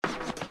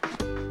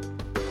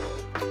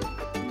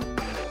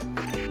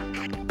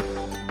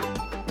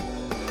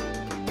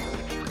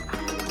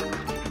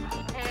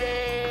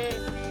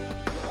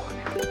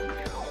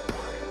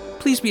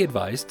Please be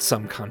advised,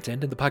 some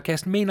content in the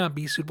podcast may not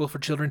be suitable for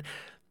children.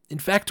 In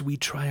fact, we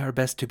try our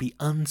best to be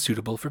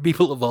unsuitable for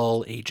people of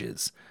all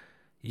ages.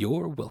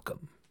 You're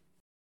welcome.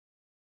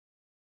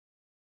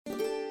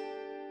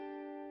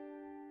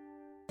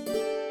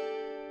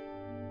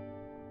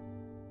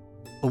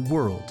 A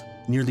world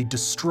nearly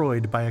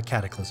destroyed by a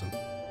cataclysm,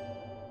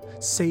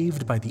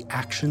 saved by the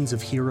actions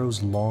of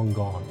heroes long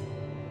gone.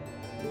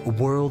 A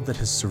world that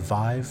has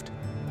survived,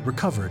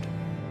 recovered,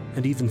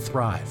 and even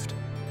thrived.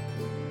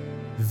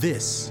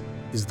 This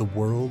is the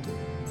world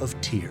of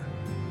Tyr.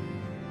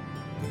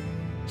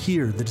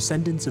 Here, the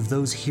descendants of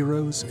those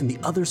heroes and the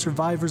other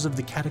survivors of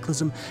the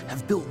cataclysm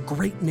have built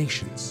great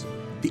nations,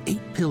 the 8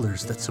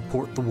 pillars that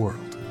support the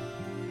world.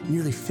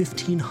 Nearly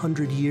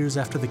 1,500 years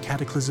after the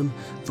cataclysm,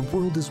 the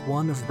world is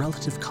one of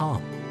relative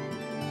calm.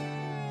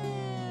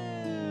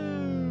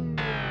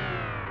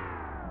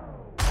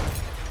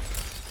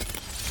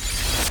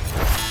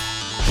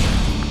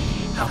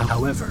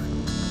 However,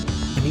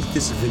 beneath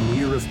this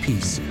veneer of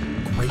peace,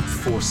 great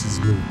forces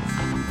move.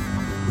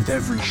 With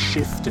every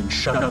shift and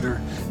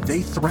shudder,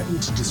 they threaten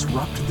to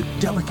disrupt the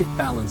delicate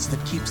balance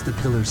that keeps the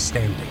pillars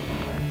standing.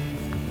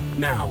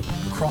 Now,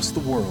 across the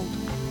world,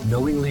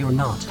 knowingly or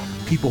not,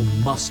 people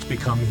must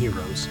become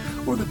heroes,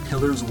 or the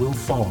pillars will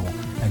fall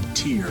and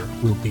Tyr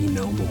will be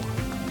no more.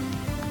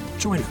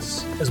 Join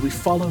us as we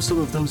follow some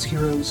of those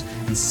heroes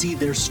and see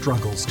their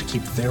struggles to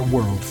keep their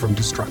world from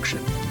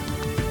destruction.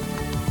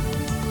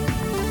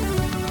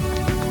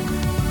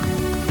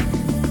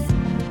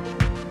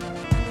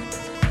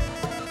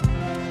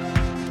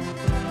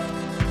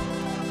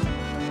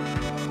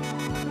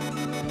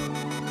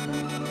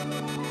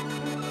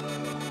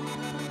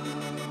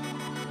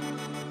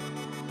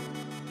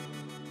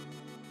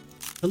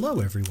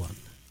 Hello, everyone,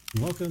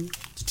 and welcome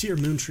to Tyr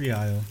Moontree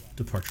Isle,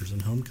 Departures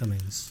and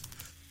Homecomings.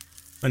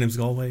 My name is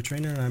Galway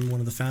Trainer, and I'm one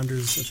of the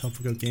founders of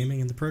Helpful Goat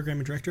Gaming and the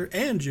programming director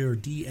and your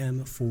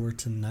DM for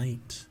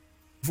tonight.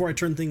 Before I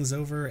turn things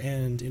over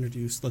and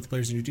let the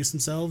players introduce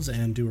themselves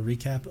and do a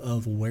recap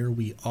of where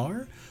we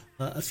are,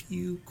 a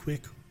few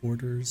quick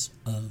orders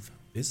of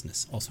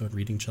business. Also, in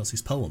reading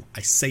Chelsea's poem.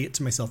 I say it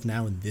to myself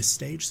now in this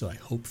stage, so I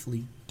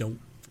hopefully don't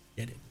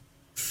forget it.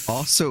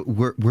 Also,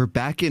 we're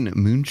back in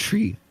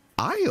Moontree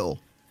Isle.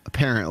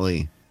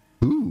 Apparently.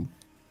 Ooh.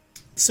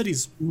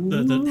 City's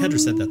the header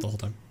said that the whole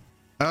time.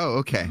 Oh,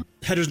 okay.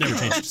 Header's never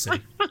changed to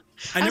city.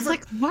 I was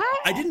like, what?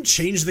 I didn't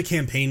change the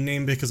campaign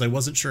name because I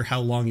wasn't sure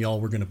how long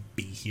y'all were gonna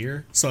be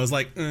here. So I was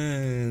like,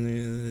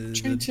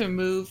 trying to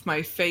move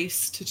my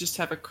face to just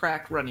have a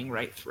crack running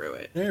right through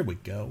it. There we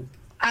go.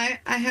 I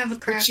have a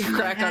crack. On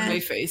crack on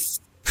my face.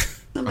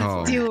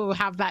 I do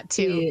have that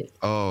too.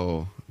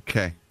 Oh,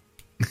 okay.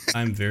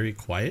 I'm very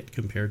quiet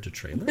compared to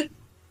trailer.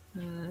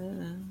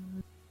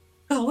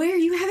 Oh, wait, are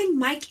you having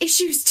mic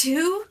issues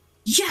too?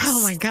 Yes.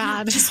 Oh my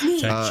god. Just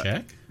me.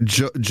 Check.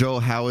 Joel,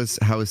 how is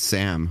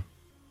Sam?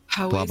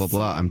 Blah blah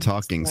blah. I'm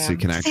talking so you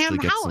can actually Sam,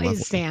 get how some is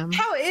level. Sam?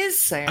 How is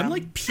Sam? I'm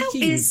like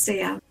peeking. How is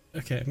Sam?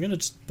 Okay, I'm gonna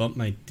just bump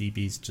my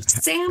DBs just.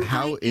 Sam.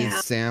 How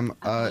is Sam?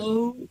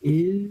 How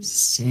is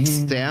Sam?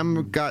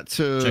 Sam got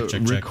to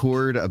Check.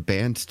 record a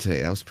band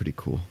today. That was pretty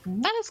cool.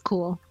 That is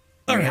cool.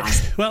 All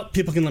right. Well,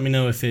 people can let me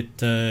know if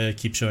it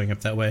keeps showing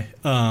up that way.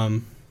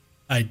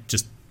 I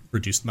just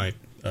reduced my.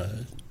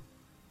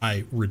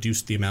 I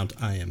reduced the amount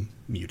I am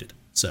muted.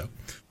 So,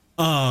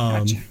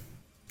 Gotcha.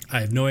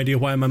 I have no idea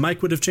why my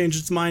mic would have changed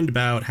its mind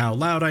about how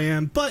loud I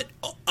am, but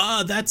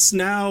that's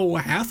now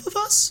half of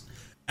us,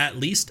 at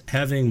least,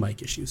 having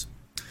mic issues.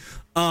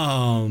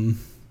 Oh,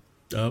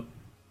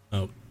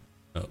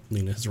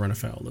 Lena has run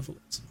afoul of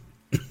Liz.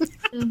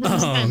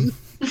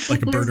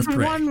 Like a bird of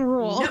prey. One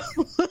rule.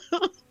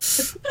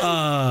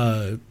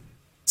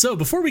 So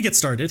before we get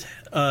started,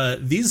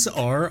 these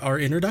are our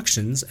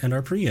introductions and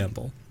our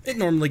preamble. It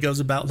normally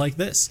goes about like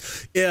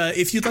this.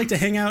 If you'd like to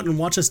hang out and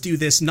watch us do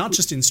this, not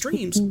just in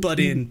streams, but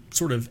in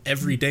sort of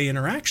everyday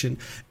interaction, !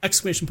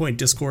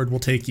 Discord will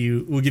give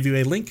you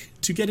a link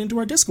to get into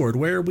our Discord,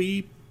 where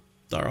we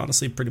are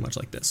honestly pretty much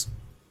like this.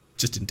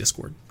 Just in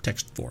Discord,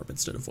 text form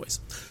instead of voice.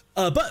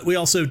 But we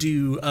also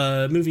do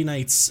movie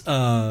nights,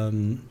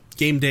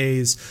 game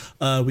days.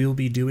 We will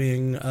be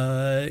doing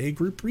a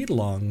group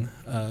read-along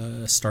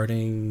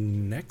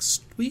starting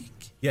next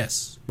week.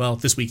 Yes, well,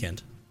 this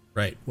weekend.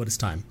 Right? What is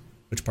time?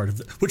 Which week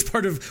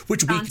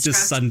does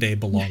Sunday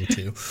belong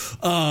to?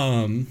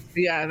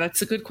 Yeah,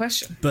 that's a good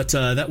question. But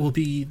that'll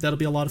be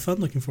a lot of fun.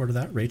 Looking forward to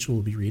that. Rachel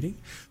will be reading.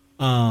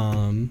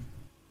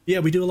 Yeah,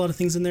 we do a lot of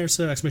things in there.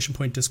 So !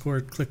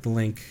 Discord, click the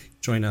link,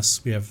 join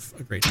us. We have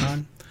a great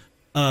time.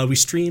 We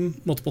stream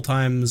multiple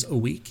times a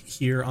week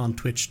here on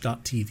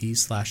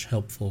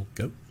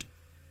twitch.tv/helpfulgoat.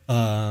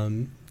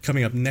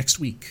 Coming up next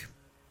week,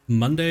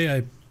 Monday,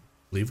 I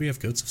believe we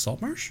have Goats of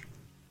Saltmarsh.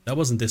 That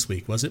wasn't this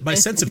week, was it? My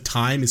sense of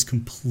time is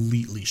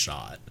completely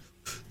shot.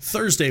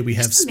 Thursday we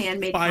have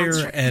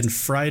Spire, and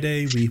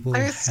Friday we will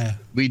have...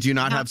 We do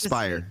not have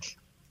Spire.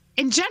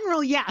 In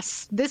general,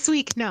 yes. This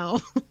week, no.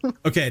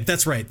 Okay,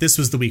 that's right. This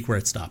was the week where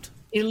it stopped.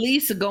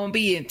 Elisa gonna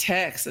be in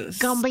Texas.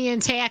 Gonna be in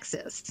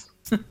Texas.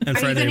 And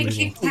Are you going to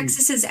kick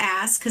Texas's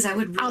ass? Because I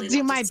would really I'll do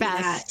love my to see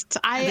best.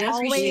 That. I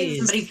always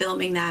somebody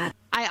filming that.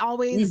 I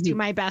always do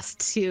my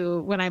best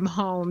to, when I'm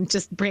home,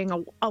 just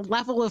bring a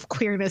level of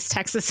queerness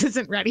Texas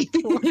isn't ready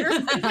for.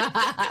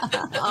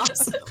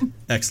 Awesome.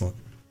 Excellent.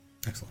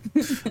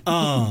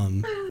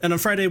 And on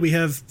Friday we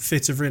have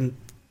Fates of Rin,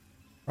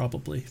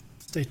 probably.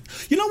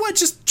 You know what?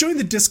 Just join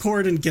the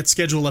Discord and get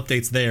schedule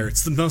updates there.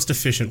 It's the most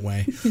efficient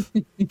way.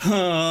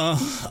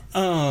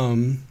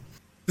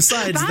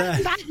 Besides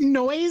that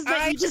noise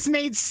that you just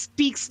made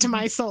speaks to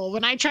my soul.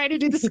 When I try to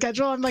do the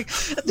schedule, I'm like,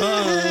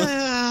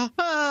 I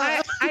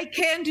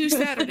can do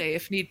Saturday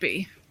if need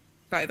be,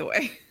 by the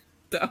way.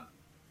 So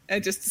I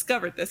just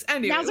discovered this.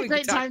 Anyway, now's a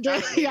great time to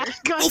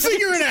we'll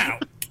figure it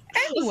out.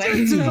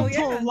 Anyway,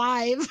 so,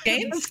 live.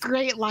 It's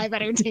great live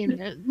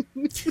entertainment.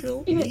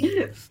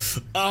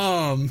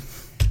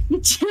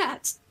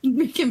 Chat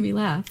making me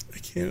laugh. I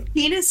can't.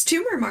 Penis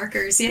tumor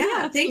markers.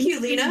 Yeah. Thank you,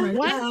 Lena.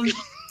 What?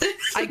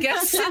 I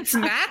guess since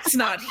Matt's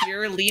not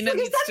here, Lena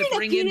needs to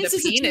bring in the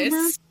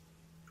penis.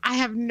 I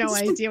have no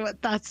idea what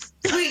that's.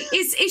 Wait,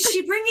 is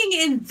she bringing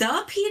in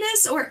the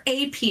penis or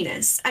a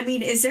penis? I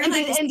mean, is there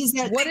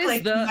what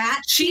is the?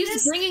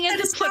 She's bringing in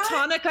the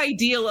platonic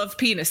ideal of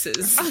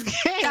penises.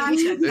 Okay,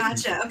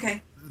 gotcha.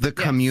 Okay. The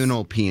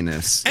communal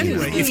penis.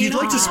 Anyway, if you'd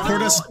like to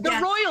support us, the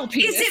royal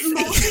penis. Is it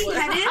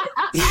multi-headed?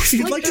 If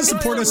you'd like to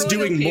support us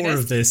doing more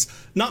of this,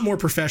 not more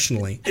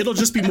professionally, it'll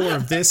just be more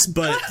of this,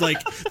 but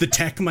like the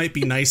tech might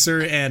be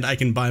nicer, and I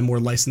can buy more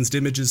licensed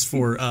images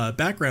for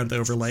background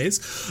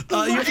overlays. You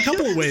have a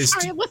couple of ways.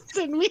 All right,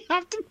 listen, we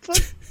have to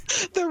put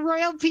the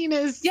royal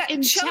penis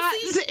in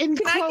chats in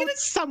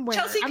quotes somewhere.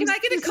 Chelsea, can I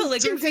get a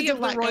calligraphy of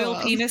the royal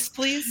penis,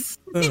 please?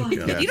 Oh,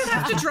 you don't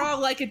have to draw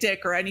like a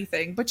dick or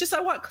anything, but just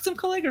I want some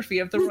calligraphy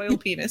of the royal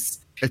penis.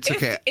 It's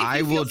okay.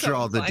 I will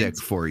draw the dick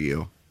for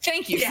you.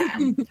 Thank you. Yeah.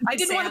 I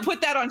didn't want to put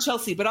that on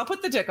Chelsea, but I'll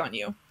put the dick on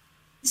you.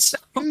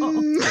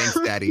 Thanks,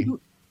 Daddy.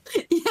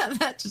 Yeah,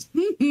 that just.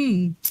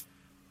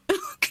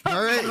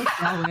 All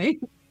right.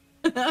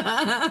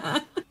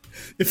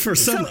 If for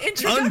some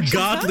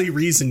ungodly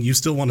reason you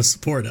still want to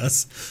support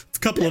us, a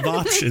couple of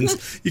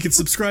options. You can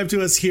subscribe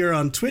to us here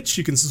on Twitch.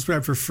 You can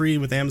subscribe for free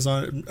with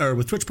Amazon or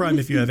with Twitch Prime.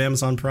 If you have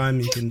Amazon Prime,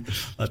 you can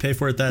pay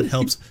for it. That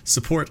helps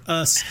support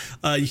us.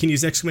 You can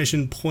use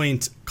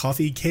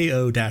 !coffee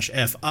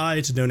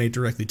KO-FI to donate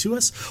directly to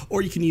us,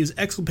 or you can use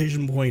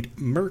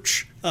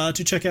 !merch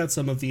to check out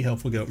some of the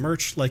Helpful Goat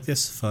merch, like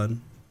this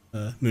fun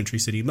Moontree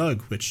City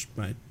mug, which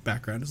my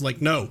background is like,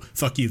 no,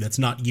 fuck you, that's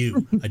not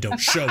you. I don't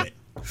show it.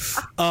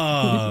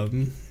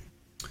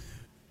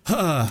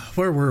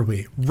 Where were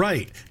we?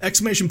 Right. !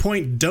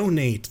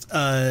 Donate.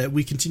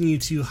 We continue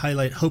to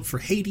highlight hope for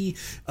Haiti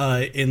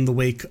in the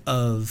wake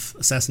of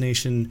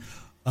assassination,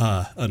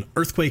 an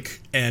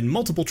earthquake, and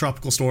multiple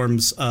tropical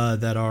storms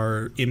that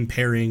are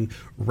impairing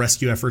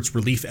rescue efforts,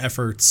 relief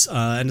efforts,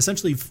 and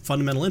essentially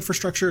fundamental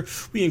infrastructure.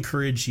 We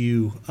encourage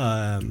you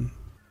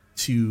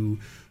to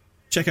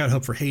check out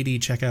Hope for Haiti,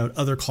 check out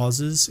other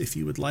causes if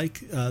you would like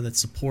that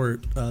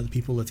support the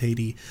people of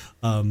Haiti.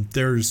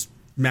 There's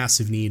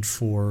massive need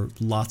for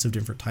lots of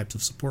different types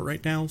of support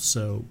right now,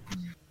 so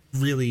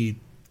really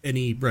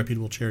any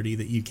reputable charity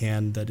that you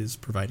can that is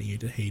providing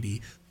aid to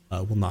Haiti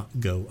will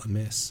not go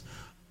amiss.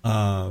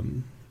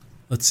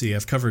 Let's see,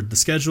 I've covered the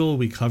schedule.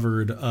 We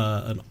covered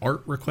an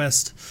art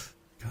request.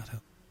 God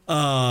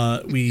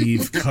help.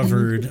 We've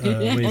covered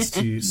ways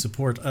to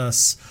support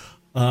us.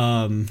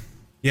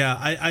 Yeah,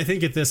 I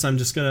think at this I'm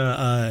just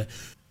gonna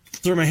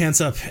throw my hands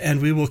up and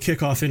we will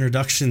kick off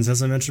introductions.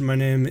 As I mentioned, my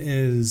name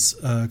is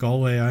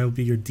Galway. I will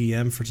be your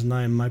DM for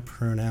tonight. My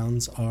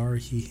pronouns are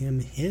he, him,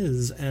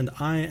 his, and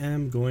I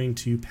am going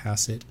to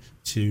pass it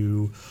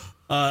to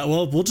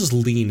well, we'll just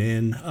lean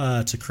in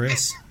to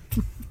Chris.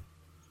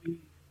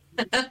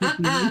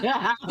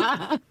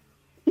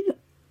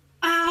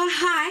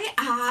 Hi,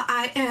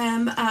 I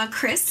am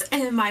Chris,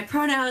 and my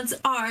pronouns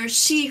are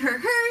she, her,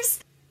 hers,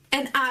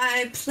 and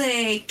I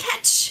play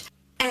Ketch,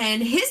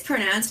 and his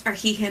pronouns are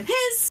he, him,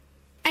 his,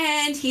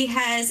 and he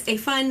has a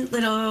fun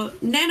little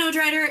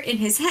nanodrider in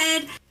his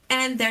head,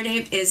 and their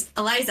name is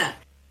Eliza.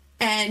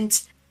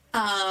 And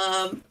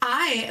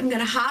I am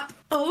gonna hop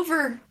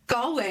over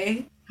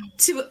Galway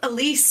to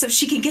Elise so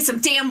she can get some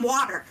damn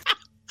water.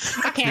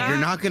 Okay. You're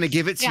not gonna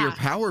give it to your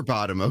power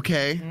bottom,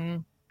 okay?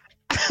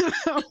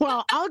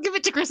 Well, I'll give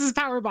it to Chris's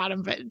power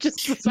bottom, but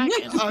just a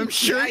second. I'm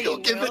sure you'll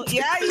give it to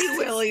you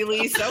will,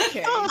 Elise.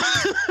 Okay.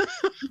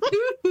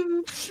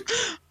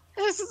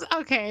 This is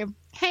okay.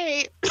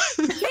 Hey.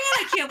 Man,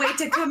 I can't wait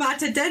to come out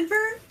to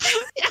Denver.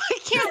 I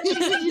can't wait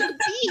for you to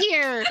be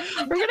here.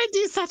 We're gonna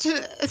do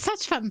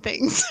such fun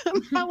things.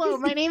 Hello,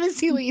 my name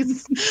is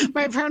Elise.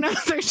 My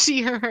pronouns are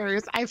she, her,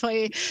 hers. I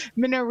play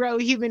Minoro,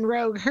 human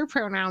rogue. Her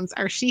pronouns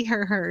are she,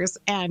 her, hers.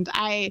 And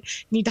I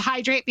need to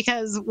hydrate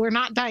because we're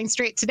not dying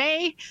straight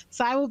today.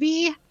 So I will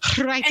be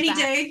right any back.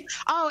 day.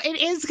 Oh,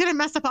 it is gonna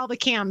mess up all the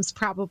cams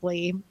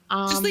probably.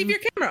 Just leave your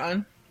camera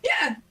on.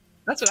 Yeah.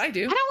 That's what I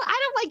do. I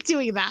don't like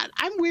doing that.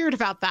 I'm weird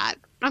about that.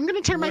 I'm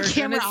going to turn my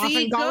camera off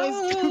and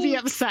Galway's going to be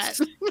upset.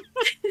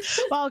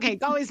 Well, okay,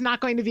 Galway's not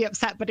going to be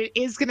upset, but it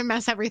is going to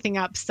mess everything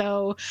up.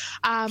 So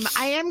I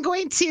am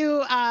going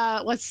to,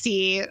 let's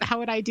see, how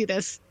would I do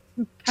this?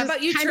 How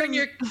about you turn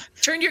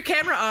your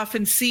camera off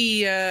and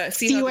see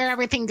where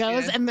everything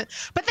goes, yeah.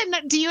 But then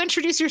do you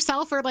introduce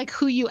yourself or like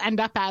who you end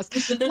up as?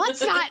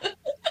 Let's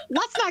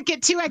not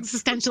get too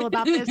existential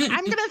about this.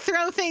 I'm gonna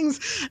throw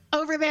things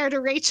over there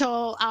to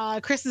Rachel,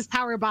 Chris's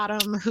power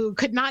bottom, who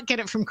could not get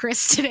it from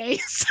Chris today.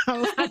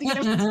 So I think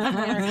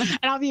and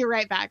I'll be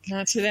right back.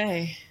 Not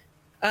today.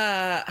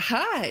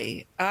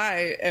 Hi,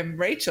 I am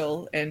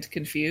Rachel and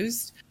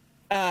confused.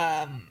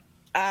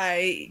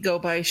 I go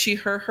by she,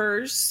 her,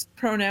 hers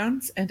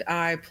pronouns, and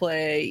I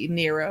play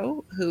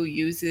Nero, who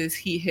uses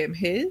he, him,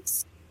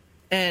 his.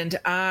 And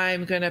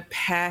I'm going to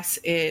pass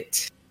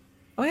it.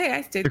 Oh, hey,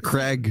 I did. To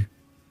Craig.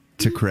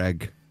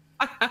 Craig.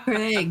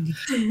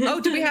 Oh,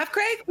 do we have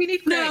Craig? We need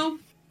Craig. No.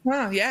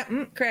 Oh, yeah.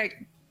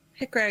 Craig.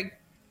 Hey, Craig.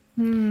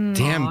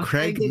 Damn,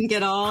 Craig didn't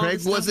get all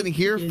Craig wasn't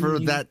here for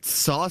that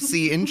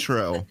saucy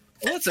intro.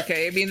 Well, it's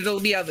okay. I mean, it'll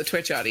be on the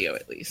Twitch audio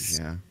at least.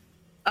 Yeah.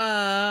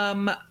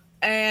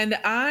 And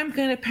I'm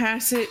going to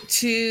pass it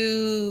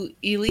to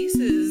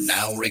Elise's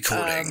now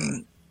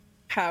recording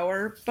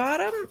power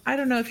bottom. I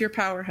don't know if you're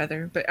power,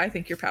 Heather, but I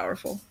think you're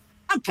powerful.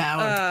 I'm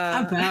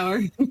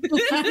powered.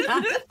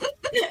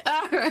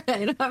 All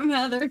right, I'm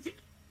Heather.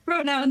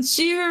 Pronouns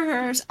she, her,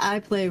 hers. I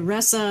play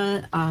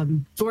Ressa,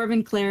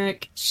 Dwarven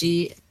cleric.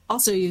 She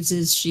also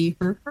uses she,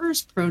 her,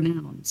 hers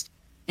pronouns.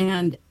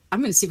 And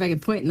I'm going to see if I can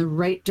point in the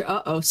right.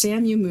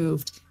 Sam, you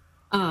moved.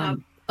 Up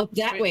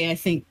that way, I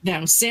think.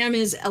 Now, Sam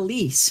is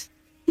Elise.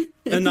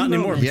 And not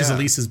anymore because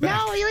Elise is back.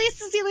 No,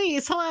 Elise is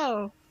Elise.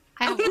 Hello.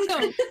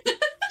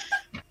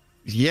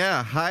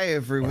 Yeah, hi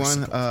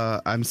everyone.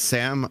 I'm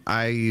Sam.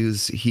 I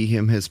use he,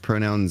 him, his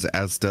pronouns,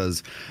 as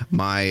does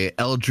my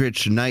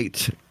Eldritch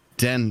Knight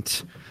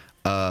Dent.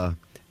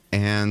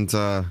 And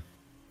I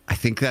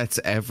think that's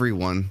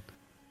everyone.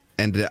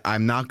 And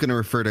I'm not going to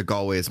refer to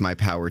Galway as my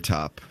power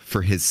top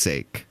for his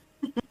sake.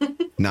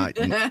 Not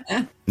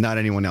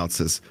anyone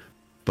else's.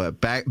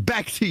 But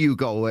back to you,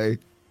 Galway.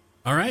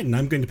 All right, and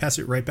I'm going to pass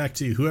it right back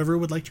to whoever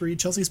would like to read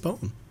Chelsea's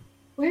poem.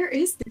 Where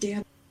is the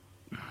damn?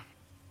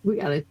 We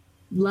got a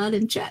lot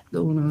in chat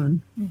going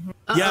on.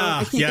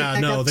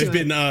 Mm-hmm. No, they've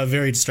been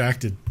very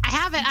distracted. I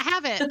have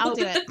it. I'll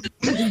do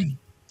it.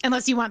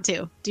 Unless you want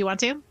to. Do you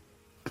want to?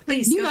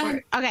 Please, go for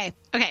it.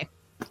 Okay.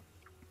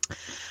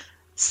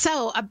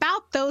 So,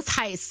 about those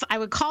heists, I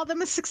would call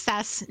them a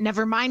success.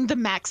 Never mind the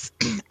mechs.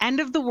 End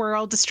of the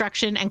world,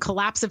 destruction, and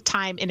collapse of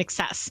time in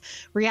excess.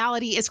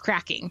 Reality is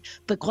cracking.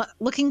 The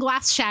looking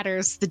glass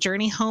shatters. The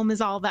journey home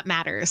is all that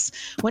matters.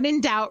 When in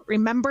doubt,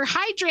 remember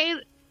hydrate.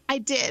 I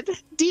did.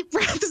 Deep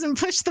breaths and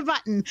push the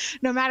button.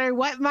 No matter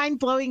what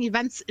mind-blowing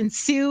events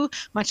ensue.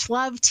 Much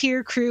love,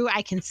 tier crew.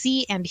 I can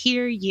see and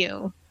hear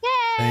you. Yay!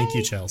 Thank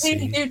you, Chelsea.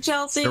 Thank you,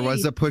 Chelsea. There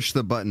was a push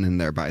the button in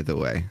there, by the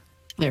way.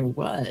 There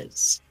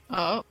was.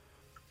 Oh.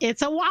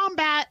 It's a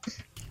wombat.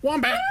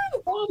 Wombat.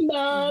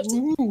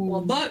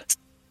 Wombat.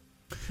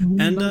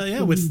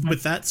 And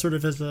with that sort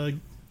of as a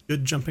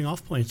good jumping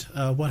off point,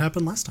 what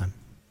happened last time?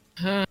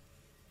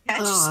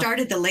 Ketch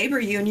started the labor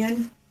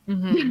union.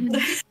 Mm-hmm.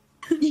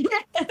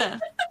 Yeah.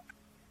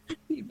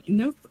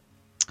 Nope.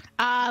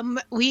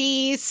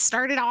 We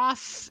started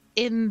off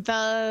in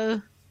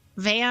the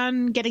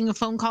van getting a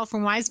phone call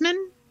from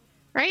Wiseman,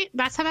 right?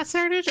 That's how that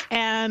started.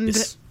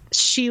 And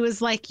she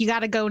was like, you got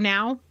to go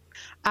now.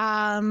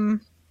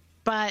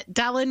 But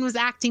Dylan was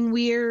acting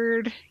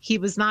weird. He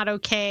was not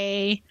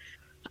okay.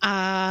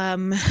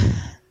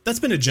 That's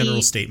been a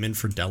general statement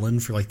for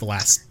Dylan for like the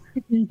last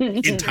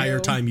entire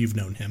time you've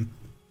known him.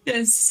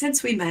 Yes,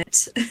 since we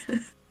met.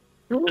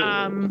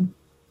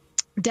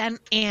 Den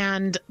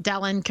and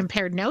Dylan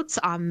compared notes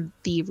on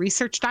the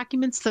research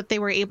documents that they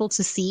were able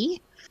to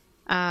see.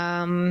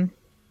 And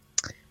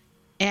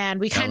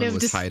we kind of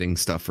was hiding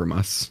stuff from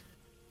us.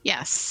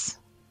 Yes.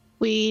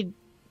 We,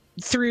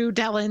 through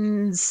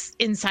Dylan's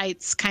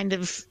insights, kind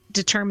of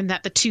determined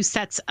that the two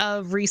sets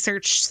of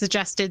research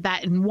suggested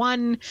that in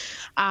one,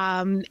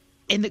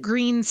 in the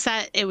green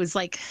set, it was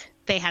like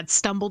they had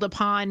stumbled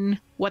upon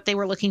what they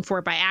were looking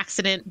for by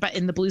accident, but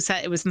in the blue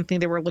set, it was something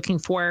they were looking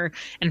for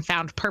and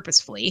found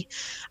purposefully.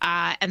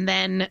 And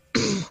then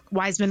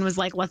Wiseman was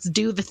like, let's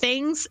do the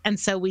things. And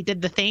so we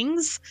did the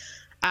things.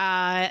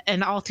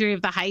 And all three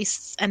of the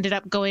heists ended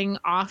up going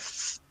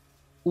off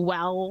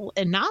well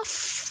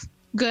enough.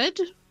 Good,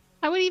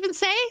 I would even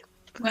say.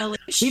 Well,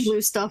 we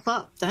blew stuff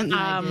up.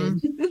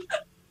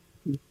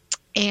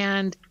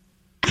 And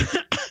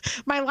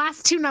my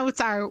last two notes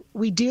are,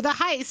 we do the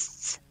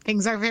heists.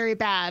 Things are very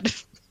bad.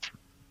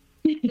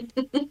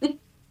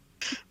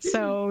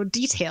 So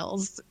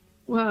details.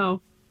 Wow.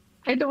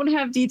 I don't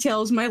have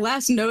details. My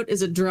last note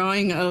is a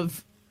drawing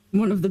of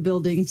one of the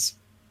buildings.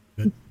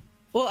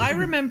 Well, I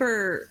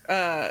remember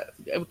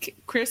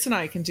Chris and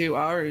I can do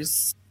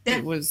ours. Yeah.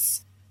 It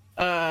was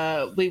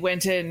we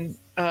went in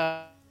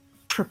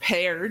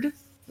prepared,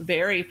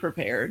 very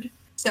prepared.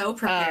 So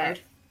prepared.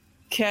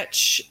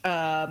 Ketch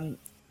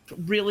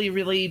really,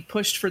 really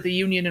pushed for the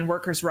union and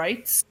workers'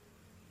 rights.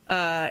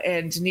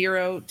 And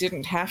Nero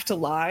didn't have to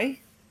lie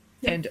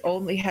and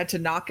only had to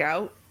knock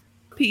out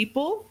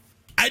people.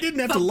 I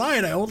didn't have to lie,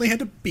 and I only had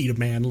to beat a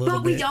man a little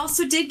bit. But we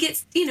also did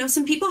get,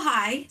 some people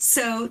high.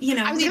 So,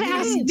 I was going to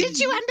ask, did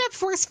you end up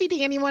force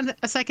feeding anyone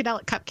a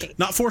psychedelic cupcake?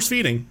 Not force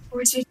feeding.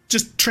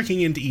 Just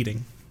tricking into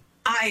eating.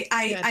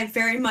 I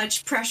very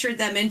much pressured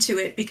them into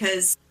it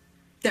because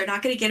they're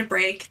not going to get a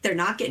break. They're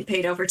not getting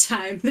paid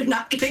overtime. They're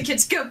not going to get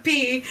to go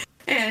pee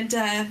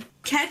and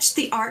catch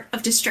the art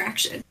of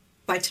distraction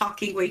by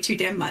talking way too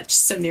damn much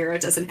so Nero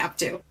doesn't have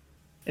to.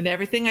 And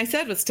everything I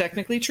said was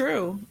technically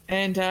true.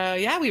 And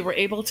we were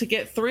able to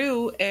get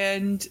through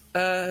and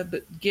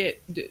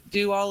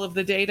do all of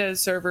the data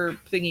server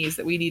thingies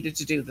that we needed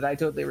to do that I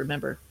totally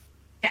remember.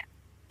 Yeah.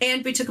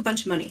 And we took a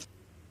bunch of money.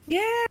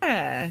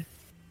 Yeah.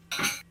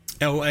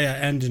 Oh,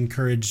 yeah, and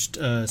encouraged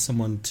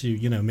someone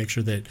to, make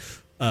sure that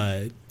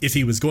if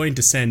he was going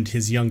to send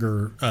his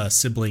younger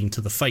sibling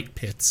to the fight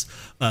pits,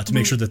 to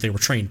make sure that they were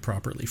trained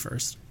properly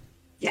first.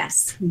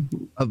 Yes.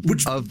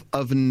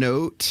 Of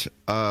note,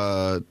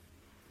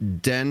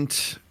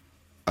 Dent,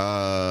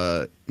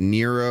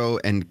 Nero,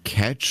 and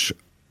Ketch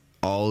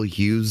all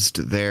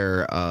used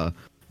their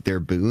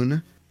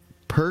boon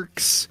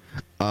perks,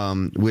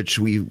 which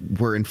we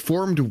were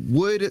informed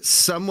would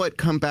somewhat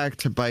come back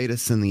to bite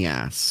us in the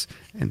ass.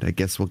 And I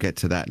guess we'll get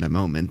to that in a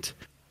moment.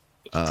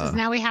 Because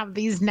now we have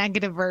these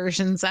negative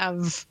versions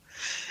of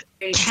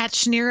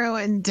Ketch, Nero,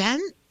 and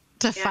Dent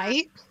to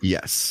fight.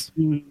 Yes.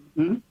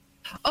 Mm-hmm.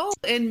 Oh,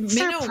 and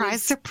Minnow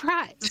was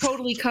surprise.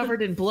 totally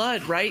covered in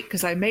blood, right?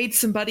 Because I made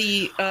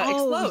somebody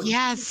explode.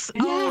 Yes.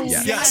 Oh,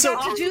 yes. Yeah. So, I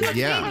got to do the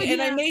thing,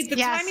 and I made the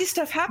tiny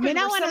stuff happen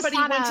Minnow where and somebody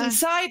Asana went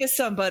inside of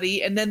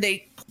somebody, and then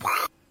they...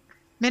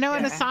 Minnow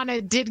and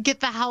Asana did get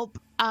the help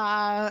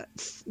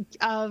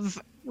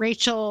of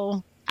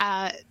Rachel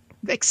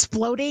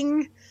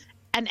exploding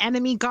an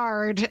enemy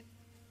guard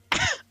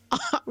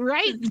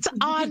right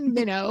on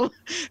Minnow,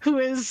 who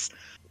is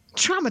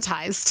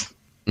traumatized.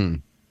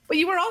 But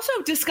you were also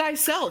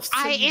disguised self. So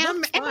I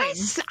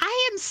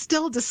am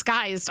still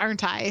disguised,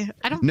 aren't I?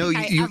 I don't. No,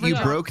 think you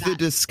broke the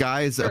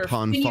disguise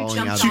upon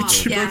falling out of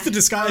the You broke the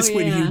disguise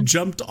when you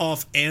jumped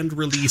off and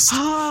released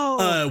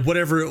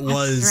whatever it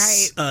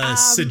was, right.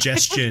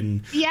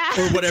 suggestion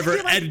or whatever,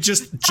 and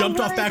just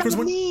jumped off backwards.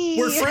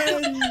 We're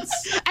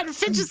friends. And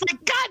Finch is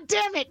like, God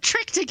damn it,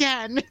 tricked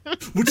again.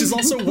 Which is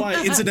also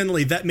why,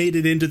 incidentally, that made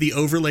it into the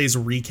overlays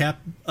recap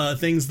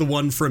things. The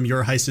one from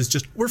your heist is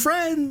just, we're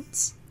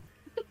friends.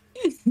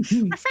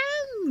 We're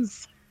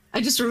friends.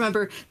 I just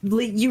remember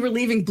you were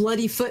leaving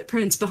bloody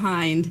footprints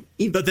behind,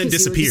 but then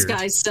disappeared.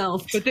 Disguised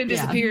stealth, but then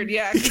disappeared.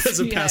 Yeah, because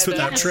of Pass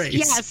Without Trace.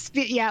 Yes,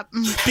 yeah.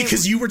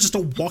 Because you were just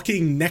a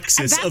walking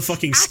nexus of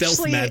fucking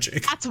stealth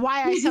magic. That's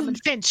why I summoned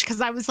Finch,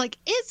 because I was like,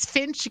 is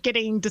Finch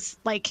getting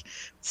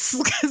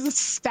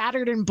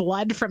spattered in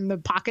blood from the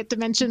pocket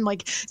dimension?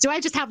 Like, do I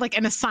just have like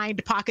an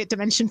assigned pocket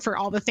dimension for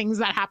all the things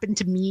that happened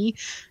to me?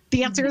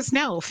 The answer is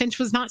no. Finch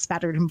was not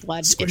spattered in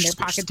blood in their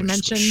pocket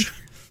dimension.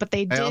 But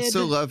they did. I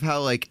also love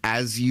how, like,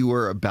 as you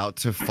were about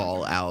to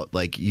fall out,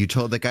 like, you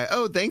told the guy,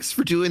 "Oh, thanks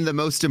for doing the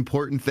most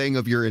important thing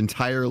of your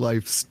entire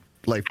life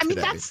today." I mean,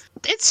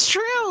 it's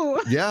true.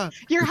 Yeah.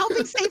 You're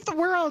helping save the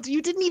world.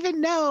 You didn't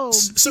even know.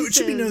 So it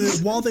should be noted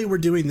that while they were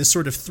doing this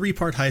sort of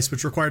 3-part heist,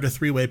 which required a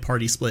 3-way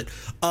party split,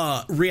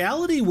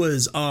 reality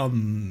was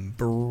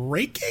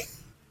breaking,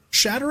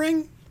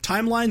 shattering.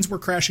 Timelines were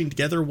crashing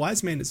together.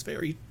 Wise Man is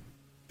very,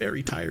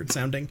 very tired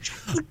sounding.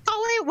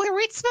 Oh, wait, were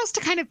we supposed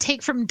to kind of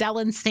take from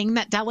Dellen's thing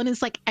that Dellen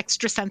is like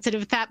extra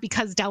sensitive to that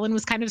because Dellen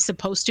was kind of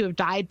supposed to have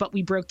died, but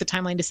we broke the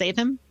timeline to save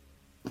him?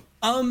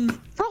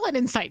 Roll an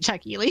insight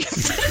check, Ely.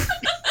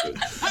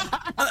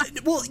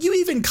 Well, you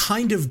even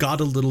kind of got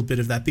a little bit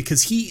of that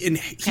because he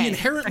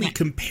inherently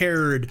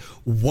compared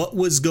what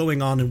was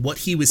going on and what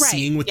he was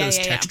seeing with those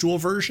textual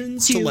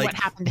versions to like what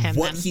happened to him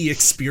what he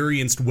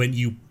experienced when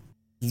you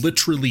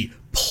literally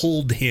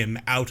pulled him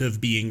out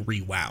of being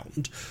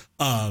rewound.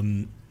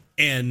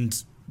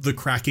 And the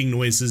cracking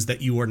noises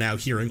that you are now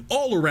hearing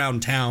all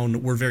around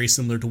town were very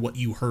similar to what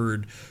you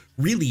heard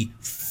really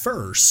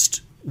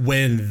first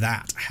when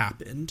that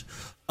happened.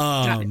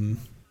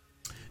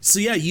 So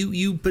yeah,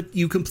 you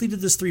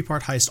completed this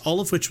 3-part heist,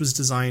 all of which was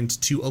designed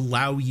to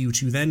allow you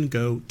to then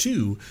go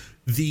to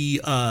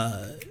the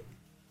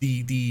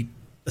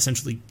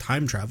essentially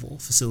time travel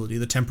facility,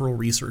 the temporal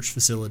research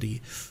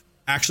facility,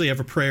 actually have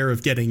a prayer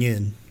of getting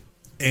in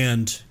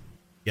and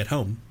get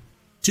home.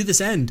 To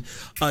this end,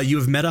 you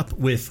have met up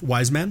with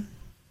Wise Man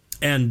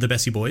and the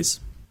Bessie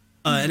Boys.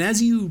 And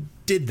as you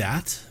did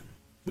that,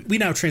 we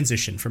now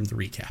transition from the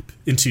recap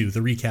into the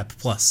recap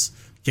plus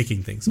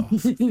kicking things off.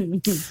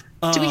 Do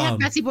we have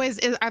Bessie Boys?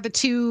 Are the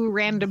 2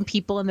 random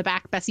people in the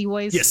back Bessie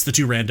Boys? Yes, the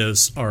 2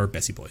 randos are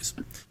Bessie Boys.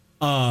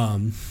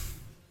 The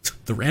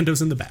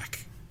randos in the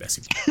back,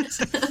 Bessie Boys.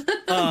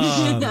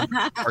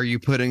 Are you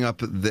putting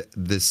up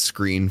this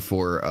screen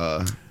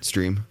for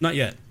stream? Not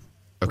yet.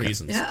 Okay.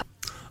 Reasons. Yeah.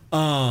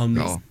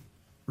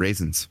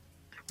 Raisins.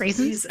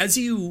 Raisins? As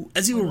you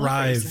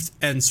arrived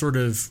and sort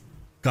of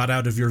got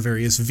out of your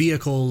various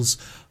vehicles,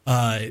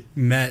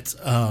 met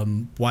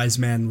Wise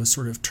Man was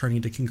sort of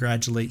turning to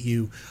congratulate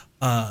you.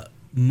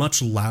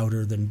 Much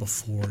louder than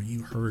before,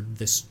 you heard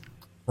this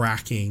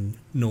cracking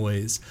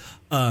noise.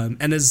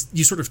 And as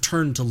you sort of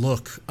turned to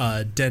look,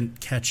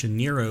 Dent, Ketch, and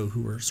Nero,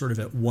 who were sort of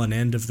at one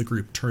end of the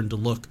group, turned to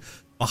look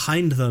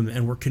behind them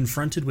and were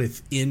confronted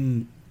with,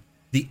 in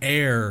the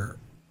air,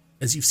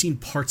 as you've seen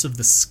parts of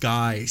the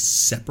sky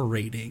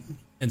separating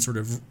and sort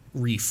of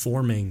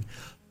reforming.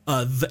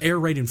 The air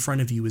right in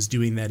front of you is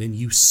doing that, and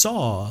you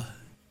saw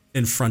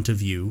in front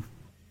of you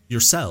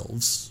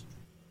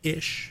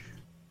yourselves-ish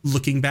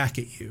looking back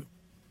at you.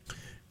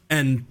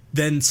 And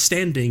then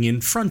standing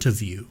in front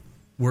of you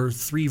were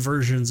 3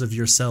 versions of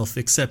yourself,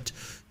 except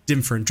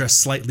different, dressed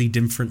slightly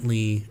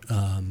differently,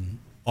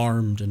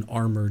 armed and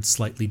armored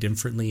slightly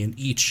differently, and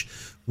each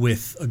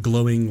with a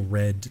glowing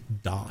red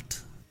dot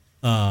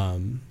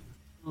on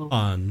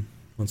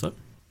what's up?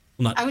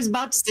 Well, not, I was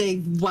about to say,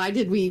 why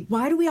do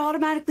we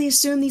automatically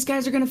assume these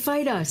guys are going to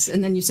fight us?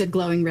 And then you said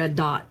glowing red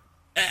dot.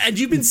 and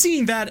you've been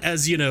seeing that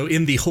as, you know,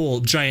 in the whole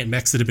giant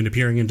mechs that have been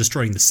appearing and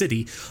destroying the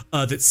city,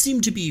 that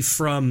seem to be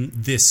from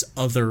this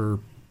other,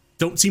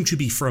 don't seem to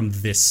be from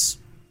this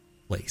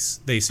place.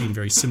 They seem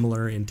very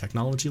similar in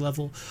technology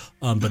level,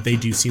 but they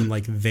do seem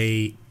like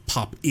they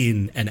pop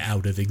in and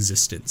out of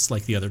existence,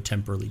 like the other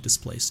temporarily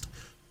displaced.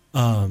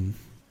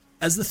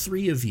 As the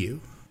 3 of you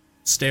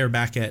stare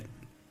back at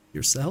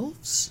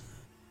yourselves,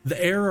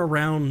 the air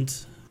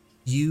around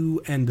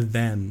you and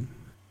them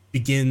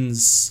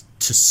begins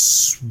to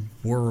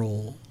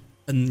swirl,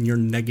 and your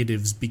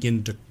negatives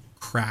begin to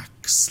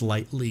crack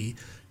slightly,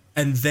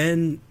 and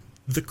then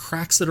the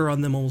cracks that are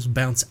on them almost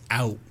bounce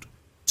out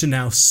to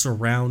now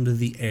surround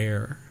the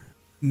air.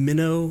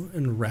 Minnow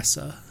and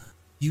Ressa,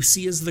 you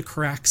see as the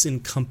cracks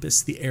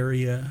encompass the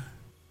area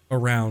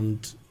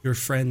around your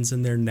friends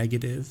and their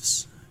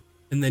negatives,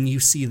 and then you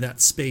see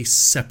that space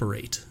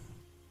separate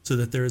so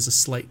that there is a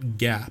slight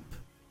gap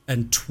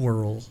and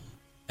twirl,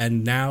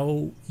 and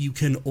now you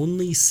can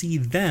only see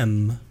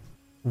them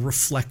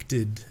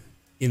reflected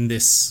in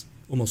this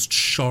almost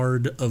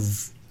shard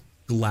of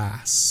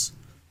glass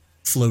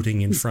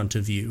floating in front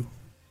of you.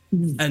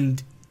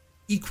 And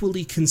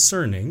equally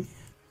concerning,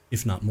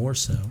 if not more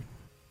so,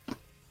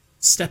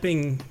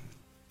 stepping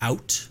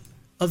out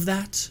of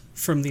that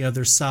from the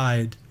other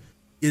side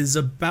is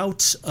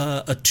about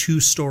a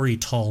 2-story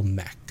tall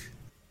mech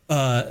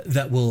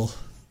that will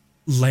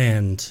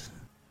land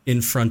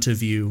in front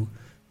of you,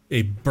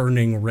 a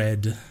burning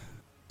red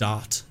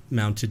dot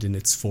mounted in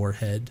its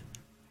forehead,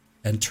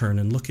 and turn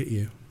and look at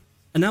you.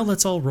 And now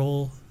let's all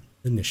roll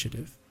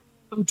initiative.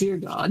 Oh, dear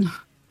God.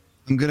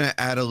 I'm going to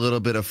add a little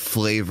bit of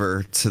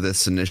flavor to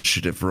this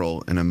initiative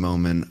roll in a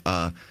moment,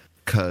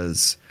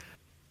 because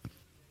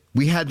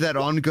we had that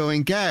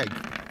ongoing gag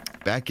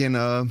back in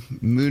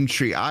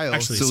Moontree Isle.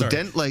 Actually, so sorry.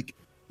 Dent, like...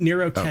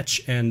 Nero,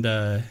 Ketch, and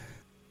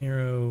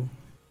Nero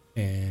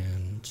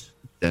and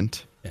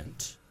Dent.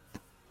 Dent.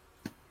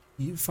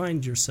 You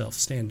find yourself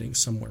standing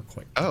somewhere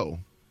quite... Oh.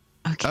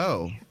 Okay.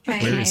 Oh.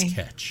 Where is Okay.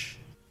 Ketch?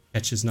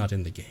 Ketch is not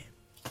in the game.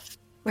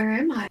 Where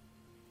am I?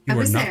 You I are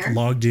was not there.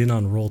 logged in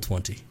on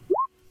Roll20.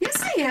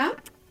 Yes, I am.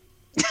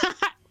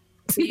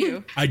 See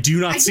you. I do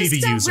not I see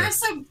the just user.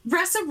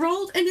 Ressa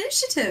rolled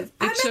initiative.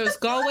 I'm It at shows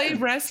the Galway,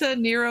 front. Ressa,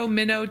 Nero,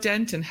 Minnow,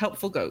 Dent, and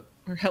Helpful Goat.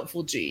 Or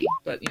Helpful G,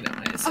 but you know,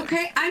 I assume.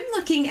 Okay, I'm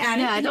looking at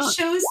Yeah, I it, and it don't-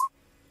 shows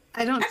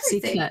I don't see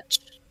Everything. Ketch.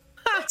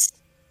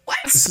 what?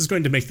 This is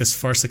going to make this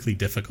farcically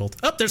difficult.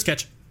 Oh, there's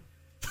Ketch.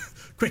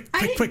 Quick,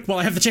 I- quick, while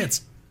I have the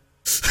chance.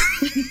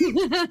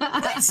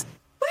 What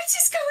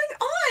is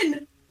going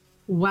on?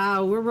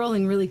 Wow, we're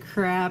rolling really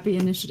crappy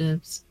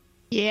initiatives.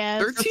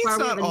 Yeah. 13's So far,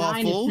 we not have a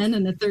 9, awful. a 10,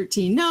 and a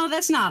 13. No,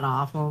 that's not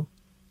awful,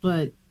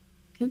 but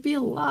could be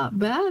a lot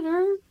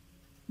better.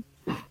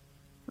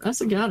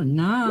 Russell got a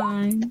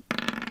 9.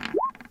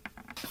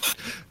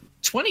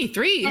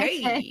 23.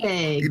 Hey.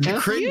 Hey, The go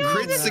for crit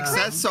you.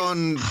 success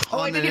on Oh,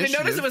 I didn't even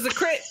notice it was a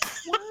crit.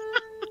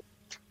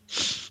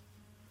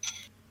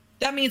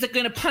 That means I'm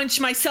gonna punch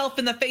myself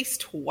in the face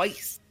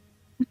twice,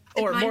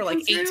 or mine more like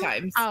come 8 through?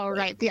 times. Oh,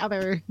 right. The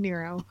other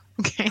Nero.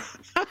 Okay.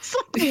 I was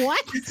like,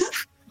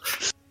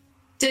 what?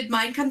 Did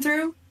mine come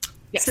through?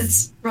 Yes.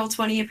 Since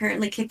Roll20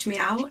 apparently kicked me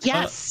out.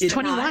 Yes. it-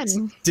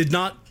 21. Did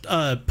not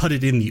put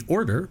it in the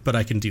order, but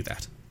I can do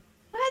that.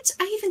 What?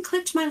 I even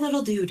clipped my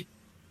little dude.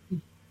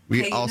 We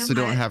Okay, you also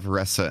know don't what? have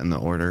Ressa in the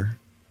order.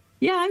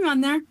 Yeah, I'm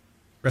on there.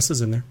 Ressa's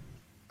in there.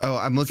 Oh,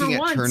 I'm looking For at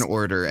once. turn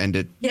order, and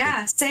it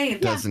Yeah, same.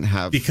 doesn't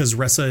have... Because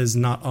Ressa is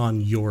not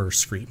on your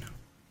screen.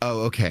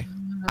 Oh, okay.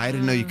 I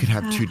didn't know you could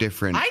have 2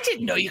 different... I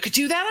didn't know you could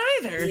do that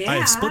either. Yeah. I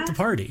have split the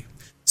party.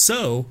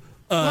 So,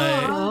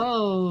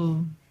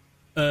 Oh.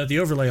 the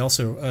overlay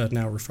also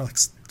now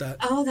reflects that.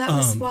 Oh, that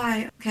was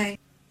why. Okay.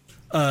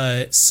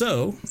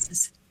 So, This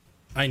is-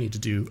 I need to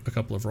do a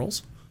couple of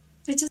rolls.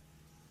 I just,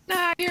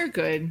 Nah, you're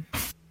good.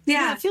 yeah,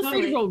 Yeah, feel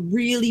free to totally. roll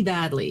really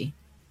badly.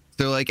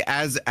 So, like,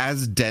 as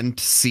Dent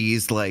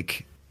sees,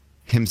 like,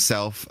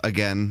 himself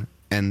again,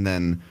 and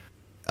then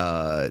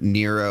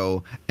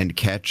Nero and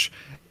Ketch,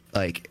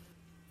 like,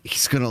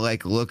 he's gonna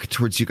like look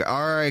towards you.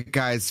 All right,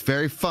 guys,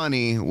 very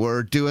funny.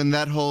 We're doing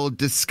that whole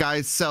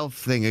disguise self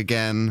thing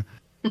again.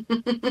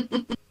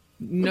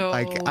 No.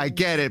 I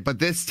get it, but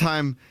this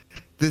time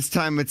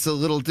it's a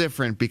little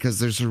different because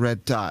there's a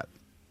red dot.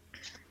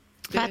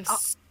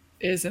 This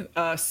isn't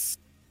us.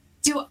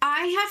 Do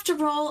I have to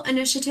roll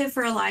initiative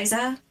for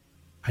Eliza?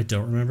 I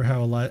don't remember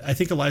how Eliza... I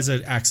think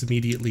Eliza acts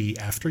immediately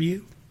after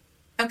you.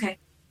 Okay,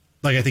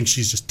 Like, I think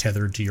she's just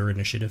tethered to your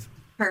initiative.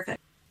 perfect.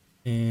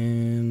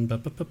 And...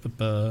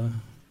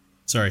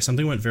 Sorry,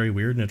 something went very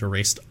weird and it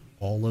erased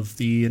all of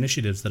the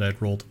initiatives that I'd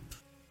rolled.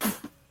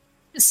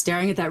 Just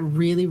staring at that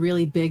really,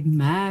 really big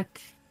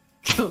Mac.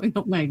 Going,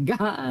 oh my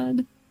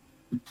god.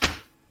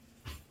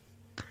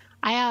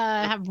 I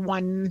have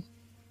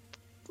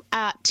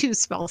two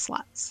spell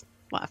slots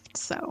left,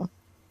 so.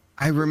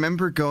 I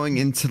remember going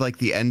into like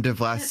the end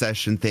of last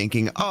session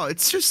thinking, oh,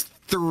 it's just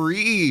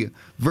 3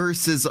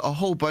 versus a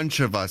whole bunch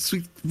of us.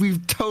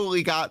 We've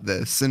totally got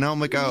this. And now I'm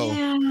like,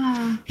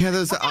 oh, yeah,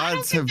 those I don't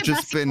odds think have the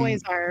just Bessie been.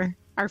 boys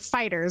are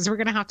fighters. We're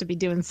gonna have to be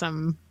doing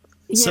some.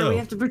 Yeah, So- we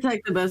have to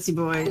protect the Bessie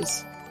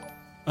boys.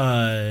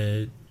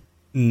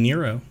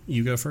 Nero,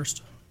 you go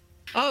first.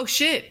 Oh,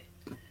 shit.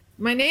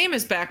 My name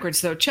is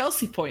backwards, though.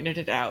 Chelsea pointed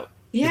it out.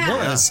 Yeah.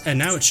 It was, and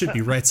now it should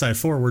be right side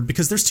forward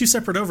because there's 2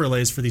 separate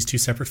overlays for these 2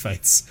 separate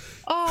fights.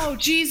 Oh,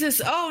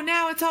 Jesus. Oh,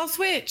 now it's all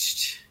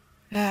switched.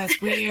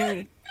 That's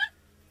weird.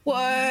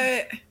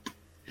 What?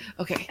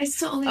 Okay. I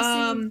still only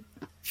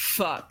see.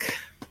 Fuck.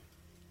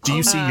 Do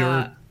you see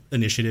your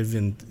initiative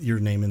and your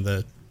name in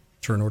the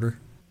turn order?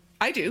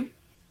 I do.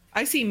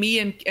 I see me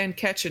and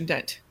Catch and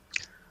Dent.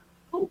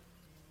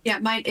 Yeah,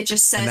 mine, it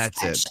just says And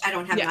that's etched. it. I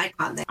don't have an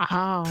icon there.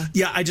 Oh.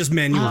 Yeah, I just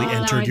manually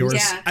entered yours.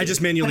 yeah. I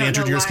just I manually don't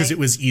entered know yours because why. it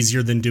was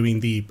easier than doing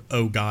the,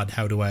 oh god,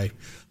 how do I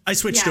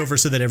switched Yeah. over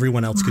so that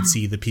everyone else could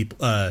see the people,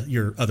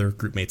 your other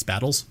group mates'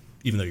 battles,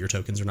 even though your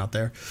tokens are not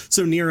there.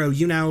 So Nero,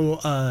 you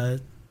now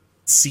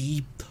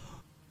see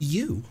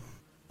you.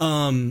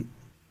 And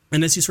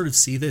as you sort of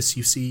see this,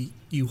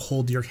 you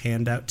hold your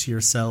hand out to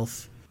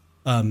yourself.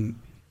 And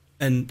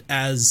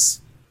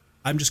as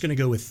I'm just going to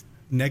go with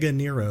Nega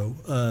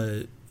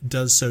Nero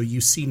does so,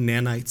 you see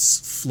nanites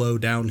flow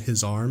down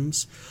his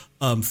arms,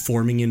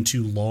 forming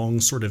into long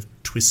sort of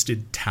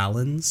twisted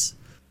talons.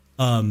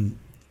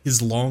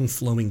 His long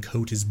flowing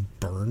coat is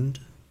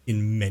burned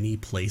in many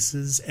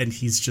places, and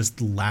he's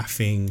just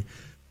laughing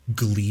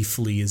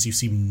gleefully as you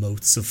see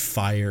motes of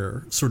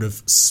fire sort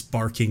of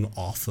sparking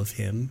off of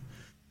him.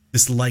 The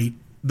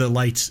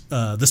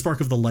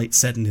spark of the light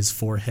set in his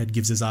forehead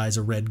gives his eyes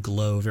a red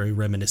glow, very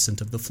reminiscent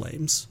of the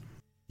flames.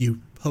 You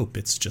hope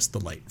it's just the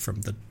light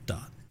from the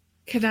dot.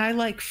 Can I,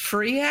 like,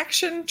 free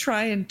action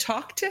try and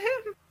talk to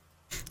him?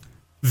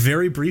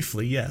 Very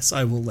briefly, yes,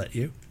 I will let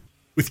you.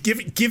 With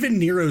given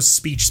Nero's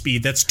speech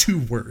speed, that's 2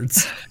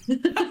 words.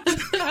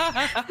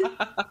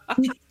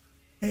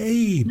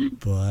 Hey,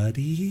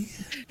 buddy.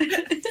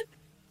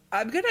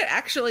 I'm going to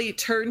actually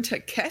turn to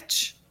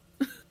Catch.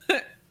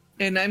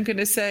 And I'm going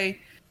to say,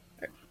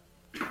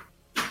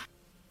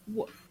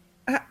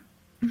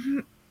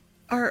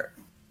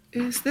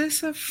 is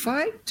this a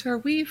fight? Are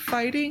we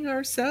fighting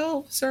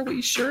ourselves? Are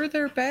we sure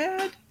they're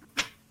bad?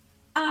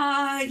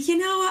 You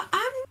know,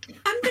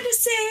 I'm gonna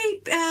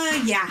say,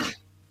 yeah.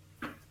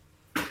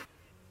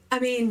 I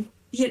mean,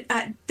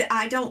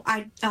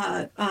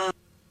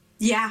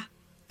 yeah.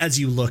 As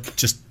you look,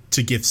 just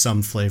to give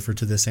some flavor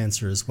to this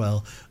answer as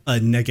well,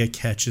 Nega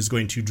Ketch is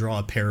going to draw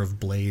a pair of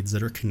blades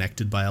that are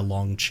connected by a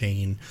long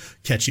chain.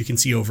 Ketch, you can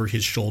see over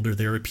his shoulder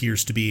there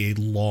appears to be a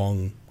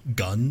long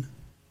gun,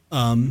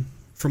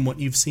 from what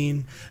you've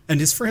seen. And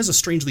his fur has a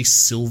strangely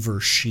silver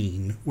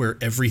sheen, where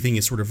everything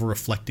is sort of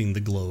reflecting the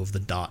glow of the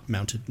dot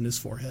mounted in his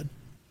forehead.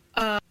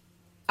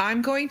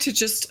 I'm going to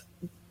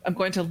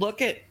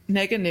look at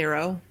Nega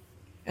Nero,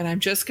 and I'm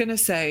just going to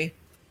say,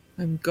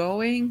 I'm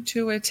going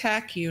to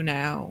attack you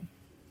now.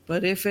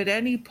 But if at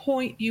any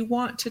point you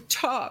want to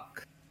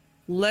talk,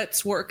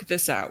 let's work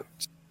this out.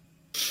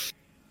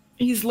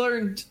 He's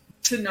learned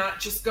to not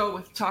just go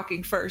with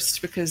talking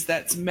first because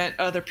that's meant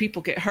other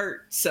people get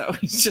hurt. So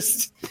he's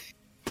just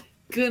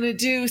gonna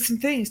do some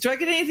things. Do I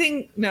get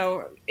anything?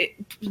 No,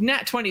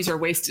 nat 20s are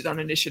wasted on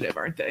initiative,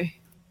 aren't they?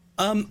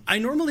 I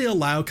normally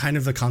allow kind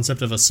of the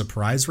concept of a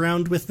surprise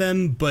round with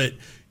them, but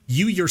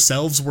you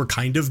yourselves were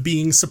kind of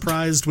being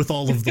surprised with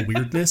all of the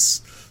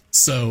weirdness.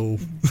 So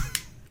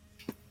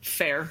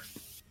Fair.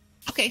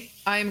 Okay,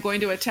 I am going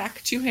to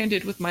attack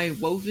two-handed with my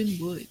woven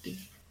wood.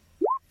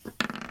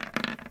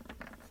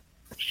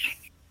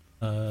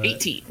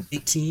 18.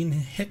 18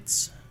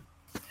 hits.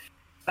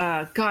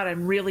 God,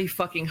 I'm really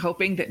fucking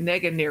hoping that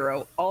Nega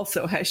Nero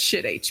also has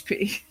shit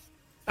HP.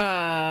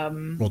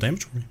 Roll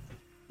damage for me.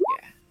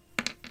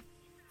 Yeah.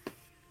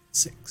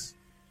 6.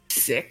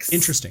 6.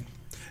 Interesting.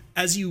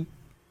 As you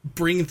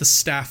bring the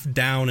staff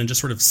down and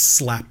just sort of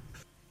slap,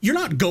 you're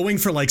not going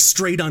for like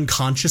straight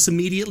unconscious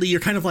immediately.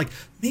 You're kind of like,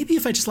 maybe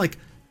if I just like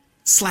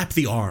slap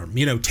the arm,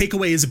 take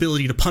away his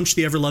ability to punch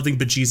the ever-loving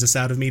bejesus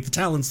out of me. The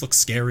talons look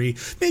scary.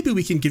 Maybe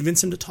we can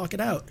convince him to talk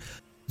it out.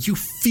 You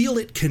feel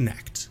it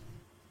connect.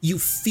 You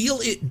feel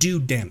it do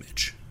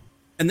damage.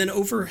 And then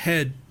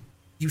overhead,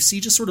 you see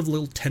just sort of a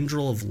little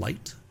tendril of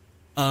light.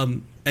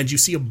 And you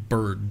see a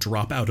bird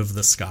drop out of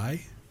the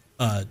sky,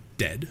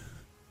 dead.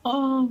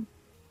 Oh.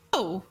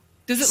 Oh,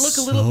 does it look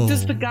a little?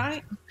 Does the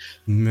guy?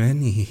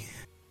 Many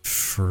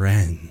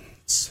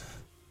friends.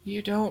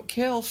 You don't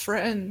kill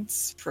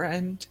friends,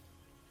 friend.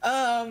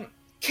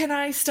 Can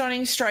I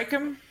stunning strike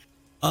him?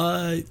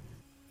 Or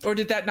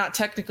did that not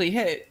technically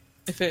hit?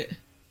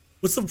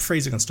 What's the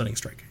phrasing on stunning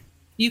strike?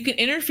 You can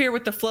interfere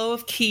with the flow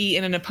of ki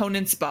in an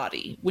opponent's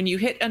body. When you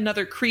hit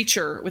another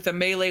creature with a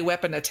melee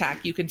weapon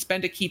attack, you can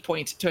spend a ki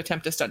point to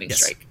attempt a stunning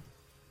strike.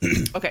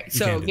 Okay,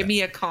 so give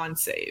me a con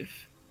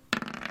save.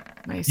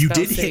 You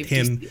did hit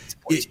him,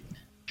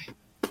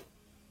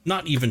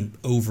 not even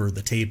over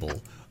the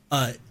table.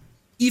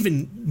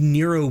 Even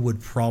Nero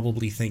would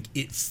probably think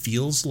it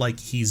feels like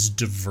he's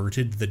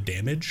diverted the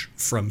damage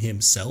from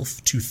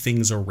himself to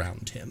things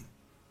around him.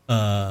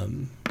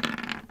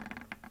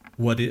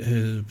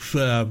 Okay,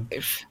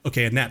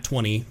 a nat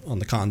 20 on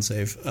the con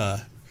save.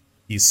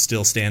 He's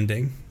still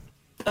standing.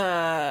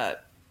 Okay,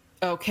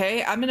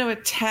 I'm going to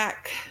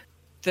attack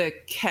the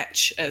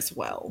catch as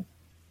well.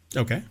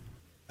 Okay.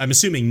 I'm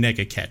assuming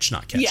nega catch,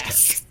 not catch.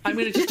 Yes. I'm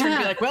going to just turn and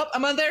be like, well,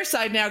 I'm on their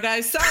side now,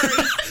 guys. Sorry.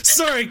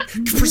 Sorry.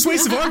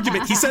 Persuasive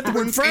argument. He said the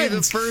word friend.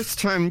 The first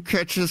time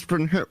catch has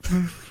been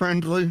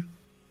friendly.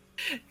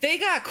 They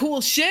got cool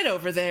shit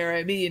over there.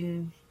 I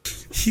mean...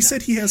 He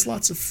said he has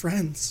lots of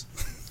friends.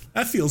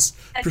 That feels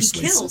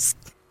persuasive. He kills.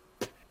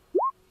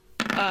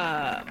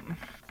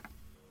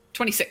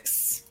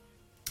 26.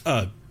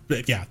 Yeah,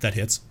 that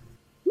hits.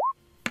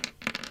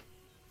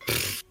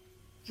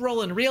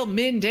 Rolling real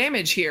min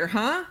damage here,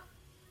 huh?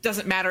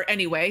 Doesn't matter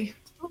anyway.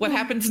 What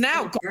happens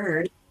now?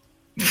 Bird.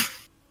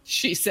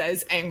 She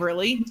says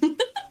angrily.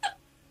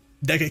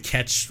 Nega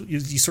catch, you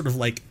sort of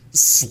like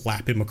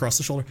slap him across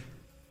the shoulder.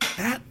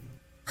 That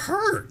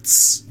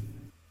hurts.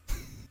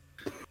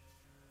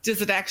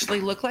 Does it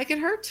actually look like it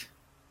hurt?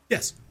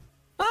 Yes.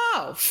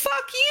 Oh,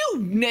 fuck you,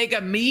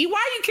 nigga me. Why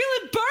are you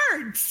killing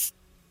birds?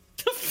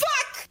 The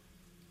fuck?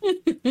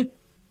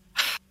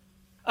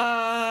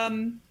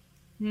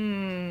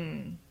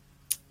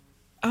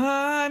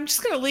 I'm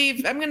just gonna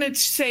leave. I'm gonna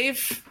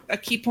save a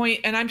key point,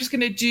 and I'm just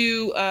gonna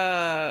do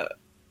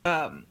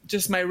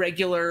just my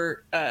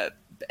regular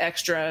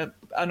extra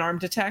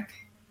unarmed attack.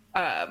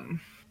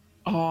 I'm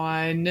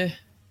gonna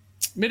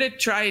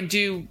try and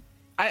do.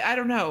 I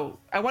don't know.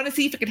 I want to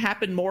see if it can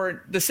happen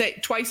more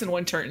twice in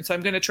one turn. So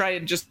I'm gonna try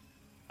and just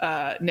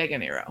nega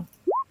Nero.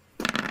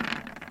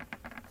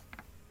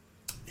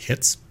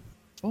 Hits.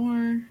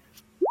 4,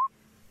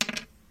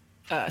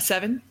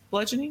 7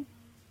 bludgeoning.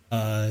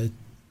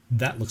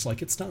 That looks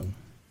like it's done.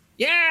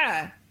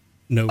 Yeah.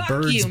 No Fuck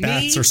birds, you,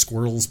 bats, me. or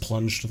squirrels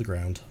plunge to the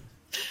ground.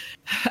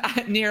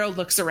 Nero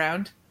looks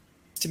around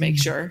to make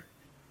sure.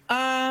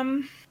 I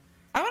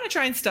want to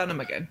try and stun him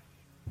again.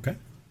 Okay.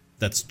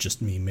 That's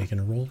just me making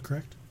a roll,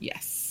 correct?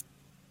 Yes.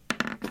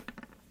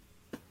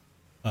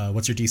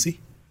 What's your DC?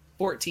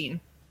 14.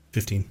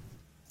 15.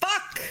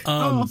 Fuck!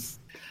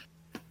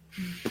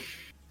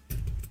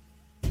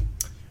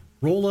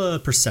 Roll a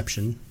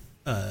perception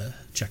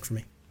check for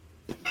me.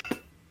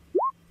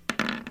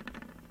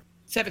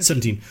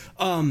 17.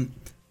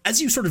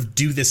 As you sort of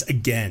do this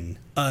again,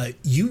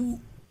 you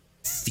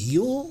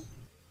feel...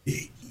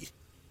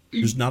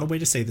 There's not a way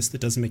to say this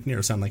that doesn't make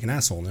Nero sound like an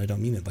asshole, and I don't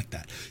mean it like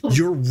that.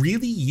 You're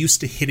really used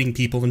to hitting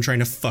people and trying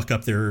to fuck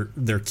up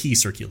their ki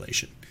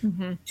circulation.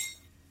 Mm-hmm.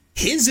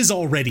 His is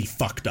already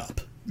fucked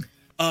up.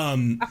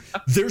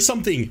 There's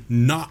something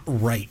not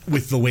right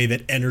with the way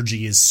that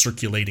energy is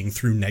circulating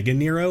through Nega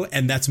Nero,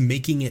 and that's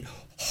making it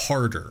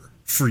harder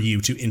for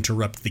you to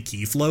interrupt the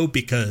ki flow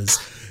because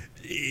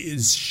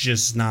it's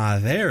just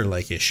not there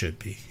like it should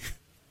be.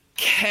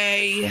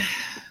 Okay.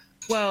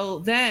 Well,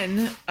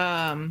 then,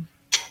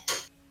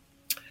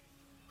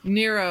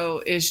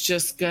 Nero is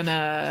just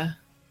gonna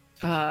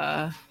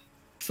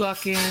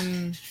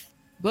fucking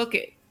book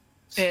it.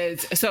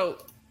 So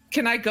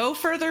can I go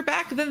further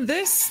back than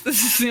this?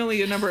 This is the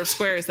only number of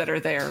squares that are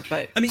there,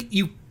 but I mean,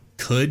 you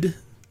could.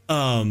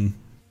 I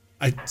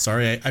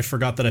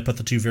forgot that I put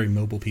the two very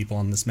mobile people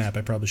on this map.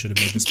 I probably should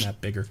have made this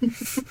map bigger. I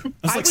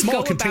was like,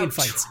 small contained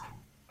fights.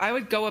 I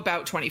would go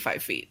about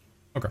 25 feet.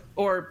 Okay.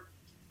 Or,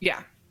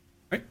 yeah.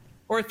 Right.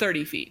 Or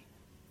 30 feet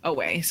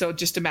away. So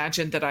just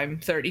imagine that I'm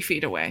 30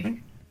 feet away. Right.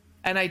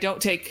 And I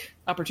don't take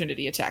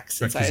opportunity attacks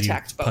since I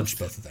attacked both. Punched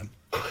both of them.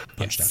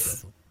 Punched out both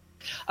of them.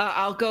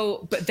 I'll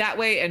go but that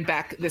way and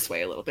back this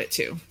way a little bit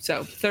too.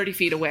 So 30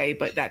 feet away,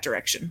 but that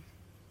direction.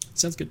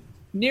 Sounds good.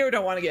 Nero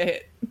don't want to get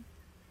hit.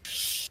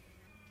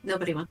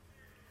 Nobody wants.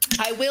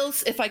 I will,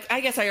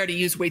 I guess I already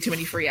used way too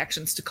many free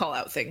actions to call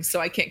out things, so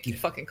I can't keep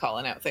fucking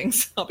calling out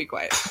things. I'll be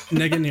quiet.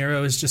 Nega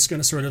Nero is just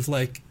going to sort of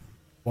like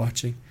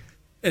watching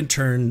and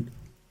turn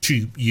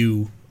to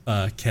you,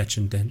 Catch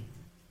and Dent.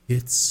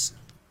 It's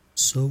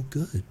so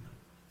good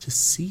to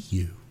see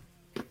you,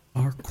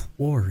 our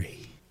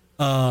quarry.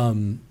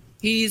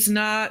 He's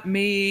not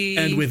me.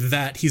 And with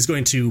that, he's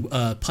going to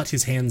put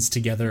his hands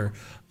together.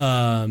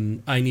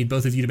 I need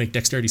both of you to make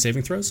dexterity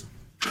saving throws.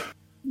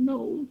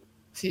 No.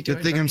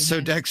 Good thing I'm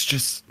so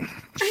dexterous.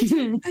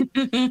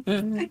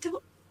 I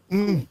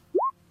don't.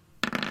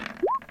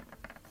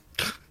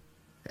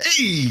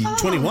 Hey!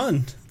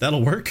 21.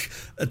 That'll work.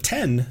 A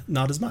 10,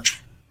 not as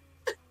much.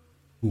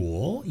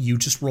 Cool. You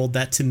just rolled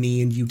that to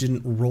me, and you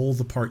didn't roll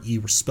the part you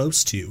were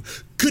supposed to.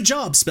 Good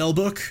job,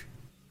 Spellbook.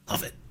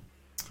 Love it.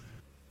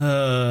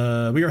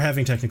 We are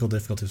having technical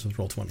difficulties with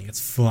Roll20.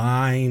 It's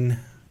fine.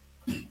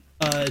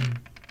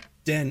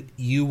 Dent,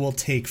 you will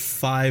take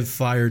 5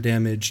 fire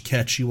damage.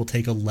 Ketch, you will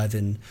take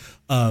 11.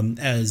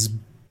 As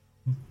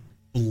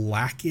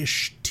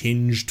blackish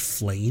tinged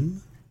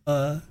flame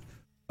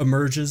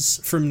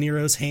emerges from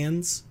Nero's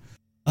hands.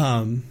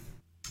 And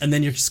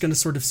then you're just going to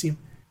sort of see him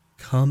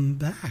come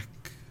back,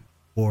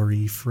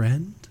 Ori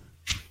friend.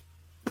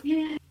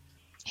 Yeah.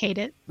 Hate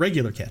it.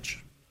 Regular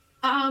Ketch.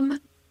 Can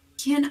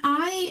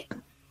I,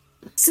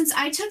 since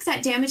I took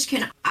that damage,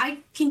 can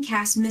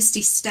cast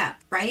Misty Step,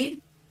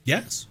 right?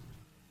 Yes.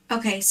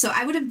 Okay, so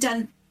I would have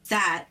done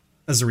that.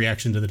 As a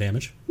reaction to the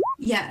damage.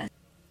 Yeah.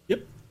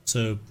 Yep.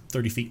 So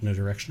 30 feet in a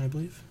direction, I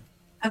believe.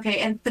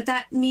 Okay, but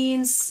that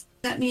means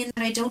that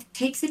I don't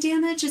take the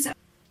damage? Is that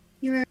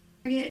your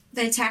target?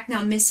 The attack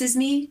now misses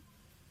me?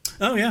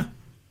 Oh, yeah.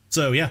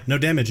 So, yeah, no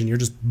damage, and you're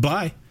just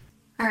bye.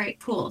 All right,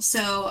 cool.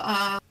 So,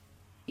 and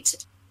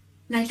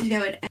I can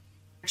go in any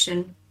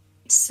direction.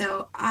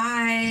 So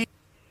Thank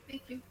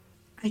you.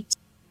 I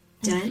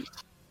didn't.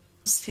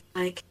 I just feel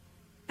like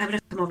I would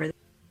have come over there.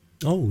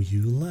 Oh,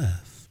 you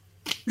left.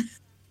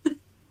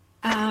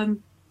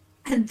 And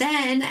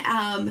then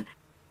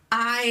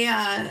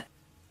I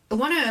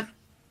want to,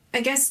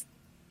 I guess,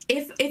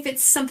 if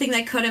it's something that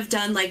I could have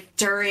done like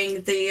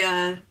during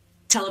the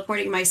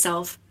teleporting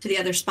myself to the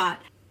other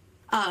spot,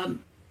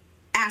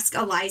 ask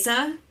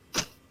Eliza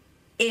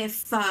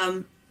if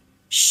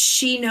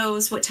she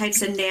knows what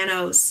types of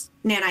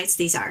nanites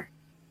these are.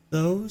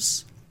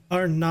 Those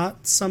are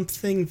not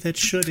something that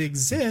should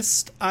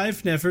exist.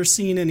 I've never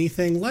seen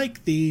anything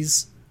like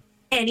these.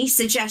 Any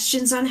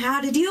suggestions on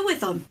how to deal with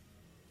them?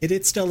 Hit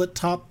it still at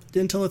top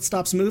until it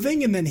stops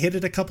moving, and then hit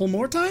it a couple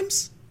more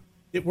times?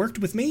 It worked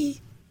with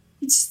me.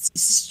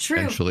 It's true.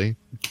 Eventually.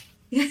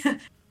 Yeah,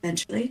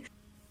 eventually.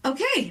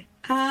 Okay.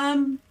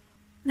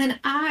 Then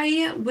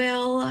I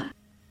will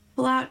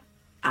pull out.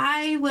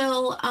 I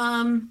will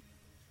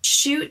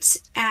shoot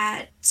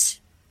at.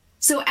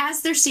 So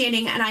as they're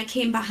standing and I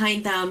came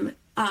behind them,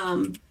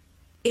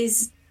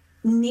 is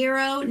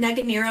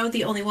Nega Nero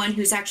the only one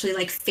who's actually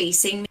like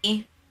facing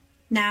me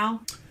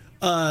now?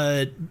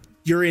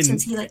 You're in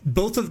Since he, like-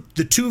 both of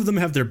the two of them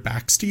have their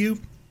backs to you,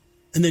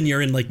 and then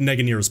you're in like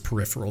Nega Nero's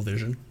peripheral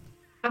vision.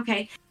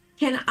 Okay.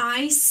 Can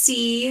I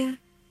see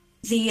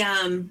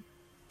the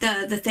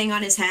thing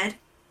on his head?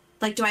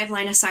 Like, do I have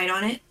line of sight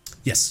on it?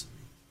 Yes.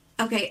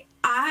 Okay.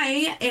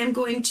 I am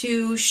going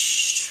to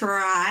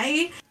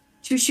try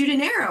to shoot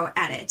an arrow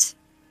at it.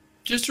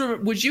 Just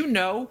remember, would you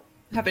know,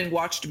 having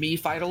watched me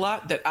fight a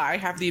lot, that I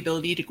have the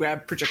ability to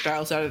grab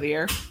projectiles out of the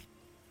air?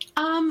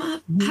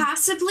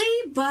 Possibly,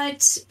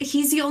 but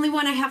he's the only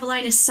one I have a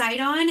line of sight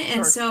on, and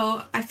Sure.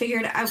 so I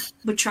figured I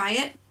would try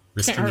it.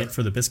 Risking it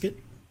for the biscuit.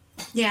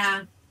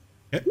 Yeah.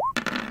 Okay.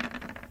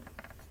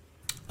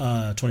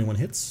 21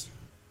 hits.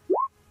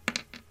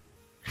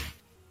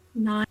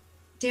 9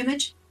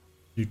 damage.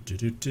 Do do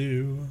do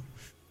do.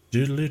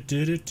 Doodle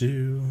do do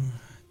do.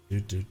 Do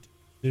do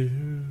do.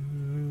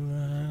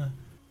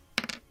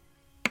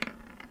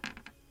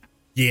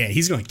 Yeah,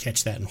 he's going to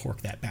catch that and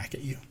hork that back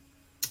at you.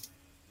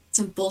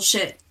 Some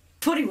bullshit.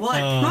 21.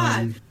 Come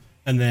on.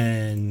 And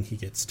then he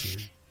gets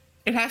to.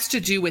 It has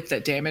to do with the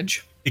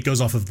damage. It goes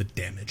off of the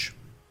damage,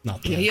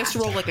 not the. Yeah, he has to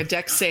roll like a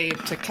dex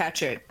save to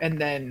catch it, and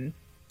then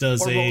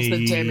Does or rolls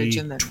the damage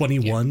and then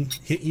 21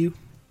 hit you?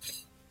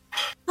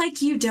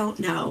 Like you don't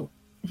know.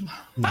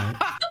 No.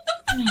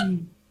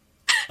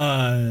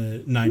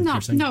 9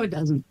 piercing. No, it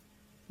doesn't.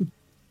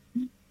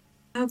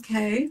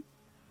 Okay.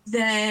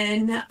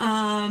 Then,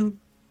 all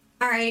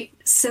right.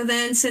 So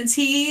then, since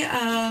he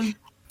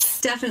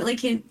definitely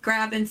can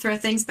grab and throw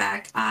things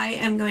back, I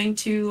am going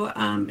to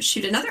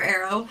shoot another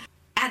arrow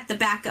at the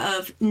back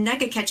of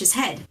Nega Catch's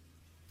head.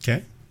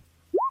 Okay.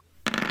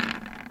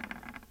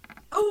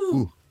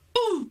 Ooh.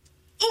 Ooh.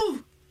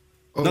 Ooh.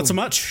 Not so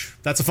much.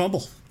 That's a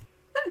fumble.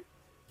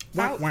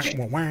 Wah, wah, Ouch.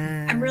 wah, wah.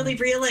 I'm really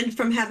reeling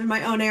from having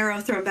my own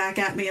arrow thrown back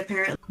at me,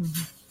 apparently.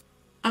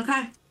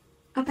 Okay.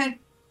 All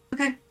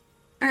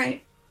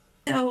right.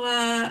 So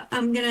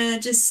I'm gonna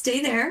just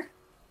stay there.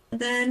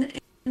 Then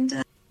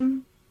then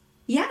I'm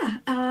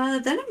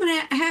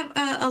gonna have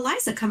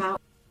Eliza come out.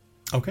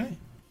 Okay.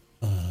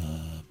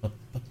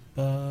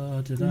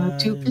 Did Not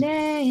to I?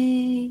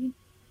 play.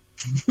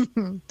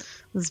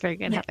 That's very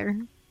good, Yeah.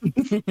 Heather.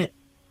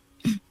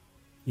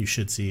 You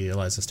should see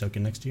Eliza's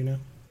token next to you now.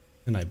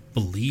 And I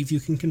believe you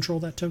can control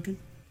that token.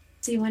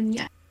 See one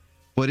yet.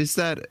 What is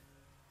that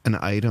an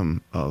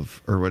item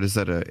of? Or what is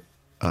that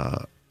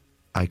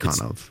icon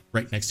of?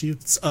 Right next to you.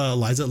 It's,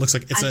 Eliza, it looks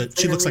like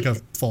she looks like a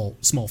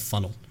small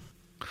funnel.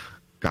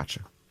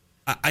 Gotcha.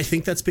 I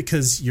think that's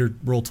because your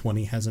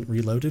Roll20 hasn't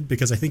reloaded,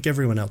 because I think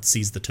everyone else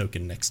sees the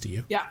token next to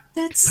you. Yeah.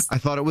 I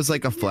thought it was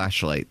like a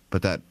flashlight,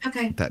 but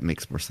Okay. that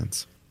makes more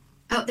sense.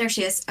 Oh, there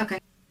she is. Okay.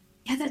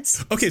 Yeah,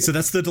 that's... Okay, so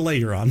that's the delay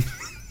you're on.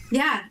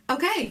 Yeah.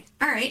 Okay.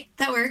 All right.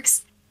 That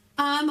works.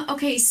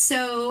 Okay.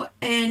 So,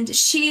 and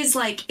she is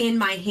like in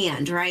my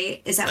hand,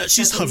 right? Is that what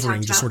She's that's what we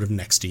hovering talked just about? sort of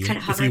next to you. Kind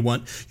of If you hovering.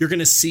 want, you're going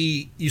to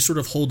see, you sort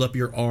of hold up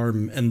your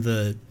arm and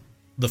the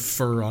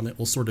fur on it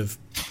will sort of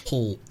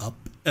pull up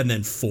and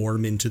then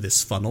form into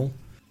this funnel.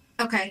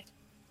 Okay.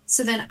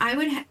 So then I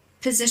would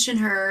position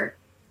her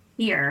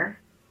here.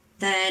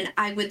 Then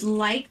I would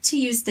like to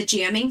use the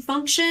jamming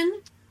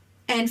function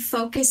and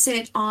focus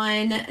it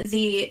on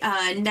the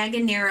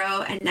Nega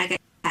Nero and Nega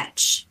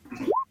Catch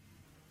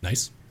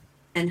Nice.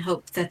 and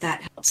hope that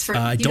helps. For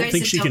I you don't guys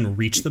think that she can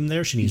reach them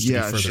there. She needs to be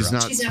further she's up.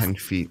 not She's 10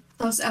 feet.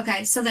 Close.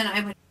 Okay. So then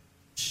I would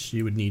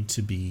She would need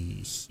to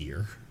be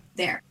here.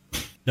 there.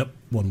 Nope,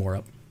 one more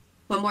up.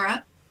 One more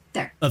up.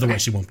 There. Otherwise, Okay.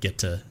 she won't get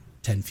to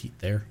 10 feet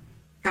there.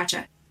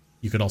 Gotcha.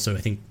 You could also, I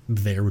think,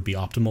 there would be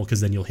optimal,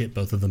 because then you'll hit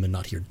both of them and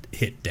not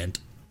hit Dent.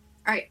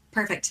 All right.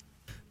 Perfect.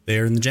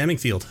 They're in the jamming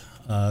field.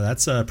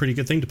 That's a pretty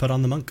good thing to put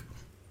on the monk.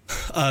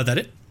 That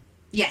it?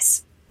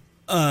 Yes.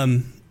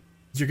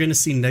 You're going to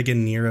see Nega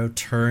Nero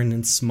turn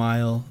and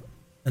smile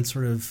and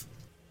sort of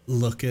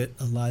look at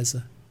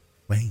Eliza.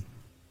 Wayne.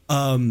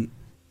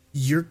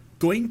 You're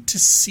going to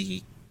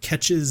see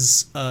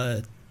Ketch's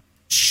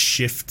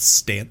shift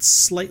stance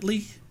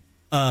slightly.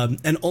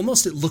 And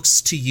almost it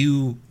looks to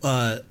you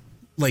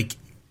like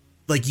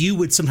you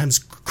would sometimes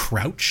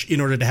crouch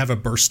in order to have a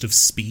burst of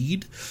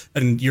speed.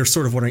 And you're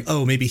sort of wondering,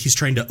 oh, maybe he's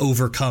trying to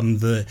overcome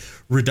the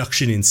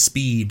reduction in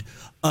speed.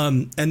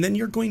 And then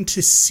you're going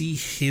to see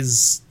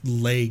his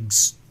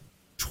legs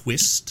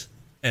twist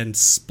and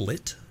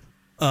split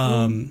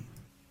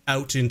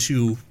out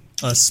into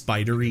a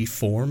spidery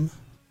form.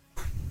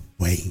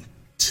 Wait,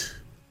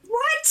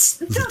 What?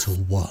 The little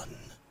one.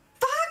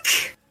 fuck?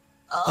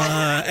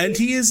 And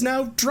he is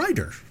now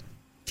Drider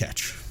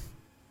Catch.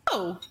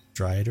 Oh,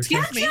 Drider That's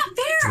Catch. not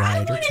fair.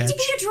 I Drider wanted catch. to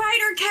be a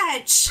Drider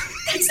Catch.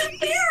 That's not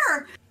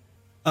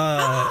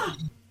fair.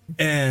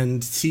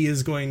 And he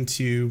is going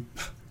to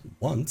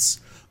once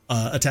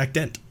attack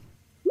Dent.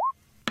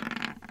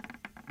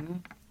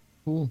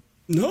 Cool.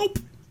 Nope,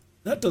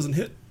 that doesn't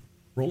hit.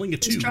 Rolling a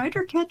Does 2.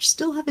 Strider Catch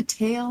still have a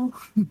tail?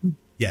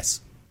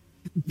 Yes.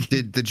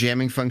 Did the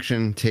jamming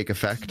function take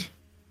effect?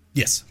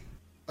 Yes.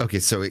 Okay,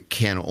 so it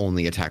can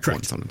only attack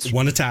Correct. once on its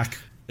One attack.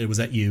 It was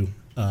at you.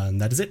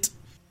 And that is it.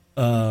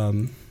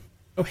 Oh,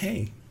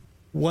 hey.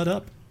 What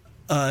up?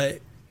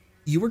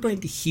 You were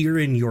going to hear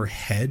in your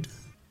head,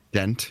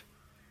 dent.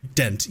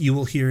 Dent, you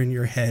will hear in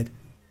your head,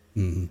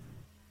 buddy,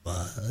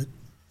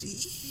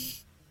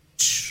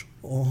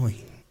 join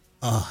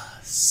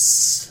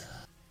us.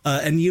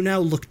 And you now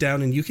look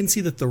down and you can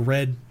see that the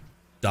red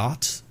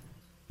dot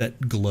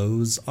that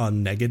glows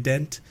on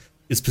Negadent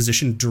is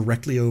positioned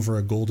directly over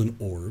a golden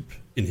orb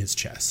in his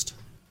chest.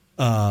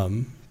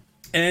 And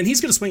he's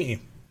going to swing at you.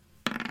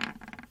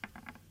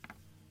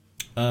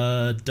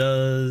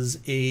 Does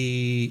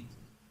a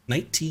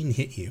 19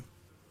 hit you?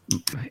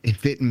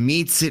 If it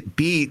meets, it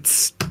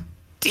beats.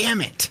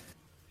 Damn it.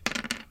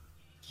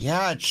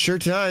 Yeah, it sure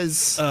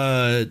does.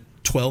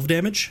 12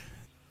 damage.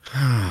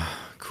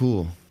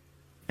 Cool.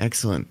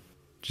 Excellent.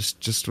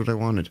 Just what I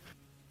wanted.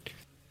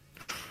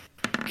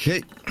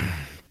 Okay.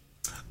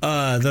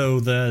 Though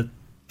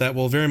that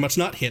will very much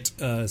not hit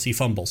as he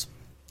fumbles.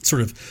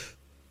 Sort of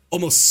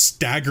almost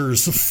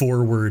staggers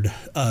forward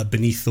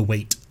beneath the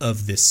weight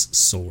of this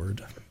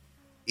sword.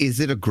 Is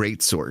it a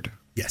great sword?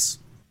 Yes.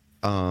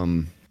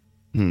 But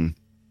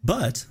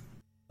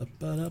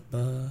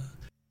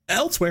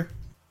elsewhere,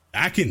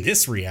 back in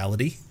this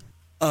reality,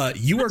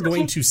 you are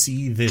going to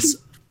see this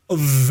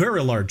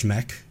very large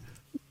mech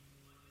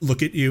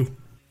look at you.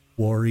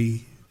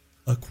 Worry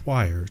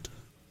acquired.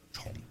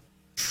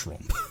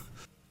 Trump.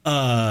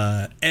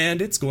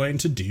 And it's going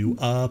to do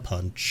a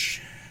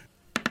punch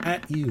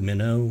at you,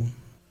 Minnow.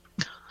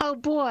 Oh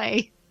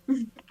boy.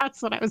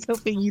 That's what I was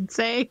hoping you'd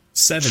say.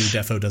 7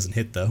 defo doesn't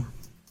hit, though.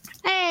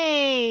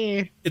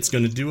 Hey! It's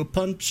going to do a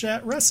punch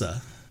at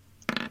Ressa.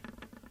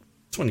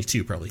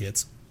 22 probably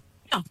hits.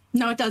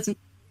 No, it doesn't.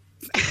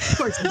 Of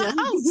course it does.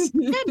 Oh,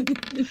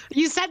 good.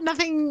 You said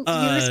nothing.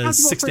 You're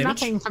responsible 6 for damage?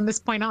 nothing from this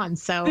point on,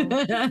 so.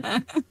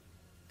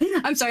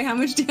 I'm sorry, how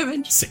much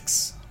damage?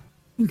 6.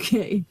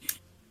 Okay.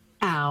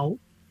 Ow.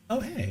 Oh,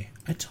 hey.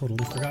 I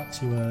totally forgot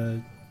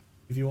to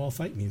give you all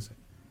fight music.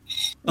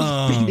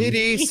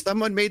 Kitty!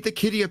 Someone made the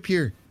kitty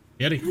appear.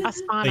 Yeti.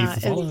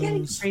 Asana follows.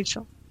 is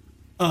Rachel.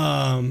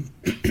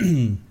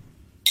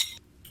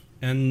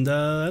 And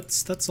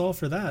that's all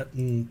for that.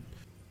 And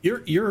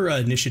your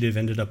initiative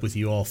ended up with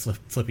you all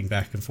flipping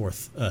back and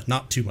forth.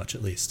 Not too much,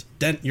 at least.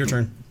 Dent, your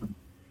turn.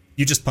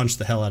 You just punched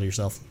the hell out of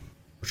yourself.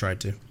 Or tried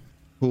to.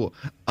 Cool.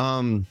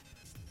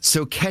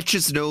 So Ketch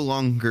is no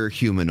longer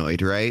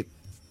humanoid, right?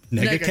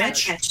 Nega Nega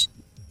catch? Catch.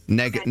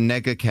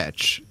 Nega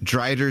catch.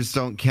 Driders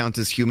don't count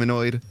as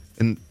humanoid.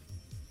 And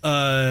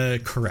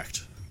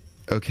correct.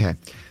 okay,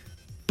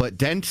 but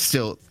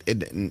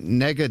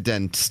Nega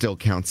Dent still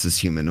counts as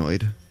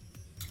humanoid.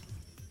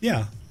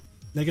 Yeah,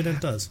 Negadent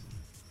does.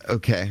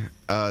 Okay,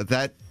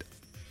 that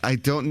I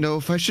don't know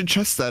if I should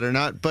trust that or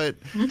not, but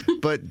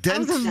That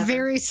Dent. was a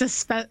very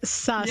sus.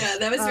 Yeah,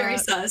 that was very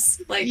sus.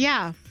 Like,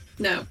 Yeah.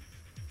 no.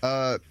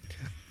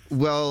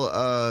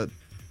 Well,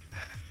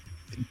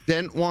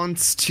 Dent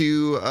wants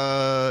to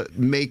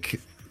make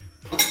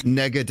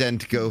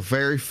Negadent go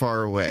very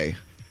far away.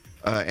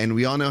 And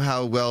we all know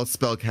how well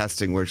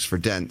spellcasting works for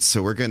Dent,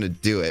 so we're going to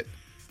do it.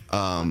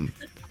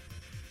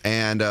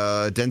 And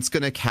Dent's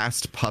going to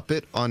cast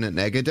Puppet on an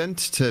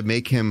Negadent to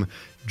make him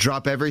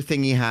drop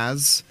everything he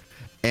has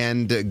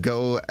and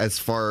go as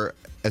far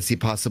as he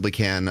possibly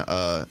can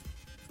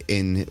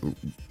in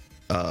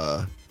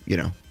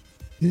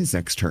his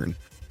next turn.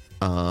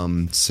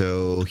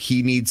 So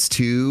he needs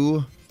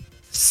to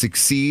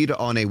succeed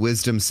on a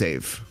wisdom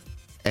save.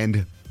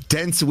 And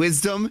Dent's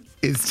wisdom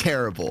is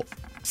terrible.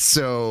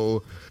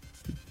 So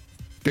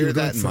bear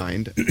that in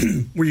mind.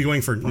 Were you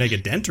going for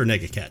Negadent or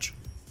Nega Catch?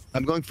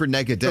 I'm going for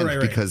Negadent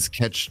right. because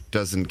Catch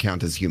doesn't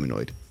count as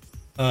humanoid.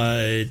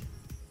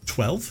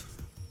 12?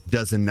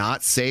 Does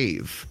not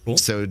save. Cool.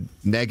 So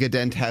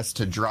Negadent has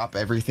to drop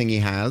everything he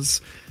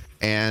has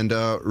and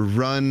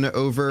run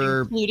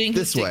over Including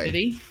this his way.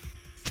 dignity.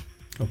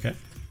 Okay.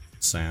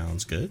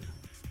 Sounds good.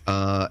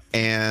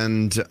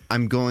 And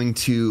I'm going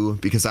to,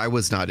 because I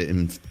was not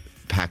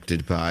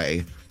impacted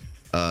by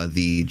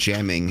the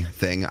jamming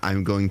thing,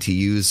 I'm going to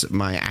use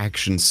my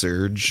action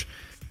surge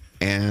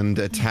and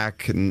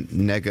attack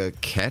Nega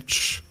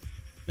Catch.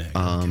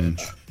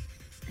 Catch.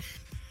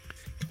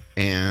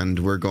 And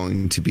we're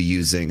going to be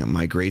using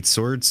my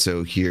greatsword.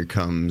 So here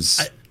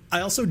comes. I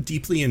also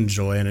deeply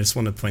enjoy, and I just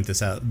want to point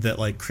this out, that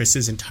like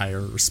Chris's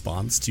entire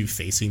response to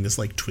facing this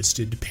like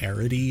twisted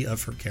parody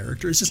of her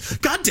character is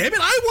just, God damn it,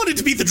 I wanted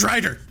to be the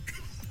Drider.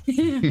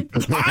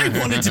 I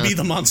wanted to be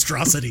the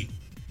monstrosity.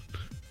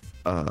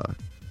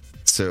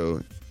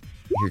 So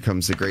here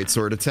comes the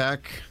greatsword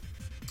attack.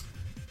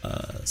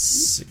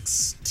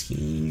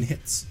 16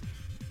 hits.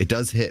 It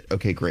does hit.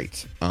 Okay,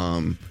 great.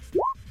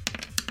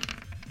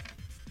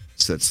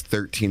 So that's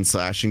 13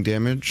 slashing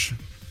damage.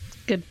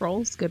 Good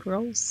rolls. Good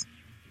rolls.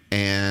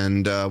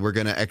 And we're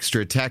going to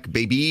extra attack,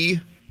 baby.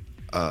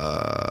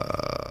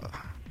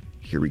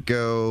 Here we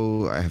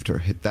go. I have to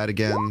hit that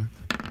again.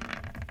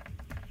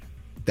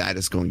 That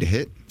is going to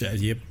hit.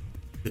 Yep.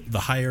 The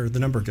higher the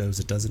number goes,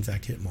 it does in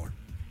fact hit more.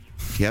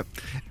 Yep.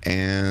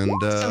 And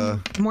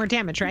More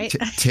damage, right?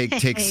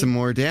 take some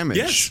more damage.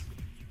 Yes.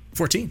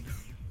 14.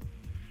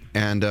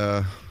 And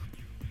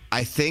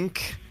I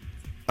think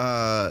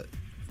I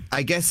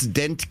guess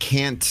Dent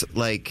can't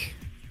like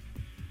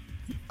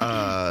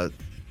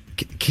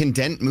can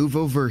Dent move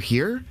over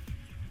here?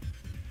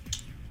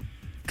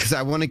 Because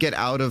I want to get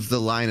out of the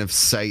line of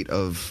sight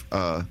of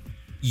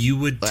You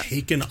would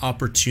take an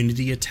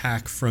opportunity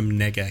attack from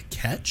Nega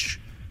Catch,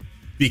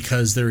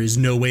 because there is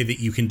no way that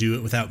you can do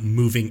it without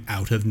moving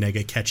out of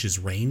Nega Catch's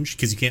range,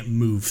 because you can't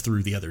move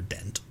through the other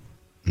Dent.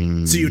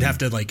 So you'd have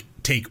to like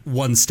take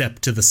one step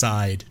to the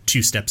side,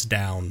 2 steps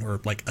down, or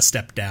like a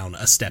step down,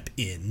 a step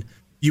in.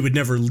 You would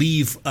never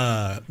leave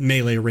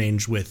melee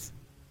range with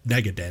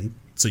Nega Dent,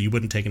 so you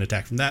wouldn't take an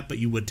attack from that, but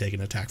you would take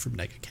an attack from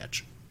Nega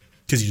Catch,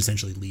 because you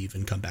essentially leave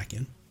and come back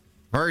in.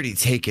 I've already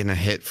taken a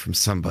hit from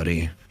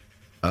somebody.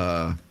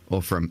 Well,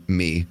 from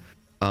me.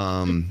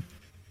 And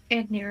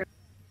near.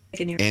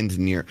 And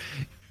near.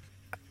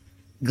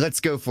 Let's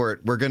go for it.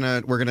 We're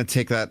gonna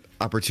take that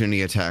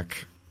opportunity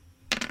attack.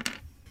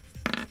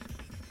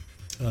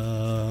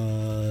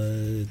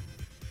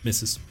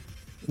 Misses.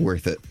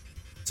 Worth it.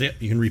 So yeah,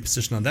 you can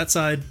reposition on that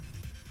side.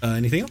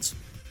 Anything else?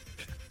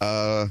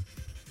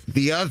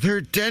 The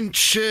other Dent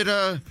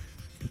should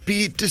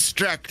be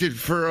distracted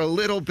for a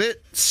little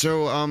bit.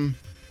 So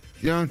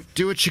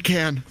do what you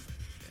can.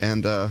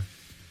 And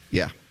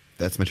yeah,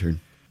 that's my turn.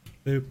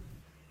 Boop.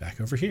 Back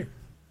over here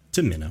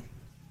to Minnow.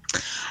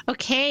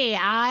 Okay,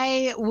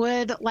 I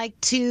would like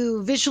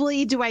to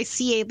visually. Do I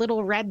see a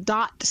little red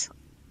dot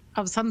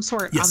of some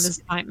sort Yes. on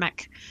this giant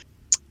mech?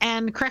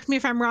 And correct me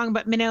if I'm wrong,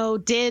 but Minnow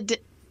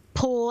did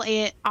pull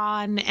it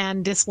on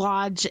and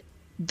dislodge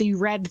the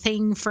red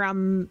thing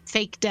from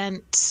fake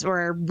Dent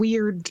or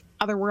weird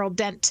otherworld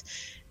Dent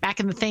back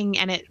in the thing,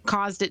 and it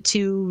caused it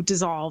to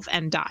dissolve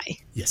and die.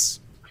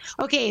 Yes.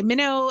 Okay,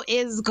 Minnow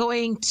is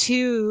going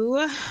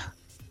to.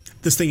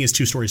 This thing is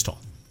 2 stories tall.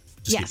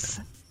 Just Yes.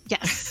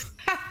 Yes.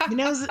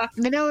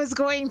 Minnow is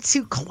going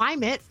to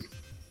climb it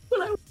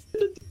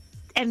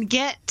and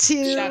get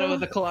to Shadow of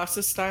the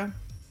Colossus style.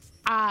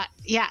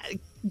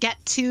 Get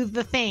to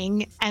the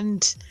thing,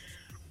 and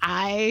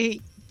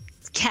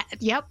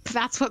yep,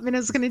 that's what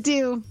Minnow's gonna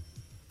do.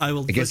 I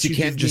will. I guess you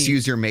can't just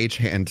use your mage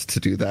hand to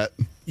do that.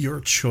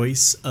 Your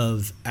choice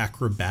of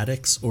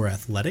acrobatics or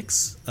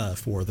athletics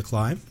for the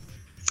climb.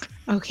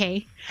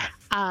 Okay.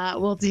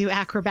 We'll do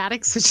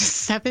acrobatics, which is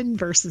 7,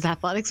 versus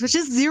athletics, which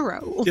is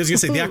 0. I was gonna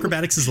say the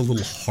acrobatics is a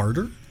little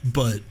harder,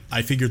 but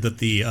I figured that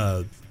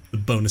the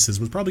bonuses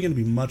was probably going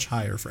to be much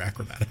higher for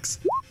acrobatics.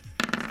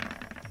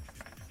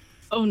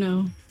 Oh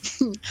no.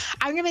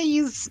 I'm going to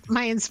use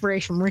my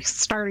inspiration. We're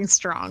starting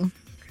strong.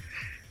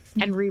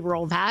 And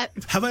re-roll that.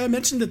 Have I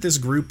mentioned that this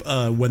group,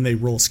 when they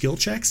roll skill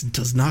checks,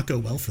 does not go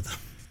well for them?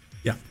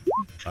 Yeah.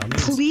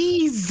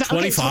 Please.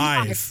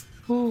 25.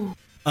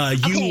 Okay,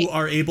 you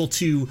are able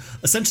to,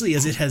 essentially,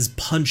 as it has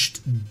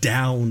punched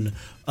down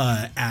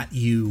at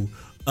you,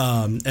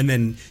 and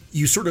then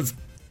you sort of,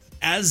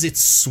 as it's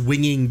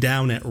swinging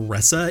down at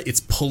Ressa, it's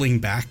pulling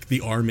back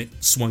the arm it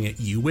swung at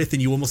you with,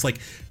 and you almost like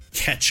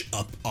catch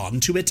up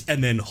onto it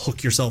and then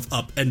hook yourself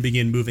up and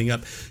begin moving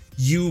up.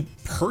 You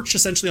perch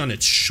essentially on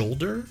its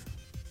shoulder,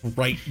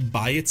 right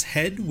by its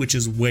head, which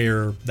is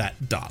where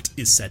that dot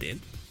is set in.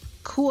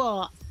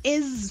 Cool.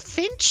 Is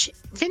Finch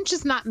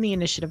is not in the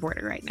initiative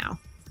order right now.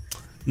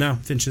 No,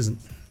 Finch isn't.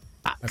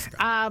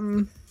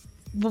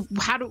 What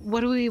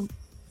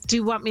do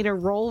you want me to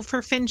roll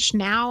for Finch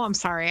now? I'm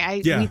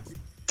sorry.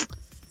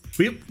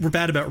 We're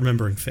bad about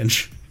remembering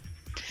Finch.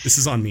 This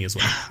is on me as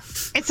well.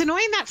 It's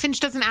annoying that Finch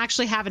doesn't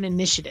actually have an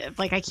initiative.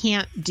 Like, I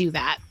can't do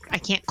that. I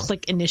can't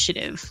click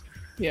initiative.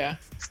 Yeah.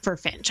 For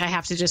Finch. I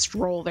have to just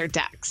roll their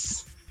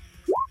dex.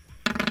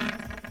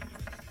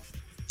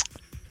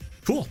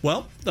 Cool.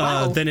 Well,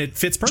 then it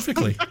fits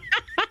perfectly.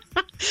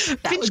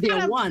 That would be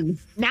a 1.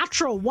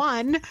 Natural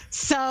 1.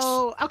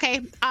 So,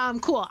 okay.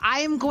 Cool. I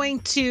am going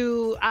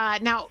to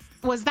now,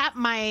 was that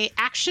my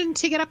action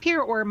to get up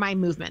here or my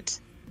movement?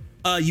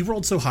 You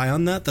rolled so high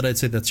on that I'd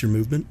say that's your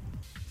movement.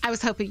 I was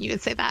hoping you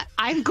would say that.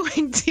 I'm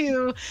going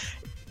to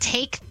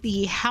take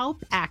the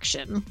help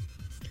action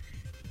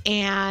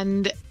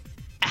and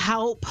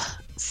help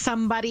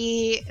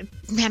somebody.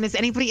 Man, is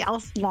anybody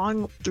else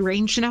long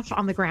range enough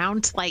on the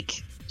ground to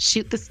like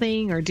shoot this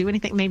thing or do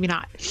anything? Maybe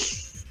not.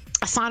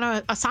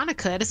 Asana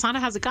could. Asana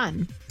has a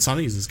gun.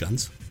 Asana uses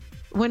guns.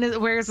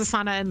 Where is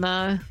Asana in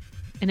the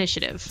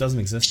initiative?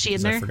 Doesn't exist. She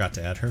in there? I forgot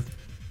to add her.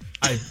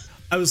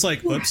 I was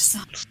like, whoops.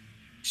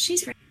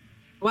 She's right.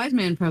 Wise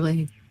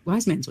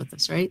Man's with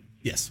us, right?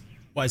 Yes.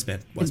 Wise Man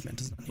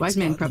does not. Wise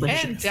Man probably.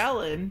 And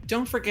Dellen.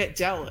 Don't forget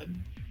Dellen.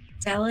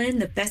 Dellen,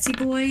 the Bessie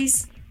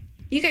boys.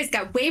 You guys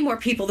got way more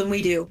people than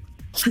we do.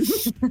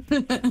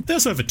 They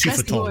also have a 2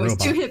 foot tall robot.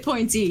 2 hit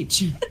points each.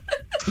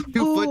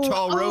 2 foot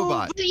tall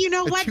robot. You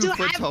know what?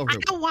 I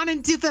don't want to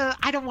do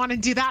I don't want to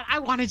do that. I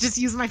want to just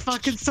use my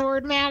fucking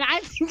sword, man. I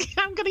think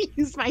I'm gonna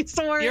use my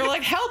sword. You're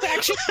like, help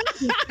action.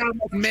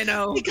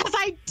 Minnow. Because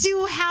I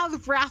do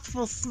have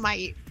Wrathful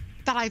Smite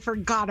that I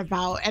forgot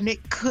about, and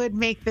it could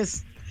make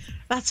this.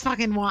 That's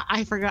fucking what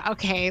I forgot.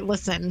 Okay,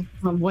 listen.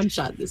 I'm one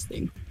shot this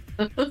thing.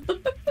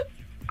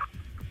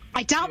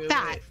 I doubt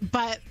that,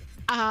 but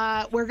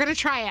we're gonna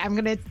try it. I'm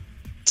gonna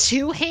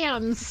 2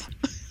 hands,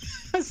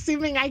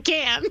 assuming I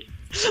can,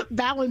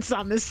 balance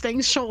on this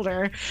thing's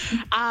shoulder.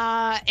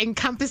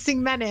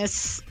 Encompassing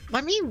Menace.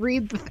 Let me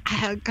read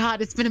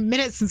God, it's been a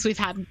minute since we've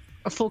had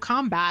a full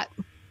combat.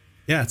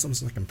 Yeah, it's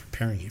almost like I'm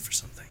preparing you for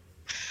something.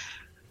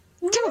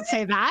 Don't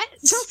say that.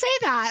 Don't say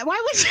that.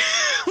 Why would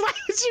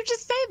you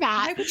just say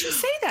that? Why would you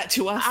say that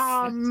to us?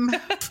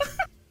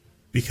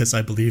 Because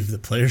I believe the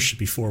players should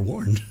be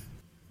forewarned.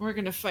 We're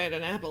gonna fight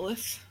an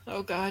aboleth.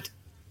 Oh God.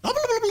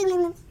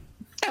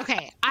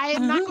 Okay, I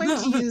am not going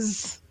to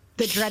use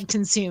the Dread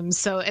Consumes,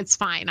 so it's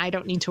fine. I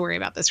don't need to worry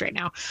about this right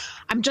now.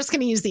 I'm just going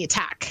to use the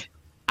attack.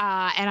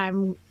 And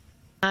I'm...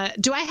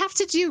 do I have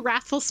to do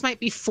Wrathful Smite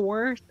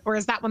before, or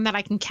is that one that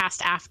I can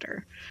cast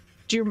after?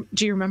 Do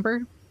you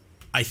remember?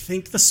 I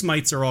think the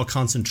smites are all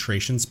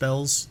concentration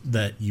spells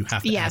that you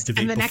have to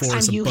activate and the before next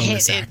as time a you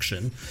bonus hit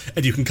action.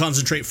 And you can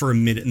concentrate for a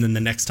minute, and then the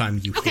next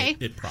time you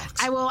hit, it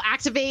procs. I will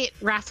activate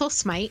Wrathful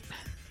Smite,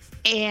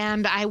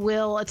 and I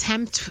will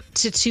attempt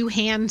to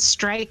 2-hand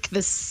strike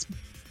this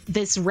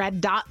red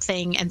dot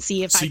thing and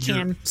see if I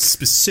can. You're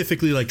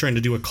specifically like trying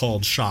to do a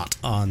called shot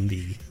on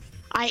the...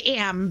 I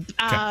am.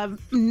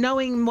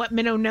 Knowing what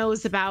Minnow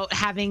knows about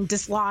having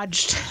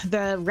dislodged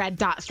the red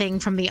dot thing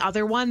from the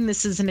other one,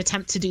 this is an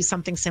attempt to do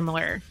something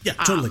similar. Yeah,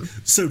 totally.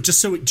 So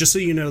just so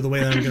you know, the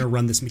way that I'm going to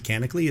run this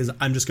mechanically is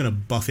I'm just going to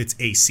buff its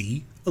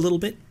AC a little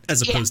bit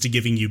as opposed to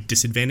giving you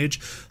disadvantage.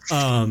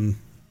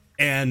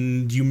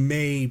 And you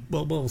may,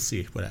 well, we'll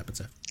see what happens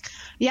after.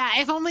 Yeah,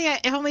 if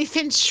only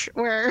Finch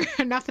were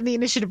enough in the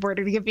initiative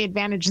order to give me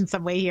advantage in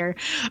some way here.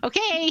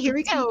 Okay, here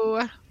we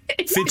go.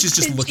 Finch is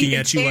just looking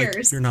at you like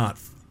you're not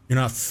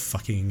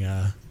fucking.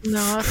 No,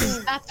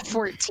 that's a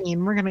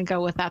 14. We're gonna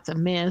go with that's a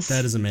miss.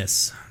 That is a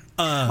miss.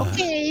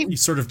 Okay. He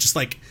sort of just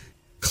like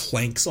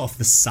clanks off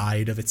the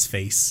side of its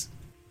face.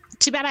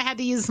 Too bad I had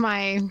to use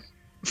my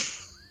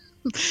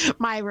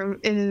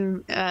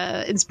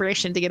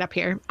inspiration to get up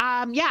here.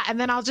 Yeah, and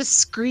then I'll just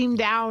scream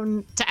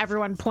down to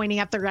everyone pointing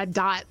at the red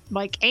dot,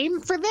 like,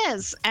 aim for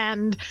this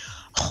and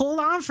hold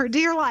on for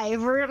dear life.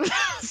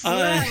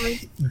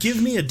 Give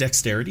me a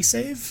dexterity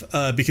save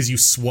because you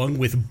swung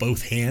with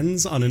both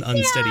hands on an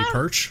unsteady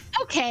perch.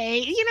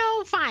 Okay,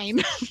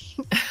 fine.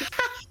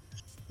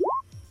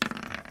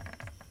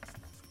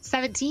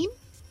 17?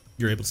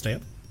 You're able to stay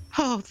up.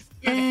 Oh,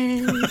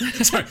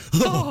 Sorry.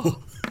 Oh.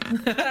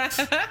 It'd be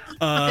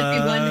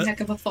one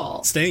heck of a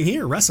fall. Staying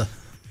here, Ressa.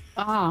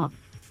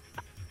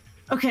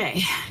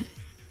 Okay.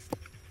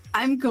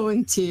 I'm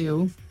going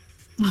to.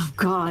 Oh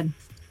God,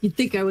 you'd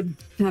think I would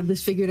have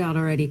this figured out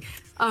already.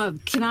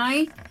 Can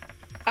I,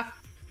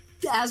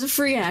 as a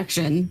free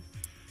action,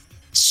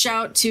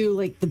 shout to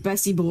like the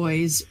Bessie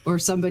boys or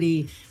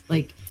somebody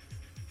like,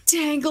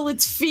 tangle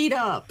its feet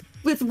up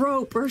with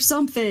rope or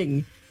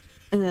something,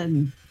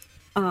 and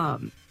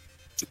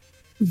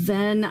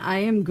then I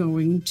am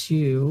going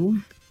to.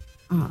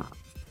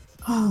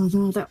 Oh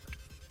no, that.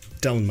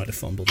 Dylan might have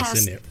fumbled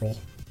this in it roll.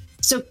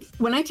 So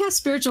when I cast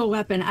spiritual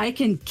weapon, I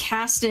can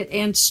cast it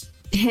and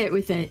hit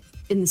with it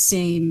in the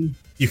same.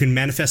 You can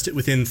manifest it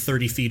within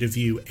 30 feet of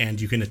you,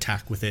 and you can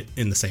attack with it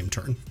in the same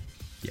turn.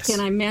 Yes. Can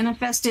I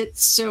manifest it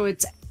so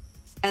it's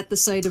at the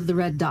site of the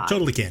red dot?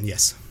 Totally can,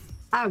 yes.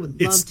 I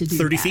would love to do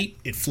 30 that. feet,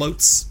 it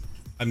floats.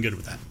 I'm good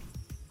with that.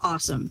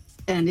 Awesome.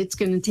 And it's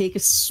going to take a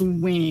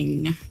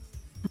swing.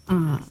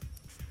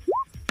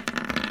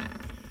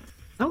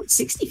 It's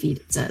 60 feet,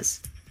 it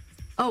says.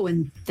 Oh,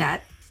 and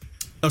that?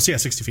 Oh, so yeah,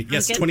 60 feet.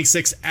 Yes, Okay.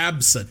 26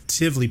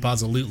 absolutely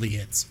positively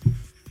hits.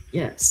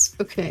 Yes.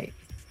 Okay.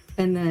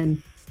 And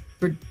then,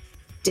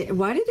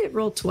 why did it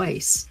roll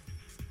twice?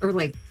 Or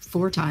like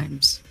 4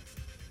 times?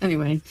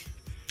 Anyway.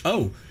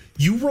 Oh,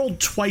 you rolled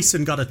twice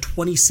and got a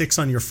 26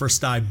 on your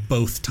first die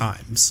both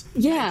times.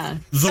 Yeah.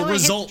 The So I hit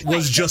result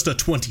was just a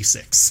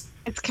 26.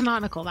 it's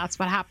canonical. That's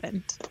what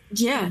happened.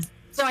 Yeah.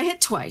 So I hit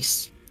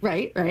twice.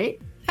 Right?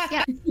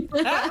 Yeah.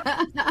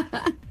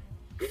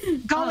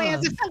 Going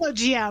as a fellow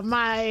GM,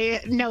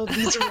 I know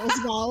these rules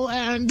well,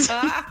 and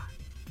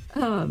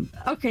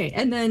Okay.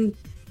 And then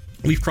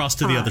We've crossed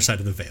to the other side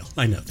of the veil.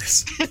 I know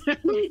this.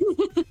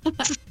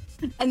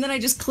 And then I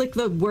just click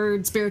the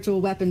word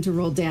spiritual weapon to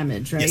roll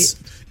damage, right? Yes.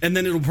 And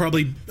then it'll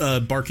probably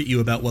bark at you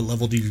about what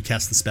level did you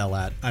cast the spell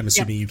at. I'm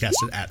assuming you cast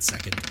it at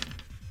second.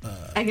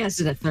 I guessed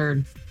it at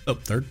third. Oh,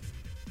 third?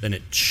 Then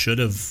it should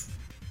have...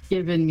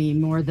 Given me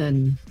more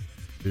than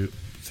 2,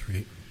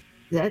 3...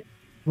 that.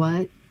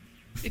 What?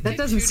 That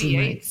doesn't seem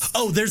right.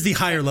 Oh, there's the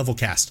higher level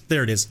cast.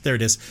 There it is.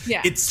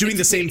 Yeah, It's doing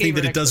the it's same thing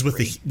that it does with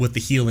gamer the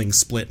healing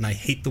split, and I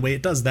hate the way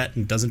it does that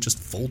and doesn't just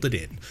fold it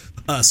in.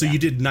 So you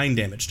did 9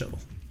 damage total.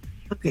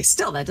 Okay,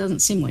 still, that doesn't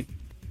seem like.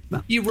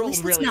 Well, You at rolled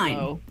least it's really 9.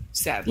 low,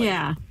 sadly.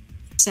 Yeah,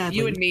 sadly.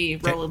 You and me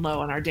rolling low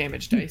on our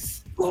damage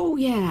dice. Oh,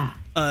 yeah.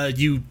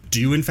 You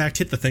do, in fact,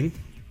 hit the thing.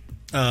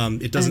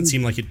 It doesn't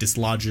seem like it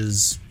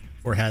dislodges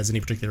or has any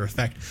particular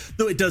effect,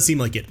 though it does seem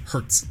like it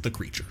hurts the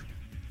creature.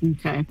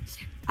 Okay.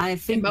 I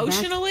think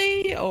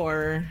Emotionally,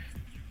 or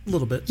A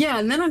little bit. Yeah,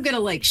 and then I'm going to,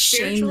 like,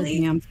 shame the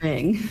Spiritually? damn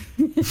thing.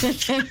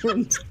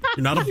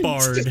 You're not a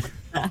bard. What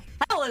the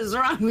hell is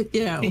wrong with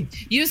you?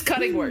 use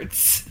cutting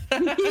words.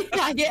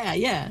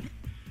 yeah.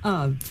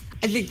 I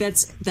think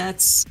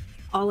that's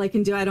all I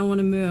can do. I don't want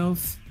to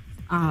move.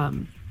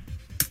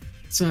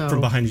 So From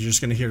behind you, you're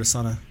just going to hear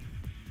Asana.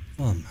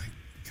 Oh my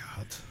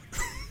god.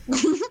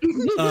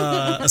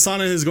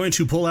 Asana is going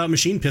to pull out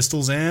machine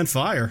pistols and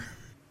fire.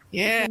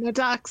 Yeah. Minnow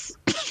ducks.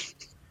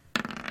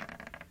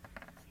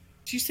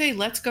 Did you say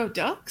let's go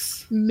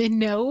ducks?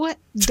 Minnow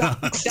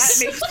ducks.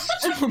 That makes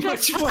so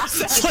much more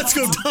sense. Let's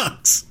go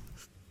Ducks!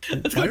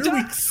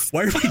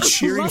 Why are we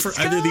cheering for Let's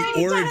either the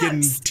go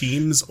Oregon Ducks!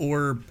 teams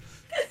or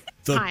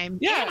the Time.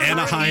 Yeah.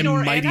 Anaheim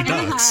or Mighty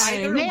Anaheim. Ducks?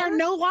 Either They are or.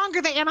 no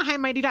longer the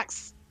Anaheim Mighty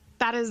Ducks.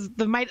 That is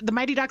the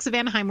Mighty Ducks of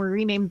Anaheim were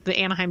renamed the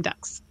Anaheim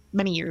Ducks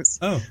many years.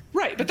 Oh,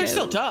 Right, but they're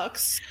still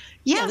ducks. they're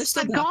Yes,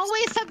 still but ducks. Galway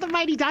said the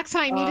Mighty Ducks,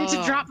 and I needed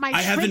to drop my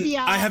I trivia.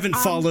 haven't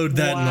followed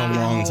that in a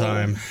long Wow.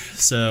 time,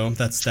 so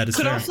that is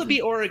Could fair. also be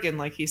Oregon,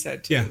 like he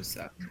said too. Yeah.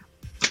 So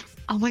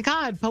Oh my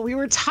god! But we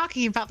were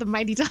talking about the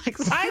Mighty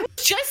Ducks. I was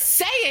just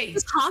saying.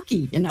 it's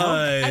hockey, you know.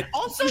 And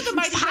also, the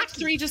Mighty Ducks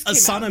 3 just came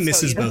Asana out.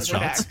 misses so, both we're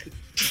shots. back.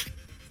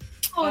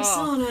 Oh,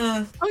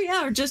 Asana. Oh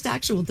yeah, or just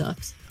actual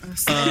ducks.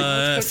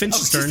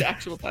 Finch's Just turn.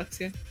 actual ducks,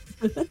 yeah.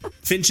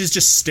 Finch is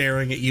just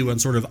staring at you on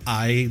sort of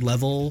eye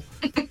level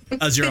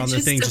as you're on the Finch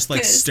is thing, so just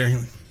like pissed.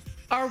 staring.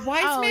 Are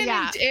Wiseman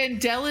yeah. and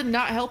Dellen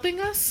not helping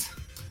us?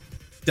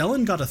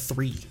 Dylan got a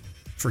 3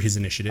 for his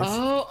initiative.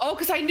 Oh,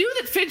 because I knew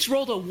that Finch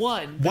rolled a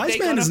 1. but they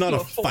Wiseman got is up not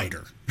to a 4.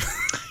 fighter.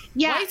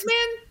 Yeah. Wiseman,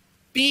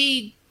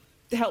 be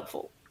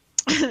helpful.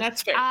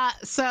 That's fair.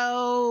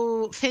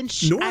 So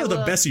Finch. Nor I are the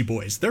will- Bessie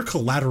boys. They're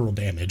collateral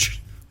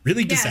damage.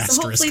 Really Yeah, so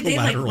disastrous hopefully they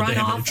like collateral run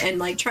off damage. and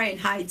like try and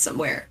hide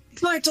somewhere.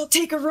 But I'll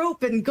take a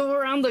rope and go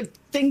around the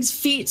thing's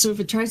feet. So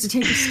if it tries to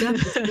take a step,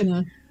 it's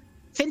gonna.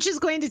 Finch is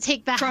going to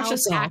take the Crush help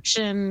us all.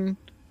 action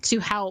to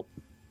help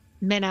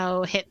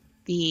Minnow hit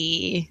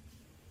the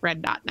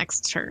red dot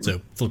next turn. So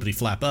flippity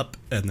flap up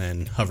and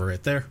then hover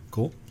it there.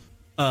 Cool.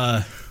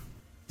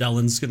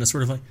 Dellen's gonna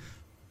sort of like,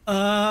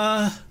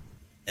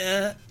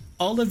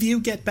 all of you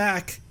get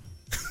back.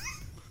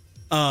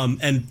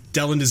 And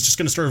Dellen is just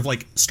gonna sort of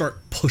like start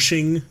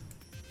pushing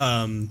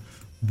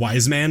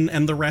Wiseman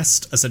and the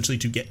rest essentially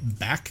to get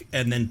back,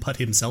 and then put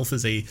himself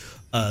as a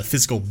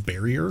physical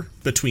barrier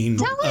between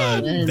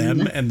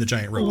them and the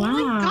giant robot.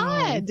 Oh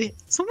my good.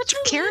 So much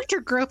character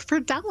growth for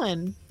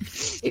Dylan.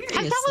 Has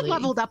Dylan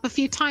leveled up a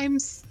few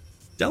times?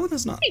 Dylan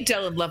has not. I think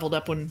Dylan leveled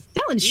up when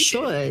Dylan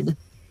should.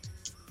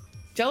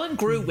 Dylan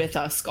grew with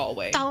us,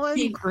 Galway.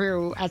 Dylan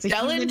grew as a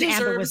Dylan human and a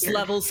deserves wizard.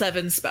 level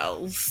 7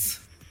 spells.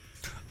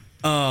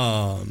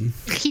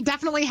 He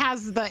definitely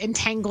has the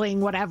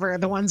entangling whatever,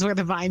 the ones where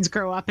the vines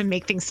grow up and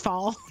make things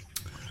fall.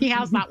 He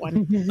has that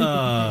one.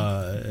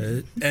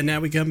 And now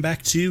we come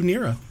back to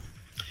Nero.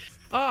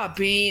 Ah,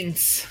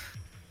 beans.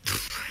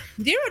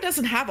 Nero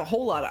doesn't have a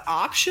whole lot of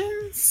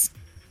options.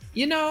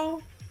 You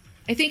know,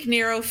 I think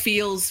Nero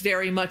feels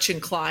very much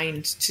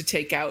inclined to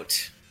take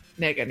out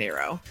Nega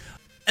Nero.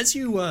 As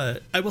you,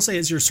 I will say,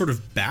 as you're sort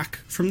of back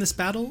from this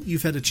battle,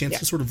 you've had a chance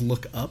to sort of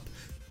look up.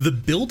 The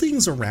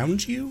buildings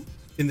around you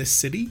in this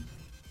city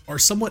are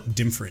somewhat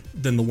different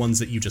than the ones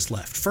that you just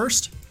left.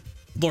 First,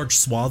 large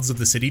swaths of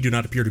the city do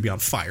not appear to be on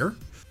fire,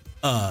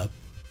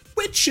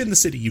 which in the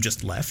city you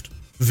just left,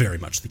 very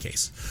much the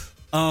case.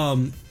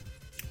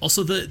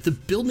 Also, the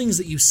buildings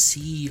that you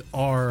see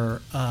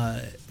are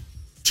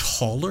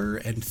taller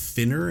and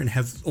thinner and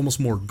have almost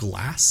more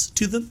glass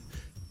to them.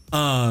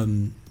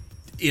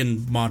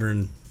 In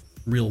modern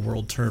real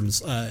world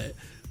terms,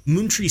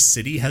 Moontree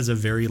City has a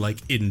very like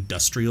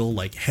industrial,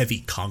 like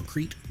heavy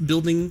concrete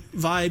building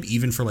vibe,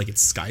 even for like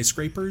its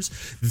skyscrapers.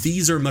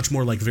 These are much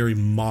more like very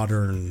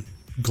modern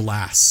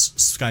glass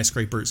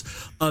skyscrapers.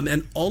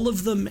 And all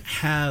of them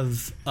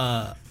have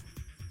a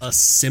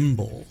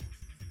symbol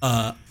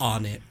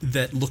on it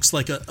that looks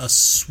like a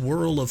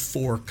swirl of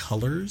 4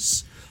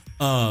 colors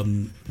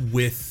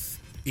with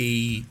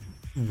a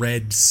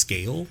red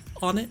scale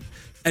on it.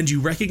 And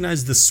you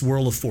recognize the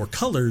swirl of 4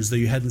 colors, though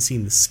you hadn't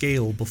seen the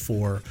scale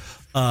before,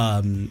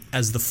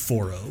 as the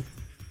 4-0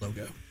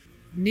 logo.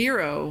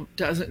 Nero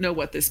doesn't know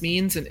what this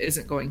means and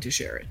isn't going to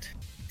share it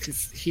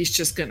because he's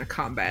just going to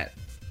combat.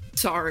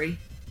 Sorry.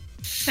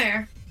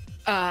 Fair.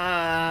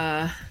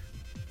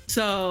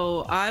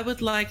 So I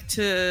would like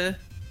to.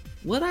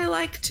 Would I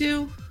like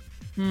to?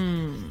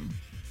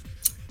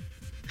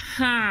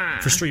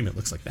 For stream, it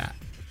looks like that.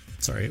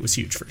 Sorry, it was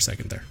huge for a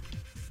second there.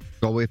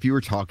 Galway, if you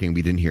were talking,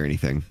 we didn't hear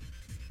anything.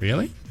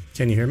 Really?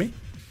 Can you hear me?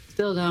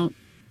 Still don't.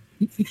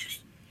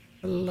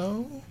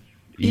 Hello?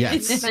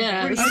 Yes.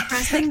 Were you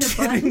pressing the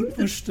button?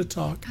 Push to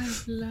talk.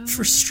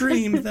 For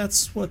stream,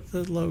 that's what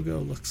the logo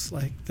looks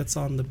like. That's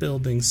on the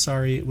building.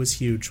 Sorry, it was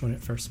huge when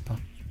it first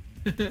popped.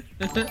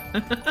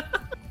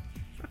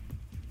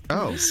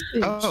 Oh, nice.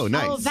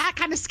 Oh, that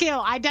kind of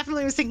scale. I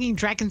definitely was thinking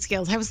dragon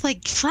scales. I was like,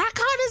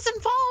 Drakon is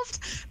involved?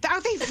 Are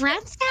they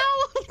friends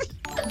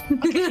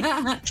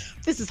now?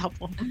 This is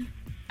helpful.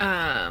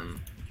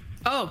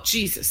 Oh,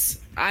 Jesus.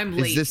 I'm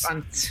late. Is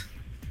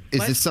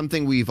this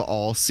something we've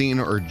all seen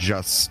or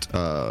just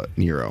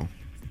Nero?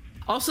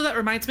 Also, that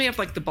reminds me of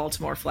like the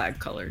Baltimore flag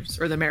colors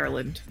or the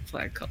Maryland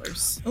flag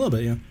colors. A little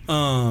bit, yeah.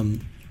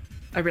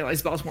 I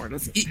realize Baltimore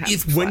doesn't have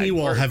If when flag you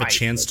all or have a white,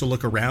 chance to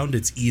look around,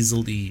 it's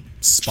easily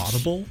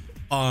spottable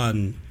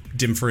on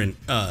different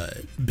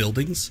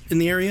buildings in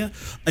the area.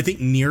 I think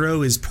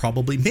Nero is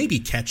probably, maybe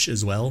Ketch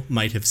as well,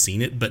 might have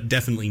seen it, but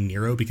definitely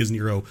Nero, because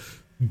Nero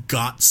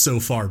got so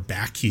far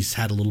back, he's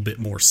had a little bit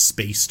more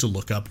space to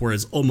look up,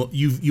 whereas almost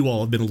you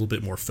all have been a little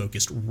bit more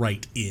focused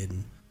right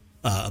in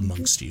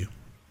amongst you.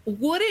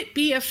 Would it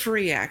be a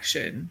free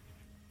action?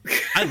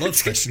 I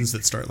love questions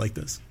that start like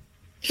this.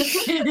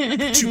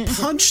 To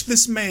punch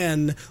this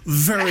man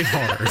very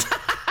hard.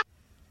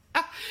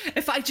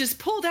 If I just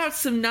pulled out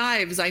some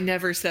knives I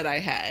never said I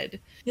had.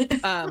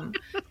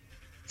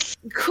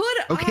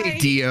 Okay,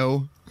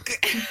 Dio.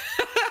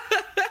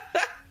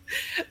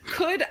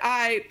 Could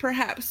I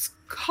perhaps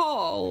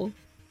call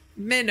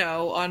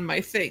Minnow on my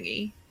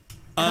thingy?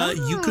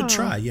 You could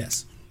try,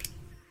 yes.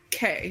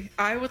 Okay,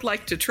 I would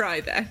like to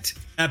try that.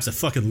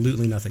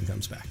 Abso-fucking-lutely nothing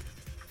comes back.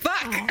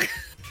 Fuck!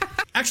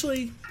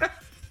 Actually,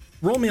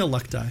 roll me a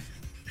luck die.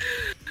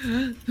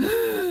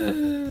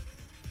 No!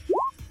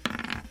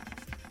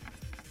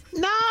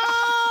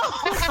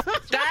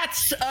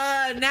 That's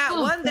nat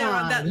one there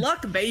on that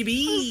luck,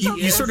 baby.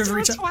 You sort of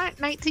reach out.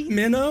 19.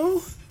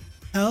 Minnow?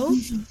 Help?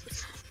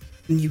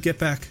 And you get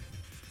back.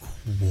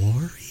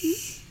 Quarry?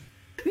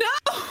 No!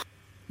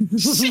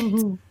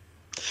 Shit!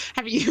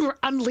 Have you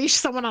unleashed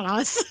someone on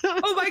us?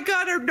 Oh my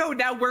god, or no,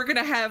 now we're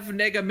gonna have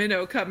Nega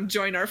Minnow come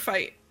join our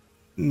fight.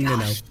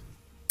 Minnow.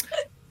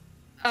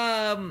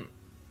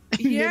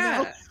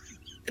 Yeah.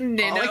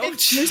 Nino. I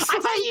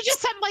thought you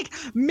just said like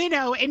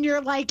Minnow, and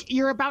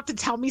you're about to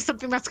tell me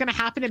something that's gonna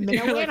happen in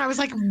Minnow, and I was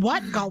like,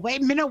 what, Galway?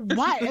 Minnow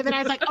what? And then I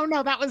was like, oh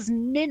no, that was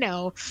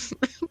Nino.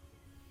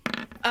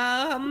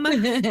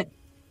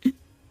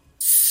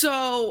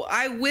 So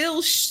I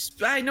will.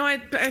 I know I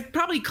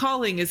probably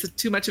calling is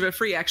too much of a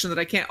free action that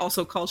I can't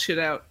also call shit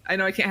out. I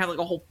know I can't have like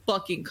a whole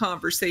fucking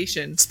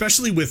conversation,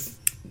 especially with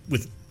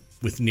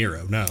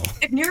Nero. No.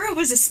 If Nero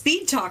was a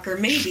speed talker,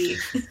 maybe.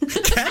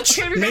 Ketch,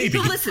 maybe.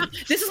 So listen,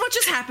 this is what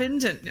just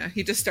happened, and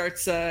he just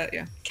starts.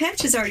 Yeah.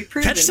 Ketch has already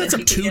proven. Ketch sets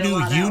up 2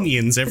 new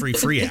unions every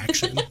free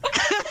action.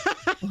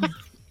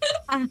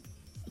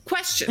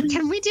 Question: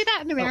 Can we do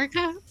that in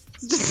America?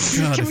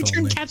 God, Can we turn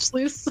only. Ketch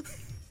loose?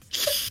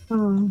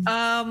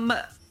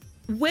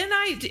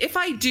 If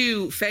I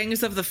do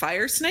Fangs of the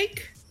Fire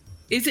Snake,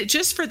 is it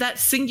just for that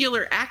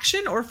singular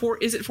action, or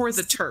is it for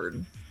the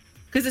turn?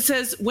 Because it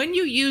says when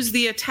you use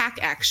the attack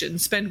action,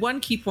 spend 1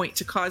 key point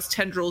to cause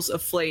tendrils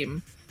of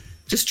flame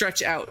to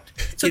stretch out.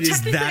 So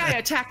technically, I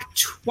attack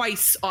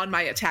twice on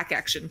my attack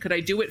action. Could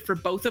I do it for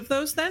both of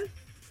those then?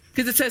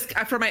 Because it says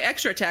for my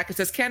extra attack, it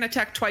says can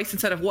attack twice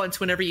instead of once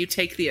whenever you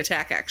take the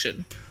attack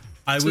action.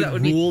 I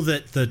would rule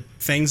that the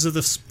Fangs of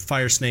the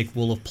Fire Snake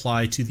will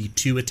apply to the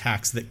 2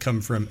 attacks that come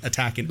from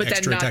attack and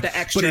extra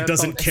attack, but it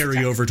doesn't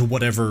carry over to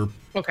whatever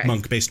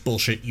monk-based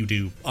bullshit you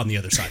do on the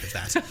other side of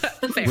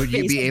that. Would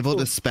you be able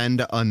to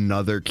spend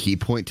another key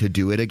point to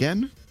do it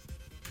again?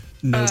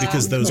 No,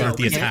 because those aren't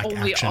the attack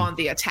only action. on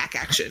the attack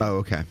action. Oh,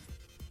 okay.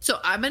 So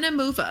I'm going to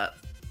move up,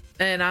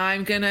 and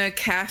I'm going to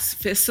cast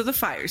Fists of the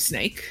Fire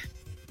Snake.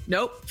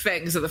 Nope,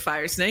 Fangs of the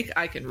Fire Snake.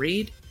 I can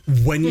read.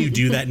 When you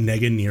do that,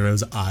 Nega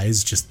Nero's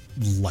eyes just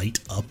light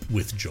up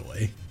with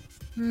joy.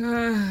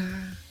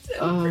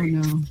 Oh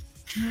no.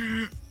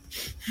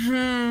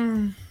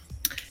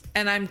 And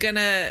I'm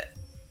gonna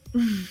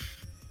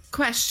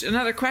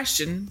another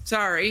question.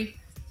 Sorry.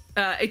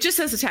 It just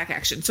says attack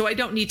action, so I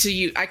don't need to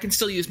use. I can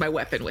still use my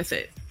weapon with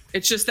it.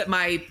 It's just that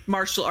my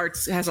martial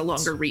arts has a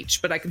longer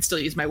reach, but I can still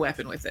use my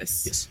weapon with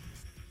this. Yes.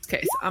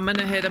 Okay, so I'm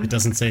gonna hit him. It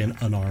doesn't say an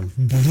unarmed.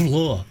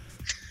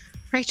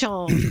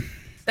 Rachel.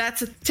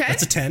 That's a 10.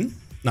 That's a 10.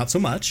 Not so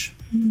much.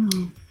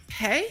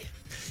 Okay.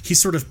 He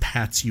sort of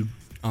pats you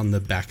on the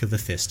back of the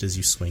fist as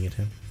you swing at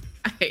him.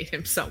 I hate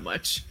him so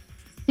much.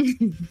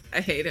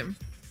 I hate him.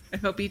 I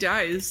hope he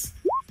dies.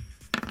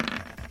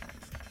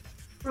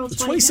 Roll The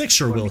 26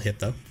 sure will hit,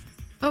 though.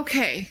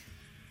 Okay.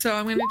 So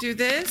I'm going to do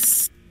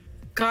this.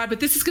 God, but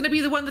this is going to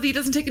be the one that he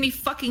doesn't take any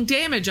fucking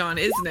damage on,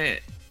 isn't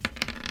it?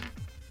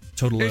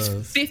 Total There's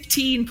of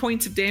 15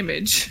 points of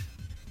damage.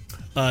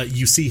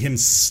 You see him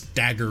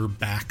stagger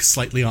back,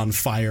 slightly on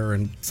fire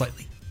and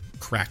slightly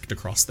cracked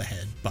across the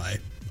head by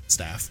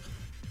staff.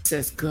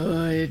 Says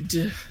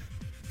good.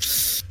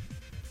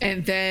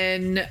 And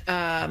then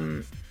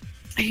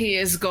he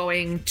is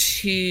going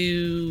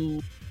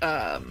to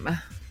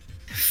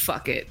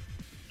fuck it.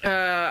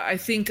 I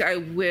think I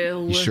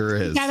will. He sure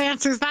is. That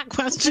answers that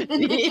question.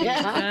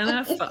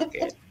 Gonna fuck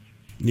it.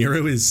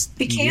 Nero is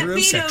You can't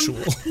beat him.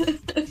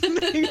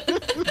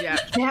 Neurosexual. Yeah,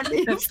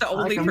 that's the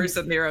only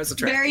person Nero's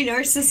attracted. Very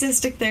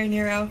narcissistic there,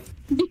 Nero.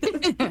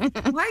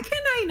 Why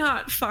can I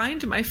not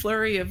find my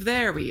flurry of?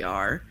 There we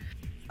are.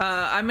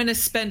 I'm going to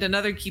spend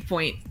another key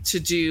point to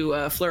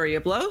do Flurry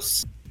of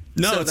Blows.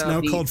 No, So it's that'll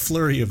now be- called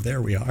Flurry of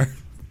There We Are.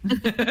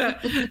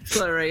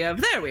 Flurry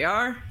of There we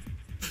are.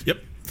 Yep,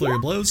 Flurry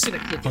of Blows. Gonna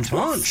click it Punch,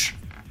 punch.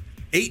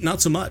 8,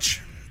 not so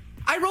much.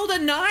 I rolled a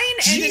 9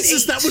 and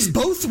Jesus, an 8. that was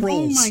both Oh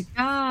rolls. my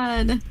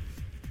god.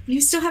 You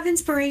still have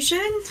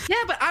inspiration? Yeah,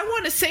 but I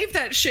want to save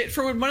that shit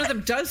for when one of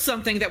them does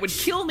something that would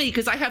kill me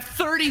because I have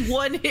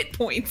 31 hit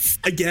points.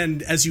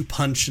 Again, as you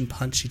punch and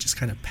punch, he just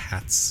kind of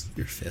pats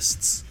your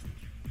fists.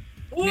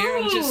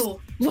 Nero just Ooh.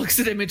 looks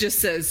at him and just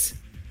says,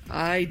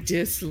 I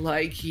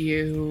dislike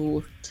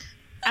you.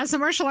 As a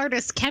martial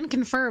artist, can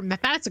confirm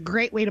that that's a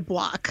great way to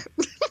block.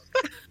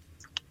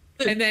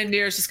 And then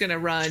Nero's just going to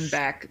run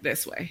back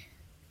this way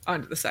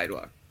onto the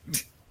sidewalk.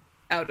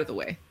 Out of the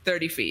way.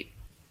 30 feet.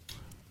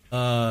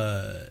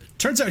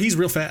 Turns out he's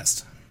real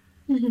fast.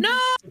 No!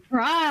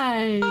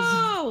 Surprise.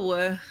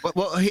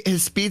 Well,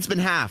 his speed's been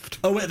halved.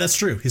 Oh, wait, that's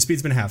true. His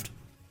speed's been halved.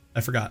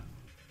 I forgot.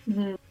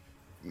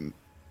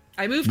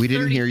 I moved. We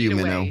didn't 30 hear you, feet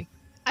Minnow. away.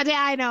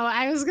 I know.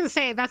 I was going to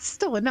say that's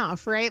still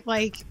enough, right?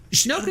 Like,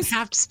 No, because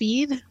half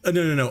speed.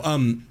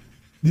 No.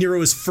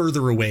 Nero is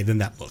further away than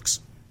that looks.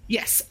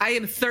 yes, I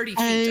am 30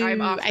 feet.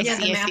 I'm off. I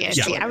see.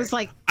 Yeah. I was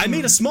like, I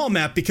made a small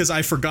map because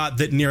I forgot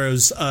that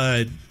Nero's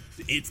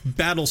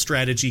battle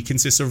strategy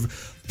consists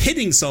of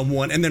hitting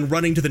someone and then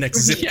running to the next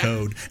zip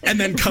code and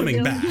then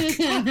coming back.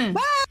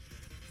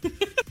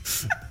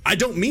 I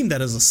don't mean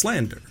that as a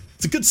slander.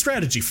 It's a good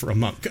strategy for a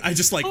monk. I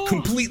just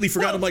completely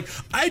forgot. I'm like,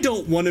 I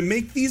don't want to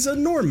make these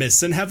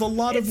enormous and have a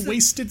lot of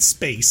wasted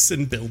space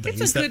and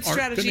buildings. It's a good that aren't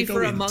gonna strategy go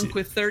for a into. monk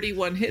with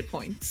 31 hit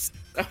points.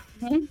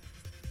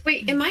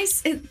 Wait, am I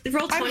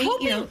roll 20? I'm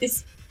hoping- You know,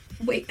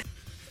 wait.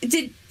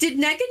 Did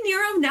Nega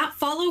Nero not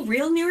follow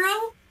real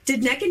Nero?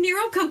 Did Nega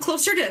Nero come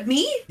closer to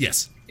me?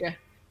 Yes. Yeah,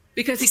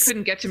 because he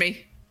couldn't get to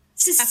me.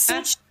 This is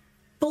such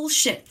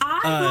bullshit.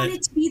 I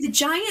wanted to be the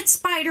giant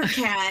spider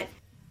cat,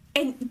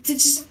 and to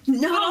just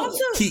no. But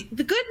also, He-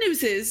 the good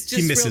news is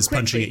just He misses real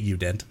punching quickly- at you,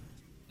 Dent.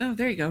 Oh,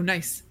 there you go.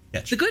 Nice.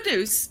 Catch. The good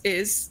news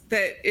is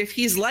that if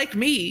he's like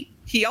me,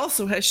 he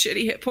also has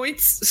shitty hit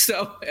points.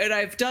 So, and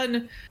I've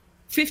done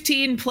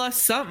 15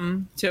 plus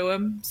something to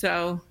him.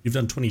 So, You've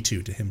done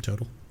 22 to him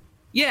total.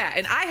 yeah,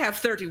 and I have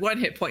 31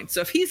 hit points.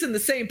 So if he's in the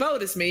same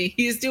boat as me,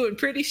 he's doing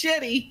pretty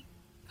shitty.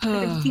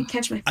 You can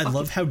catch my. I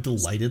love how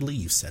delightedly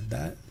you said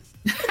that.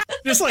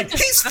 Just like,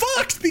 he's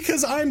fucked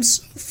because I'm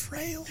so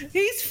frail.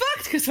 He's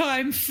fucked because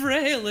I'm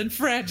frail and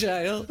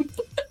fragile.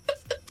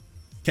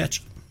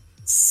 Catch.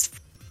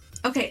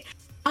 Okay.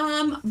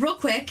 Real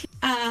quick.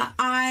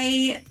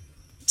 I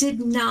did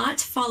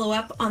not follow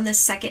up on the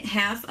second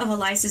half of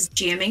Eliza's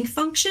jamming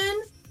function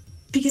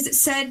because it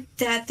said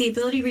that the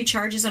ability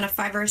recharges on a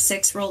 5 or a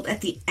 6 rolled at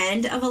the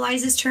end of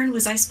Eliza's turn.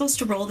 Was I supposed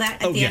to roll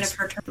that at the end of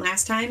her turn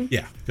last time?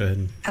 Yeah, go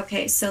ahead.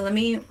 Okay, so let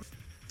me...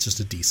 It's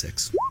just a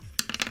D6.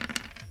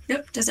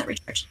 Nope, doesn't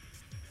recharge.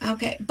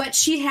 Okay, but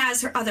she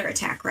has her other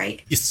attack,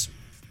 right? Yes.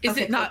 Is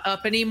it not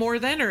up anymore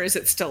then, or is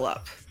it still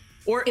up?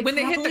 Or It when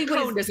they hit the probably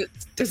cone, would've-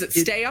 does it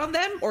stay on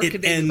them, or It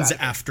could they move ends out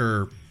of it?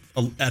 after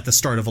at the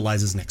start of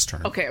Eliza's next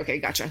turn. Okay,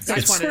 gotcha. So I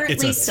It's, just wanted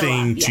it's currently a still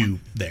thing up, yeah. to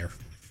there.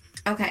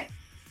 Okay.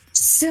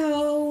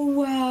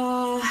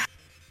 So,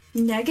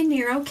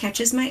 Neganero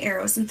catches my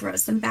arrows and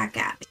throws them back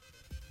at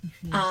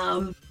me.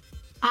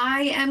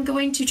 I am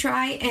going to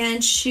try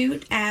and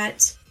shoot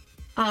at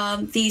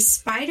the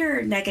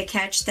spider Nega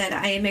catch that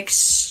I am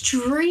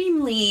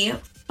extremely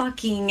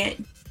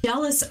fucking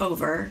jealous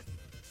over.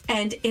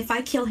 And if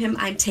I kill him,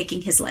 I'm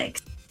taking his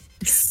legs.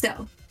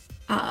 So,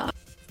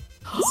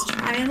 let's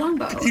try a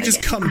longbow. You just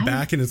again. come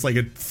back and it's like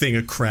a thing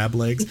of crab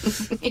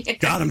legs.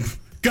 Got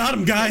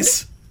him,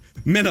 guys.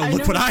 Minnow,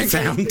 look what I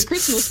found.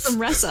 Christmas from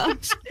Ressa.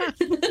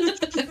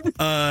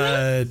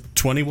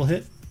 20 will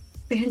hit.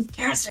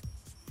 Fantastic.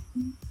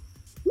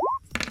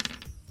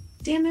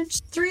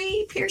 Damage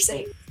 3,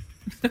 piercing.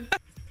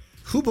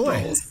 Hoo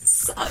boy.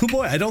 Suck. Hoo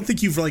boy. I don't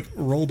think you've like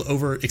rolled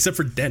over, except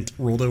for Dent,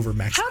 rolled over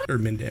max or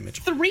min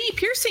damage. 3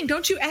 piercing.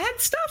 Don't you add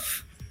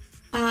stuff?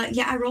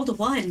 Yeah, I rolled a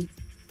 1.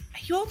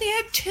 You only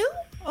had 2?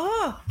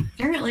 Oh.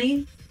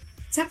 Apparently.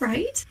 Is that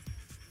right?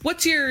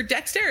 What's your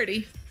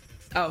dexterity?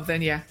 Oh,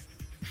 then yeah.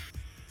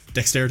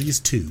 Dexterity is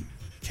 2.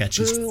 Catch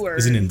is an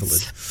Words.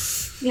 invalid.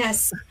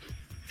 Yes.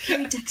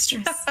 Very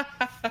dexterous.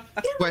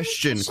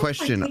 Question.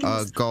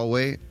 Things.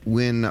 Galway,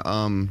 when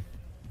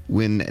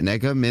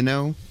Nega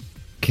Minnow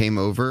came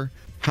over,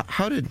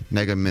 how did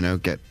Nega Minnow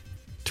get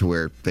to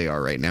where they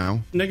are right now?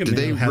 Nega Did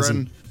they Minnow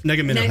hasn't.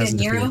 Nega Minnow hasn't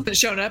Nero? appeared. Been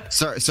shown up.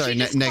 Sorry, She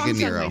just Nega pops on my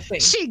Nero. thing.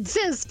 She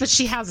exists, but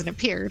she hasn't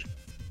appeared.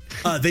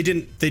 They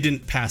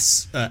didn't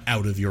pass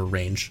out of your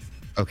range.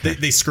 Okay.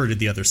 They skirted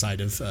the other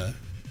side of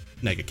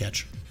Nega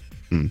Catch.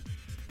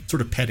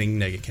 Sort of petting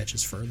Nega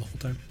Catch's fur the whole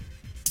time.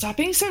 Stop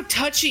being so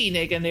touchy,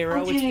 Nega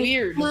Nero. It's Okay,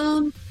 weird.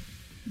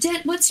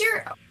 Dent,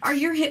 are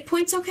your hit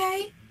points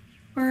okay?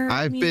 Or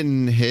I've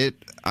been hit.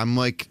 I'm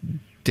like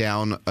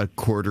down a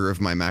quarter of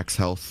my max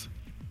health.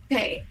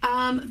 Okay,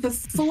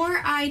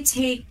 before I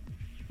take...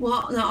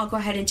 Well, no, I'll go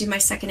ahead and do my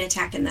second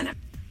attack and then...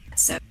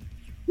 So,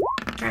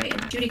 try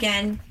and do it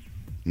again.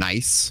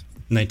 Nice.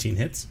 19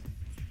 hits.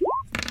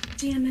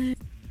 Damage.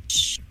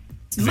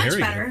 Very Much good.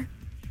 better.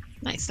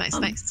 Nice.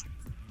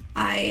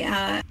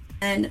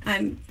 And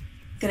I'm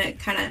gonna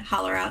kind of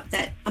holler out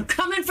that I'm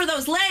coming for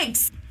those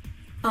legs.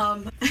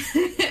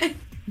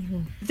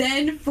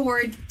 Then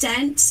for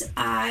Dent,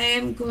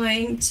 I'm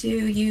going to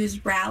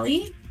use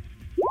Rally.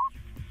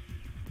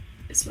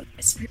 This one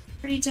is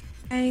pretty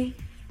die.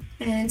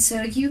 And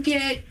so you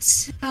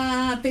get,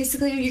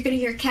 basically you're gonna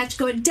hear Catch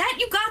going, Dent,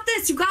 you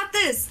got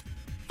this!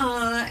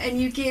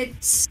 And you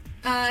get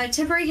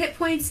temporary hit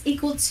points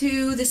equal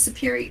to the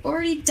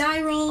superiority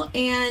die roll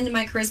and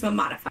my charisma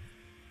modifier.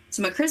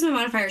 So my charisma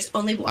modifier is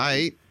only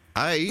 1.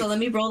 So let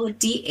me roll a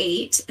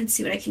d8 and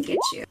see what I can get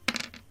you.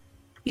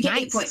 You get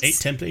 8 points. 8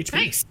 temp HP.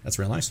 Nice. That's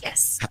real nice.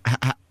 Yes.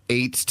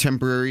 8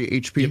 temporary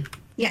HP.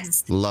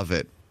 Yes. Love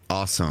it.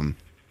 Awesome.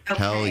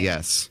 Hell Okay.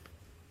 yes.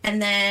 And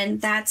then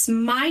that's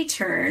my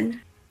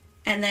turn.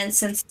 And then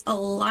since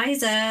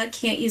Eliza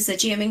can't use the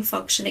jamming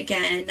function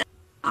again,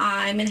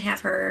 I'm going to have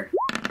her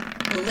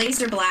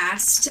laser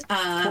blast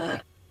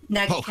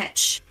Nugget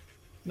Catch.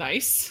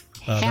 Nice.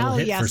 That'll Hell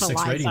hit yes, for 6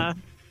 Eliza.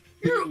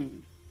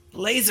 radiant.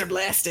 Laser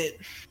blast it.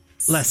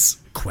 Less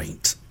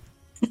quaint.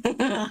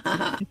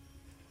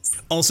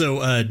 Also,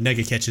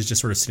 Nega Catch is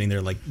just sort of sitting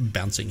there, like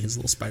bouncing his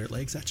little spider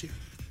legs at you.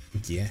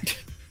 Yeah.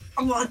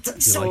 I want them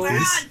You so like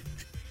bad.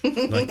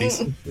 these? Like these?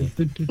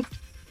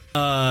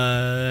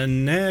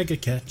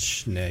 Nega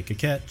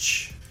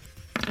Catch.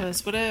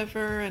 Does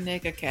whatever a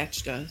Nega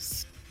Catch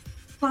does.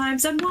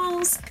 Climbs on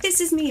walls. This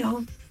is me,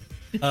 all.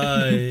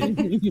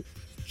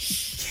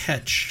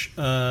 Catch.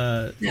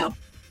 No.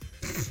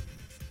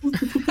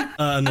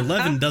 An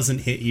 11 doesn't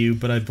hit you,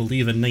 but I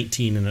believe a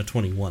 19 and a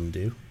 21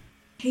 do.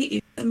 Hate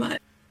you so much.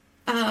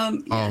 Oh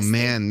Yes.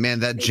 man,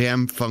 that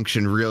jam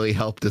function really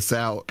helped us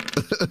out.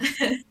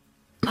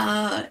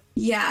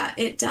 Yeah,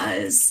 it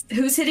does.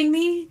 Who's hitting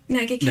me?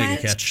 Nega Catch?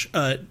 Nega Catch.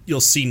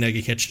 You'll see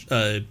Nega Catch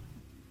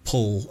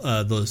pull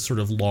the sort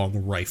of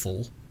long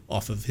rifle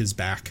off of his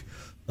back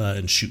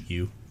and shoot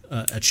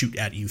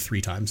at you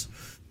 3 times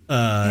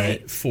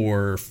Okay.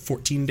 for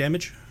 14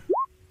 damage.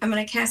 I'm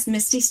gonna cast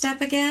Misty Step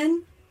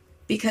again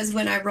because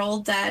when I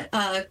rolled that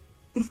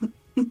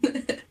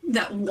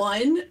that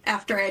 1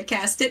 after I had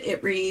cast it,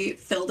 it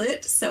refilled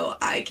it, so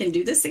I can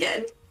do this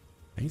again.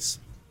 Nice.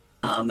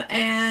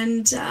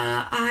 And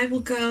I will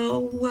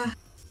go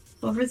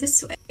over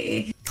this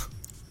way.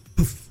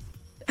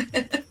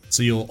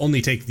 So you'll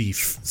only take the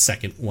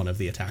second one of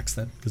the attacks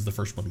then, because the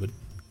first one would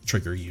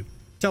trigger you.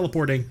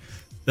 teleporting,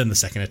 then the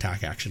second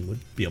attack action would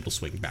be able to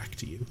swing back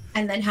to you.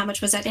 And then how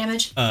much was that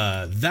damage?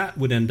 That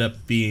would end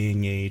up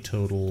being a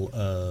total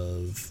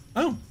of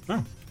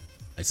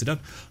nicely done.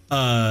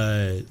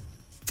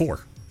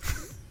 4.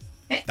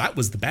 Okay. That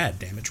was the bad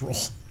damage roll.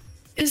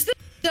 Is this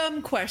a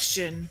dumb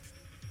question?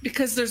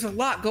 Because there's a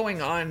lot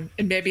going on,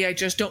 and maybe I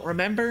just don't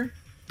remember.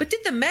 But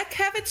did the mech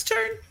have its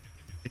turn?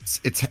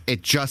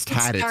 It just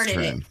had its started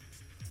turn. it.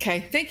 Okay,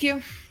 thank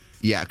you.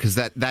 Yeah, because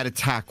that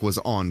attack was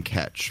on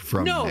catch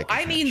from. No, Mega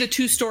I mean the Catch.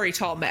 2-story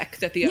tall mech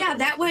that the other Yeah,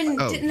 that one,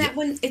 Oh, didn't that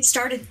one, it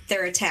started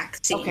their attack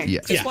scene. Okay, Yeah.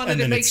 just wanted and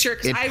to then make sure,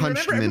 because it I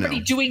punched remember everybody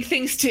Minnow. doing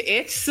things to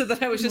it, so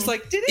that I was just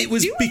like, did it It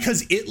was do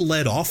because it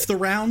led off the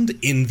round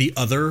in the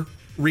other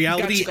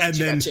reality, Gotcha, and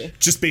then gotcha.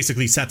 just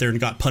basically sat there and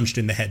got punched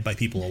in the head by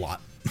people a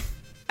lot.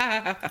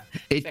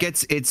 It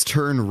gets its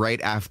turn right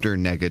after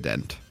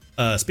Negadent.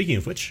 Speaking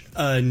of which,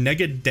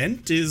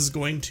 Negadent is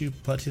going to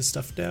put his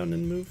stuff down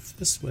and move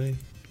this way.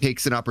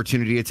 Takes an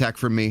opportunity attack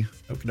from me.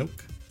 Okie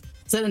doke.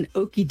 Is that an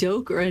okey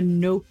doke or a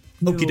nope?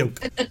 Okie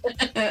doke.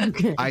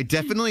 Okay. I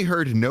definitely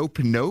heard nope,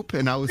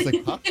 and I was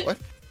like, huh, what?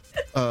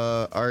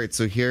 All right,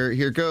 so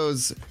here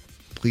goes.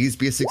 Please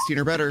be a 16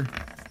 or better.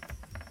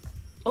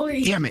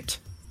 Damn it.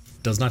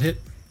 Does not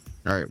hit.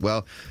 All right,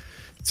 well,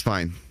 it's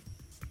fine.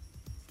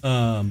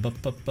 The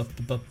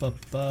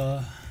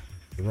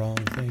wrong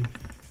thing.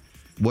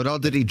 What all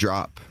did he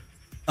drop?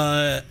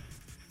 A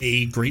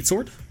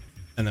greatsword,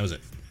 and that was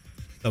it.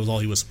 That was all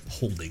he was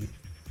holding.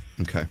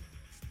 Okay.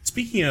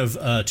 Speaking of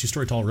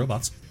 2-story tall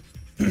robots.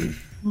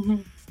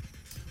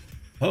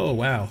 Oh,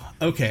 wow.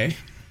 Okay.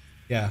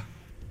 Yeah.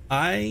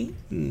 I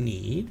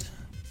need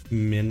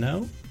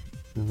Minnow,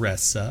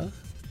 Ressa,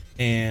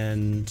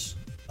 and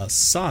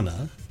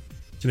Asana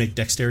to make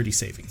dexterity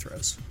saving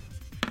throws.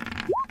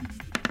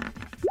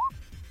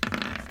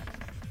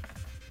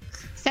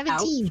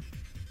 17.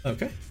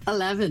 Okay.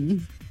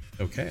 11.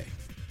 Okay.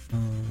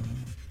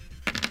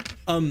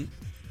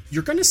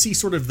 You're going to see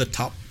sort of the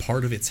top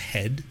part of its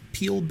head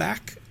peel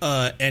back,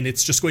 and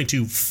it's just going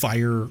to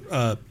fire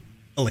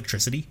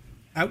electricity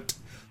out.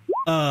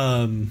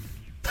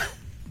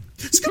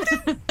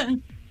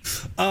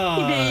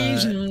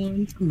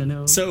 Evasion.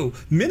 Minnow. So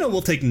Minnow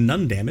will take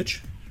none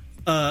damage.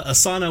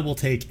 Asana will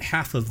take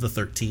half of the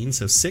 13,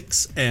 so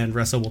 6, and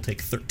Ressa will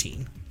take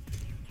 13.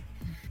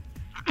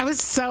 I was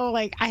so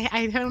like,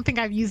 I don't think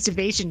I've used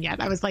evasion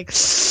yet. I was like,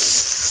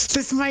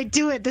 this might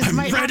do it. I'm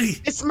ready.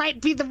 This might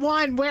be the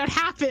one where it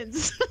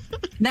happens.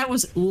 That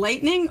was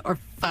lightning or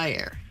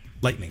fire?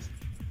 Lightning.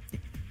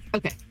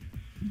 Okay.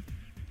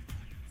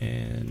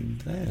 And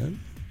then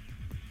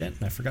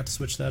I forgot to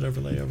switch that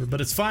overlay over,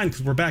 but it's fine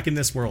because we're back in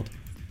this world.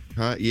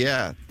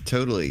 Yeah,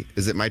 totally.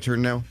 Is it my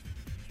turn now?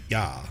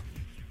 Yeah.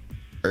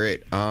 All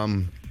right.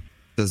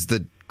 Does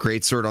the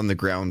greatsword on the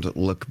ground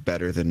look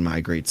better than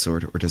my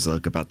greatsword, or does it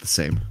look about the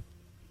same?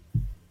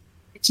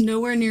 It's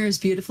nowhere near as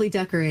beautifully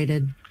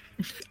decorated.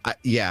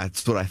 Yeah,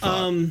 that's what I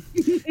thought.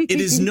 It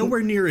is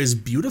nowhere near as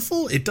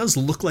beautiful. It does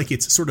look like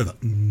it's sort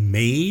of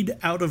made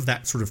out of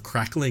that sort of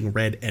crackling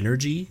red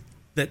energy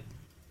that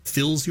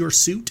fills your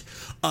suit.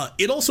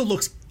 It also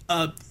looks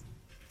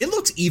it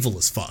looks evil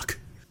as fuck.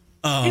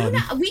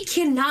 We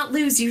cannot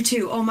lose you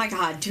two. Oh my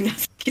god, do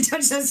not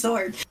touch that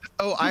sword.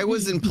 Oh, I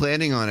wasn't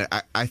planning on it.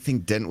 I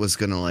think Dent was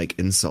gonna like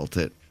insult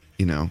it,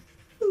 you know.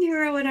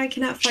 Nero and I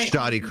cannot fight.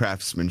 Shoddy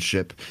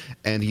craftsmanship,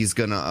 and he's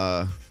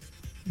gonna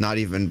not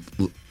even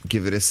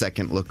give it a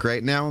second look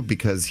right now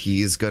because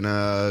he's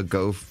gonna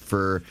go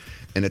for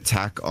an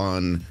attack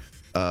on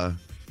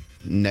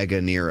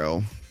Nega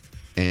Nero,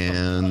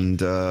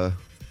 and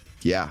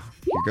yeah,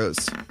 here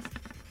goes.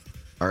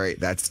 All right,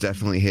 that's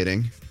definitely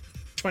hitting.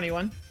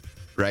 21.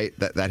 Right,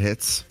 that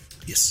hits.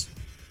 Yes.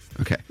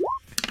 Okay,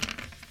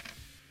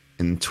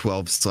 and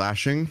 12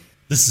 slashing.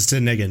 This is to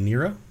Nega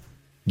Nero.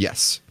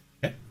 Yes,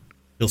 Okay.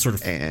 He'll sort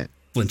of and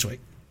flinch away.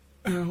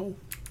 Ow.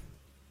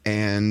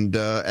 and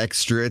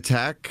extra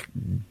attack,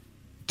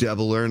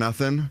 double or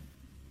nothing.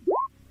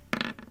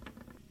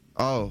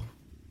 Oh,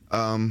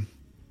 all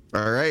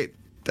right.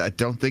 I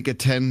don't think a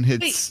 10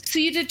 hits. Wait, so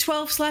you did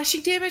 12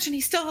 slashing damage and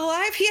he's still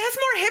alive? He has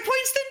more hit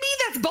points than me?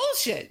 That's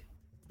bullshit.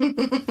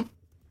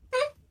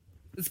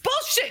 It's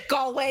bullshit,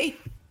 Galway.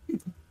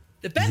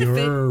 The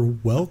benefit You're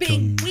of welcome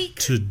being weak.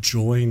 to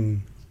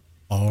join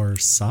our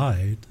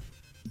side.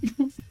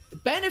 The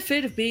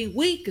benefit of being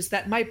weak is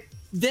that my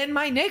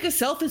Nega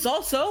self is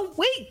also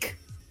weak.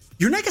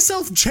 Your Nega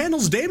self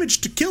channels damage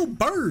to kill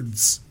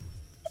birds.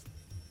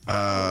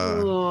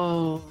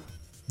 Oh.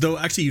 Though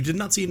actually you did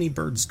not see any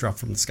birds drop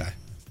from the sky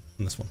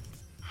in this one.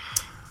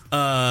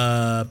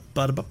 That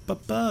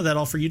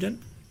all for you,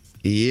 Den?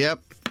 Yep.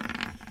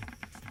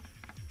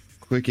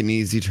 Quick and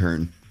easy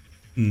turn.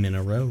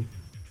 Minnow.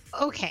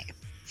 Okay.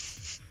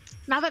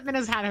 Now that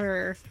Minna's had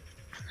her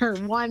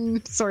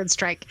one sword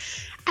strike,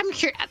 I'm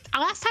curious.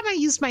 Last time I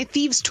used my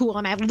thieves tool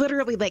and I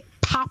literally like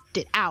popped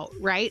it out,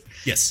 right?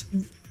 Yes.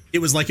 It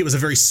was like it was a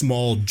very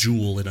small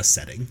jewel in a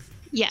setting.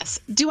 Yes.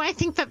 Do I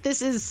think that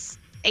this is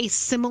a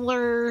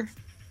similar,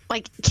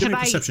 like, Give can me a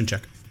I? perception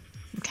check.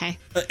 Okay.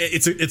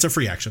 It's a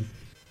free action.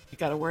 You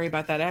got to worry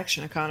about that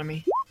action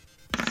economy.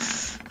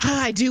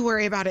 I do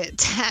worry about it.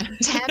 10.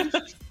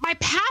 My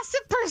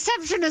passive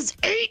perception is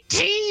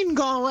 18.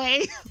 Go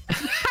away.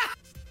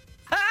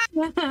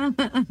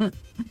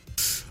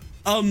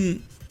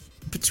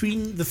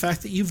 Between the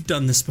fact that you've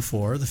done this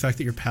before, the fact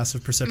that your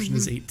passive perception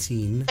is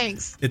 18,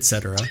 Thanks.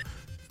 etc.,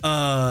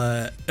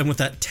 and with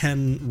that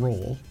 10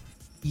 roll,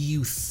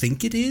 you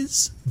think it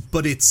is,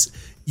 but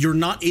you're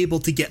not able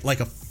to get like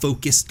a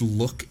focused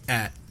look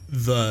at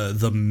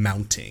the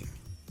mounting,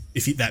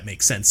 if that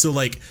makes sense. So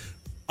like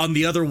on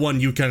the other one,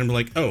 you kind of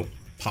like, oh,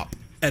 pop,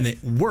 and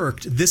it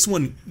worked. This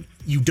one,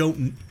 you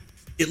don't.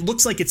 It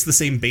looks like it's the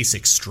same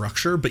basic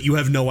structure, but you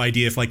have no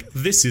idea if like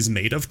this is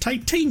made of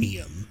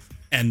titanium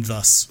and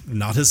thus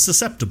not as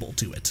susceptible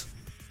to it.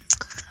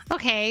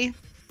 Okay.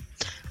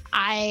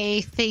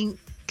 I think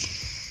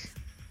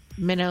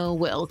Minnow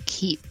will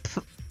keep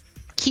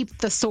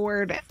the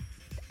sword.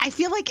 I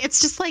feel like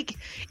it's just like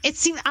it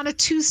seemed on a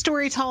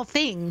 2-story tall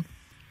thing,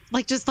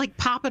 like just like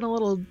popping a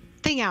little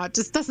thing out.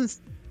 Just doesn't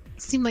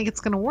seem like it's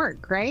gonna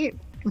work, right?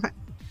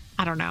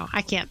 I don't know.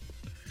 I can't.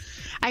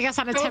 I guess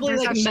on a 10 Probably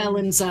like perception,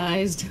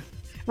 melon-sized.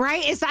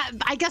 right? Is that?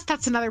 I guess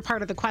that's another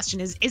part of the question.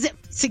 Is it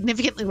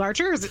significantly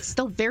larger, or is it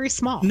still very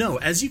small? No,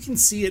 as you can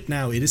see it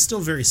now, it is still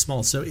very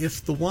small. So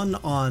if the one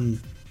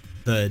on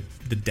the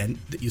dent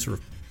that you sort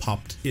of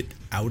popped it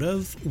out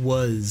of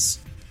was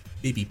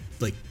maybe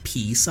like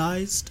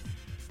pea-sized,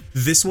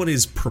 this one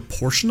is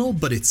proportional,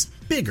 but it's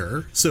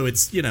bigger. So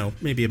it's,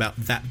 maybe about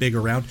that big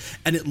around.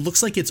 And it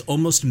looks like it's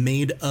almost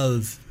made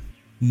of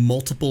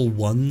multiple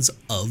ones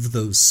of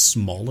those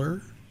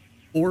smaller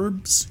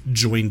orbs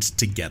joined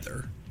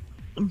together.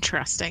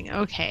 Interesting.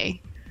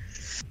 Okay.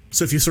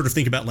 So if you sort of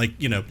think about like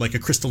a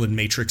crystalline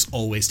matrix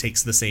always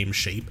takes the same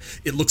shape,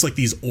 it looks like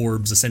these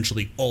orbs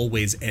essentially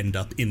always end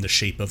up in the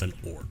shape of an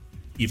orb,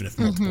 even if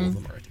multiple of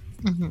them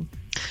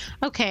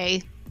are.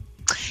 Okay.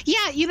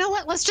 Yeah, you know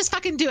what? Let's just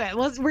fucking do it.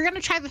 We're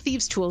gonna try the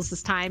thieves' tools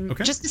this time,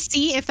 just to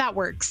see if that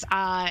works.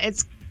 I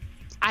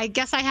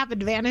guess I have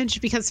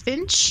advantage because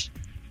Finch.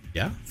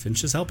 Yeah,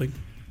 Finch is helping.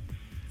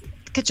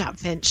 Good job,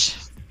 Finch.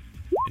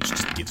 It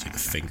just gives you the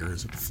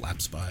fingers and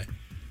flaps by.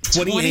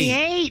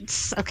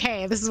 28.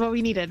 Okay, this is what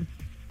we needed.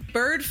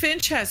 Bird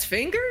Finch has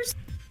fingers?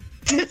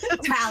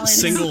 Talons.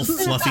 Single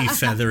fluffy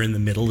feather in the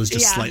middle is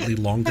just slightly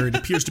longer. It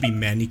appears to be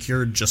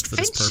manicured just for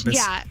this purpose.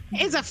 Yeah,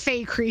 is a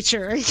fey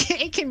creature.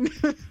 It can.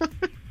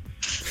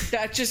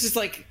 That just is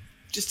like,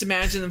 just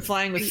imagine them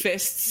flying with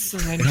fists.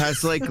 And then It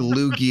has like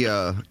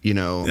Lugia,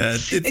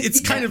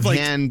 It's kind of like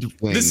hand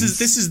wings.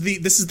 this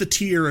is the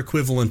tier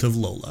equivalent of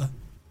Lola,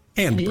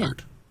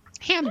 handbird.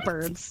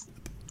 Handbirds.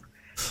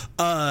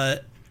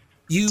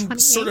 You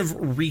 28? sort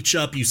of reach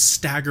up, you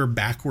stagger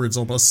backwards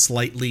almost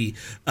slightly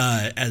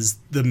as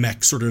the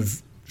mech sort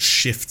of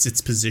shifts its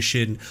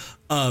position,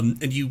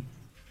 and you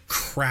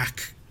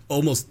crack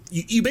almost.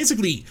 You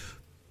basically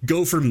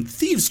go from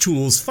thieves'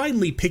 tools,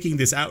 finally picking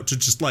this out, to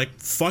just like,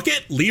 fuck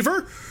it, leave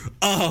her.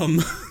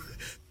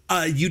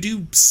 You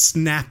do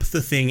snap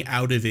the thing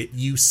out of it.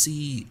 You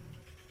see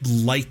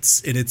lights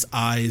in its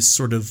eyes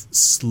sort of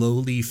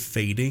slowly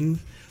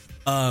fading.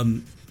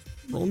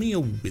 Roll me a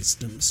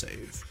wisdom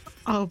save.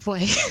 Oh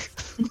boy.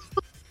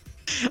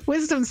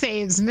 Wisdom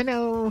saves.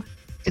 Minnow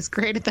is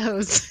great at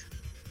those.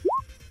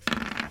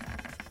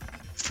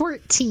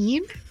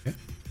 14.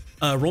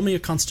 Okay. Roll me a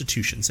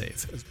constitution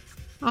save.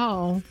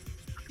 Oh.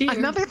 Dear.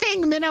 Another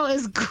thing Minnow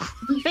is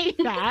great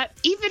at,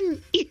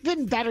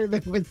 even better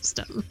than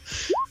wisdom.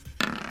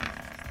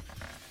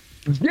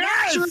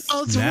 Yes!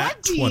 Rolls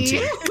Nat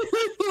 20.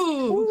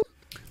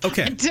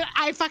 Okay.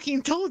 I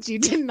fucking told you,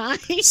 didn't I?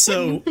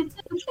 So,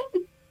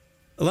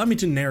 allow me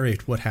to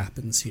narrate what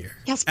happens here.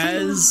 Yes, please.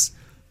 As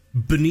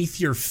beneath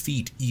your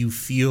feet, you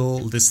feel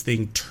this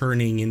thing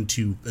turning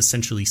into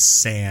essentially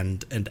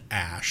sand and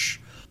ash.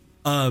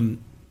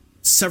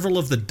 Several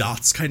of the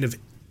dots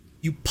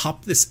you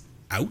pop this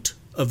out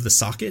of the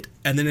socket,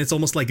 and then it's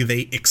almost like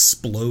they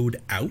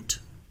explode out.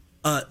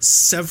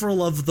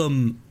 Several of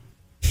them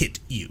hit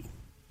you.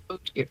 Oh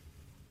dear.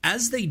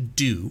 As they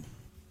do,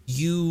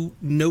 you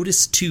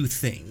notice two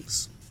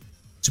things.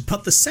 To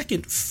put the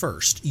second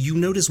first, you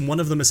notice one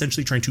of them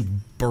essentially trying to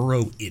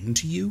burrow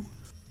into you,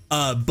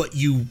 but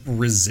you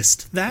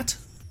resist that.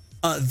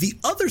 The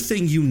other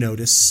thing you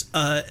notice,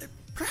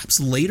 perhaps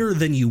later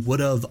than you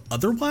would have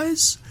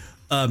otherwise,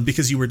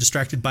 because you were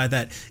distracted by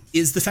that,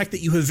 is the fact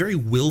that you have very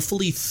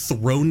willfully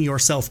thrown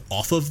yourself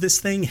off of this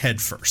thing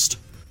head first.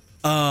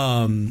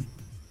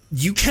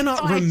 You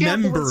cannot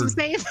remember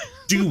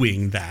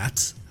doing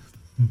that.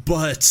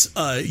 But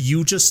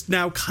you just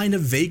now kind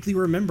of vaguely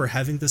remember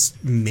having this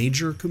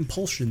major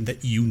compulsion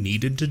that you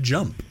needed to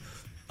jump.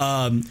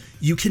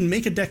 You can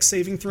make a dex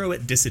saving throw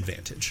at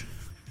disadvantage.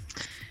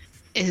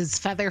 Is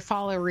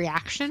Featherfall a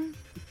reaction?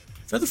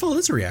 Featherfall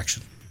is a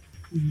reaction.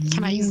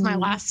 Can I use my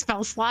last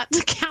spell slot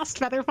to cast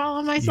Featherfall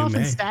on myself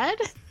instead?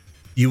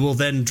 You will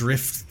then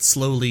drift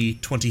slowly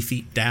 20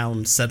 feet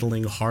down,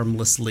 settling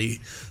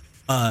harmlessly.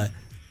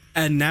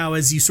 And now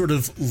as you sort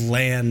of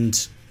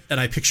land, and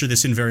I picture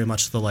this in very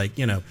much the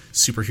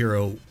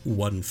superhero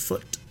 1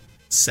 foot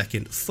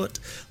second foot.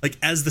 Like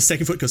as the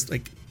second foot goes,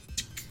 like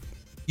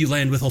you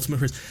land with ultimate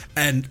force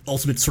and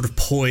ultimate sort of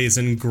poise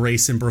and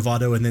grace and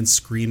bravado, and then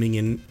screaming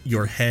in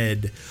your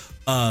head,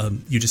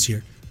 you just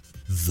hear,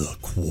 "The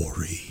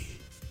quarry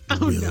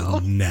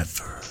will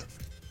never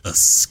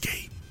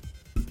escape."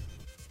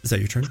 Is that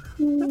your turn?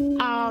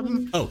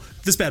 Oh,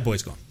 this bad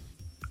boy's gone.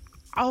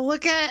 I'll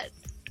look at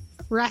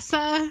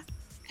Ressa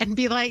and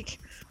be like,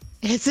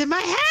 "It's in my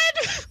head."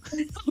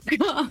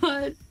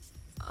 Oh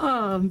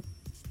God.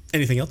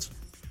 Anything else?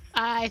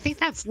 I think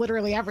that's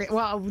literally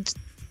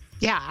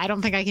yeah, I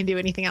don't think I can do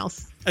anything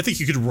else. I think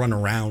you could run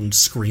around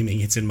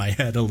screaming "It's in my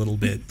head" a little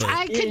bit, but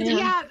I could,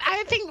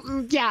 I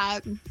think,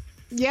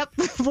 yep,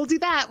 we'll do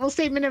that. We'll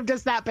say Minnow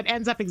does that, but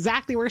ends up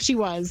exactly where she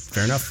was.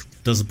 fair enough.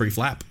 Does a brief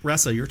lap.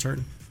 Ressa, your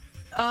turn.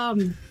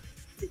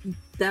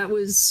 That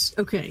was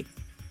okay.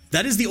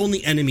 That is the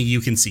only enemy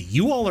you can see.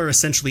 You all are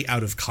essentially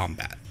out of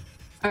combat.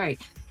 All right.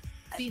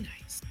 Be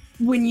nice.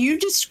 When you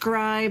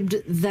described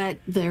that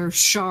they're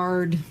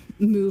shard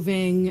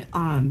moving,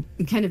 kind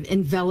of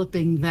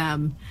enveloping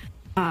them,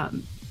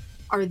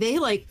 are they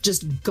like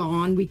just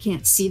gone? We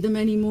can't see them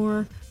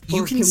anymore?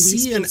 You Or can we see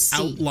still an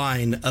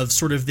outline of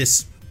sort of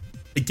this,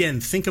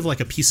 again, think of like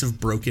a piece of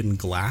broken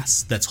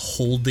glass that's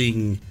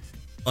holding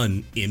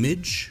an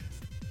image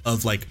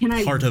of like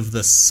part of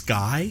the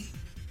sky.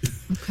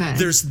 Okay.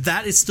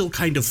 That is still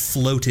kind of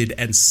floated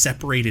and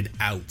separated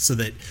out so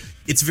that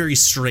it's very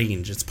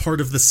strange. It's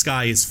part of the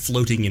sky is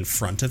floating in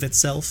front of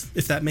itself,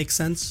 if that makes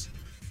sense.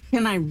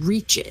 Can I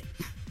reach it?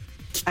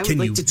 I would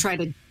like to try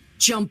to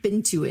jump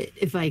into it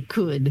if I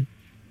could,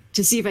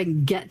 to see if I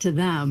can get to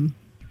them.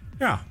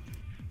 Yeah.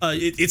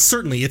 It's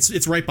certainly,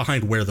 it's right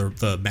behind where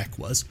the mech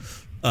was.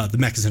 The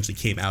mech essentially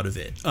came out of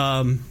it.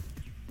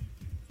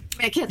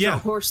 I can't throw a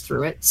horse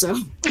through it, so,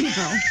 you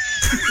know.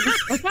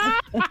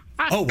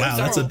 Oh, wow,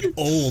 that's an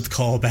old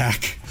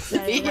callback.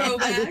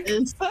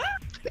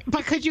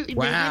 But could you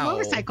maybe a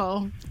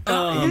motorcycle?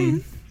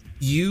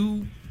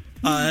 You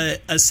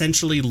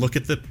essentially look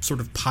at the sort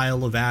of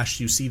pile of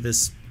ash. You see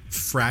this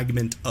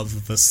fragment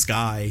of the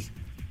sky.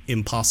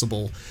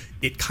 Impossible.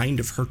 It kind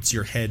of hurts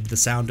your head. The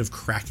sound of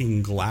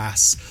cracking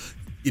glass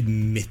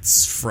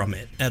emits from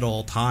it at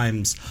all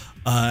times,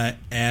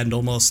 and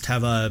almost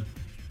have a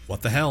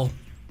what the hell,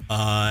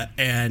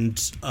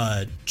 and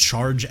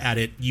charge at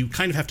it. You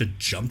kind of have to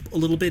jump a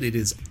little bit. It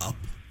is up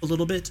a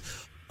little bit.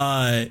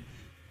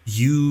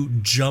 You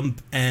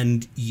jump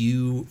and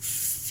you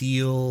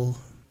feel,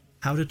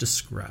 how to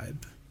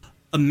describe?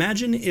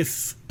 Imagine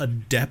if a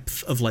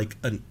depth of like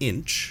an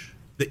inch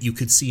that you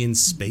could see in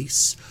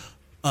space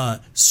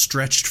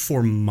stretched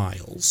for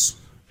miles.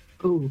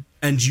 Ooh.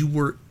 And you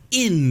were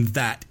in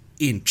that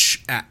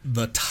inch at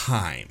the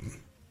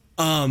time.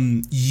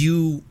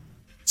 You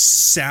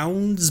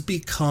sounds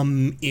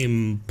become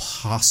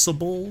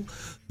impossible.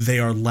 They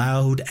are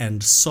loud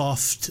and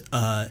soft.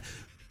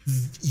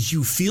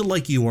 You feel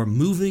like you are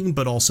moving,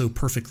 but also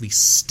perfectly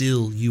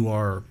still. You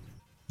are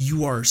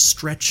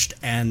stretched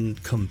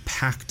and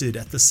compacted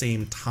at the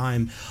same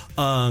time.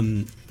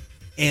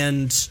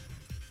 And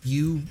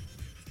you,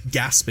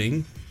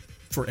 gasping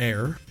for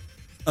air,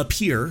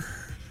 appear,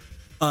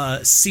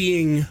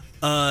 seeing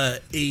a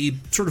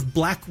sort of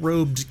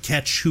black-robed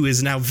Ketch who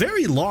is now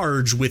very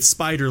large with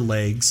spider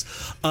legs.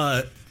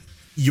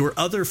 Your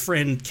other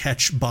friend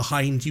Ketch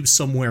behind you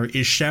somewhere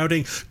is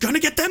shouting, "Gonna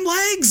get them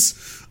legs!"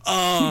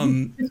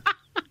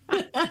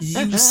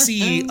 You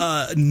see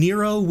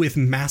Nero with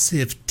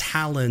massive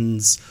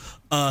talons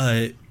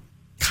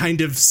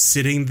kind of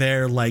sitting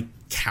there like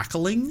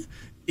cackling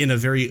in a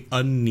very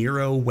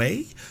un-Nero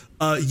way.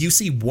 You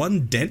see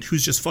one dent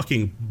who's just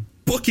fucking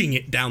booking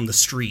it down the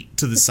street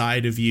to the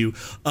side of you,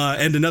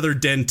 and another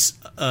dent,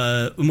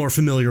 a more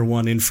familiar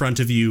one, in front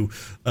of you,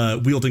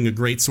 wielding a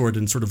greatsword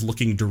and sort of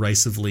looking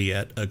derisively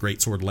at a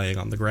greatsword laying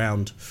on the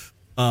ground.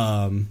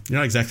 You're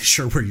not exactly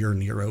sure where your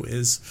Nero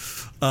is.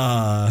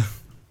 What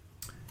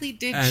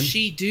did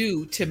she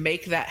do to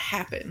make that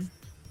happen?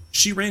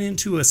 She ran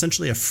into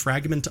essentially a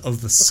fragment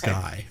of the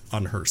sky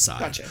on her side.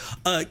 Gotcha.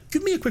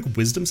 Give me a quick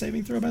wisdom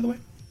saving throw, by the way.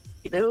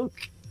 Nope.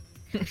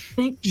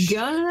 Thank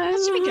God. That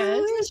should be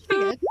good. That should be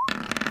good.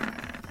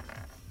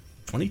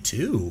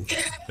 22.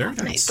 Very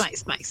nice.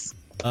 Nice.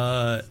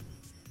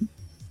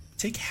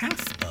 Take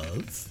half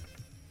of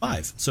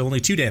 5, so only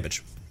 2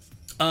 damage.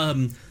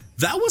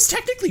 That was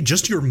technically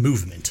just your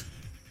movement.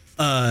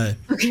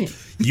 Okay.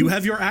 You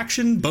have your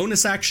action,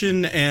 bonus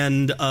action,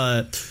 and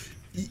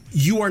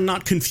you are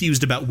not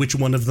confused about which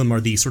one of them are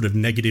the sort of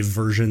negative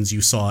versions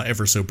you saw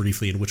ever so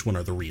briefly and which one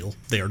are the real.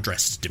 They are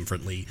dressed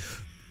differently.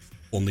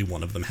 Only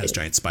one of them has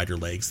giant spider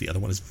legs. The other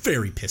one is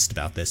very pissed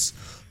about this.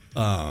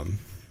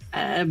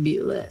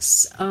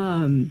 Fabulous.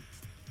 All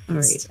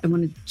right. I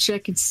want to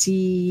check and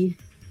see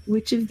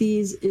which of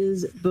these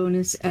is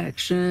bonus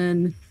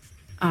action.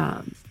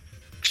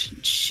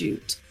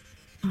 Shoot.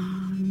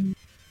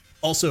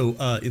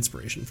 Also,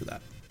 inspiration for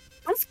that.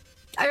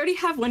 I already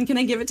have one. Can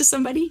I give it to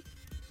somebody?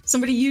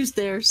 Somebody used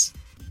theirs.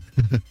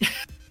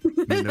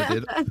 Minnow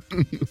did.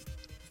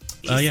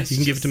 Yeah, you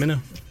can give it to Minnow.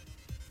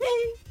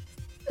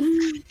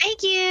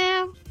 Thank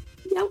you.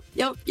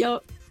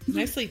 Yep.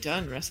 Nicely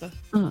done, Ressa.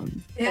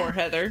 Yeah. Or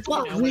Heather.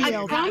 Well, you know, we- I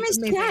That's promised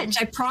amazing. Catch.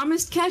 I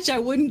promised Catch I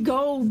wouldn't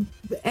go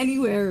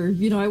anywhere.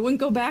 I wouldn't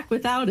go back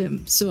without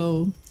him.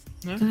 So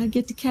Yeah. gotta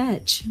get to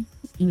Catch.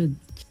 Can't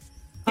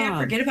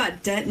forget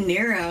about Det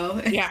Nero.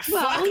 yeah.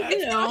 Well, fuck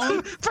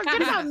it.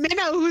 Forget about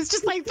Minnow, who's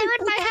just like, they're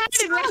in my head,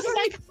 and Rex is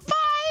like,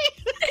 bye.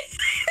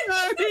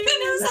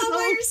 Minno's all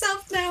by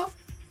yourself now.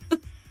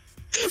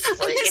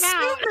 Freaking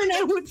out.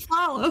 I would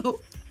follow.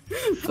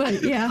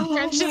 But yeah.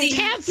 Friendship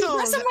canceled.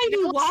 Ressa might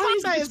be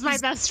wise, Santa is my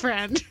best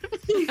friend.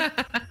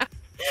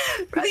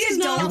 Please You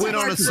don't went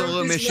on a work solo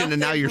with mission and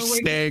now you're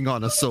staying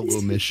on a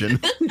solo mission.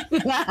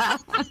 This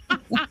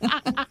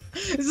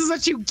is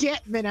what you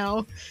get,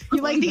 Minnow.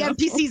 You like the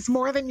NPCs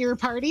more than your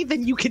party,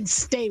 then you can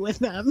stay with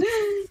them.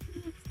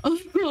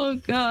 Oh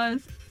god.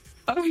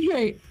 All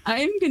right.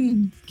 I'm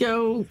gonna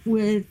go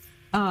with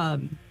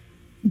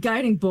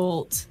guiding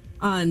bolt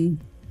on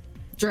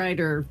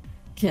Drider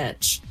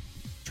Catch.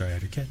 Try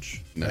out or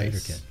catch. Nice. Try out or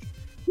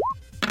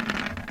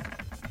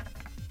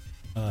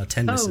catch.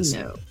 10 misses. Oh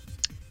no.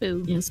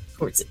 Yes, of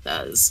course it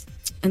does.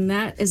 And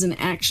that is an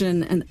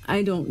action, and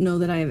I don't know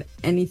that I have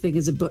anything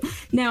as a book.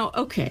 Now,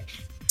 okay.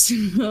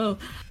 So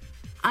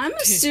I'm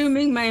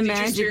assuming my Did your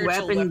magic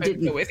spiritual weapon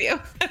didn't go with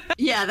you?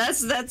 Yeah,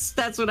 that's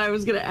what I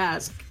was gonna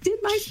ask. Did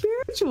my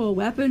spiritual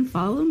weapon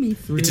follow me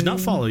through? It did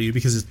not follow you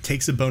because it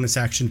takes a bonus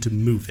action to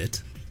move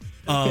it.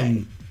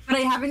 Okay. But I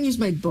haven't used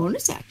my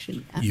bonus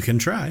action yet. You can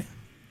try.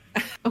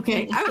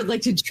 Okay, I would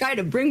like to try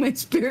to bring my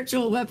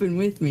spiritual weapon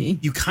with me.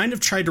 You kind of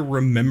try to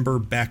remember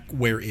back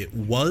where it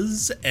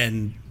was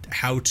and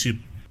how to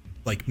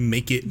like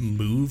make it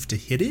move to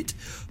hit it.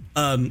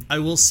 I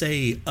will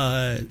say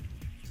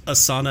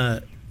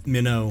Asana,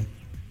 Minnow,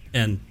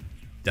 and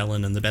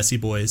Dylan and the Bessie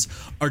boys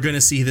are going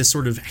to see this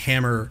sort of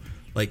hammer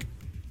like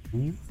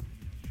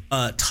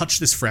touch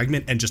this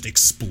fragment and just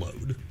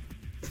explode.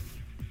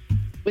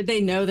 Would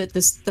they know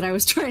that I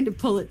was trying to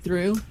pull it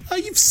through?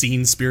 You've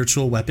seen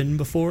spiritual weapon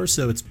before,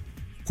 so it's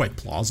quite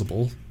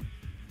plausible.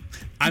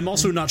 I'm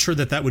also not sure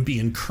that would be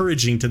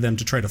encouraging to them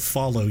to try to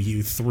follow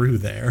you through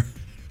there.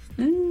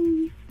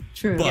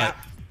 True. But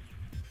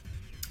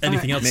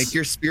anything else? Make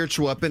your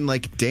spiritual weapon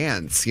like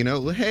dance, you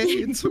know? Hey,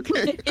 it's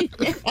okay.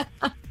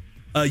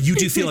 You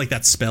do feel like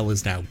that spell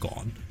is now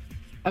gone.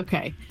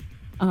 Okay.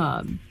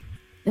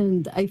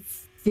 And I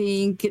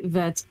think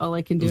that's all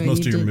I can do. It was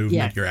most of your movement,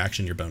 yeah. your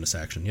action, your bonus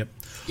action. Yep.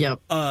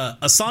 Yep.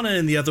 Asana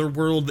in the other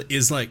world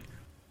is like,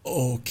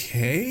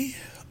 okay,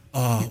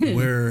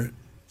 we're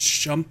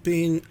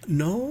jumping.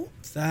 No,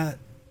 that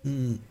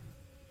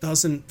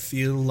doesn't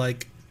feel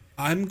like.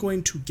 I'm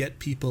going to get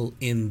people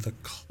in the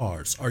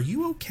cars. Are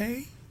you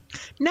okay?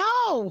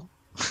 No.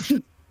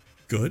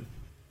 Good.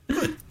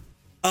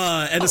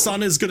 And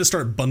Asana is going to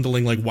start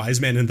bundling like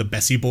Wise Man and the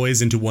Bessie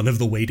boys into one of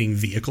the waiting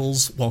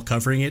vehicles while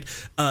covering it.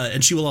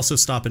 And she will also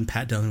stop and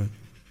pat Dylan.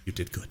 You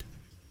did good.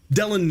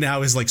 Dylan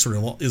now is like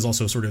is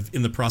also sort of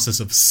in the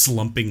process of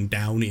slumping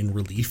down in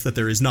relief that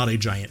there is not a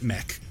giant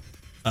mech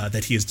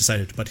that he has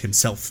decided to put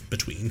himself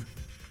between.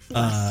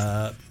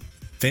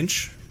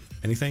 Finch,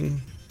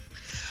 anything?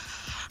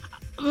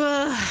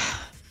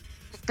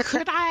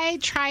 Could I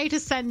try to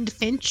send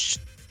Finch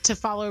to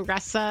follow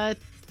Ressa?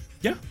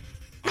 Yeah.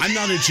 I'm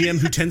not a GM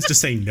who tends to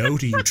say no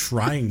to you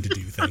trying to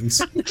do things.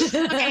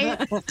 Okay.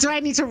 Do I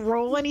need to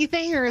roll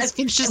anything, or is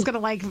Finch just gonna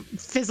like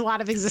fizzle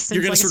out of existence?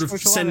 You're gonna like sort of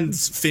spiritual send weapon?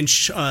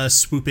 Finch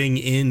swooping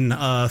in.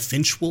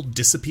 Finch will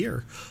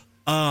disappear.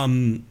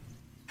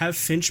 Have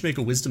Finch make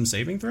a wisdom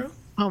saving throw.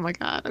 Oh my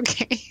god.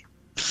 Okay.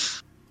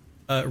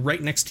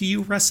 Right next to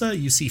you, Ressa,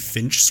 you see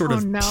Finch sort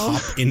of no.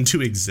 pop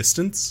into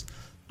existence.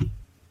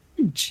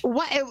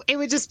 What? It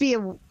would just be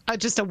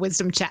just a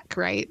wisdom check,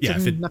 right? Yeah,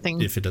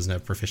 Nothing. if it doesn't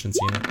have proficiency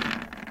in it.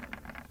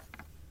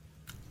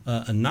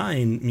 A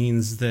 9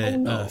 means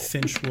that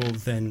Finch will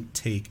then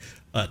take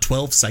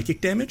 12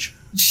 psychic damage.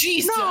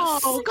 Jesus.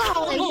 No,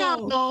 golly,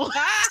 no.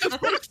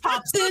 Finch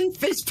pops in,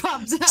 Finch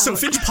pops out. So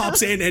Finch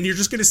pops in, and you're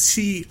just going to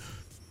see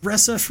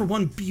Ressa for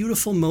one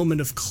beautiful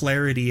moment of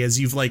clarity as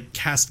you've like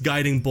cast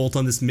Guiding Bolt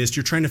on this mist.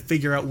 You're trying to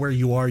figure out where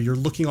you are. You're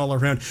looking all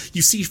around.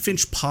 You see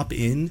Finch pop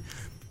in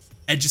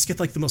and just get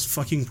like the most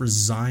fucking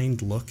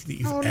resigned look that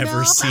you've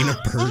ever seen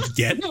a bird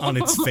get on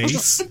its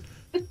face.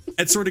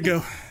 And sort of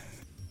go...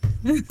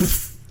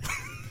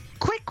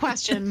 Quick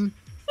question.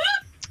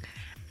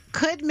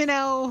 Could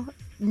Minnow,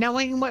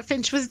 knowing what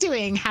Finch was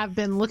doing, have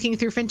been looking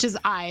through Finch's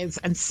eyes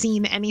and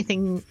seen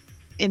anything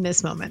in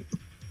this moment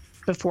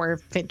before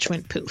Finch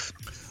went poof?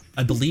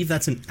 I believe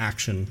that's an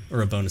action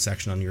or a bonus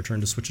action on your turn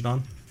to switch it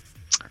on.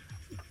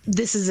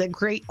 This is a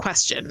great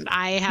question.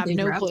 I have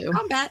no clue.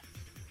 Combat.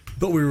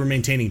 But we were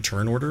maintaining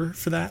turn order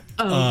for that.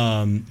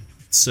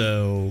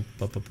 So...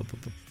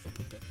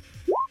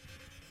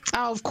 Oh,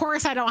 of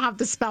course I don't have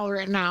the spell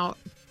written out.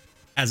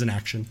 As an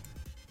action.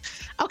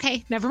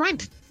 Okay, never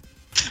mind.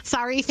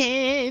 Sorry,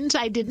 Finch.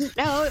 I didn't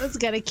know it was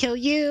going to kill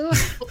you.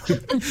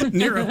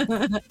 Nero.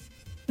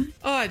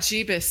 Oh,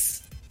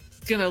 Jeebus.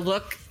 Gonna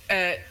look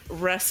at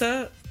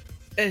Ressa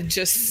and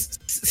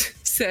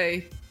just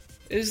say,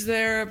 Is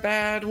there a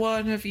bad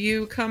one of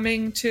you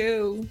coming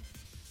too?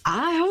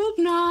 I hope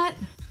not.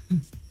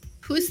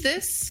 Who's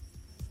this?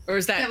 Or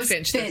is that was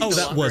Finch? Finch. That's Oh, no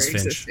that longer was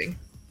Finch. existing?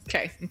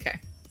 Okay.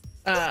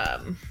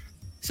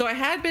 So I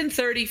had been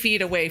 30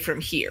 feet away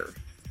from here.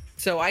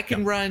 So I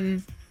can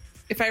run.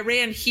 If I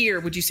ran here,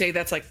 would you say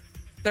that's like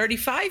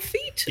 35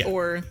 feet? Yeah.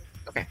 Or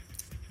okay.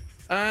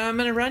 I'm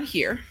gonna run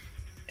here.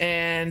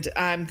 And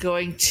I'm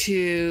going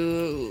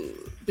to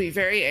be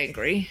very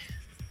angry.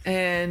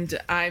 And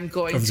I'm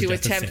going Over the to death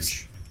of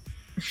attempt.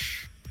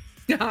 Finch.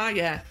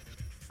 Yeah.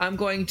 I'm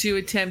going to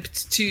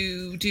attempt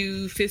to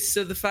do Fists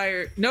of the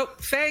Fire.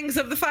 Nope, Fangs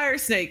of the Fire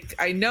Snake.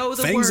 I know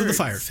the Fangs of the words.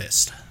 Fire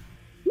Fist.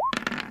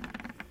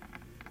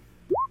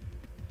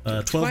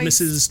 12 Twice.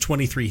 misses,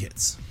 23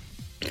 hits.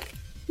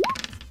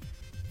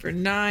 For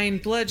 9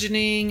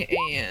 bludgeoning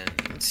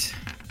and.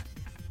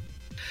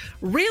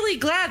 Really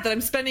glad that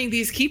I'm spending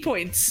these key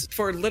points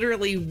for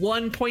literally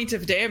 1 point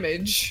of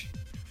damage.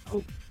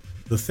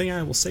 The thing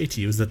I will say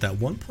to you is that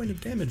 1 point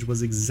of damage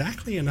was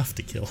exactly enough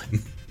to kill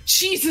him.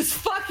 Jesus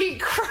fucking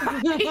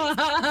Christ!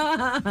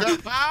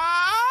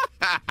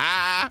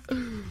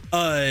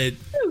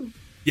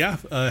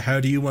 How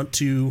do you want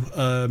to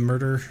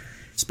murder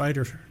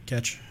Spider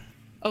Catch?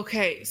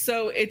 Okay,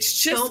 so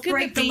it's just Don't gonna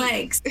break be, the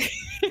legs.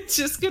 It's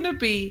just gonna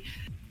be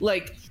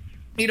like,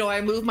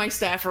 I move my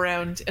staff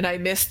around and I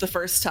missed the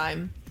first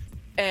time,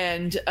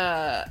 and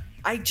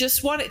I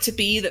just want it to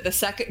be that the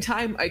second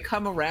time I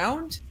come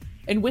around,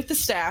 and with the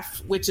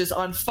staff, which is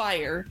on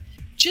fire,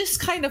 just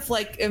kind of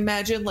like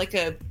imagine like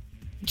a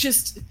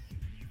just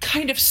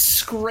kind of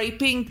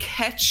scraping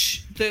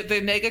Catch the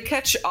Nega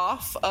Catch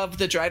off of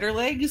the Drider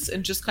legs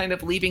and just kind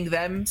of leaving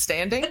them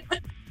standing.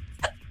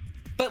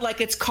 But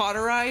like it's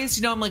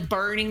cauterized, I'm like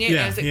burning it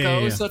as it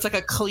goes, yeah. so it's like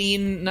a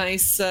clean,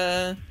 nice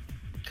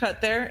cut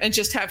there, and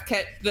just have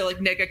the like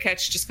Nega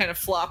Catch just kind of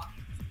flop,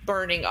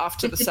 burning off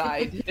to the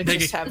side, and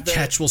just have the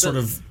Catch will sort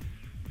of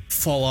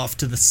fall off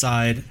to the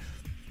side,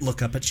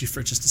 look up at you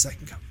for just a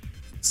second, go.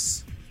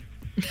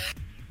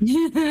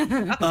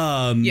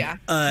 Yeah.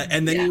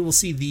 And then you will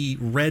see the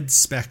red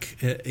speck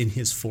in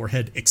his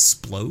forehead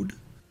explode,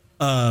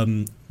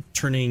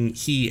 turning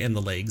he and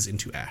the legs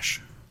into ash.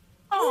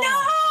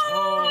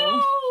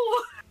 No!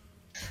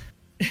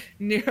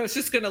 Nero's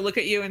just gonna look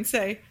at you and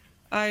say,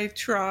 "I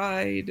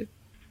tried."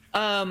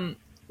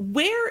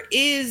 Where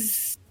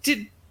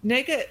did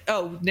Nega?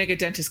 Oh, Nega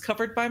Dent is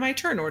covered by my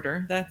turn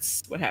order.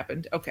 That's what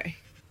happened. Okay.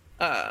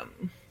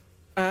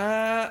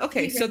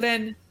 Okay. So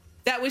then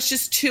that was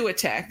just 2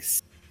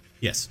 attacks.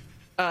 Yes.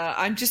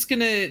 I'm just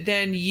gonna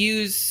then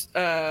use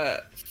 10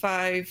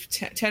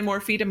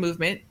 more feet of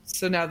movement.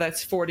 So now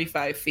that's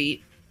 45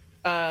 feet.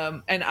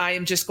 And I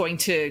am just going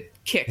to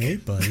kick Hey,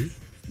 buddy.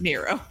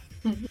 Nero.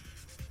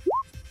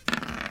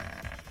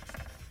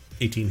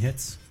 18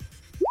 hits.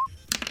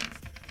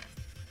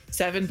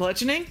 7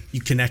 bludgeoning.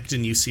 You connect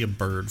and you see a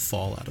bird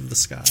fall out of the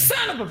sky.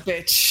 Son of a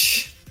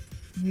bitch.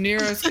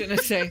 Nero's gonna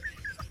say,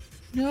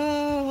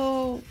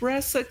 "No,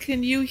 Ressa,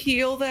 can you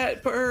heal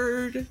that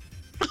bird?"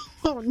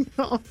 Oh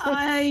no.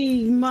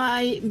 I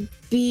might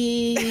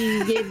be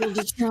able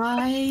to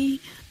try.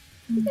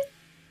 But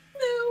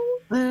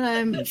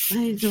I don't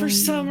For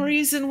some know.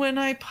 reason, when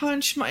I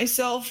punch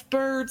myself,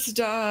 birds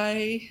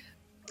die.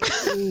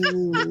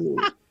 Ooh.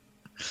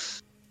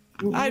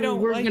 I don't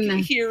We're like gonna-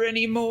 it here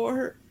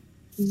anymore.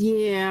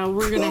 Yeah,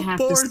 we're gonna have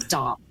to Bored.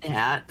 stop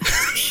that.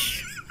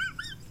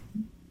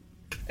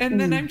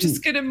 And then I'm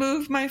just gonna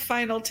move my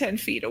final 10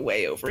 feet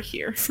away over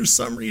here. For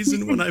some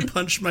reason, when I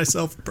punch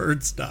myself,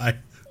 birds die.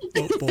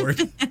 Oh, bored.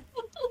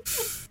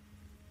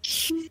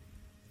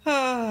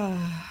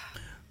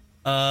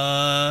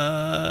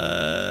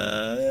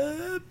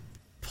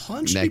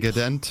 Punchy.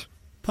 Negadent.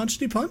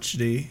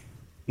 Punchy.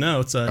 No,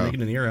 it's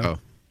Negative Nero. Oh,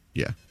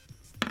 yeah.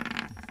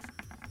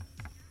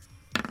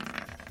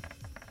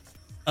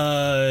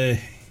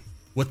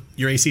 What?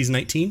 Your AC is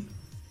 19?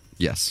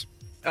 Yes.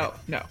 Oh,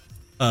 no.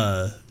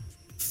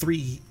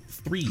 Three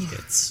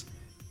hits.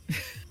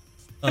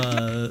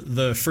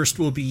 The first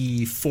will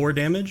be 4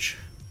 damage.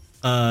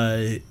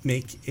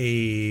 Make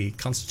a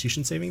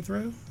Constitution saving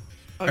throw.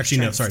 Oh, Actually,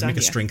 no, strength's sorry. done, Make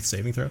a yeah. Strength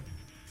saving throw.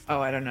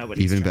 Oh, I don't know what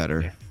Even he's trying to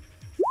better.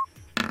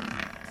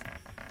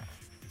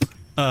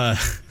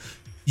 do.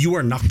 You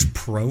are knocked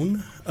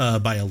prone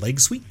by a leg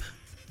sweep.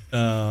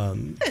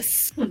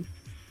 This.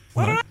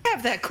 Why don't I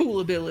have that cool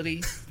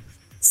ability?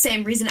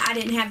 Same reason I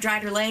didn't have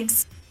drider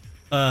legs.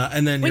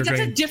 And then Wait, you're that's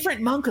a going.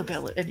 different monk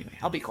ability. Anyway,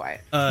 I'll be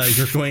quiet.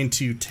 You're going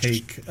to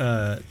take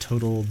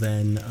total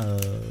then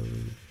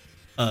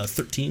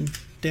 13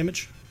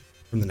 damage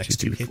from the next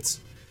 2 hits.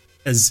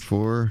 As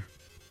 4,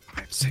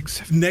 5, 6,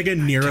 7. Nega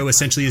Nero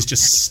essentially is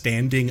just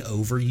standing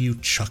over you,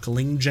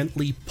 chuckling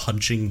gently,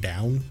 punching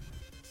down.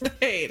 I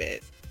hate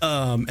it.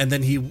 And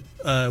then he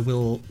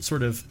will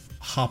sort of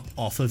hop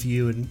off of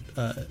you and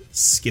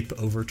skip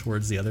over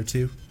towards the other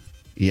 2.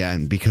 Yeah,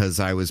 and because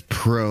I was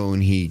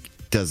prone, he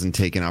doesn't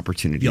take an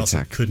opportunity You also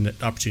attack.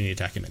 couldn't opportunity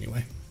attack him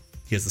anyway.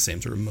 He has the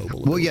same sort of mobile.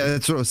 Well, ability. yeah,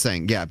 that's what I was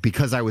saying. Yeah,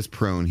 because I was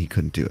prone, he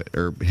couldn't do it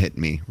or hit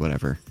me,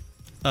 whatever.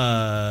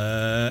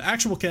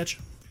 Actual catch.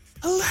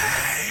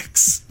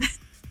 Alex!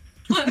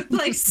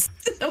 Like,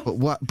 so.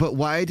 But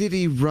why did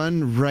he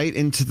run right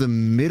into the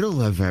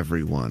middle of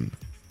everyone?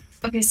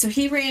 Okay, so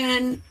he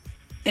ran.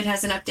 It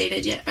hasn't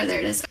updated yet. Oh, there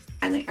it is.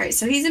 Finally. All right,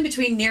 so he's in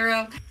between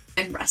Nero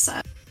and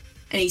Ressa.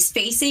 And he's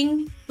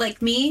facing,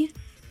 like me.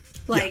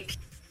 Like,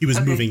 He was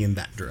moving in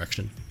that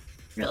direction.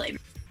 really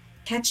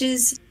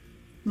catches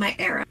my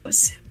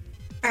arrows.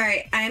 All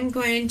right, I'm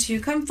going to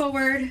come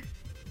forward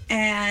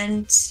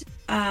and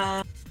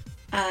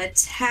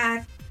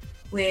attack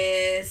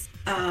with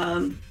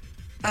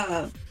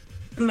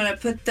I'm gonna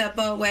put the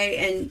bow away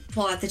and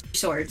pull out the two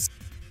swords.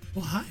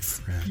 Well, hi,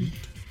 friend.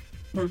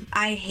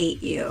 I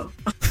hate you.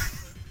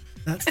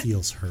 That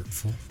feels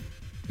hurtful.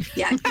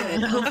 Yeah,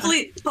 good.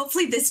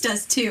 Hopefully this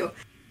does too.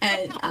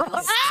 And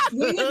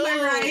swing with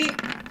my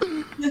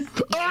right.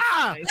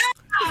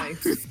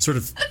 Nice. Sort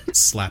of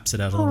slaps it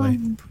out of the way.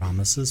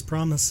 Promises,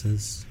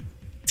 promises.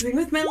 Swing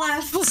with my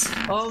left.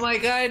 Oh my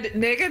god,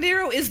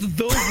 Neganero is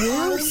the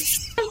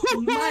worst.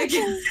 Oh my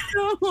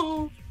god.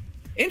 No.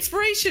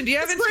 Inspiration. Do you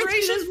have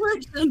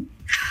inspiration?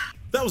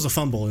 That was a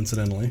fumble,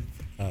 incidentally.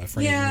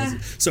 For Yeah.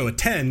 So a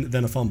 10,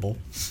 then a fumble.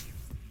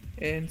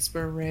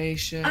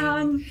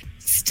 Inspiration.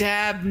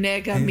 Stab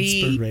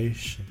Negami.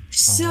 Inspiration.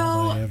 So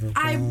All ever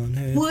I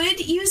wanted. would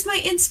use my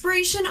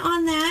inspiration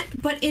on that,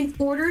 but in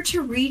order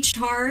to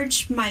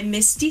recharge my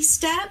Misty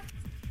Step,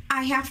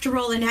 I have to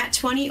roll a nat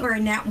 20 or a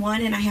nat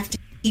 1, and I have to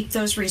keep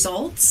those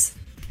results.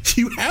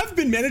 You have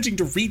been managing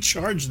to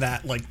recharge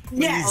that like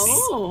crazy. Yes.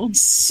 Oh.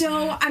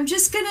 So I'm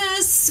just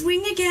gonna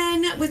swing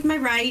again with my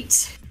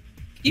right.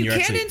 You You're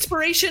can actually-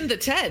 inspiration the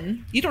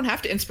 10. You don't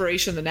have to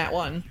inspiration the nat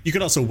 1. You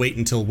could also wait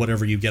until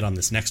whatever you get on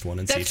this next one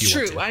and see That's if you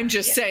true. want to. I'm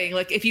just saying,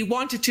 like, if you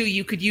wanted to,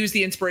 you could use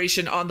the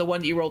inspiration on the one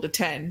that you rolled a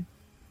 10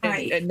 and,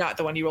 Right. and not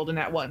the one you rolled a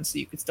nat 1, so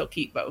you could still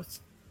keep both.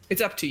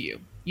 It's up to you.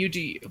 You do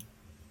you.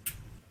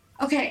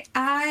 Okay,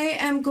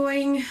 I'm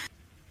gonna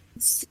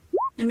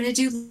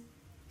do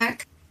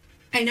back.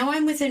 I know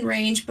I'm within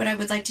range, but I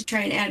would like to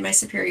try and add my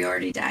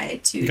superiority die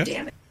to Okay.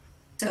 damage.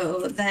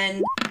 So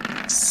then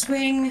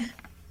swing.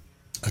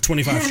 A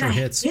 25 and sure I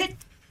hits. hit.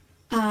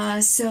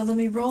 So let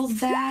me roll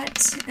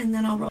that, and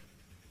then I'll roll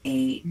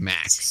 8.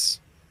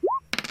 Max.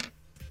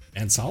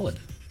 And solid.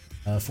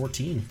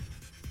 14.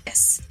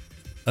 Yes.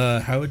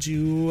 How would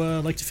you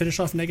like to finish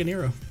off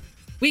Neganero?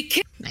 We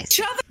killed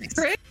each other,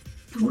 Chris.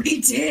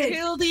 We did.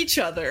 Killed each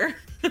other.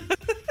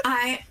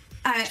 I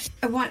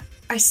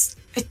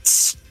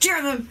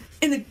stare them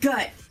in the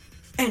gut,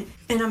 and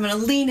I'm gonna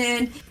lean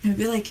in and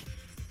be like,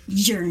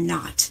 "You're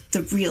not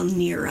the real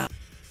Nero,"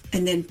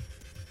 and then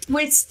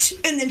twist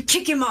and then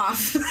kick him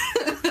off.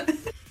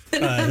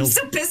 And I'm he'll-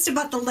 so pissed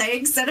about the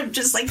legs that I'm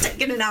just like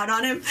taking it out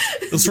on him.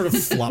 He'll sort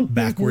of flop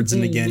backwards,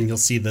 and again, you'll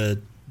see the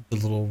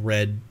little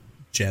red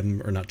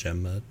gem, or not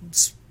gem,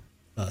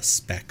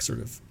 speck sort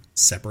of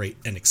separate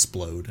and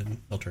explode, and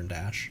they'll turn to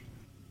ash.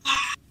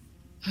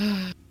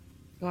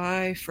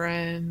 Bye,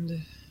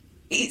 friend.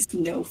 He's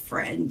no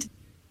friend.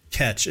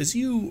 Catch, since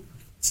you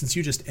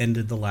just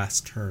ended the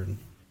last turn,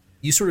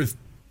 you sort of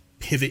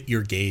pivot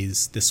your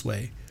gaze this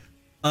way.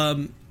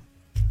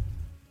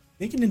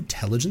 Make an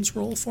intelligence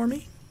roll for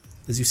me,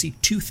 as you see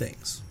two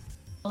things.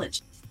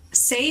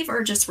 Save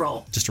or just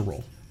roll? Just a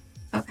roll.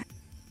 Okay.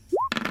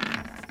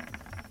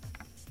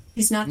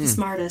 He's not the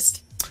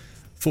smartest.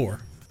 4.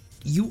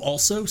 You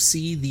also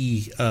see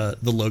the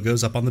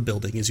logos up on the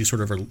building as you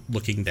sort of are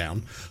looking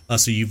down.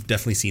 So you've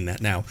definitely seen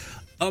that now.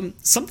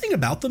 Something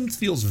about them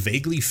feels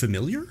vaguely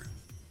familiar.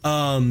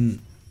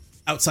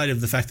 Outside of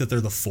the fact that they're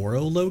the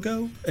 4-0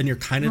 logo, and you're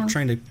kind of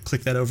trying to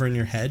click that over in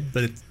your head,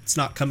 but it's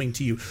not coming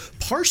to you.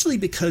 Partially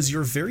because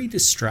you're very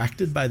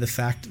distracted by the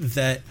fact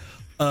that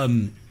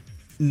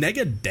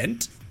Nega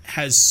Dent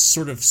has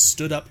sort of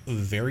stood up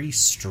very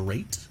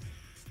straight.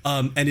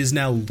 And is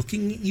now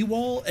looking at you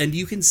all, and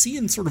you can see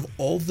in sort of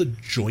all the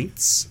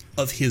joints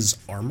of his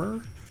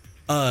armor,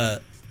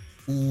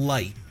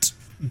 light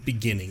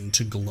beginning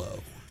to glow.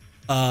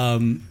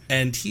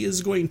 And he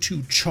is going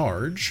to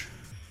charge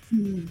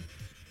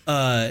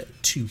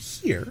to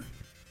here.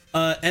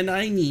 And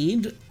I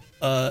need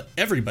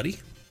everybody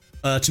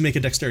to make a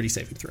dexterity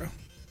saving throw.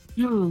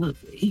 Oh,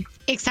 lovely.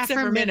 Except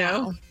for for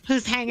Minnow,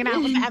 who's hanging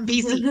out with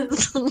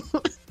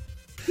NPCs.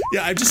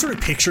 Yeah, I'm just sort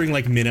of picturing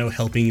like Minnow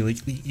helping you,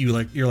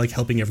 you're like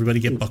helping everybody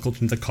get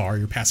buckled into the car.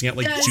 You're passing out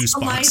like Does juice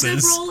Eliza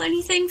boxes. roll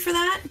anything for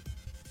that?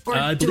 Or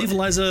I do believe it?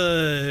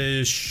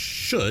 Eliza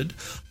should.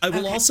 I will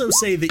Okay. also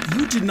say that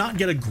you did not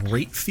get a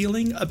great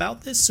feeling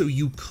about this, so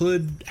you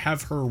could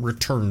have her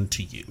return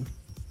to you.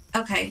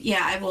 Okay,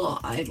 yeah, I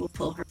will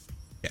pull her.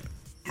 Yeah.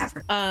 Have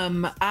her.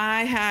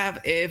 I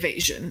have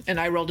evasion, and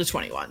I rolled a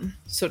 21.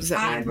 So does that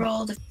I mean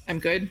rolled. I'm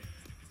good?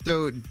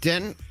 So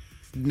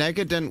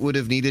Nega Dent would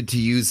have needed to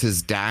use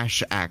his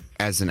dash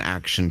as an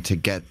action to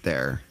get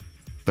there,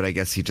 but I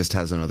guess he just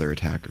has another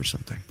attack or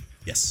something.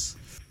 Yes.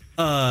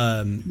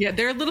 Yeah,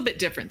 they're a little bit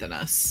different than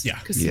us. Yeah.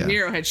 Because Yeah.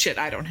 Nero had shit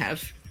I don't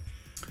have.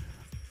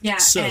 Yeah,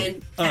 So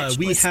and Patch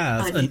we was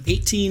have un- an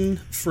 18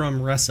 from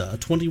Ressa, a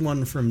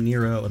 21 from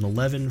Nero, an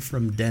 11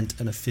 from Dent,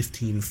 and a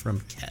 15 from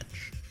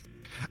Catch.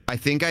 I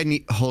think I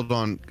need. Hold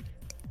on.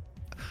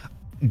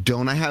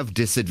 Don't I have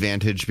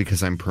disadvantage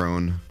because I'm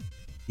prone?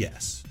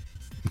 Yes.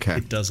 Okay.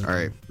 It doesn't All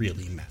right.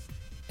 really matter.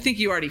 I think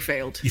you already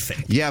failed. You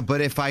failed. Yeah,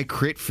 but if I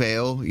crit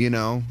fail,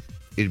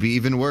 it'd be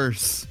even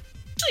worse.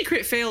 Usually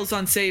crit fails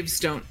on saves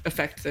don't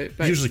affect the...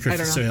 But Usually I crit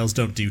don't know. fails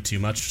don't do too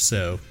much,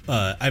 so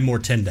I more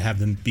tend to have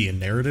them be a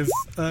narrative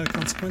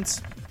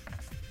consequence.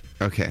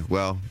 Okay,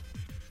 well,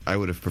 I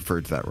would have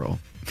preferred that roll.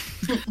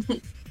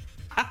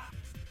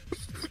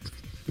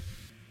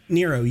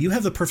 Nero, you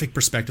have the perfect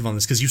perspective on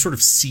this because you sort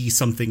of see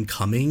something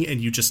coming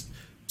and you just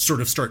sort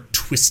of start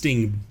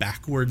twisting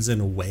backwards and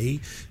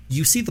away.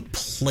 You see the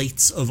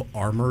plates of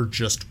armor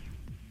just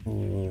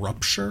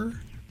rupture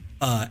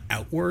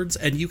outwards,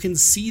 and you can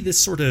see this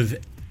sort of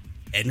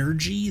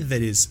energy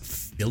that is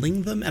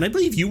filling them. And I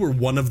believe you were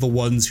one of the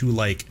ones who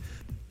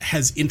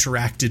has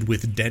interacted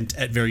with Dent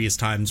at various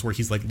times where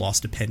he's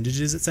lost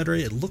appendages, etc.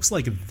 It looks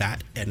like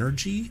that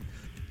energy.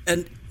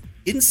 And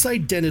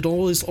inside Dent, it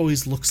always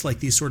looks like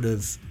these sort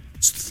of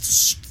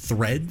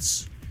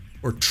threads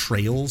or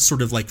trails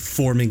sort of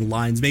forming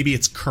lines. Maybe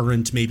it's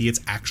current, maybe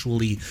it's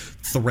actually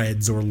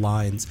threads or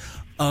lines.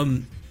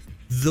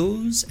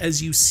 Those,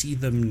 as you see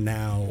them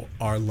now,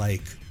 are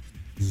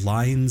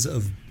lines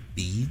of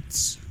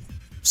beads,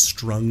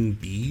 strung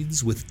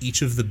beads, with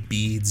each of the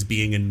beads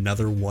being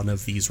another one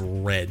of these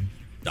red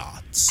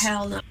dots.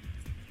 Hell no.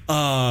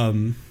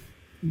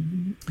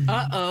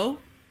 Uh-oh.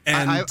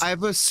 And I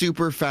have a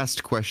super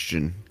fast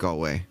question,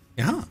 Galway.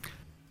 yeah.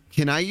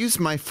 Can I use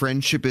my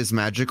friendship is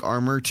magic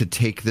armor to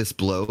take this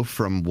blow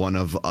from one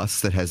of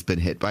us that has been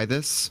hit by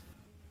this?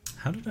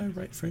 How did I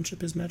write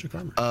friendship is magic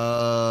armor?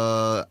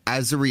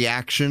 As a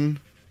reaction.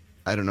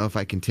 I don't know if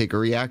I can take a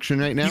reaction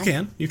right now.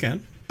 You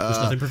can. There's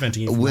nothing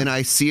preventing you from When that.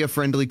 I see a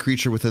friendly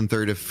creature within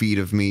 30 feet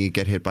of me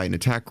get hit by an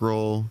attack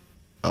roll,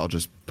 I'll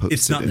just post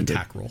It's it not an into-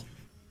 attack roll.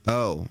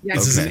 Oh, Yeah,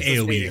 This is an Okay.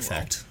 AoE Saving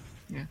effect.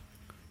 Yeah.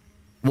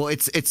 well,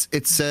 it's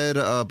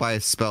said by a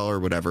spell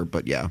or whatever,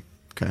 but yeah.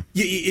 Okay.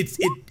 Yeah,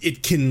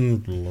 it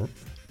can.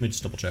 Let me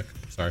just double check.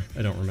 Sorry,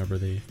 I don't remember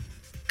the.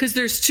 Because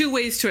there's two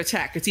ways to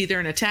attack. It's either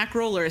an attack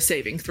roll or a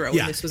saving throw.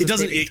 Yeah, and this was it a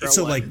doesn't. saving throw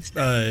So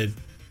one.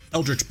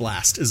 Eldritch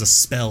Blast is a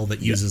spell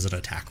that uses an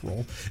attack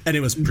roll, and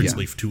it was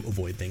principally to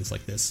avoid things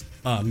like this.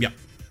 Yeah.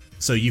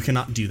 So you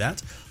cannot do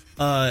that.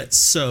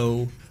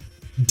 So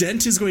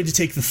Dent is going to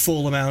take the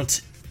full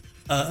amount.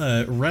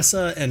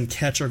 Ressa and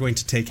Ketch are going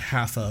to take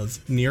half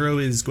of. Nero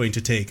is going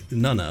to take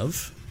none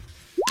of.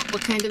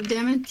 What kind of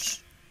damage?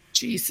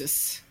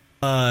 Jesus.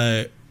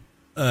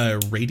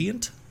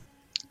 Radiant.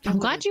 I'm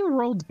glad you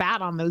rolled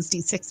bad on those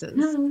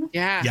d6s.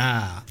 Yeah.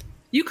 Yeah.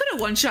 You could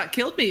have one-shot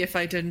killed me if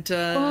I didn't...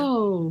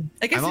 Oh.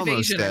 I guess I'm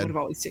almost evasion I dead. would have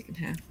always taken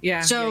half.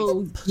 Yeah.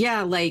 So,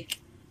 yeah,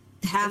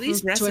 half At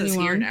least of Ressa's 21.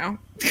 here now.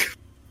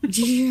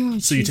 Yeah,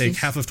 So you take Jesus.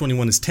 half of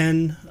 21 is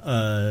 10.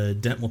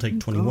 Dent will take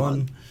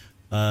 21.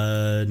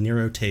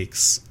 Nero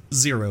takes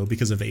 0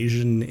 because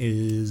evasion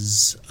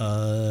is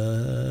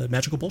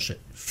magical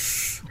bullshit.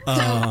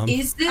 So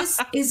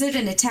is it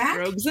an attack?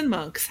 Rogues and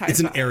monks. High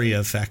It's an five. area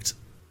effect.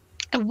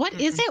 What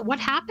is it? What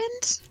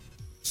happened?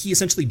 He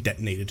essentially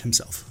detonated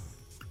himself.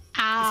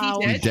 Ow.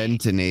 Is he He dead?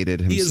 detonated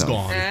himself. He is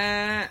gone.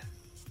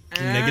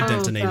 Nega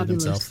detonated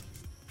fabulous. himself.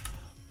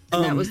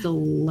 And that was the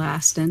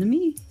last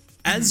enemy?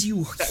 As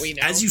you That we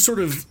know. as you sort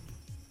of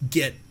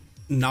get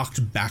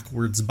knocked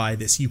backwards by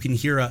this, you can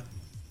hear a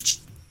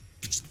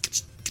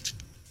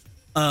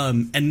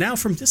and now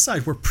from this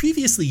side, where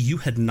previously you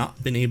had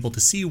not been able to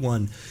see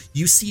one,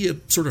 you see a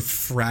sort of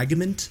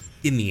fragment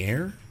in the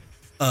air,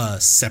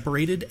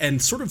 separated,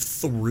 and sort of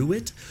through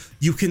it,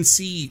 you can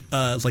see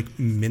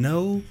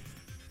Minnow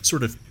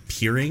sort of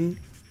peering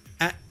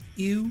at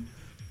you,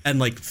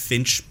 and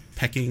Finch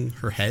pecking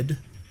her head.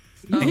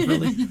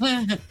 Angrily.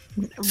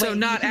 So Wait,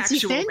 not you can see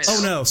actual Finch? Minnow.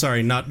 Oh no,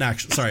 sorry, not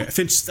actually. Sorry,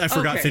 Finch. I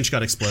forgot Okay. Finch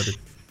got exploded.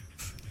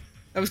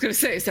 I was going to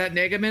say, is that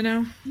Nega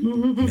Minnow?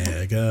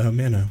 Mega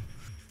Minnow.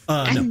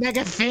 No. And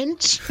Mega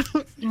Finch?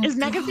 Is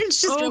Mega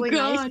Finch just really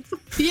nice?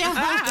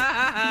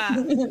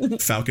 Yeah.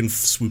 Falcon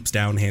swoops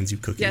down, hands you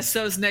cookies. Yes,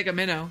 so is Nega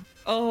Minnow.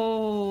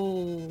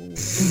 Oh.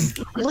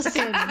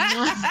 Listen,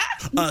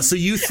 So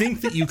you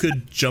think that you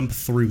could jump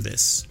through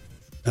this?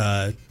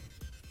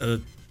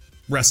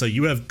 Ressa,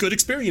 you have good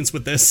experience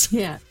with this.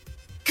 Yeah.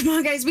 Come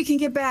on, guys, we can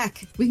get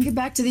back. We can get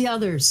back to the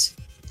others.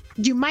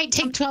 you might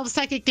take 12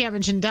 psychic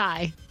damage and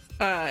die.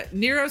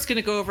 Nero's going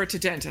to go over to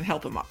Dent and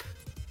help him up,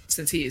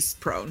 since he's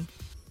prone.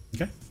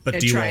 Okay, but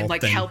And do you try all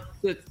and then- help.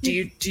 Do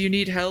you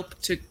need help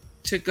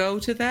to go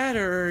to that,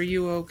 or are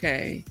you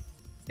okay?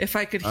 If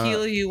I could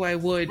heal you, I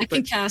would. I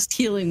can cast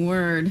Healing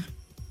Word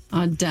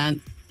on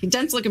Dent.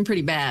 Dent's looking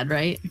pretty bad,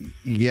 right?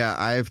 Yeah,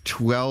 I have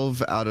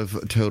 12 out of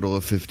a total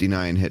of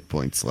 59 hit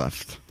points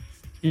left.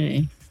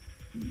 Okay.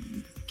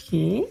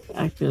 Okay.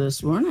 I could have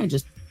sworn I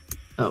just.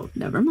 Oh,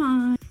 never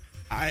mind.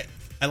 I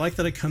like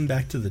that I come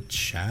back to the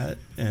chat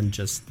and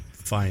just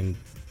find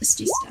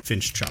Misty step.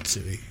 Finch Chop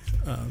Suey.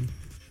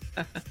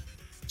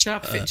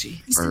 Chop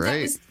Finchy. You said All that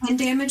right. was 10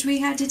 damage we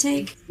had to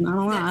take? Not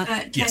a lot.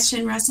 That Yes. Ketch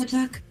and Ressa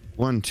took?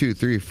 1, 2,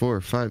 3,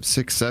 4, 5,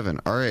 6, 7.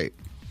 All right.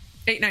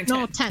 8, 9, 10.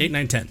 No, 10. 8,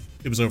 9, 10.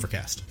 It was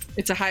overcast.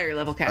 It's a higher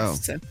level cast. Oh.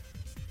 So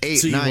 8,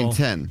 So you 9, all-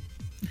 10.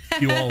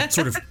 You all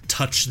sort of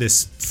touch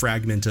this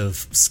fragment of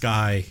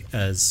sky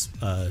as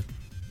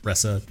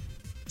Ressa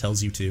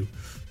tells you to.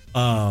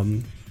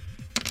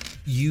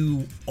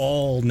 You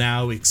all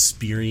now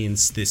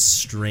experience this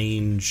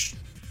strange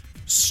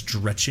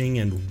stretching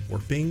and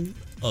warping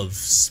of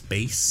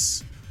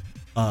space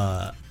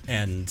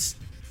and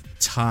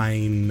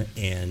time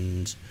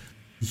and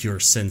your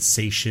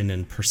sensation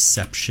and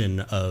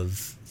perception of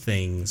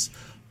things.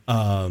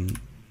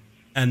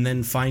 And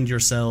then find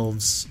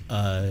yourselves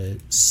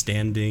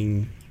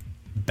standing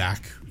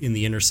back in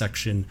the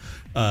intersection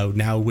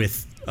now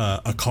with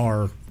a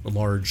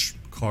large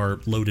car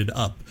loaded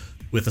up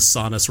with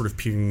Asana sort of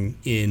peering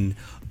in,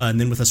 and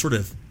then with a sort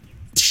of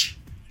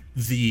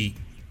the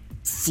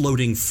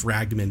floating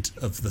fragment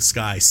of the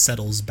sky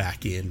settles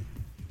back in,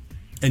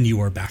 and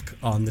you are back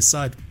on this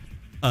side.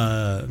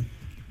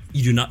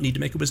 You do not need to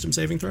make a wisdom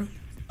saving throw.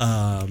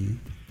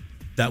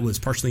 That was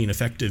partially an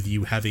effect of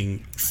you having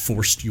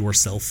forced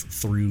yourself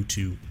through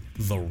to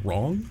the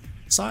wrong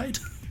side,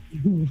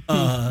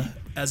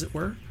 as it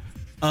were.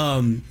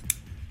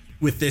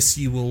 With this,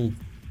 you will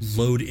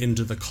load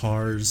into the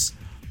cars,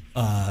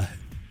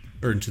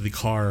 or into the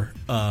car.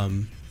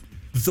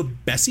 The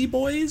Bessie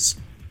boys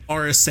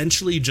are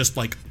essentially just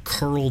like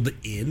curled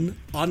in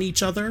on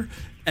each other,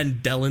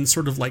 and Dylan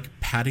sort of like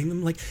patting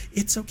them like,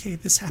 it's okay,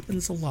 this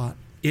happens a lot.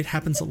 It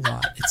happens a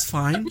lot. It's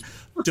fine.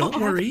 Don't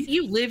worry.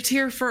 you lived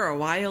here for a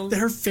while.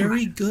 They're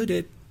very good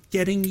at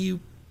getting you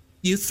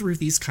through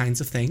these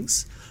kinds of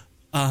things.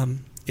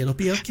 It'll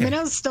be okay.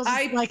 Minnow's still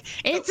just like,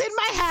 it's in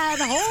my head.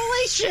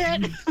 Holy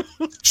shit.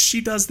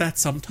 She does that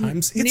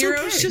sometimes. It's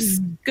Nero's okay.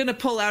 just gonna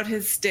pull out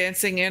his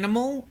dancing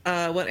animal.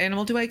 What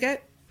animal do I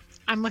get?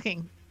 I'm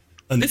looking.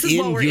 An This is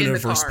while we're in the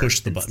in-universe car push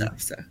the and button.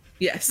 stuff, so.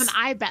 Yes, An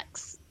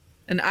ibex.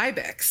 an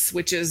ibex,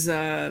 which is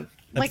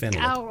Like,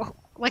 antelope.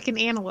 like an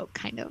antelope,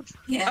 kind of.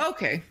 Yeah.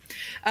 okay.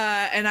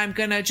 And I'm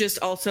gonna just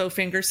also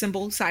finger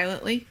symbol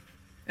silently,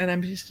 and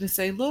I'm just gonna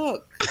say,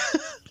 "Look,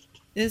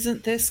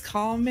 isn't this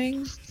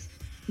calming?"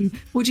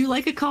 Would you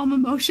like a calm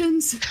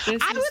emotions? I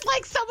would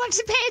like someone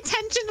to pay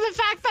attention to the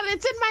fact that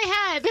it's in my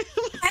head.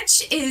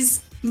 Ketch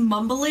is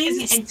mumbling Is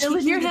it and still in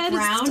kicking your the head? Is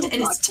it ground, still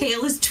and his talking?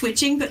 tail is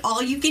twitching, but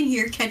all you can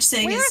hear Ketch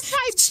saying Where's is,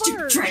 my "Stupid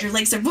bird?" drider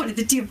legs, I wanted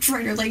the damn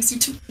drider legs, you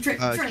took the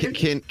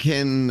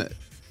drider."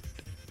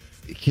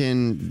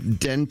 Can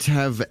Dent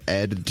have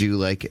Ed do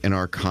like an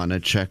Arcana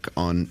check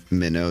on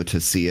Minnow to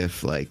see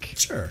if like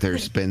Sure.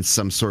 there's been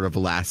some sort of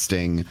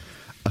lasting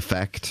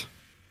effect?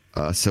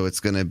 So it's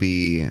gonna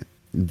be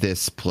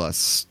this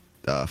plus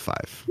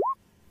 5.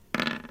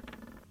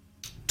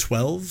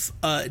 12.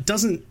 It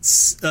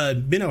doesn't.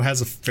 Minnow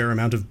has a fair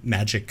amount of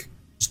magic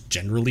just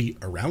generally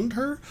around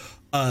her,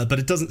 but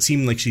it doesn't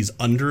seem like she's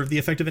under the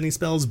effect of any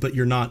spells. But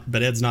you're not.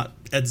 But Ed's not.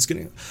 Ed's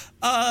gonna.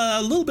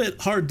 A little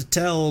bit hard to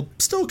tell.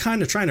 Still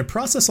kind of trying to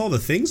process all the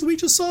things we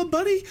just saw,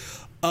 buddy.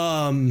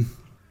 That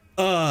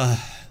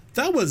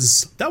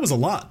was a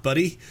lot,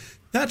 buddy.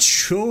 That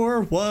sure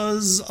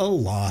was a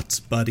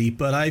lot, buddy.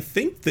 But I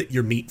think that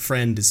your meat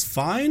friend is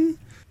fine.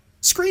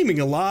 Screaming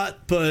a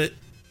lot, but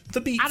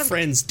the meat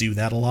friends do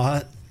that a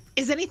lot.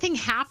 Is anything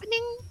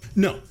happening?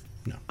 No.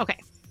 Okay.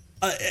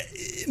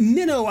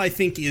 Minnow, I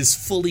think, is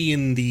fully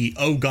in the,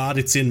 oh god,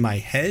 it's in my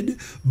head,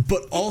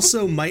 but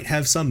also might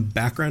have some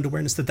background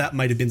awareness that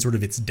might have been sort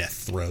of its death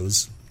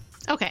throes.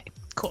 Okay,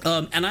 cool.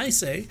 And I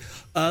say,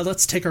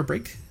 let's take our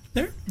break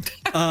there.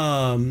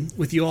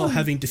 With you all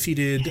having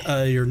defeated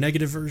your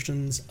negative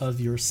versions of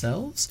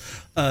yourselves.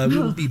 We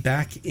will be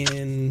back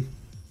in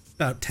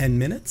about 10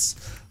 minutes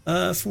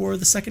for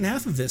the second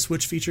half of this,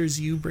 which features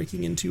you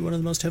breaking into one of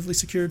the most heavily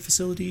secured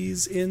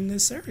facilities in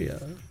this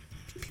area.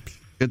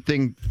 Good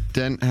thing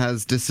Dent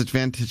has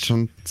disadvantage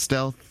on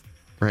stealth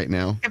right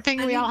now. Good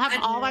thing we all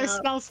have all our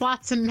spell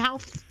slots and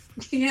health.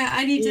 Yeah,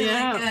 I need to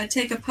Yeah.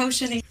 take a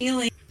potion of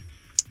healing.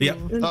 Yep.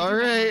 All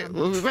right,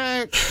 we'll be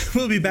back.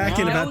 We'll be back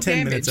in about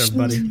 10 minutes,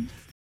 damage. everybody.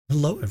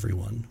 Hello,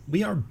 everyone.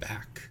 We are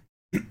back.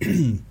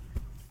 In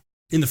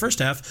the first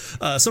half,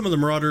 some of the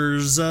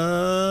Marauders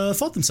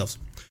fought themselves.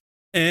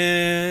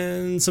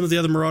 And some of the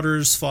other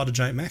Marauders fought a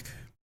giant mech.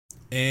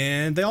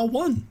 And they all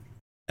won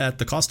at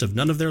the cost of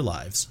none of their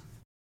lives.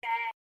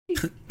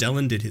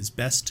 Dylan did his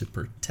best to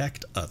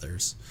protect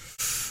others.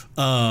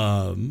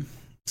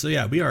 So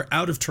yeah, we are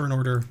out of turn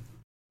order.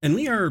 And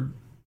we are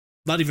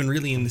not even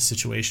really in this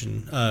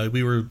situation.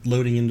 We were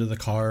loading into the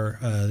car.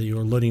 You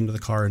were loading into the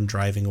car and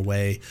driving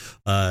away.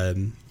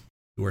 We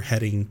were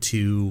heading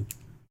to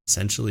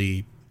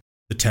essentially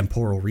the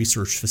temporal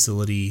research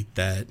facility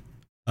that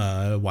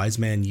Wise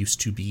Man used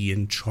to be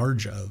in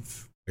charge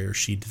of, where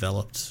she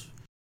developed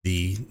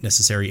the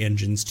necessary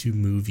engines to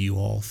move you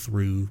all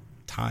through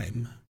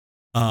time.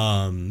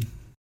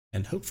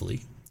 And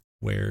hopefully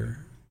where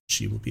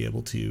she will be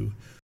able to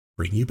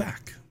bring you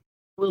back.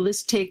 Will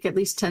this take at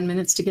least 10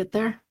 minutes to get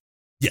there?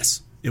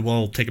 Yes, it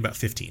will take about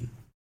 15.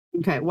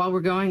 Okay, while we're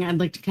going, I'd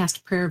like to cast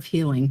a prayer of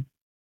healing.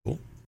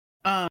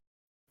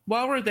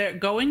 While we're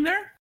going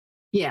there,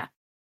 Yeah.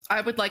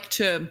 I would like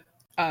to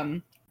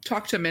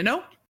talk to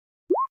Minnow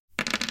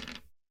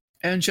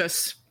and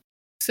just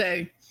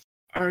say,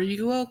 "Are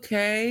you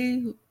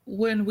okay?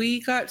 When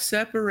we got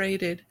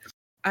separated,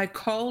 I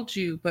called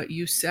you, but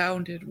you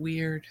sounded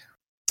weird."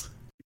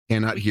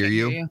 Cannot We hear can't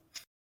you.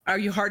 Are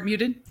you hard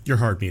muted? You're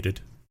hard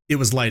muted. It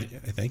was light,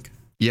 I think.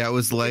 Yeah, it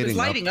was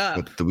lighting,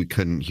 up. but we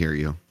couldn't hear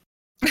you.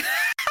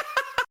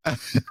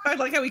 I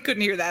like how we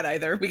couldn't hear that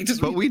either.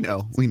 But we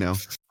know.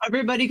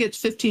 Everybody gets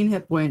 15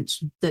 hit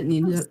points that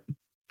need it.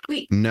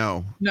 Wait.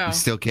 No, No. we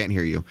still can't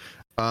hear you.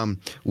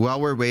 While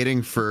we're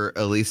waiting for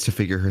Elise to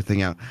figure her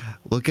thing out,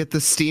 look at the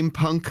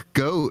steampunk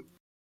goat.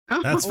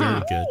 That's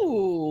very good.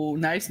 Oh,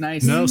 nice.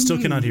 No, still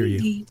cannot hear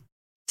you.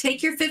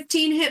 Take your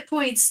 15 hit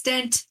points,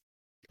 Stent.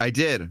 I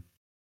did.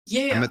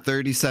 Yeah. I'm at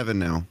 37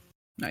 now.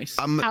 Nice.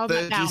 I'm How at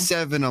about now?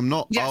 37. I'm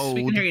not Yes, old.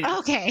 we can hear you.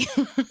 Okay.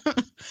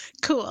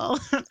 Cool.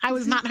 I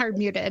was not hard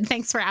muted.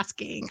 Thanks for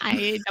asking.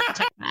 I double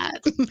checked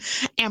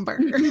that. Amber.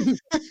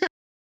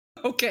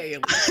 Okay.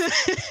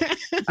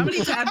 How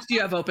many tabs do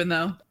you have open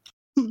though?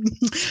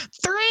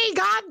 3.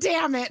 God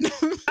damn it.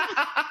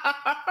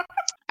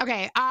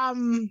 Okay.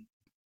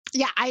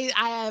 Yeah,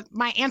 I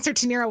my answer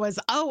to Nero was,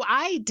 "Oh,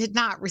 I did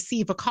not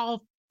receive a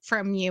call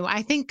from you.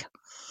 I think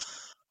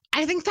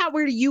that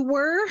where you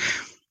were,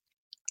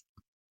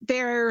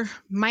 there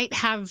might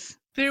have."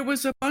 There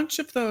was a bunch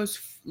of those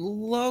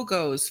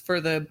logos for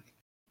the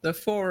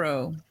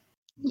Foro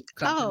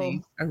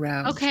company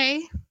around.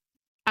 Okay.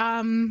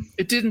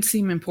 It didn't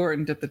seem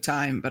important at the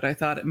time, but I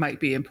thought it might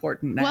be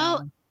important now.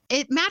 Well,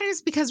 it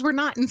matters because we're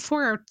not in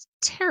Foro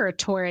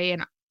territory,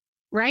 and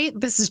right?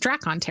 This is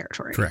Dracon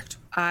territory. Correct.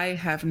 I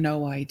have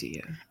no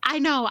idea. I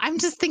know. I'm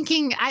just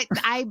thinking.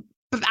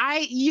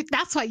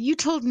 That's why you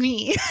told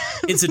me.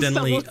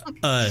 Incidentally,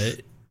 So-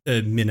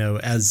 Minnow,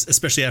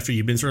 especially after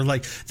you've been sort of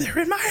like, they're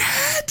in my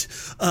head.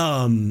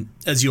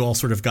 As you all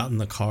sort of got in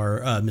the car,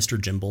 Mr.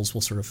 Jimbles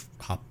will sort of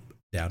hop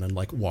down and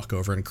like walk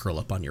over and curl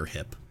up on your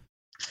hip.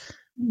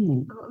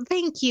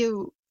 Thank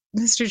you,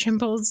 Mr.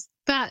 Chimbles.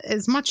 That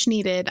is much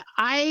needed.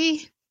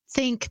 I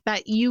think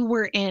that you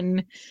were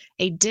in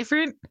a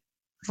different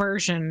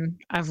version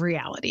of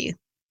reality.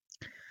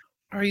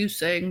 Are you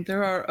saying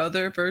there are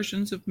other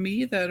versions of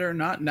me that are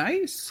not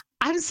nice?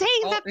 I'm saying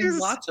that In there's.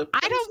 lots of I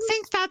don't places?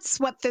 think that's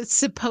what that's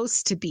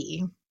supposed to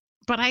be,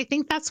 but I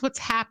think that's what's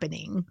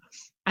happening.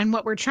 And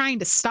what we're trying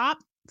to stop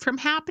from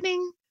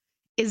happening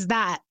is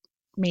that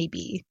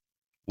maybe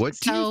What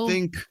do So- you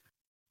think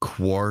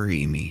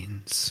quarry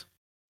means?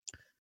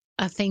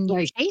 a thing you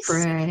Like chase.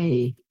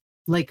 pray.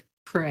 Like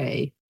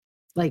pray.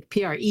 Like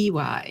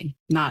PREY,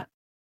 not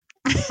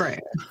prayer.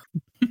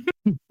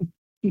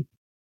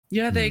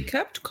 Yeah, they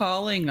kept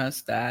calling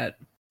us that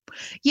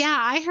Yeah,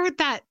 I heard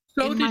that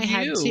So in my did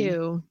head you.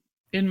 too.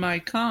 in my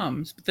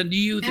comms, but the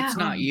you that's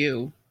Yeah. not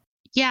you.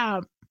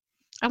 Yeah.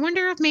 I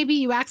wonder if maybe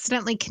you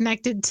accidentally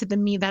connected to the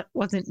me that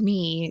wasn't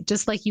me,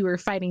 just like you were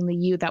fighting the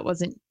you that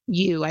wasn't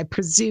you. I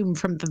presume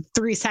from the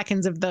 3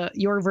 seconds of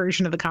your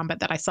version of the combat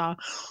that I saw.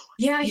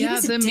 Yeah, he Yeah,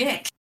 was a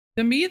dick.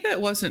 The me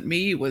that wasn't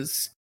me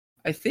was,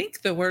 I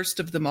think, the worst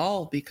of them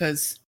all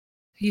because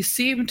he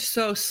seemed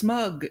so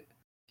smug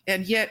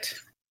and yet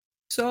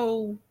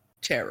so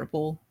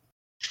terrible.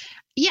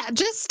 Yeah,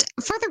 just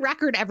for the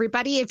record,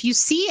 everybody, if you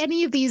see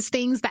any of these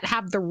things that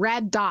have the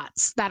red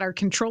dots that are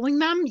controlling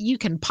them, you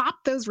can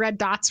pop those red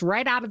dots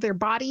right out of their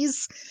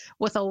bodies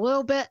with a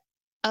little bit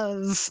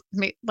of,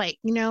 like,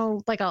 you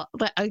know, like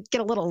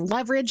get a little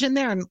leverage in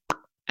there,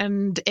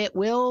 and it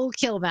will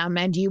kill them.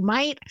 And you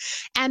might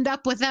end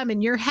up with them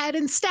in your head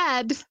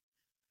instead.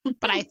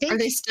 But I think Are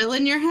they still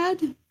in your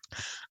head?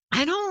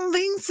 I don't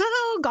think so.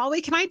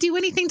 Golly, can I do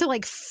anything to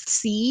like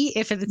see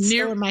if it's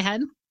still in my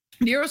head?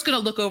 Nero's going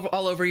to look over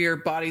all over your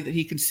body that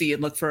he can see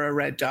and look for a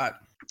red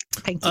dot.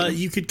 Thank you.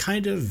 You could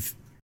kind of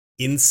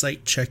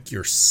insight check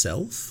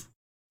yourself.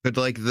 Could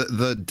like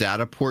the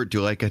data port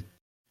do like a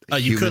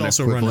You could human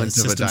also run a equivalent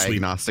of a system sweep,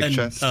 diagnostic and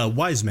chest?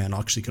 Wise Man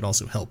actually could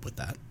also help with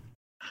that.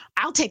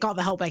 I'll take all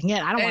the help I can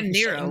get. I don't want And to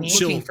Nero me.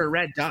 She'll- looking for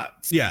red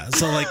dots. Yeah,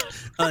 so like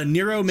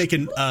Nero make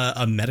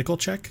a medical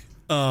check.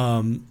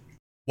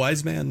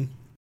 Wise Man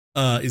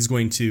is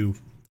going to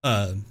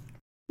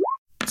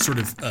sort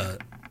of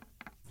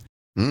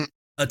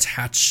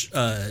attach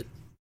a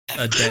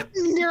debt.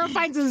 Nero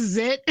finds a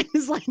zit.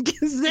 He's like,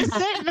 "Is this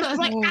it?" And it's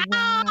like, Oh, wow.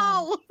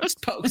 "Ow!"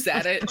 Just pokes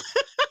at it.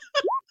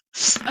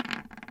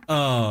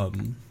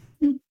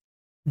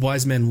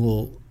 Wise Man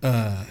will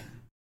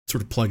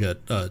sort of plug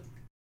a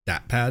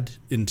dat pad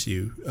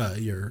into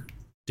your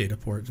data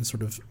port and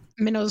sort of,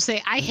 Minnow will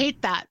say, "I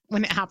hate that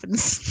when it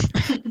happens."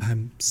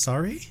 I'm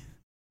sorry.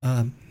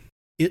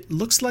 It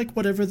looks like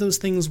whatever those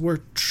things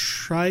were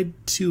tried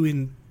to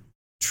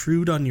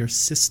intrude on your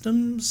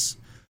systems,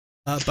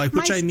 by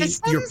which My I mean your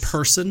systems?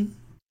 person,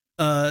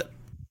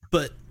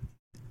 but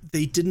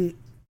they didn't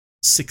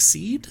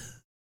succeed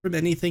from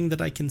anything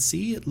that I can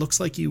see. It looks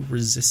like you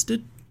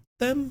resisted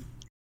them.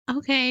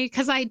 Okay,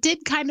 because I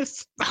did kind of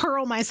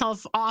hurl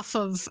myself off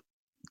of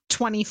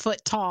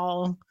 20-foot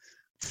tall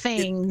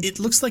thing. It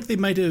looks like they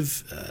might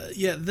have,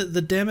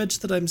 the damage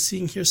that I'm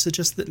seeing here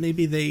suggests that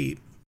maybe they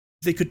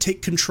they could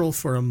take control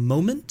for a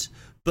moment,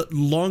 but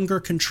longer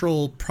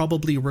control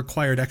probably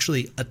required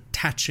actually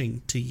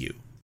attaching to you.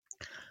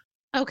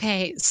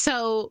 Okay,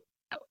 so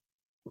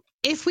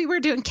if we were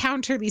to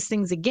encounter these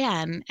things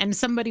again and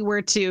somebody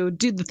were to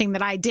do the thing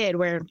that I did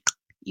where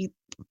you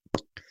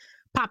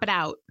pop it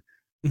out,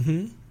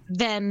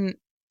 then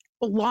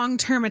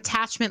long-term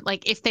attachment,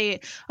 like if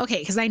they, okay,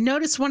 because I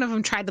noticed one of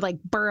them tried to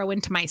like burrow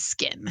into my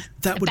skin.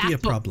 That would be a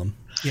problem.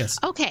 Yes.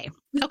 Okay.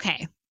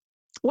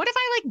 What if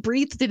I like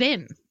breathed it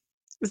in?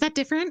 Is that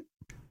different?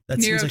 That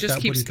Nero seems like just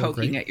that keeps wouldn't go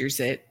poking great. at your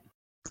zit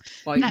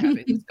while you're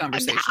having this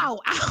conversation. Ow.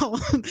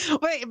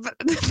 Wait, but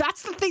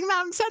that's the thing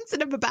that I'm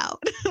sensitive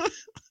about.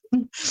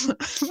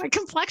 My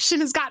complexion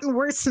has gotten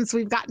worse since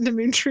we've gotten to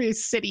Moontree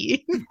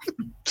City.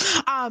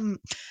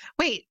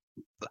 Wait,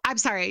 I'm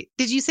sorry.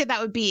 Did you say that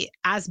would be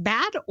as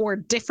bad or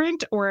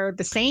different or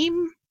the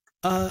same?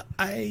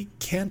 I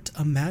can't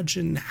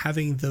imagine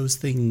having those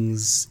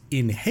things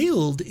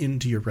inhaled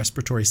into your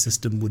respiratory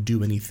system would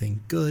do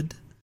anything good.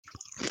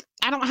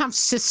 I don't have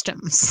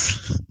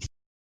systems.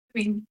 I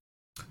mean,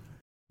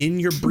 In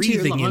your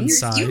breathing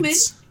lungs?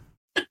 insides.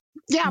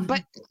 Yeah,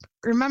 but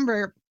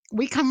remember,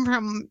 we come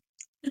from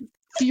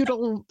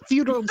feudal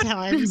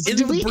times. In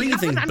Do the we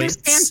breathing not bits,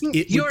 understand?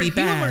 it Your would be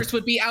bad. humors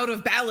would be out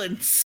of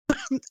balance.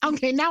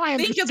 Okay, now I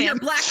Think of your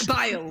understand. black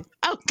bile.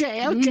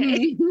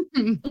 Okay.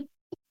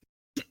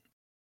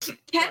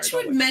 Ketch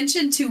would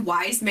mention to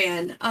Wise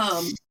Man,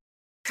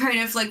 kind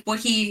of like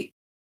what he,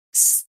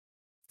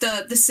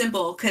 the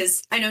symbol,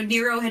 because I know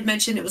Nero had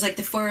mentioned it was like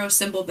the Foro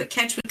symbol, but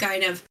Ketch would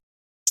kind of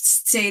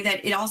say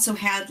that it also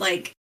had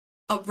like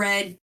a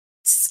red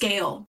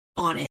scale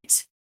on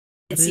it,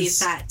 and see if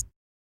that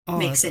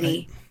makes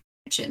any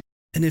connection.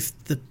 And if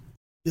the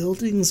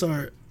buildings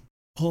are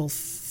all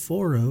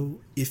Foro,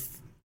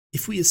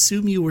 if we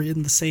assume you were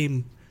in the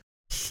same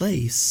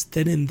place,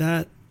 then in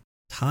that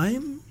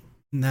time,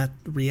 in that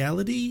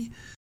reality,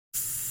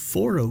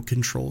 Foro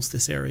controls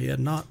this area,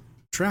 not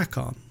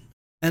Drakon.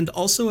 And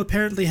also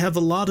apparently have a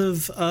lot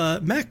of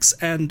mechs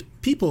and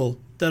people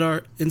that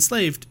are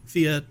enslaved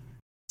via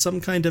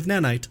some kind of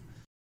nanite.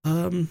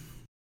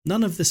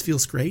 None of this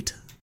feels great.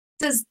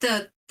 Does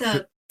the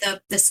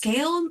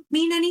scale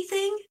mean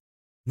anything?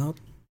 Not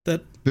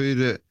that.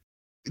 But,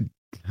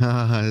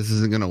 this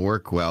isn't gonna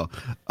work well.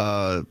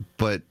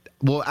 But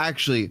well,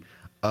 actually,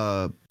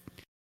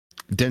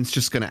 Dent's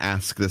just gonna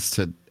ask this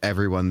to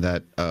everyone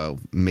that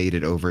made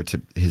it over to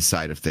his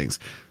side of things.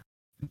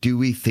 Do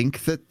we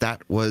think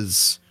that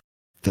was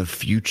the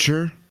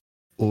future,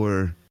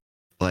 or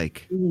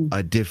like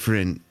a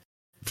different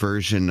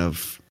version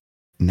of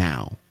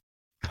now?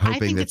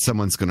 Hoping that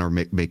someone's gonna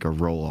make a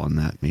roll on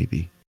that,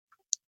 maybe.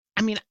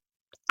 I mean,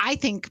 I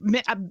think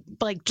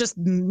like just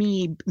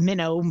me,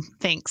 Minnow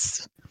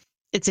thinks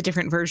it's a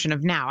different version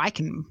of now. I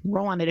can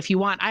roll on it if you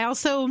want. I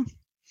also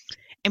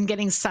am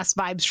getting sus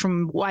vibes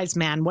from Wise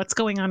Man. What's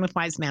going on with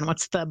Wise Man?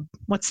 What's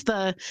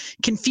the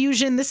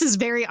confusion? This is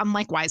very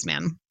unlike Wise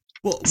Man.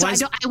 Well, so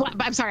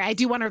I'm sorry. I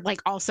do want to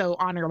like also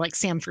honor like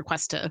Sam's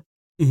request to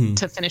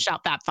finish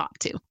out that thought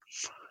too.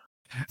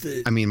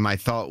 I mean, my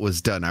thought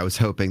was done. I was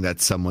hoping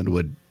that someone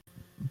would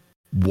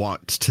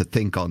want to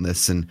think on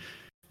this and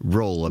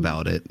roll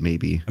about it,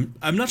 maybe.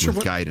 I'm not sure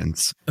what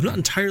guidance. I'm not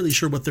entirely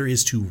sure what there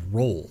is to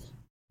roll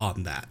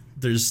on that.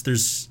 There's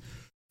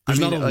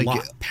not a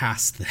lot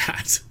past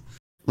that.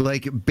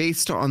 Like,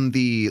 based on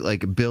the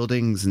like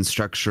buildings and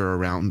structure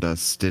around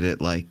us, did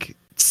it like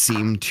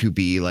seem to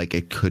be like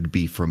it could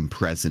be from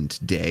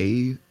present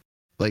day,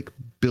 like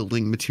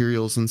building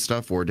materials and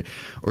stuff, or did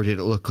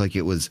it look like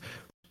it was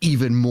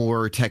even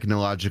more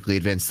technologically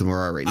advanced than we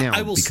are right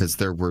now? Because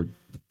there were.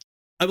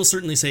 I will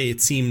certainly say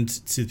it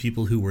seemed to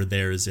people who were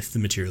there as if the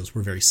materials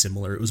were very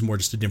similar. It was more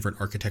just a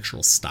different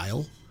architectural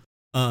style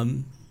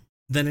than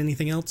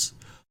anything else.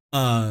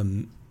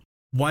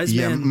 Wise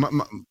Man.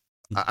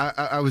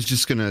 I was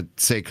just gonna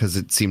say, because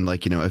it seemed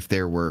like, if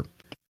there were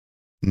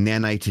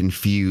nanite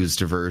infused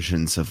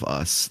versions of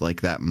us,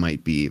 like that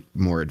might be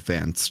more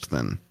advanced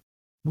than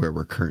where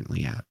we're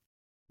currently at.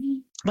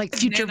 Like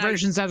future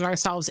versions of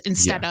ourselves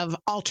instead of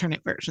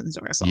alternate versions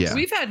of ourselves. Yeah.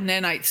 We've had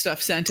nanite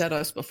stuff sent at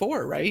us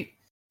before, right?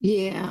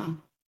 Yeah.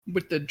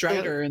 With the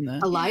Drider and the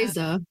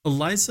Eliza.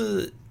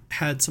 Eliza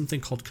had something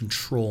called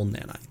control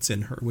nanites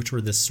in her, which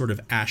were this sort of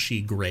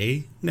ashy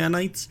gray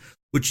nanites,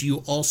 which you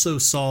also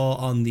saw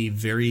on the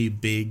very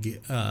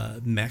big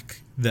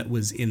mech that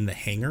was in the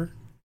hangar.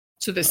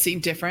 So this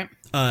seemed different.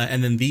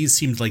 And then these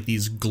seemed like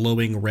these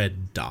glowing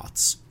red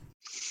dots.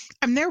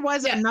 And there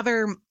was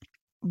another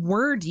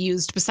word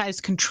used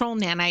besides control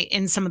nanite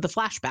in some of the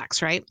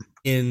flashbacks, right?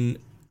 In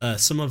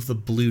some of the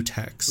blue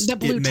text,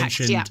 it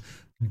mentioned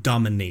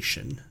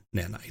domination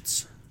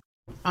nanites.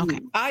 Okay.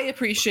 I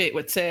appreciate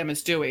what Sam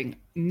is doing.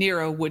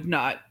 Nero would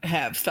not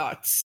have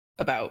thoughts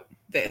about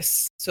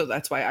this, so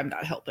that's why I'm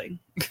not helping.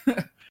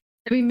 I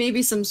mean,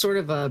 maybe some sort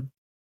of a,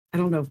 I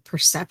don't know,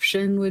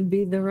 perception would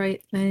be the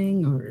right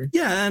thing, or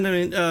yeah. And I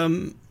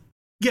mean,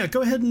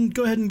 go ahead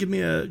and give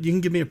me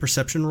a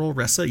perception roll,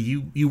 Ressa.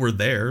 You were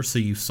there, so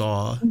you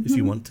saw if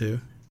you want to.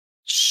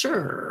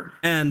 Sure.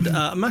 And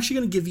I'm actually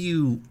going to give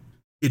you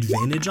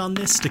advantage on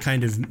this to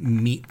kind of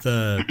meet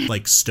the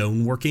like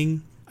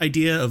stoneworking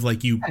idea of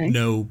like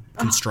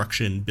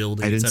construction,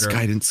 building, etc.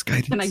 Guidance.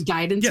 Can I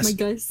guidance my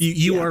guys?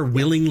 You are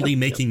willingly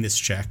making this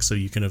check, so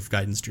you can have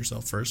guidance to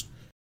yourself first.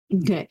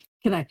 Okay.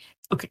 Can I?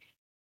 Okay.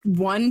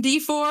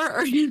 1d4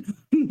 or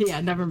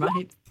yeah, never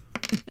mind.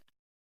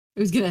 I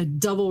was gonna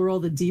double roll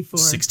the d4.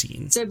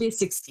 16. So it'd be a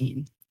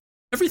 16.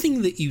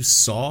 Everything that you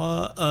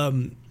saw,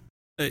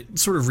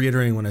 sort of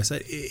reiterating what I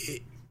said,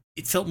 it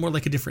felt more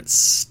like a different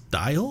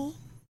style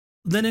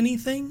than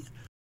anything.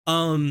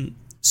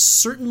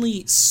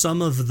 Certainly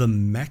some of the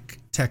mech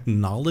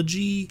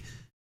technology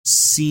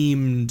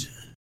seemed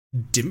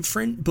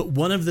different, but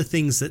one of the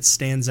things that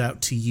stands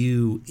out to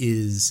you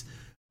is,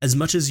 as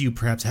much as you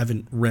perhaps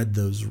haven't read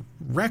those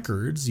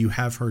records, you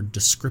have heard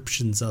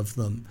descriptions of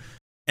them,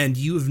 and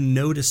you have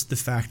noticed the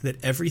fact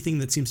that everything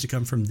that seems to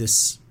come from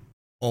this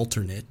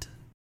alternate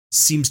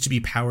seems to be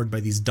powered by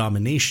these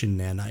domination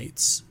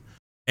nanites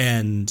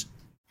and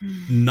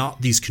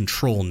not these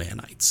control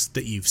nanites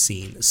that you've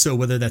seen. So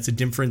whether that's a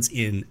difference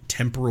in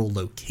temporal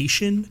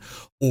location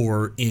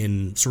or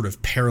in sort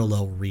of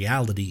parallel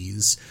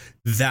realities,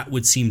 that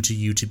would seem to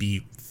you to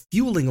be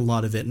fueling a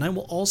lot of it. And I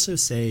will also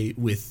say,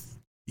 with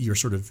your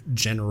sort of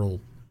general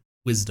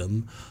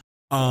wisdom,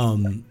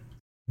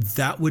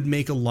 that would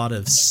make a lot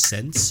of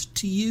sense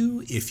to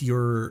you if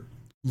you're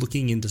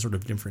looking into sort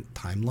of different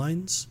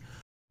timelines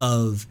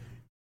of,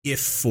 if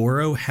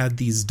Foro had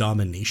these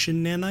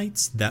domination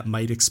nanites, that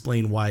might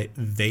explain why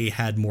they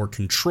had more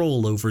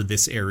control over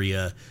this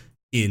area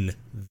in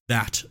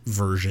that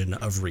version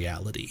of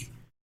reality.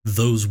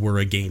 Those were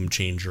a game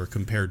changer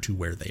compared to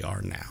where they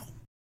are now.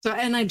 So,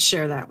 and I'd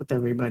share that with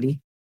everybody.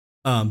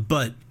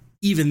 But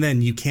even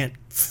then, you can't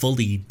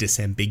fully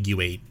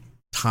disambiguate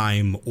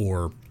time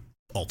or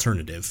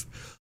alternative.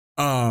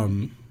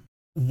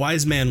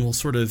 Wise Man will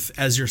sort of,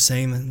 as you're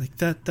saying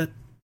that, that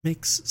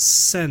makes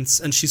sense.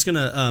 And she's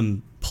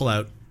gonna pull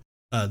out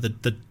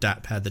the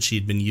DAT pad that she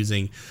had been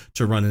using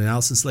to run an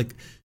analysis. Like,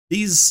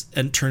 these,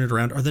 and turn it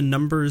around, are the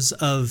numbers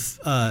of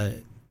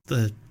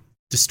the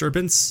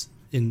disturbance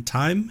in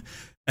time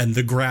and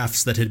the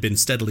graphs that had been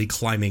steadily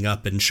climbing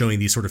up and showing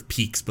these sort of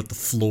peaks, but the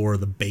floor,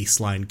 the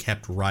baseline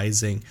kept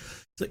rising.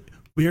 It's like,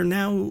 we are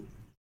now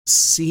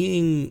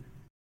seeing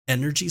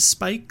energy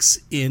spikes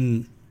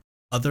in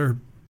other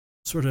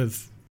sort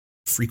of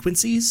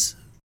frequencies.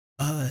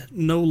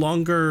 No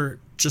longer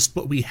just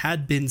what we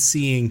had been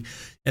seeing,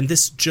 and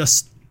this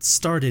just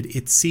started.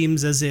 It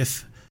seems as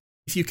if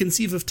you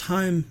conceive of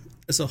time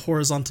as a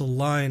horizontal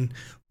line,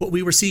 what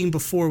we were seeing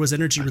before was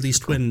energy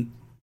released when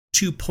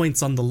 2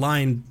 points on the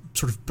line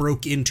sort of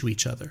broke into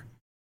each other.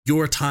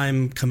 Your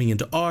time coming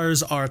into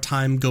ours, our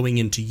time going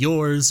into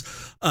yours.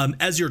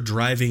 As you're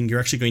driving, you're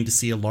actually going to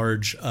see a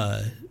large,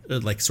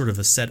 like sort of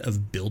a set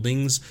of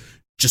buildings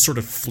just sort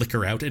of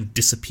flicker out and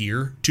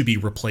disappear to be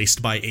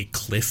replaced by a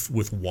cliff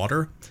with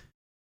water.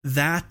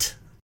 That,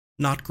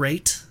 not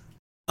great.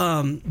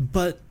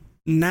 But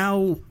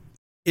now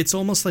it's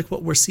almost like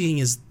what we're seeing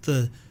is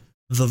the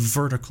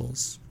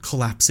verticals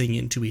collapsing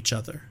into each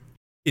other.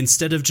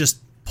 Instead of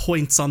just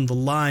points on the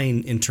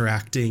line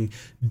interacting,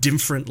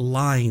 different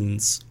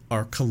lines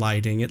are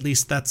colliding. At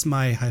least that's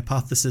my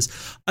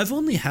hypothesis. I've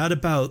only had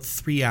about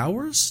 3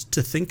 hours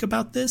to think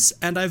about this,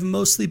 and I've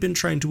mostly been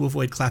trying to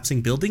avoid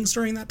collapsing buildings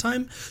during that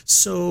time,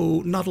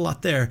 so not a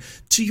lot there.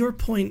 To your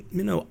point,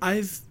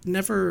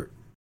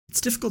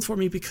 it's difficult for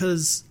me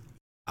because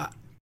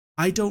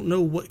I don't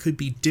know what could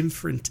be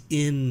different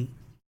in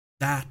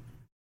that.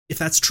 If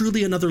that's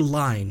truly another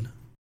line,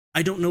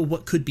 I don't know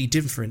what could be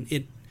different.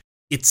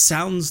 It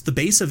sounds, the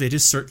base of it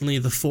is certainly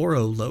the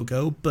Foro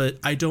logo, but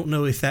I don't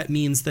know if that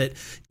means that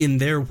in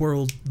their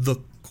world, the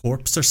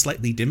corps are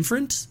slightly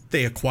different.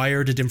 They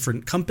acquired a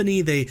different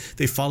company. They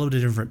followed a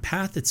different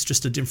path. It's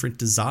just a different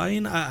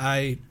design.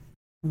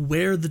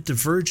 Where the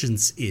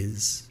divergence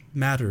is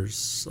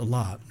matters a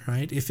lot,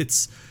 right? If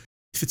it's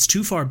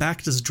too far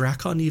back, does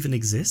Drakon even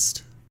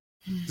exist?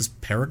 Does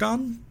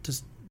Paragon?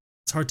 It's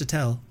hard to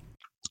tell.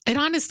 It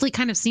honestly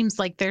kind of seems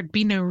like there'd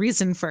be no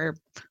reason for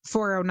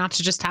Foro not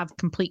to just have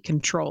complete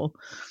control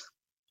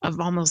of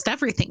almost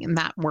everything in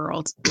that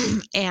world.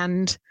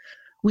 And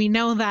we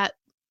know that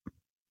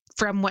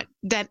from what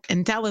Det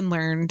and Dellen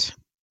learned,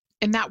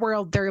 in that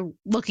world they're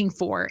looking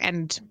for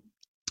and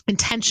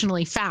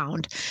intentionally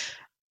found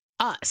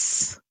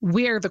us.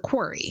 We're the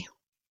quarry.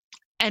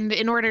 And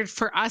in order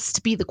for us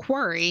to be the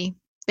quarry,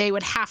 they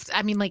would have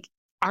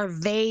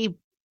to,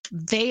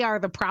 they are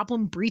the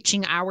problem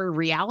breaching our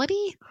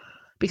reality?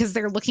 Because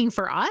they're looking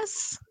for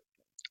us,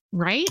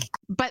 right?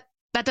 But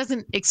that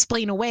doesn't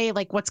explain away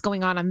like what's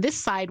going on this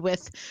side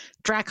with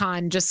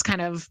Drakon just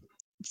kind of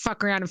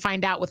fuck around and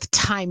find out with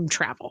time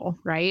travel,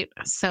 right?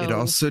 So it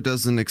also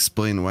doesn't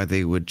explain why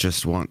they would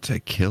just want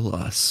to kill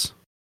us.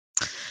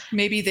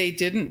 Maybe they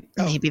didn't.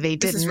 Maybe they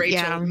didn't. This is Rachel.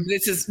 Yeah.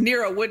 This is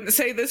Nero wouldn't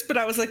say this, but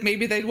I was like,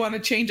 maybe they'd want to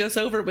change us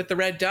over with the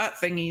red dot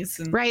thingies.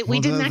 And right. We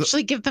didn't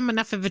actually give them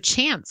enough of a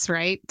chance,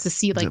 right? To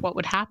see like what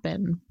would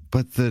happen.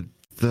 But the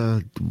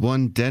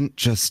one Dent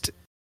just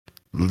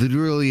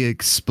literally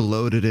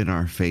exploded in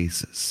our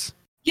faces.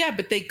 Yeah,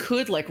 but they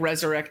could like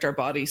resurrect our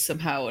bodies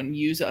somehow and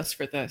use us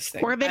for this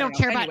thing. Or they don't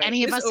care about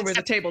any of us over the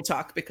except- table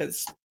talk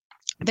because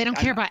They don't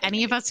care about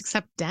any of us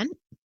except Dent.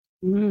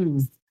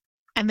 Mm.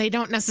 And they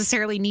don't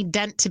necessarily need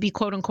Dent to be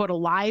quote unquote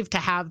alive to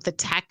have the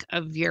tech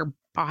of your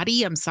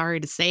body. I'm sorry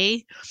to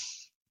say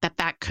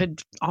that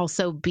could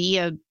also be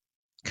a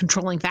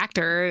controlling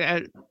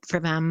factor for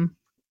them.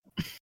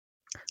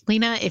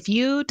 Lena, if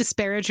you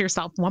disparage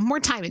yourself one more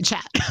time in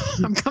chat,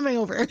 I'm coming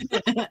over.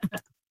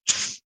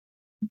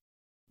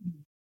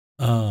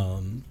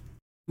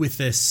 With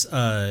this,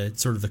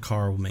 sort of the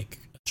car will make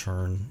a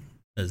turn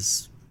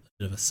as a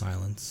bit of a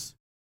silence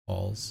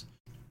falls.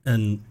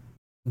 And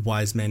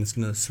Wise Man is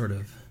going to sort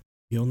of,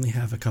 you only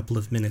have a couple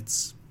of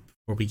minutes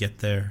before we get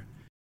there.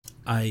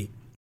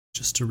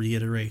 Just to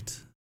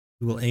reiterate,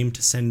 we will aim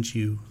to send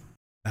you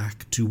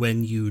back to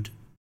when you'd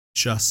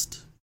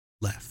just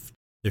left.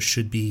 There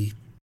should be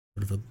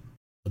sort of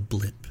a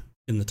blip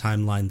in the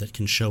timeline that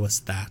can show us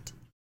that.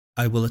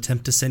 I will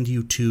attempt to send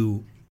you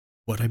to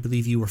what I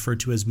believe you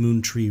referred to as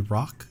Moontree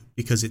Rock,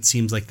 because it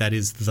seems like that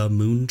is the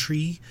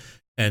Moontree,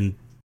 and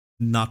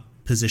not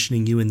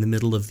positioning you in the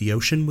middle of the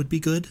ocean would be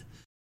good.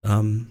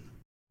 That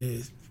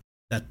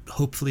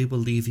hopefully will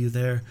leave you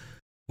there.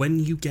 When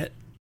you get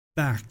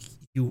back,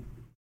 you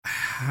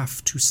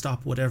have to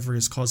stop whatever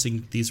is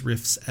causing these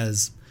rifts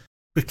as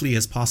quickly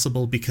as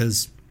possible,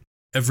 because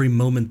every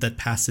moment that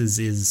passes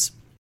is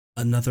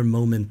another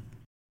moment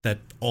that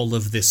all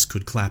of this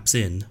could collapse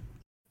in.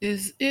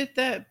 Is it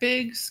that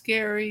big,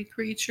 scary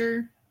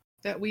creature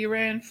that we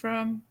ran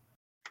from?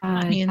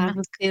 I have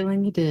a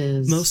feeling it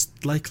is.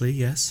 Most likely,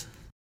 yes.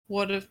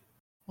 What if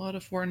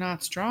we're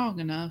not strong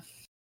enough?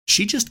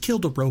 She just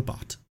killed a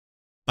robot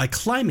by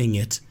climbing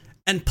it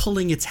and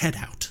pulling its head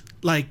out.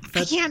 Like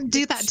that. I can't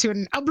do that to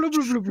an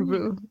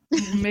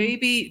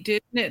Maybe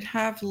didn't it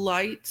have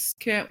lights?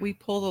 Can't we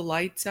pull the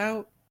lights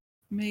out?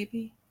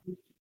 Maybe.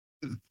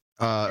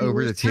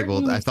 Over the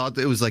table, I thought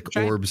it was like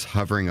Try- orbs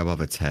hovering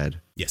above its head.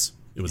 Yes,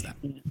 it was that.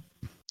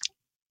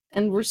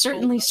 And we're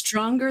certainly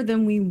stronger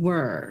than we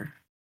were.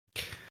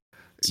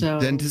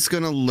 So Dent's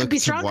gonna look be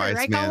to stronger, Wise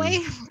right, Man. Galway?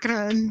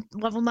 Gonna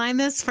level 9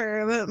 this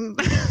for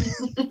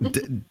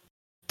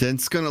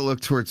Dent's gonna look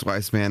towards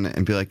Wise Man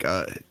and be like,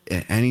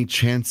 any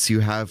chance you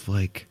have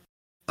like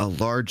a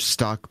large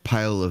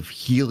stockpile of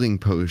healing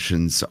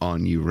potions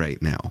on you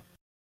right now?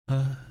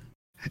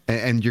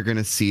 And you're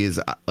gonna see his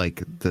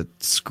like the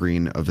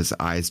screen of his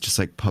eyes just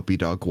like puppy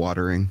dog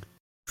watering.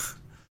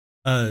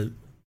 Wise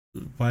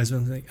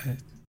Man's like,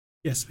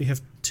 yes, we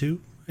have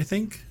 2, I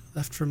think,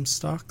 left from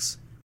stocks.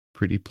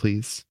 Pretty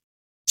please.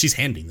 She's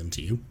handing them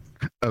to you.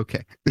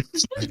 Okay.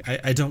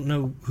 I don't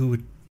know who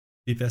would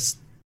be best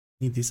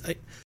need these.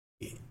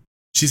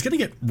 She's gonna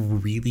get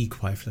really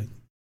quiet. Like,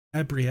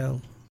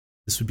 Gabrielle,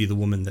 this would be the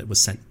woman that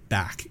was sent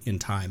back in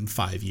time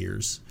 5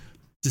 years,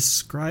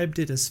 described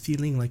it as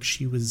feeling like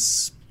she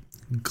was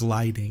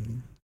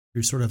gliding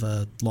through sort of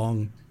a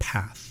long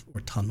path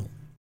or tunnel.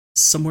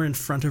 Somewhere in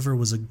front of her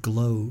was a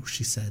glow,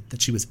 she said,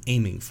 that she was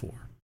aiming for.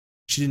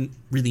 She didn't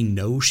really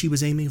know she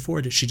was aiming for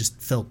it, she just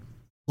felt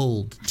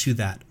pulled to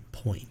that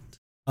point.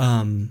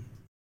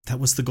 That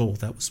was the goal.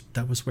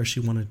 That was where she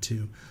wanted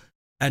to.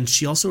 And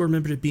she also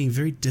remembered it being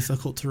very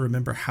difficult to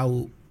remember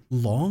how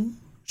long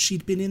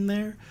she'd been in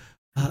there.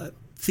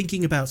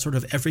 Thinking about sort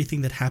of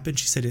everything that happened,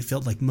 she said it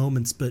felt like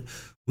moments, but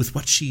with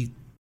what she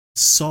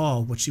saw,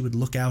 what she would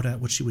look out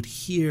at, what she would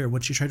hear,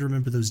 when she tried to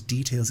remember those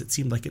details, it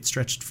seemed like it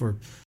stretched for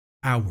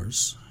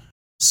hours.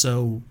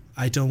 So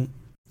I do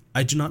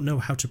not know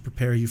how to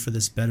prepare you for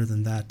this better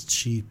than that.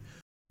 She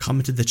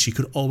commented that she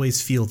could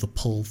always feel the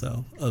pull,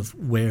 though, of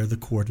where the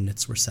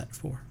coordinates were set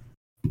for.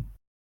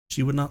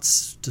 She would not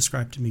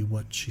describe to me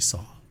what she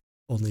saw,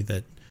 only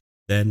that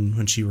then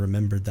when she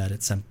remembered that,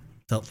 it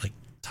felt like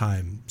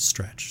time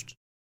stretched.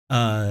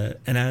 And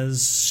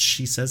as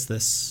she says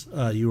this,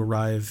 you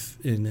arrive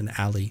in an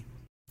alley,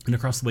 and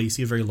across the way you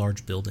see a very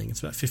large building. It's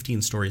about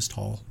 15 stories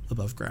tall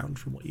above ground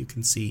from what you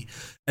can see,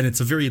 and it's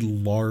a very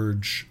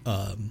large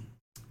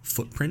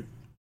footprint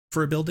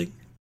for a building.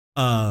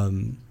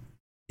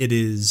 It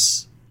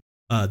is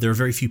there are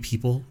very few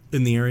people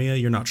in the area.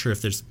 You're not sure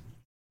if there's,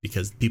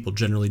 because people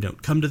generally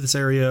don't come to this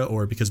area,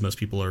 or because most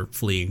people are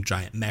fleeing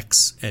giant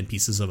mechs and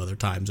pieces of other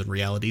times and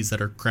realities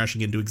that are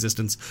crashing into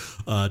existence,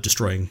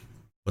 destroying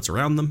what's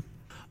around them.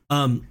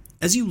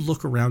 As you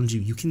look around you,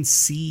 you can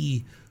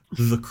see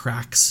the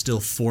cracks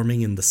still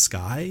forming in the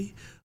sky,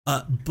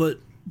 but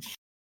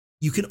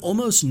you can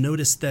almost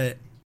notice that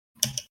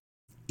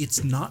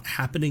it's not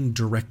happening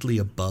directly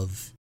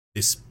above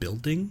this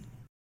building.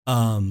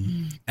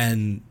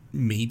 And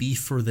maybe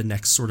for the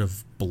next sort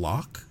of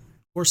block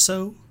or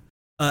so.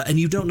 And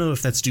you don't know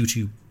if that's due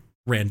to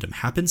random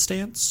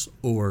happenstance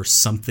or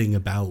something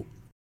about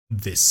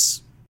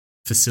this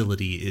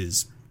facility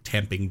is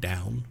tamping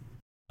down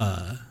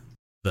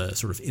the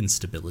sort of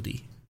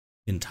instability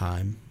in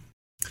time.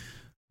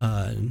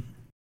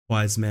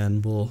 Wise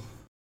Man will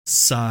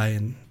sigh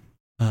and,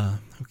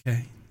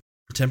 okay.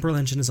 The temporal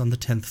engine is on the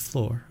 10th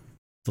floor.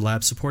 the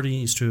lab supporting it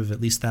used to have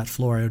at least that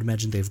floor. I would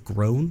imagine they've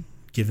grown,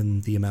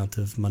 given the amount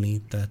of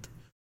money that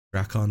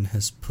Drakon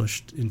has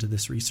pushed into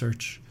this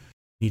research.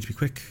 Need to be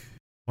quick,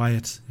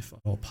 quiet, if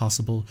all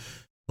possible.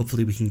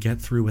 Hopefully we can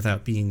get through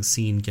without being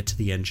seen, get to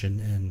the engine,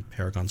 and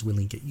Paragon's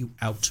willing to get you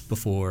out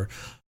before,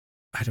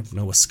 I don't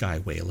know, a sky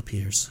whale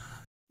appears.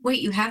 Wait,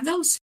 you have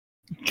those?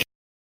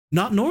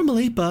 Not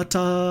normally, but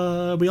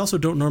we also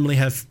don't normally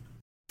have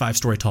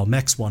 5-story tall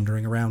mechs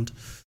wandering around.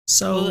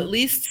 So Well, at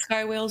least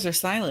sky whales are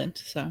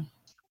silent, so.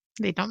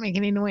 They don't make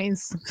any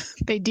noise.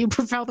 They do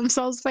propel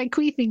themselves by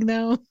queefing,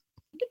 though.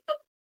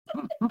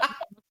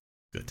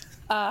 good.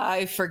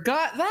 I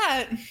forgot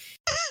that.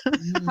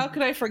 How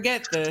could I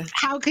forget the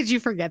How could you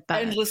forget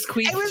that? endless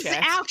queef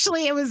check?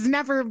 It was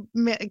never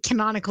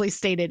canonically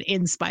stated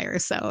in Spire,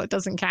 so it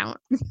doesn't count.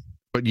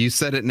 But you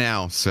said it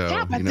now, so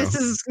Yeah, but this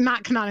is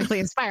not canonically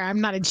in Spire. I'm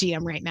not a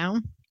GM right now.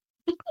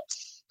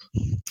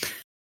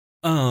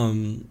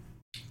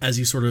 As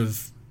you sort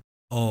of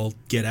all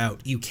get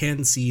out, you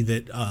can see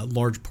that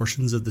large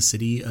portions of the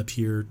city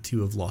appear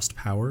to have lost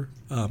power.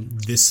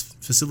 This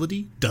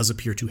facility does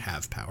appear to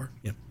have power.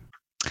 Yeah.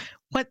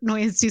 What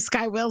noise do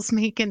sky whales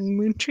make in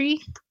Moontree?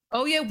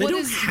 Oh yeah, They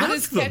don't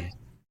have them.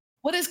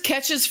 What does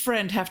Ketch's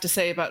friend have to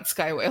say about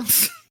sky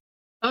whales?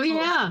 Oh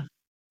yeah.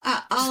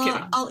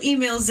 kidding. I'll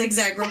email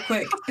Zigzag real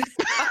quick.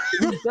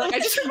 I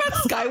just heard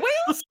about sky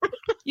whales.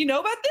 You know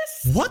about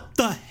this? What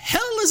the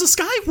hell is a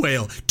sky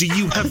whale? Do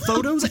you have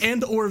photos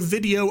and or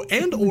video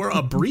and or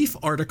a brief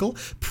article,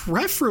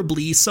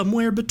 preferably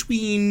somewhere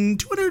between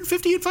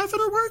 250 and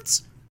 500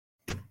 words?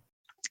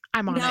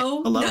 I'm on it.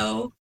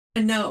 Hello?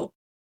 No.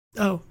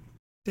 Oh,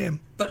 damn.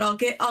 But I'll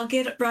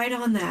get right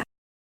on that.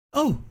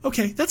 Oh,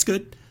 okay, that's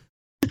good.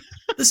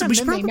 Listen, we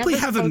should And then they probably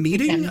never have a spoke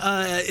meeting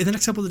again. in the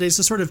next couple of days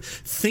to sort of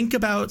think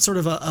about sort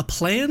of a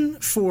plan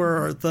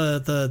for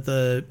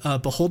the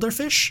beholder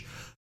fish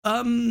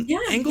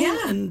angle,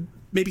 and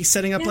maybe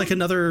setting up like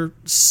another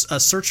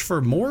search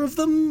for more of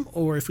them,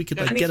 or if we could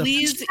like get a.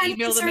 Please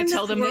email them and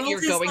tell them that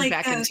you're going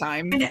back in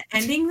time. Kind of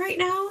ending right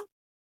now.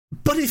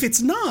 But if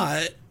it's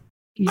not,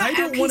 I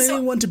don't want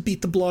anyone to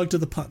beat the blog to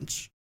the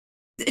punch.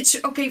 It's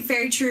okay.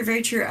 Very true.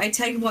 Very true. I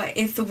tell you what,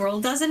 if the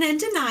world doesn't end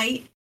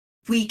tonight,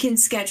 we can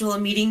schedule a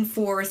meeting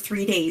for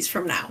 3 days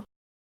from now.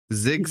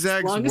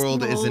 Zigzag's As long as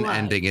world we're all isn't alive.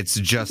 ending; it's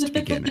just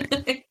beginning.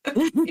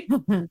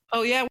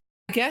 Oh yeah,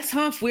 I guess,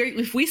 huh?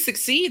 If we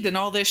succeed, then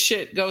all this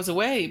shit goes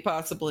away,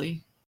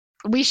 possibly.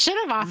 We should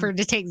have offered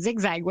to take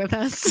Zigzag with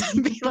us.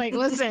 Be like,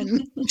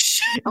 listen,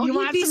 you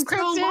want he'd some be so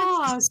cryptids?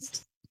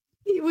 lost.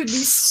 He would be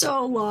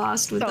so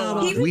lost without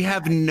all. We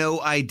have no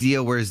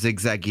idea where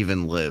Zigzag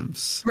even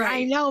lives.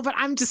 I know, but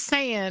I'm just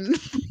saying.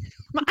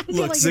 I feel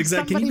Look, like if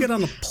Zigzag, can you somebody- get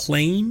on a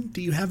plane?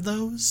 Do you have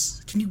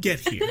those? Can you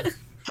get here?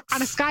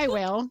 on a sky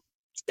whale?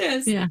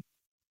 Yes. Yeah.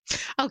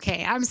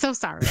 Okay, I'm so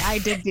sorry. I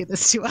did do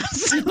this to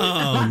us.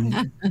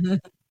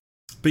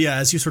 But yeah,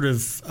 as you sort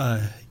of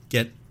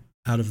get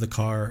out of the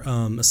car,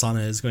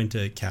 Asana is going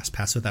to cast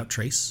Pass Without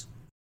Trace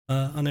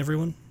on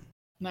everyone.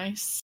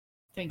 Nice.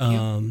 Thank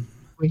you.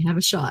 We have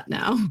a shot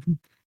now.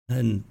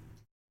 And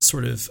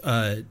sort of,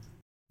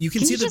 you can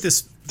Can see you that just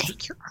this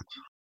take your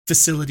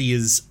facility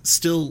is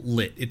still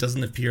lit. It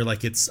doesn't appear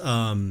like it's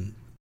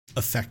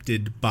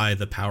affected by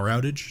the power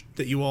outage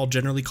that you all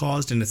generally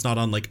caused, and it's not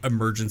on like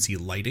emergency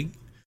lighting.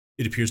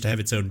 It appears to have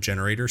its own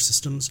generator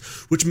systems,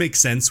 which makes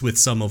sense with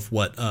some of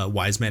what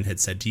Wiseman had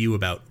said to you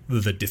about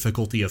the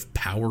difficulty of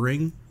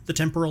powering the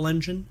temporal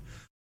engine.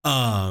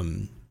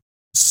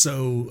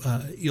 So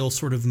you'll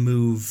sort of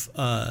move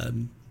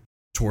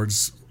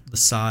towards the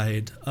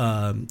side,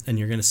 and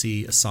you're going to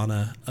see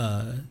Asana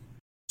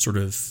sort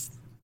of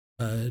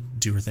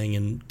do her thing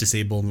and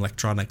disable an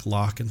electronic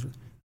lock and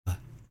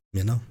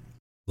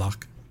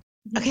lock.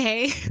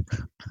 Okay,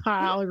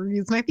 I'll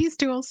use my peace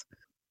tools.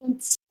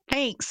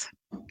 Thanks.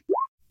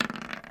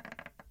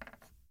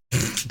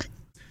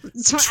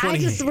 So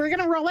we're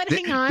gonna roll it.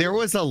 Hang on. There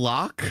was a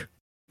lock.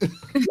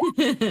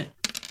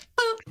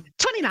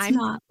 29.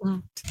 Not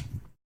locked.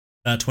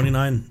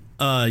 29.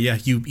 Yeah,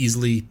 you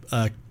easily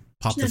pop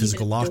the Not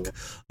physical even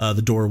lock.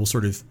 The door will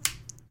sort of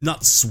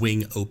not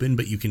swing open,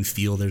 but you can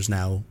feel there's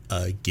now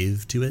a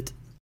give to it.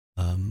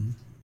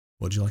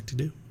 What'd you like to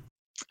do?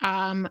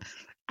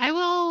 I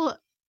will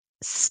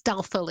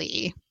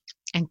stealthily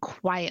and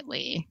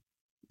quietly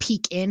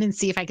peek in and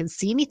see if I can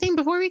see anything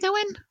before we go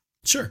in.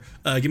 Sure.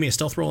 Give me a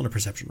stealth roll and a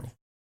perception roll.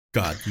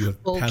 God, you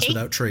have Pass Okay.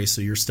 Without Trace,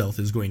 so your stealth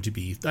is going to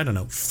be, I don't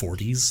know,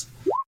 40s?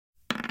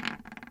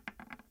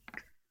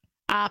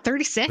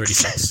 36.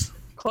 36.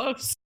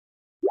 Close.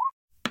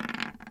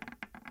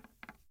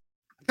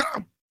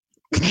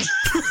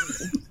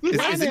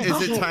 Is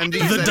it time to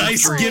use The that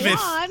dice inspiration? giveth.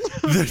 Hold on.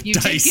 The You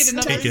did dice get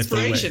another taketh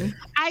away. inspiration.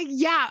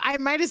 I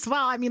might as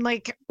well. I mean,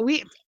 like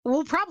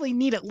we'll probably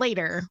need it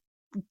later,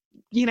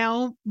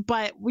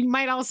 but we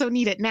might also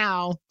need it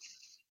now.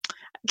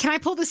 Can I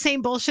pull the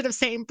same bullshit of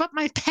saying, but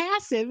my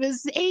passive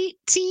is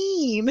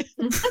 18?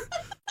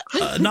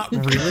 Not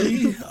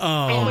really.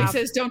 Oh, he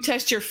says, don't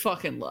test your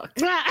fucking luck.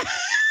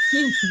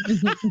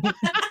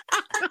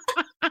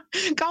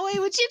 Galway,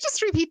 would you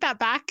just repeat that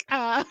back?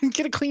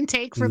 Get a clean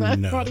take for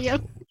the audio.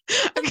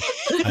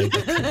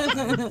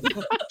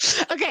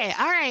 Okay,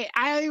 all right.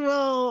 I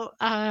will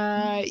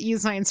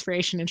use my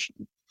inspiration and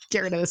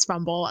get rid of this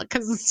fumble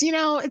because it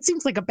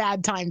seems like a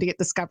bad time to get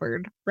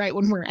discovered right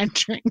when we're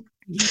entering.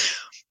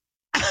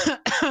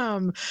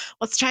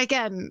 Let's try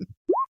again,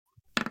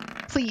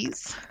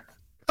 please.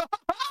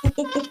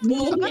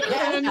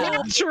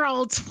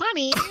 Natural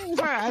 20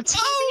 for a 28.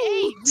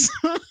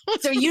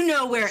 So you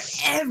know where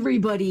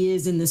everybody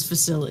is in this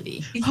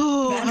facility.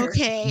 Oh,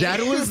 okay. That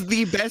was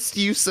the best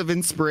use of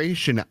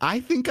inspiration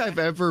I think I've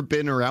ever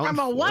been around. From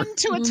a 1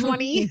 to a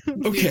 20.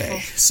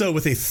 Okay, so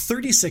with a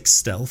 36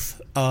 stealth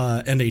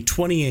and a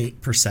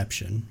 28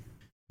 perception,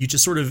 you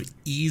just sort of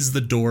ease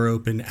the door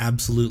open,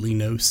 absolutely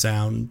no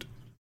sound.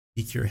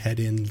 Peek your head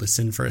in,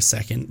 listen for a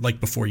second, like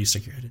before you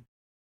stick your head in.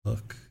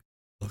 Look.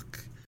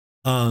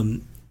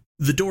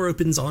 The door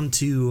opens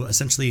onto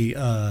essentially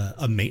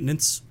a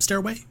maintenance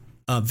stairway,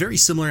 very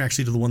similar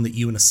actually to the one that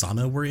you and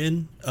Asana were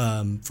in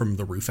from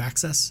the roof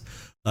access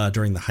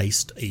during the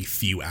heist a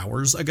few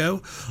hours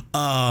ago.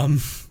 And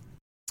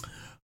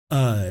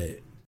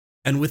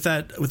with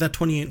that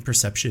 28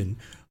 perception,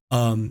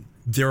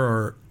 there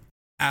are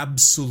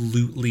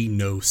absolutely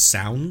no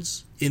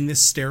sounds in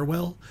this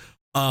stairwell.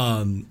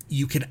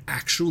 You can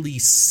actually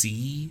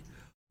see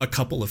a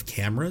couple of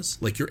cameras,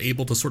 like you're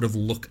able to sort of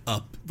look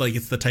up, like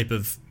it's the type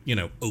of,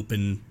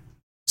 open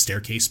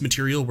staircase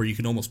material where you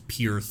can almost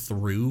peer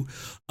through.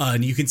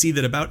 And you can see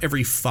that about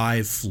every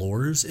 5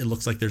 floors, it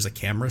looks like there's a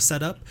camera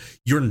set up.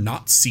 You're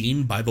not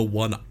seen by the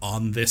one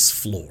on this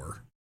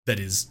floor that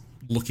is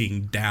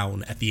looking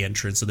down at the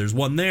entrance. So there's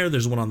one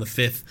there's one on the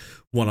 5th,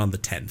 one on the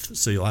 10th.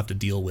 So you'll have to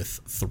deal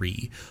with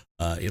 3,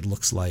 it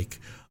looks like.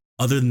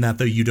 Other than that,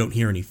 though, you don't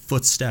hear any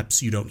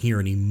footsteps. You don't hear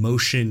any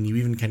motion. You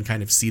even can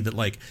kind of see that,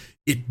 like,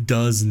 it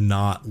does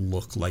not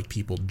look like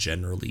people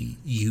generally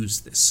use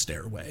this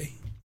stairway.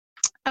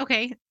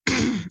 Okay.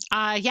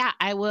 Yeah,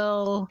 I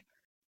will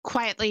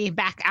quietly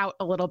back out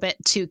a little bit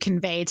to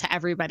convey to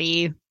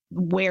everybody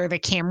where the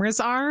cameras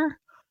are.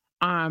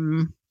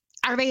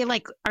 Are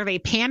they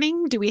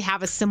panning? Do we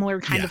have a similar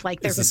kind of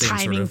like there's a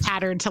timing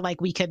pattern to like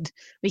we can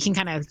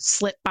kind of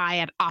slip by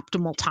at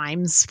optimal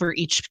times for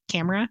each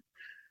camera?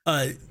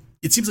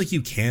 It seems like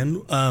you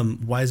can.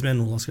 Wise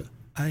Man will also,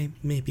 I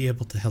may be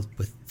able to help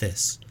with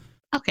this.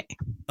 Okay.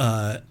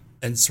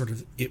 And sort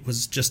of, it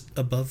was just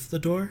above the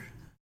door?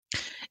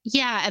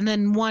 Yeah, and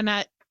then one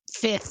at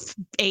 5th,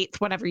 8th,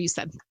 whatever you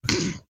said.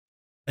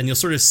 And you'll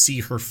sort of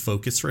see her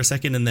focus for a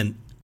second and then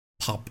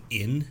pop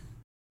in.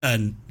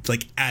 And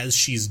like as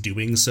she's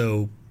doing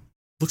so,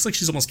 looks like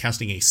she's almost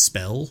casting a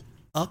spell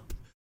up.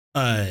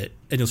 And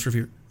you'll sort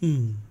of hear,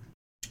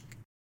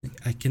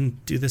 I can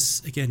do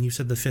this again. You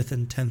said the 5th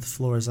and 10th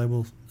floors. I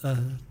will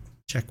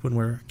check when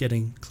we're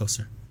getting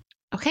closer.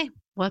 Okay,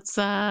 let's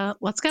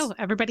go.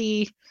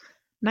 Everybody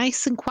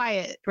nice and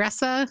quiet.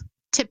 Ressa,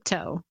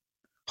 tiptoe.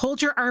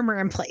 Hold your armor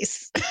in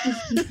place.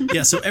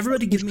 Yeah, so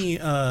everybody give me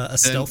a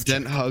stealth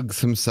Dent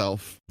hugs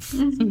himself.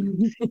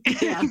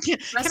 Yeah.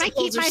 Can I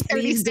keep my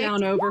 36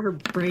 down over her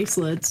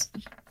bracelets?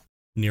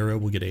 Nero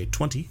will get a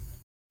 20.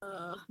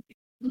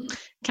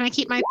 Can I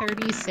keep my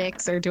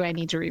 36 or do I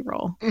need to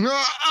reroll?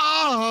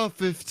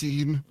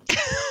 15.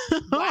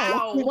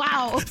 Wow.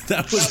 Wow.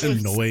 That was a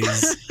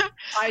noise.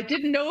 I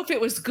didn't know if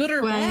it was good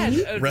or bad.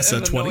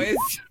 Ressa, 20.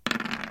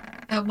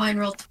 Oh, mine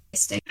rolled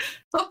twice.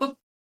 Oh.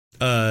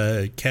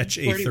 Catch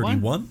a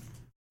 31.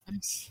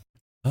 Nice.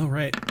 All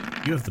right.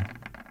 You have the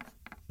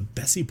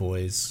Bessie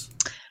boys.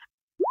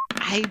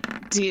 I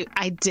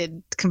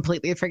did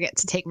completely forget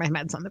to take my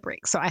meds on the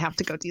break, so I have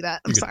to go do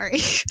that. I'm sorry.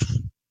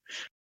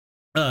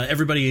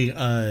 Everybody,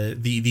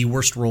 the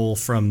worst roll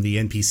from the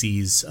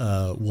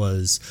NPCs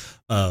was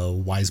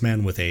Wise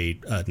Man with a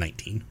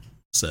 19.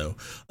 So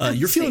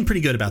you're feeling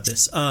pretty good about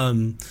this.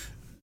 For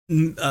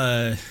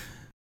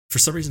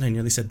some reason, I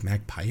nearly said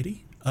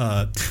Magpiety.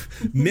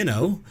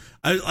 Minnow.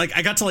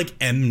 I got to like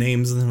M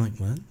names and then I'm like,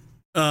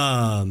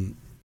 what?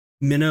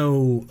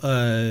 Minnow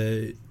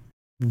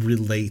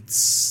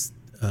relates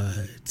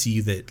to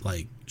you that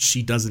like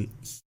she doesn't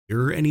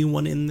hear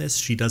anyone in this.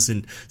 She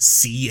doesn't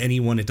see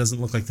anyone. It doesn't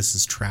look like this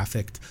is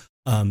trafficked.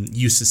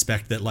 You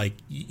suspect that like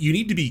you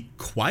need to be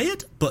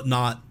quiet, but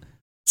not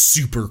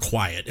super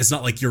quiet. It's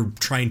not like you're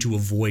trying to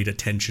avoid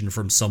attention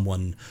from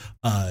someone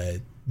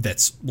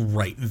that's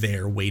right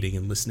there waiting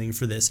and listening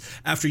for this.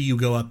 After you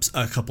go up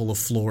a couple of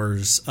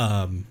floors,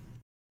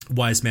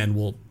 Wise Man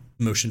will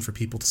motion for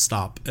people to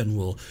stop and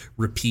will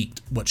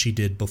repeat what she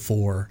did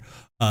before.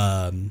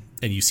 And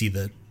you see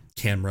the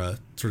camera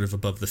sort of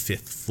above the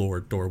 5th floor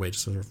doorway,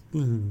 just sort of,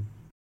 and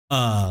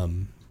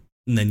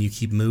then you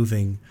keep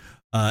moving.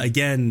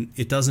 Again,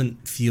 it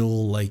doesn't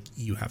feel like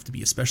you have to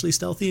be especially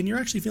stealthy, and you're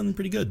actually feeling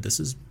pretty good. This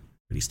is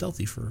pretty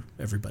stealthy for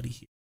everybody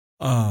here.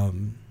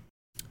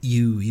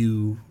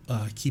 You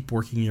keep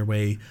working your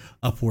way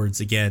upwards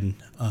again.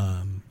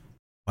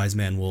 Wise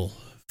Man will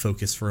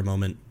focus for a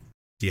moment,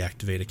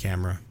 deactivate a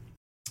camera.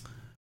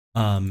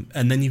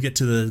 And then you get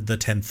to the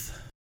 10th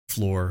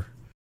floor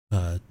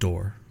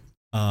door.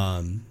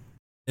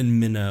 And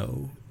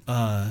Minnow,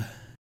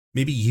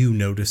 maybe you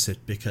notice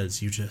it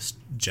because you just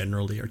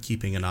generally are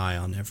keeping an eye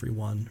on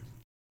everyone.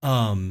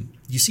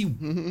 You see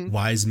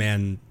Wise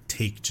Man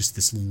take just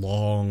this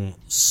long,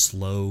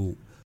 slow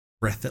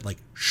breath that like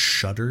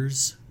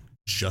shudders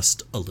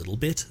just a little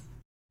bit.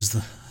 Just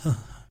the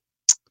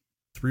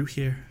through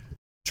here,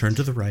 turn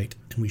to the right,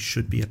 and we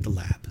should be at the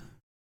lab.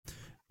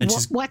 And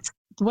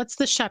what's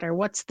the shudder?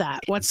 What's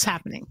that? What's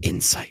happening?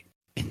 Insight.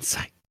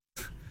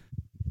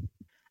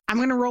 I'm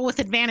going to roll with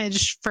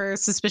advantage for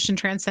suspicion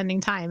transcending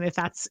time. If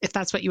that's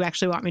what you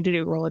actually want me to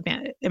do, roll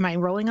advantage. Am I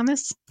rolling on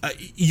this?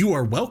 You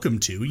are welcome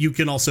to. You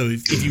can also,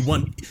 if you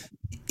want,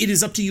 it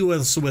is up to you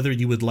as to whether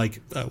you would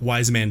like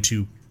Wise Man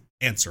to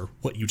answer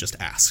what you just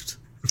asked.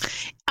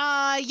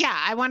 Yeah,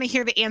 I want to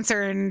hear the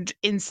answer and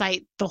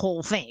incite the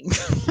whole thing.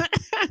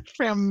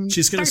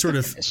 She's going to sort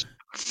of. Finish.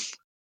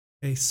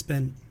 I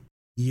spent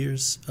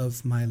years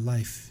of my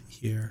life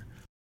here.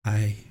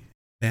 I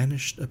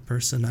banished a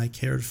person I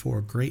cared for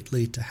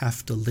greatly to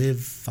have to live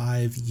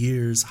 5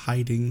 years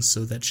hiding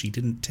so that she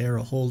didn't tear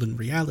a hole in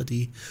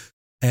reality.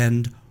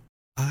 And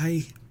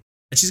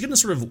she's going to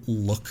sort of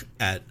look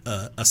at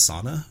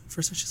Asana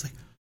for a second. She's like,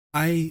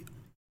 I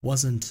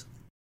wasn't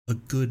a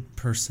good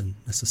person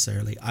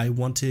necessarily. I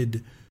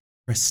wanted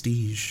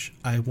prestige.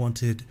 I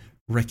wanted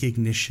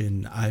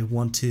recognition. I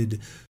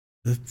wanted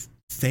the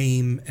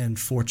fame and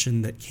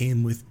fortune that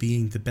came with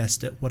being the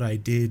best at what I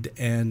did,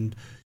 and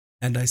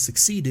I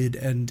succeeded,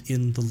 and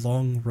in the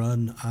long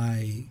run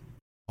I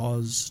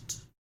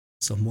caused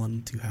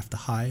someone to have to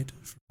hide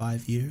for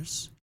 5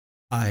 years.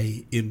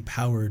 I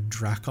empowered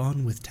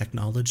Drakon with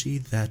technology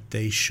that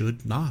they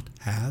should not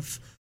have,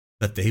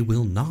 that they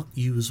will not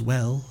use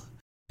well,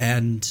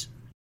 and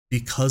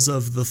because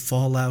of the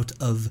fallout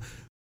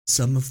of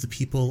some of the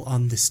people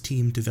on this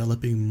team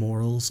developing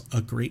morals,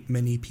 a great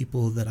many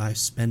people that I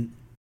spent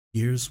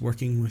years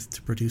working with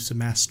to produce a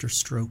master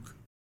stroke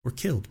were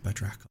killed by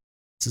Drakon.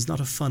 This is not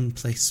a fun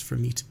place for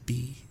me to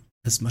be.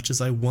 As much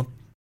as I want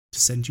to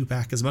send you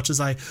back, as much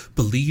as I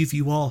believe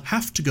you all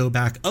have to go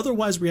back,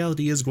 otherwise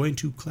reality is going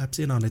to collapse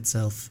in on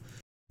itself.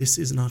 This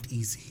is not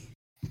easy.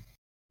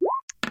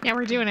 Yeah,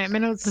 we're doing it.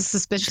 Minnow's the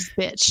suspicious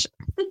bitch.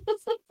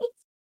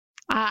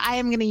 I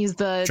am going to use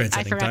the.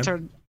 I forgot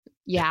to.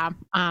 Yeah.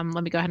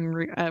 Let me go ahead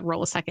and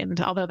roll a second.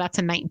 Although that's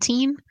a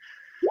 19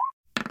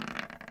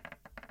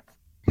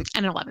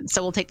 and an 11,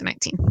 so we'll take the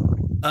 19.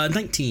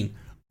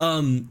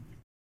 19.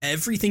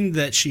 Everything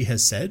that she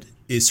has said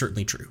is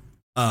certainly true.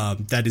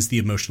 That is the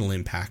emotional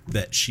impact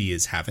that she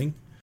is having.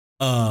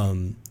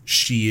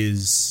 She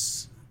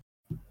is.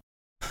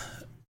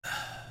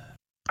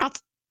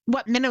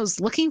 What Minnow's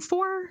looking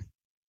for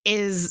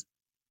is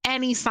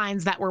any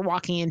signs that we're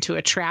walking into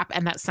a trap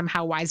and that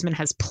somehow Wiseman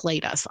has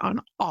played us on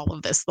all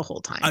of this the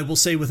whole time. I will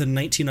say with a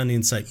 19 on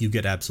insight, you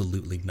get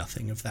absolutely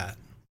nothing of that.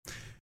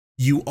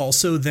 You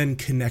also then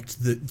connect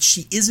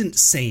she isn't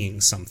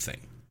saying something.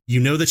 You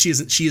know that she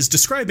is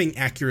describing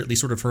accurately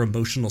sort of her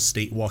emotional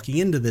state walking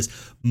into this,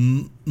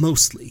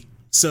 mostly.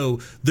 So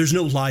there's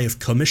no lie of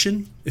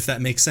commission, if that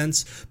makes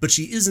sense, but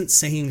she isn't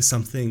saying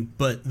something,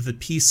 but the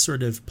piece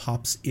sort of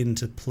pops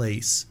into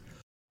place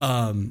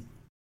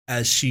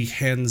as she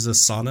hands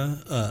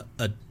Asana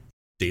a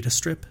data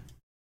strip.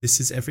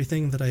 This is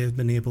everything that I have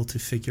been able to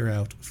figure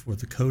out for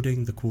the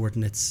coding, the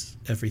coordinates,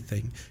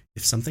 everything.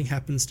 If something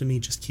happens to me,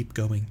 just keep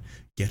going.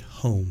 Get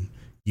home.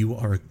 You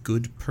are a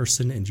good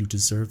person and you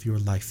deserve your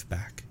life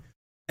back.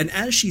 And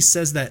as she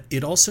says that,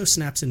 it also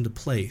snaps into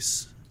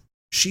place.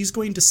 She's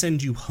going to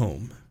send you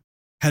home,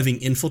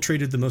 having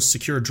infiltrated the most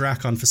secure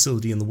Drakon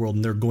facility in the world,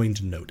 and they're going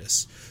to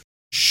notice.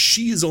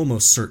 She is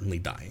almost certainly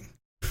dying.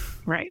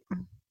 Right.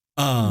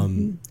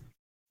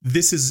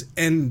 This is,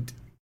 and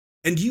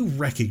you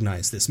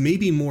recognize this,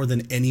 maybe more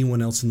than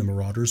anyone else in the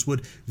Marauders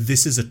would.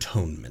 This is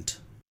atonement.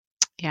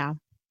 Yeah.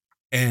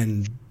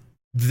 And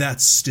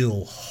that's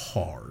still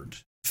hard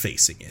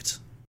facing it.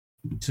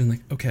 So I'm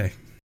like, okay,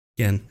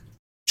 again,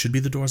 should be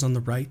the doors on the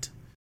right.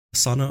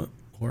 Asana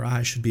or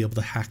I should be able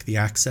to hack the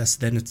access.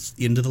 Then it's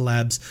into the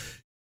labs.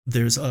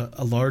 There's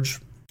a large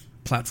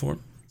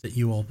platform that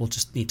you all will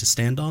just need to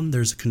stand on.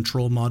 There's a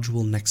control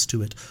module next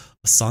to it.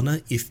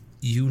 Asana, if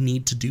you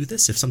need to do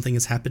this, if something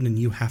has happened and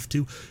you have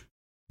to,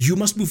 you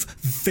must move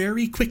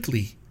very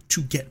quickly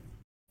to get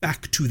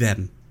back to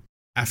them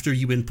after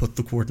you input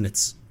the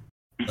coordinates.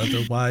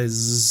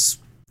 Otherwise,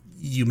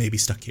 you may be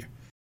stuck here.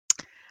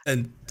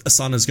 And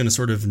Asana's going to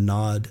sort of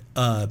nod.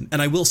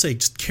 And I will say,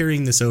 just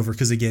carrying this over,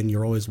 because again,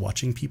 you're always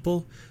watching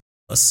people,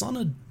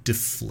 Asana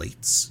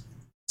deflates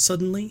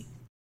suddenly.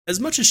 As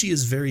much as she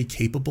is very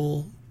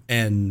capable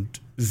and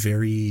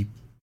very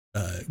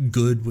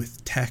good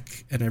with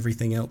tech and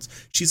everything else,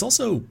 she's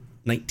also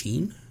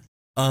 19.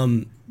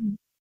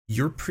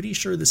 You're pretty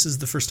sure this is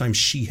the first time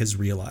she has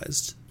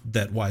realized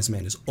that Wise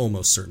Man is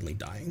almost certainly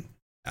dying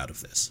out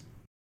of this.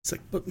 It's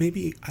like, but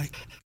maybe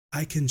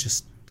I can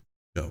just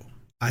go.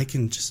 I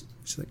can just,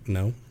 she's like,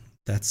 no,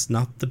 that's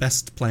not the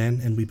best plan,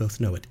 and we both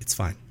know it. It's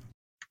fine.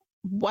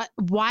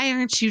 Why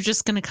aren't you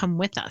just going to come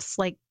with us?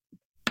 Like,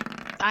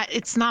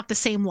 it's not the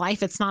same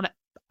life. It's not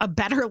a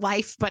better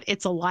life, but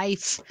it's a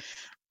life.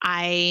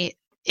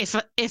 If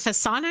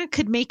Asana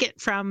could make it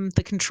from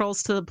the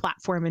controls to the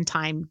platform in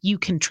time, you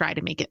can try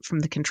to make it from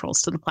the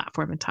controls to the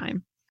platform in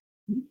time.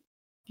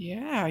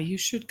 Yeah, you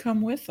should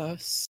come with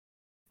us.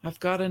 I've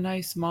got a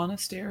nice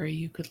monastery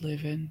you could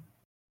live in.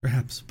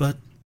 Perhaps, but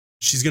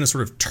she's going to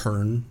sort of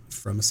turn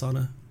from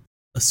Asana.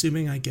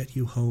 Assuming I get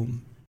you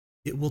home,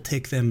 it will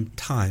take them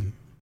time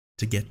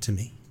to get to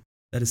me.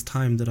 That is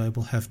time that I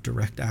will have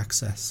direct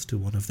access to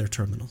one of their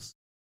terminals.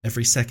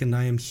 Every second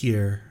I am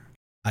here,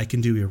 I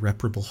can do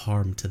irreparable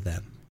harm to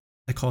them.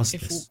 I caused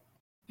this.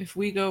 If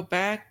we go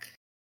back,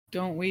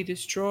 don't we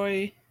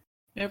destroy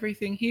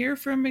everything here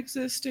from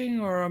existing,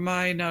 or am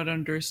I not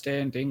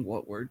understanding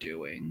what we're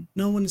doing?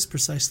 No one is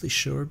precisely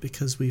sure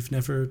because we've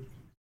never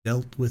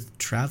dealt with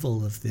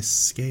travel of this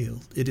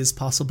scale. It is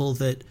possible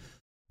that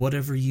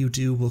whatever you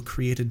do will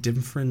create a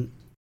different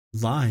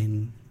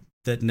line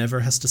that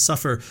never has to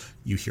suffer.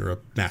 You hear a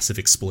massive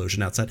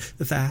explosion outside.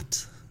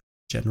 That,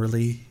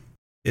 generally,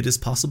 it is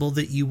possible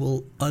that you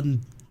will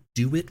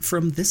undo it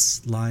from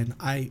this line.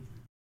 I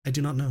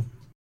do not know.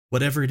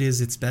 Whatever it is,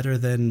 it's better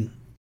than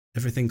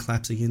everything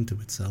collapsing into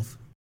itself.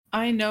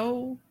 I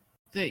know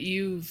that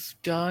you've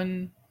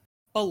done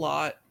a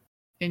lot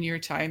in your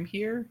time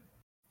here,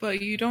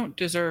 but you don't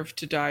deserve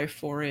to die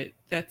for it.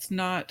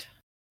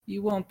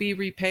 You won't be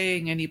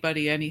repaying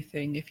anybody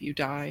anything if you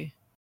die.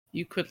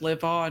 You could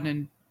live on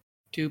and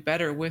do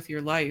better with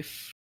your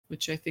life,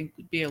 which I think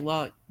would be a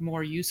lot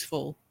more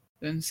useful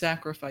than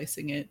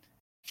sacrificing it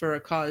for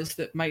a cause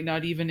that might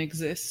not even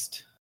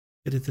exist.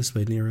 Put it this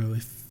way, Nero,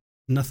 if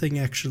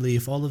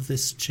all of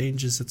this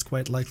changes, it's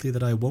quite likely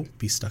that I won't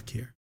be stuck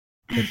here.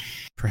 But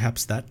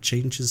perhaps that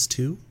changes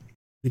too?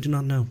 We do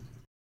not know.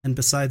 And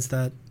besides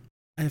that,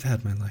 I have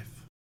had my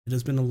life. It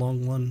has been a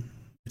long one.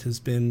 It has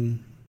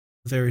been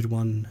a varied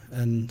one,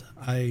 and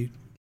I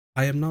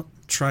am not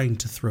trying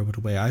to throw it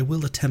away. I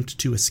will attempt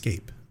to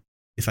escape.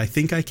 If I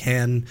think I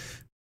can,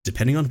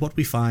 depending on what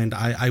we find,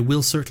 I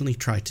will certainly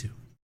try to.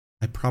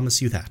 I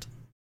promise you that.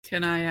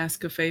 Can I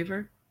ask a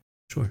favor?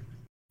 Sure.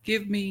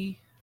 Give me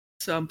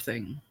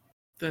something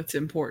that's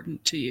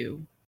important to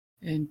you,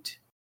 and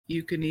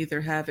you can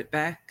either have it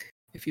back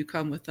if you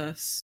come with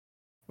us,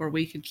 or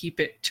we can keep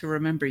it to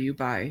remember you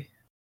by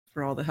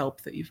for all the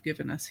help that you've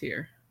given us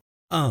here.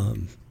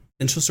 And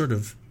she'll sort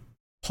of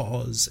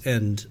pause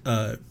and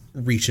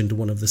reach into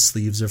one of the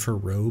sleeves of her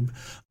robe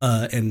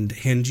and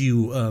hand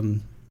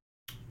you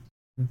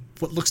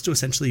what looks to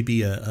essentially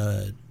be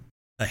a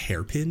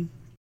hairpin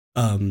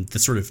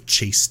that's sort of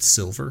chased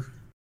silver.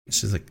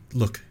 She's like,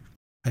 look,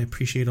 I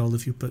appreciate all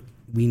of you, but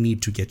we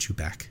need to get you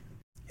back.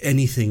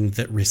 Anything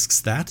that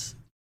risks that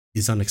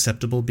is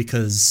unacceptable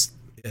because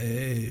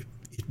it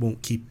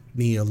won't keep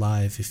me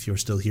alive if you're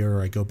still here,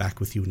 or I go back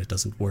with you and it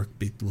doesn't work.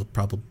 It will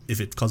probably,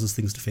 if it causes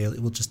things to fail,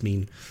 it will just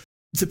mean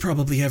that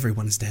probably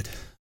everyone is dead.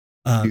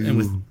 And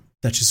with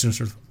that, she's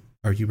sort of,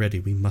 are you ready?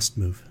 We must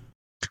move.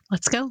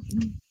 Let's go.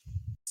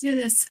 Let's do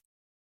this.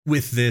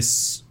 With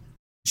this,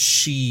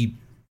 she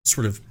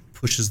sort of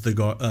pushes the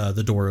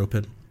door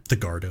open, the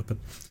guard open.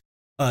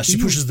 She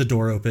pushes the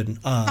door open.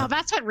 Oh,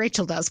 that's what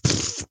Rachel does.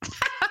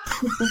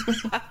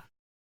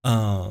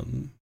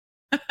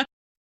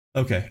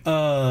 Okay.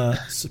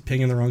 So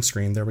ping in the wrong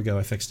screen. There we go.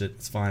 I fixed it.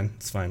 It's fine.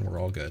 We're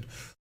all good.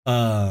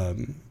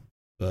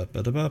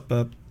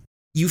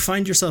 You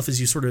find yourself as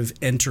you sort of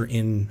enter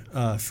in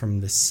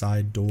from this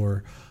side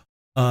door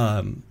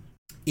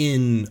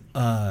in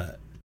a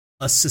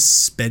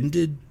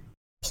suspended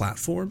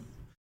platform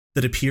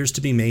that appears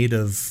to be made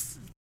of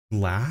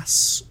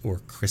glass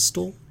or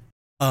crystal.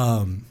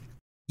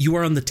 You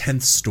are on the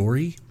 10th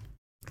story.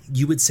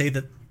 You would say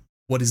that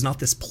what is not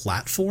this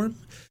platform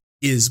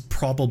is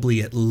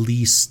probably at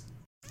least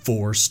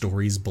 4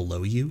 stories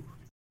below you.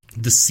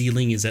 The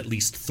ceiling is at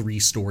least 3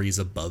 stories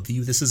above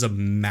you. This is a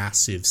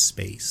massive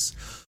space.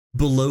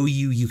 Below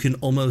you, you can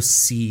almost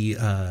see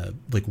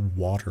like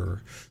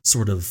water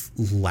sort of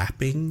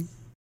lapping.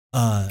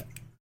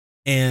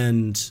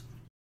 And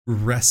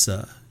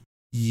Ressa,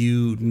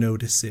 you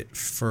notice it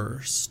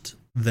first,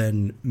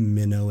 then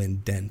Minnow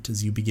and Dent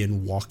as you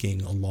begin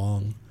walking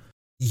along.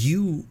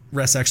 You,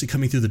 Ressa, actually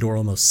coming through the door,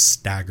 almost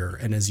stagger,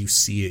 and as you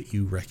see it,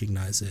 you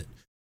recognize it.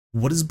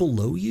 What is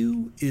below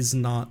you is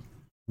not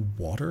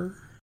water.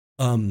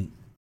 It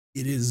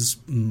is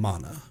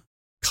mana,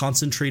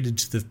 concentrated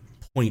to the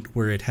point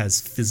where it has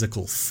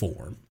physical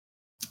form.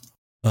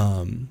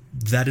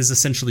 That is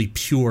essentially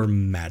pure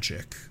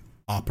magic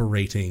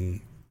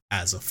operating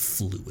as a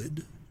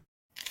fluid.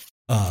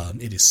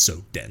 It is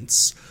so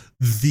dense.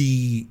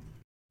 The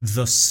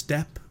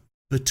step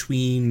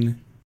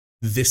between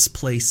this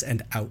place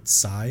and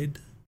outside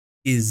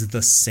is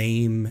the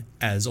same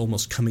as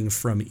almost coming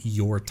from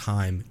your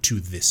time to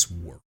this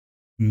world.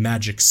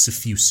 Magic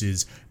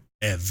suffuses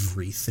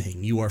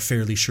everything. You are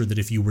fairly sure that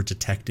if you were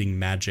detecting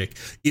magic,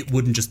 it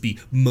wouldn't just be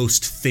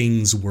most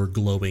things were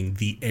glowing,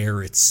 the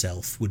air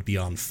itself would be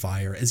on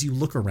fire. As you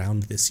look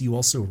around this, you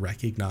also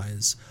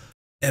recognize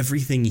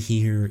everything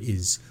here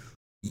is,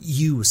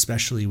 you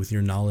especially with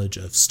your knowledge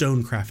of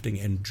stone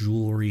crafting and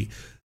jewelry,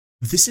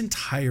 this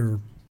entire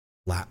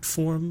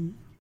platform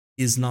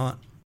is not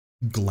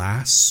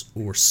glass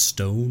or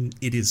stone,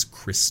 it is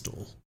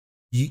crystal.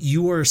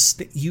 You have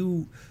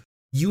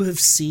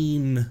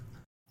seen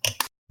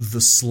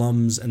the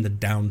slums and the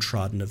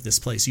downtrodden of this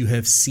place. You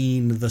have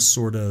seen the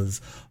sort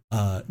of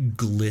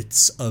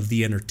glitz of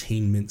the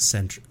entertainment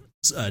center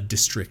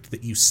district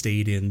that you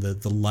stayed in,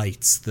 the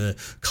lights, the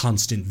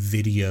constant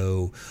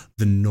video,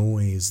 the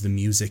noise, the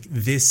music.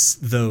 This,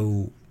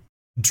 though,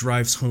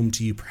 drives home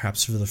to you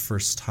perhaps for the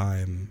first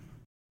time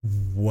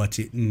what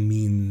it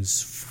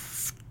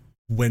means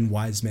when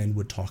wise men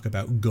would talk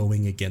about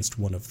going against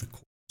one of the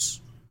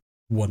cores,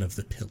 one of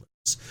the pillars.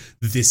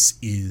 This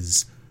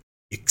is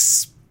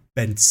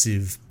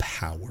expensive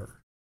power.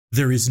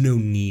 There is no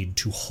need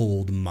to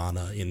hold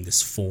mana in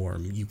this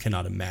form. You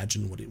cannot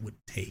imagine what it would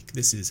take.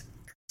 This is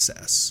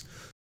excess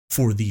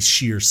for the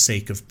sheer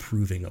sake of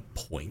proving a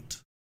point.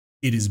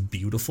 It is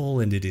beautiful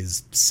and it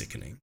is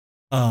sickening.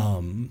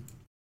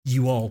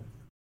 You all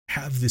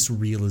have this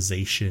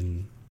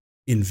realization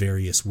in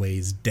various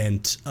ways.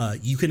 Dent,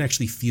 you can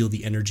actually feel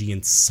the energy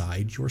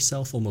inside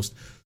yourself almost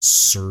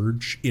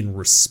surge in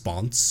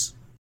response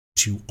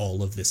to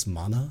all of this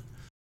mana.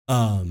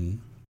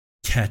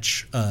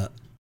 Catch,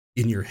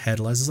 in your head,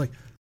 Eliza's like,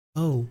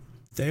 oh,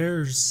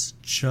 there's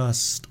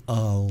just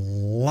a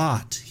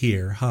lot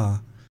here, huh?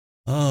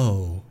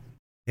 Oh,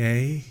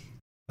 okay.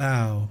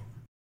 Wow.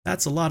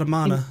 That's a lot of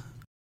mana.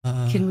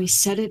 Can we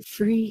set it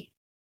free?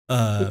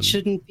 It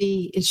shouldn't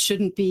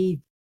be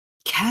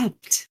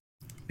kept.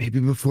 Maybe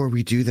before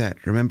we do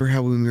that, remember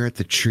how when we were at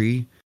the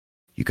tree,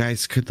 you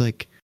guys could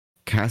like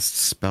cast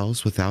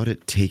spells without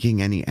it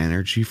taking any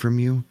energy from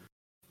you?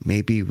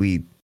 Maybe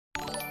we'd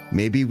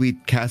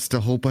cast a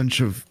whole bunch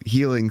of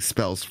healing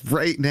spells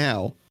right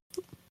now.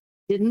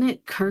 Didn't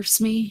it curse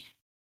me?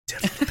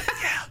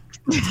 Yeah.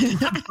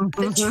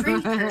 The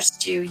tree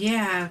cursed you,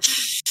 yeah.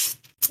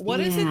 What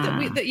is it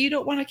that you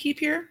don't want to keep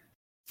here?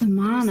 The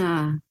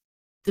mana.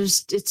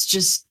 Is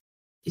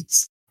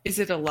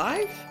it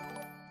alive?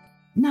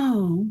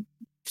 No.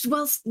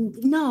 Well,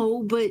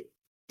 no, but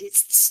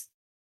it's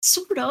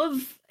sort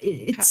of.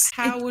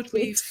 How would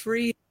we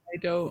free? I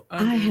don't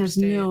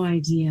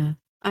understand.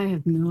 I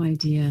have no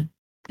idea.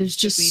 There's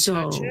just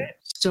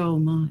so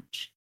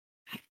much.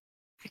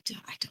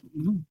 I don't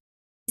know.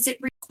 Is it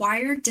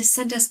required to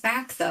send us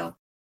back, though?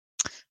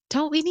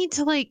 Don't we need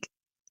to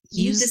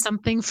use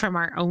something from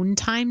our own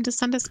time to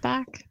send us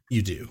back?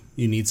 You do.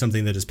 You need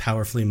something that is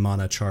powerfully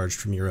mana charged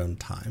from your own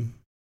time.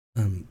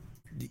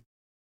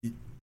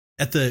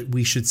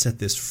 We should set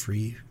this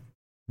free.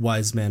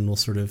 Wise man will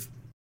sort of,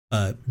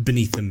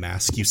 beneath the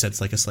mask, you said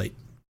it's like a slight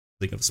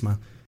thing of a smile.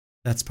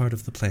 That's part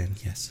of the plan,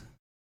 yes.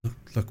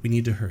 Look, we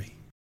need to hurry.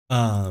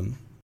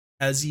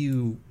 As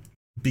you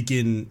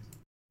begin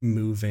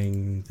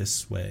moving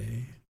this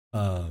way,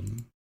 I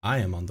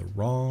am on the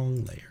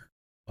wrong layer.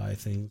 Why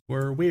things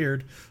were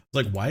weird.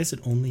 Like, why is it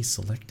only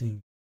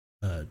selecting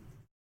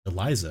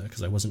Eliza?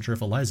 Because I wasn't sure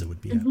if Eliza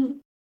would be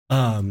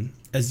out.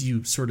 As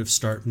you sort of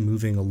start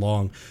moving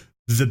along,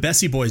 the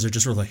Bessie boys are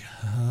just sort of like,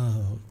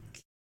 oh,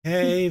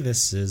 okay,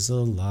 this is a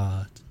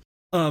lot.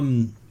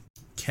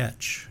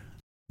 Catch.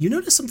 You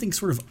notice something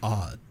sort of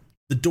odd.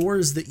 The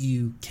doors that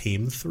you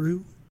came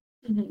through,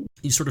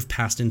 you sort of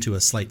passed into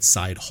a slight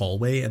side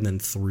hallway and then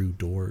through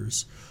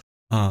doors.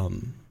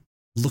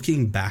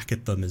 Looking back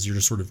at them as you're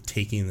just sort of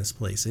taking this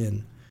place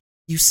in,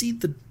 you see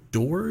the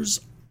doors,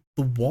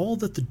 the wall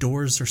that the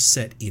doors are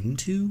set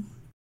into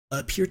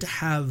appear to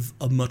have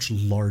a much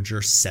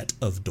larger set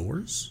of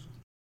doors.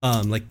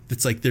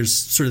 It's like there's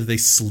sort of, they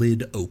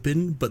slid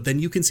open, but then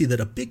you can see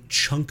that a big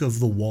chunk of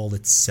the wall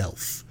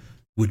itself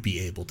would be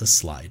able to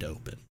slide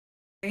open.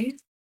 Right.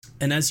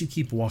 And as you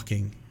keep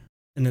walking,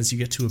 and as you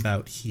get to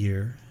about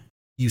here,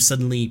 you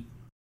suddenly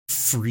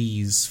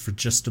freeze for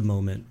just a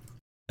moment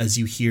as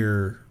you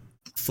hear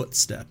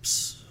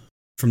footsteps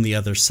from the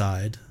other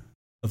side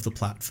of the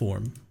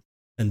platform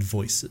and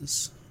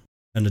voices.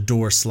 And a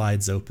door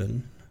slides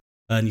open,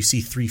 and you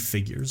see 3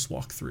 figures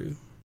walk through.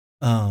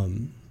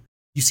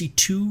 You see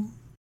 2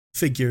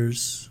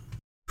 figures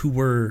who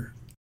were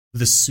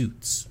the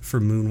suits for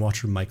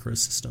Moonwatcher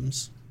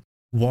Microsystems,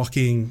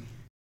 walking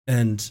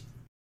and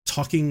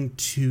talking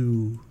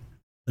to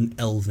an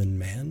elven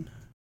man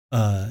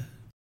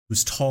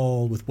who's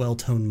tall with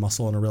well-toned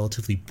muscle and a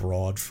relatively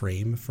broad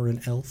frame for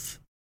an elf.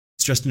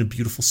 He's dressed in a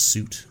beautiful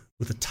suit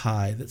with a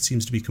tie that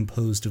seems to be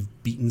composed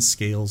of beaten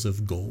scales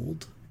of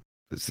gold.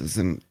 This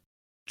isn't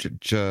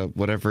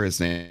whatever his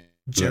name.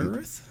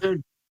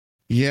 Jareth?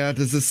 Yeah,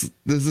 this is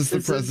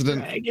the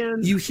president.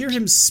 You hear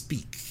him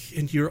speak,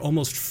 and you're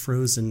almost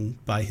frozen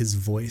by his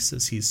voice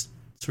as he's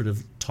sort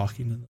of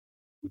talking to them.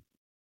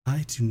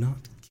 I do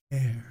not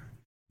care.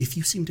 If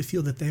you seem to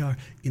feel that they are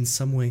in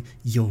some way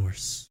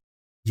yours,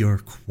 your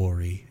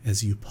quarry,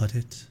 as you put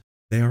it,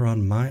 they are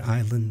on my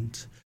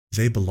island.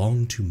 They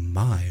belong to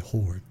my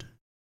horde.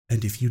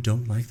 And if you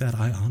don't like that,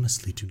 I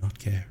honestly do not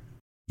care.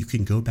 You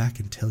can go back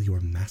and tell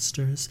your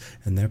masters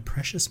and their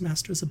precious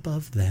masters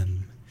above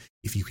them.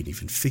 If you can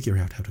even figure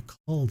out how to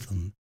call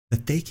them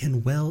that they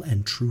can well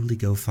and truly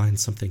go find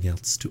something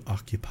else to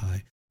occupy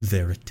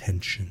their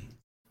attention.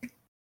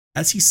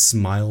 As he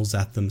smiles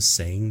at them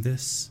saying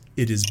this,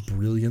 it is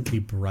brilliantly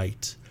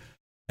bright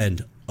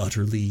and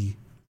utterly,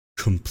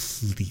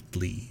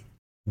 completely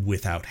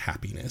without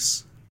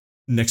happiness.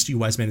 Next to you,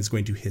 Wise Man is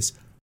going to hiss,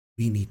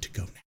 "We need to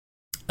go now."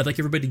 I'd like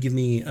everybody to give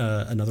me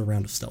another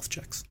round of stealth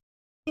checks.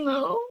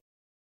 No.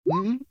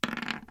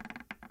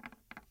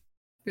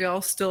 We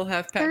all still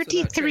have pass 33.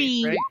 Without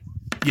trace, right?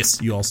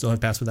 Yes, you all still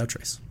have pass without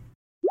trace.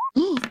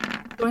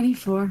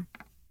 24.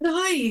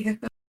 Hi.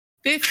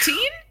 15?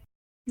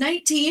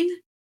 19.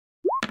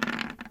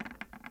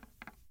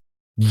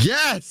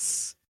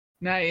 Yes.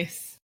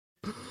 Nice.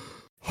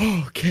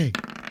 Okay.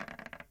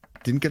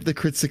 Didn't get the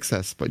crit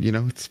success, but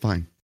it's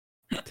fine.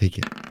 Take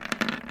it.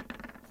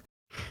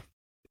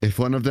 If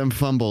one of them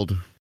fumbled,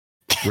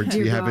 we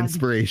Dear have God.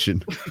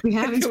 inspiration. We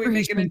have Can we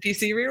make an inspiration.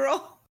 NPC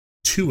reroll?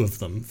 2 of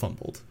them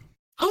fumbled.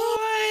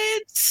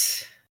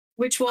 What?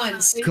 Which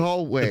ones? Go The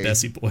away.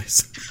 Bessie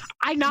boys.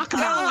 I knock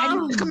them out. I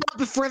knock them out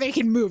before they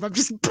can move. I'm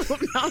just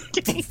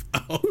okay.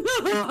 Oh.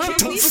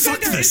 Don't We fuck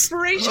spend our this.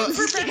 inspiration for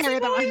Just to Bessie carry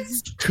them on.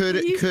 boys?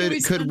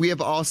 Could we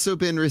have also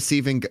been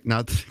receiving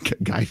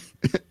guy?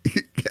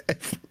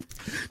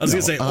 I was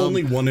going to say, No,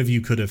 only one of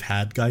you could have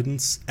had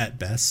guidance at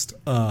best.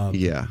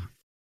 Yeah.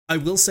 I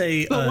will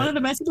say, But one of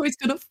the Bessie boys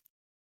could have.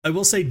 I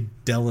will say,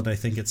 Dylan, I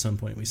think at some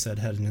point we said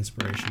had an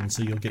inspiration,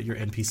 so you'll get your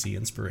NPC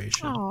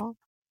inspiration. Aw.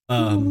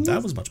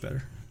 That was much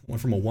better.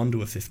 Went from a 1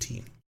 to a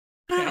 15.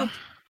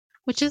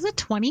 Which is a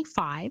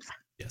 25.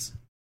 Yes.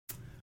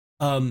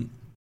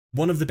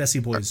 One of the Bessie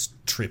boys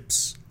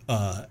trips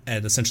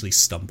and essentially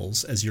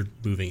stumbles as you're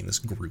moving in this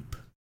group.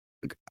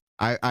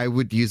 I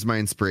would use my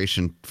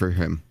inspiration for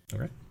him. All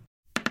right.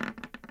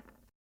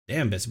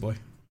 Damn, Bessie boy.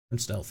 I'm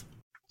stealth.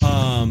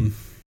 Let me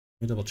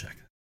double check.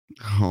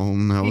 Oh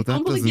no, He that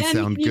fumbled doesn't again.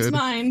 sound He used good.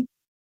 mine.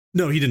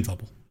 No, he didn't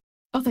fumble.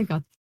 Oh, thank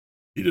God.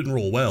 He didn't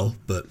roll well,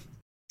 but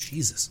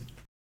Jesus.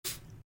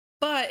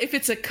 But if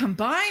it's a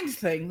combined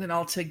thing, then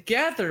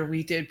altogether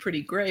we did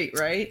pretty great,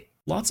 right?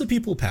 Lots of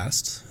people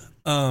passed.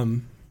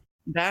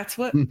 That's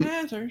what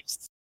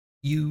matters.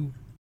 You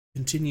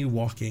continue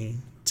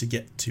walking to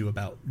get to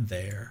about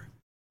there.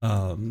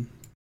 Oh,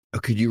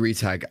 could you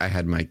retag? I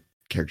had my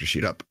character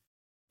sheet up.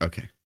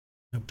 Okay.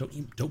 No,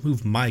 don't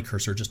move my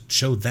cursor, just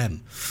show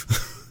them.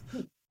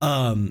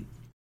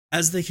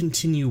 As they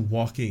continue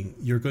walking,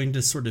 you're going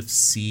to sort of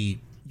see,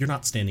 you're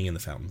not standing in the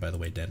fountain, by the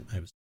way, Dent.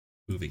 I was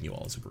moving you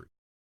all as a group.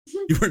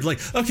 You weren't like,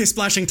 okay,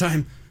 splashing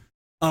time.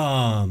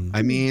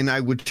 I mean, I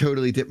would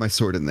totally dip my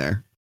sword in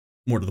there.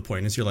 More to the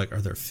point is you're like,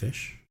 are there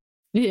fish?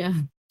 Yeah.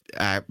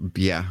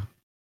 Yeah.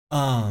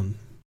 I'll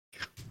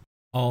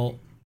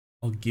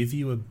give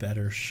you a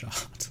better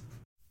shot.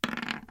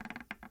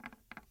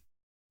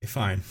 Okay,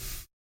 fine.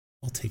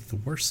 I'll take the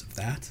worst of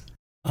that.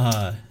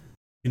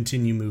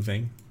 Continue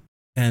moving.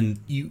 And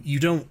you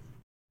don't...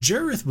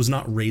 Jareth was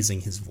not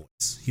raising his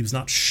voice. He was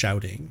not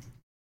shouting.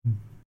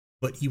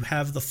 But you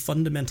have the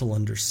fundamental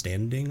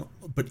understanding,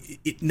 but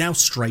it now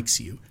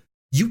strikes you.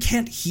 You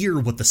can't hear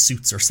what the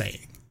suits are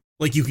saying.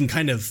 Like, you can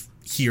kind of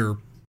hear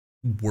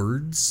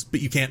words,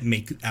 but you can't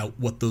make out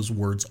what those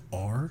words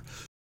are.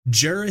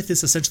 Jareth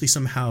is essentially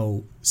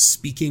somehow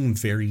speaking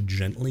very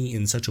gently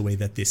in such a way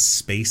that this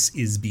space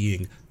is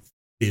being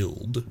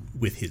filled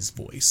with his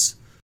voice.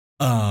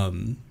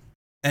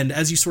 And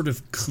as you sort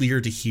of clear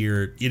to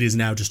hear, it is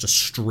now just a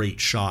straight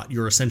shot.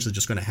 You're essentially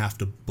just going to have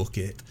to book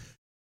it.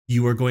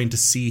 You are going to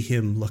see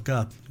him look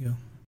up. You go,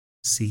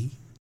 see,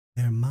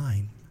 they're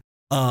mine.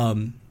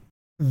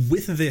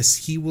 With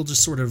this, he will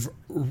just sort of,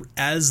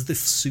 as the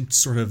suits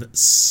sort of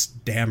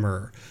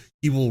stammer,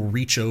 he will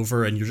reach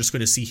over and you're just going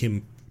to see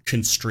him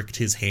constrict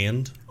his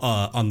hand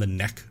on the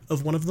neck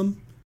of one of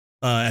them.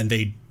 And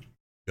they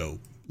go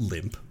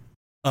limp.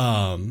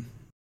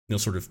 He'll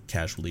sort of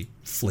casually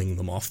fling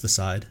them off the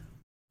side.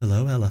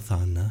 Hello,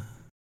 Elathana.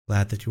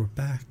 Glad that you're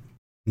back.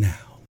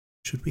 Now,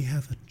 should we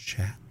have a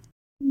chat?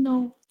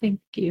 No, thank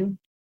you.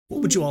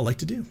 What would you all like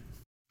to do?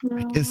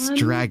 I guess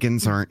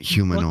dragons aren't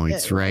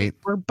humanoids, right?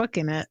 We're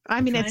booking it. I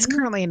mean, it's Okay.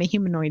 currently in a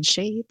humanoid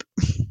shape.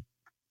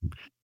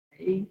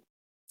 I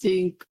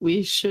think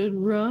we should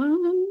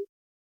run.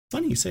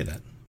 Funny you say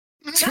that.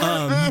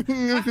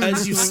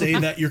 As you say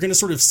that, you're going to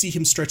sort of see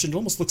him stretch, and it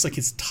almost looks like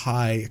his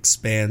tie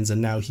expands,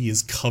 and now he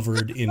is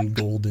covered in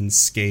golden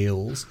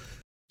scales.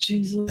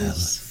 Jesus.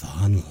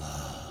 Elathana,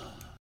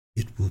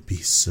 it will be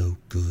so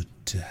good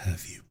to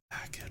have you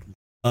back at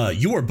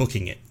you are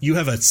booking it. You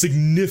have a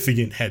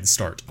significant head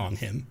start on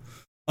him.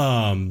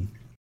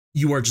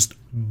 You are just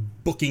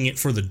booking it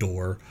for the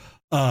door.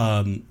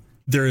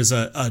 There is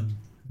a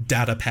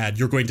data pad.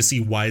 You're going to see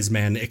Wise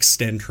Man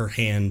extend her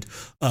hand.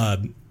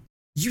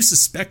 You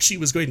suspect she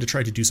was going to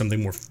try to do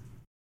something more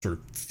sort of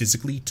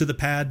physically to the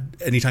pad.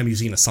 Anytime you've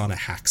seen Asana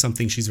hack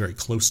something, she's very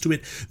close to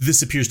it.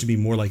 This appears to be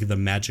more like the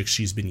magic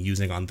she's been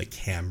using on the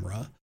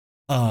camera.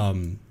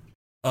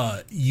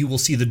 You will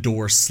see the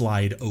door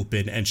slide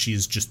open and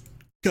she's just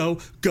go.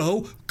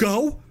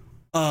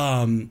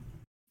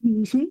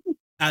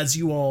 As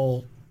you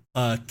all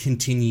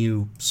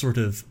continue sort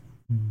of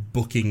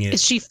booking it.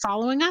 Is she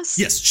following us?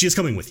 Yes, she is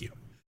coming with you.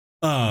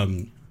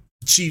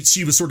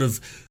 She was sort of,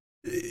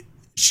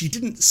 she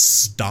didn't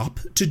stop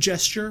to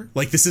gesture.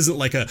 Like, this isn't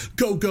like a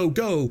go, go,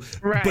 go.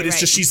 Right, but it's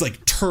just she's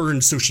like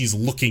turned so she's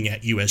looking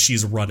at you as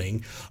she's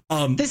running.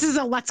 This is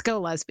a let's go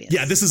lesbian.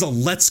 Yeah, this is a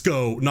let's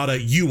go, not a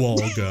you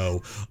all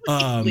go.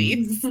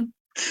 Please.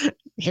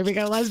 Here we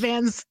go,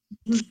 lesbians.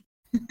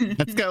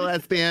 Let's go,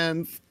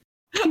 lesbians.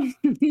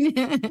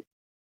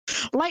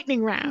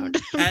 Lightning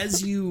round.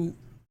 As you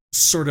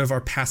sort of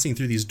are passing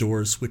through these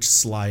doors which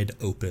slide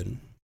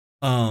open,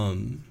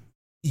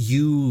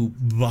 you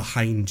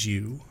behind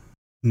you,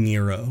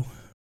 Nero,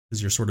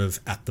 as you're sort of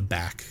at the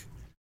back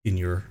in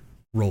your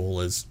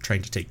role as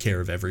trying to take care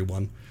of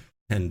everyone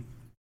and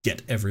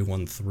get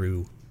everyone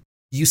through.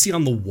 You see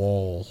on the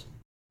wall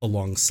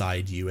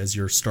alongside you as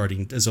you're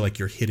hitting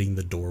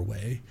the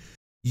doorway,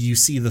 you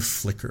see the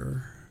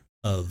flicker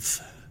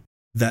of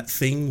that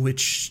thing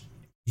which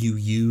you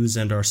use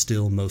and are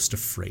still most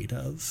afraid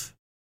of.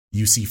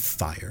 You see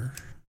fire,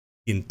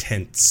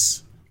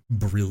 intense,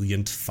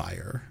 brilliant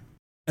fire.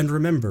 And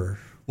remember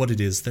what it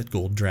is that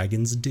gold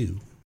dragons do.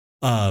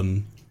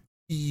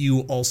 You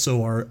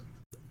also are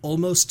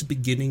almost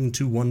beginning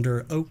to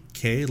wonder,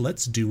 okay,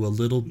 let's do a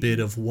little bit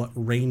of what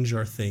range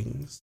are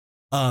things.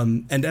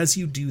 And as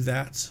you do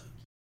that,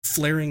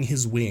 flaring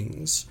his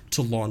wings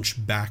to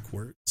launch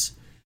backwards,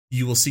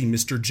 you will see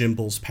Mr.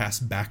 Jimbles pass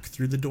back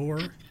through the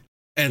door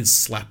and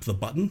slap the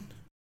button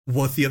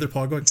with the other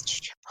paw going, Mr.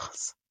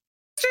 Jimbles.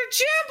 Mr.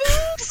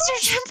 Jimbles! Mr.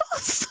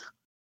 Jimbles!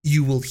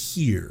 You will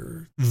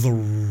hear the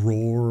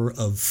roar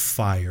of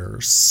fire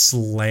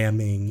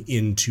slamming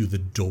into the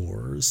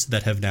doors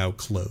that have now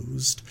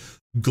closed,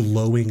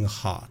 glowing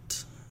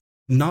hot.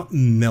 Not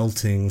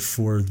melting,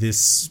 for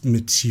this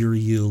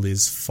material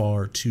is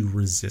far too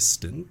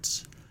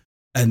resistant.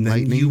 And then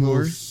Lightning you will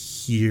lord?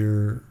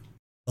 hear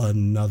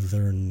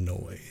another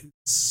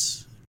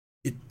noise.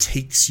 It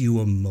takes you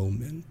a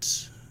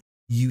moment.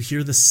 You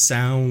hear the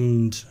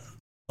sound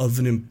of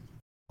an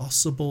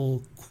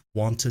impossible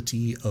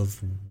quantity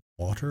of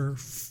water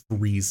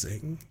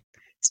freezing.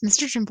 Is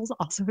Mr. Jimbles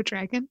also a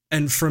dragon?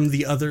 And from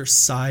the other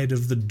side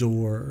of the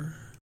door,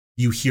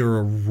 you hear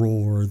a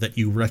roar that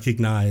you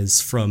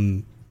recognize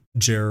from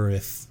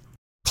Jareth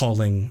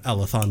calling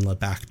Alathanla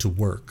back to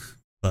work,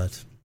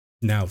 but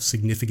now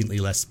significantly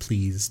less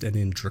pleased and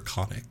in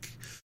Draconic.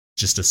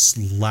 Just a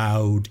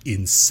loud,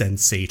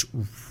 insensate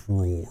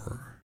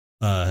roar.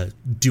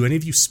 Do any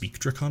of you speak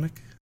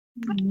Draconic?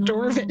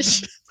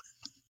 Dwarvish.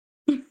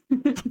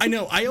 I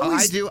know,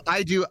 I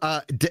do.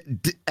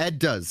 Ed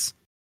does.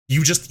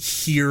 You just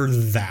hear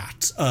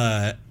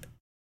that.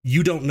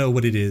 You don't know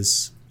what it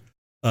is,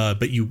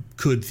 but you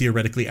could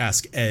theoretically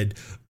ask Ed.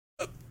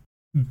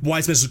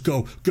 Wise men says,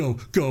 go, go,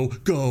 go,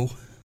 go.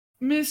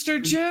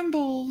 Mr.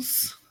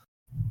 Jimbles.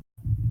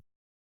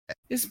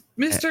 Is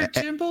Mr.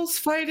 Jimbles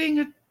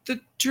fighting the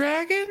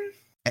dragon?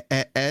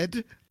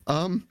 Ed?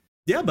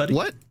 Yeah, buddy.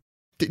 What?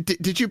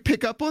 Did you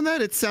pick up on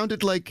that? It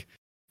sounded like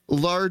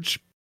large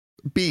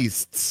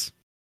beasts.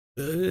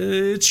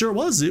 It sure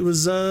was. It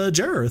was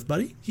Jareth,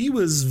 buddy. He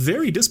was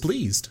very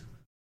displeased.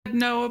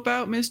 Know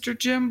about Mr.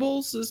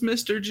 Jimbles? Is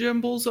Mr.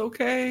 Jimbles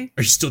okay?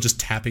 Are you still just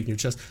tapping your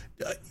chest?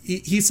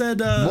 He said...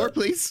 More,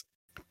 please.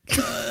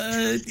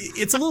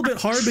 It's a little bit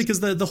hard because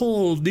the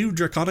whole new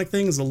Draconic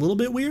thing is a little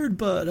bit weird,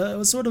 but it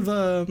was sort of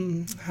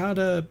how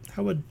to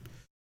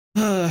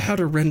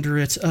render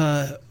it.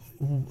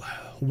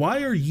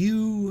 Why are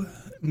you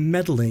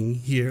meddling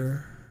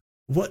here?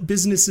 What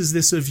business is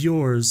this of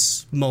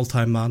yours,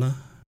 multi-mana?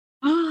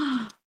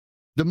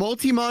 The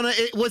multi-mana,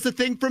 it was a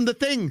thing from the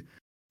thing.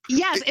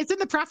 Yes, it's in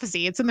the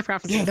prophecy. Yes.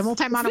 The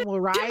multi-mana will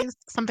rise,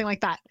 something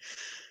like that.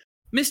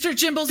 Mr.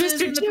 Jimbles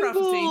is in the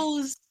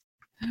prophecy.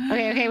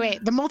 Okay,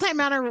 wait. The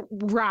multi-mana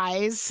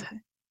rise.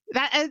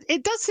 That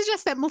it does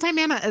suggest that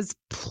multi-mana is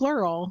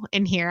plural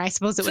in here. I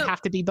suppose it would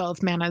have to be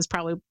both. Mana is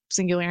probably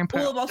singular and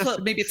plural. Well, also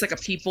maybe it's like a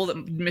people that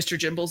Mr.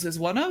 Jimbles is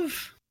one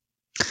of.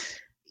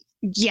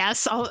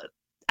 Yes.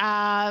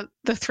 The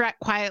threat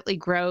quietly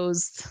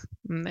grows.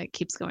 And it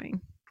keeps going.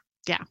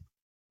 Yeah.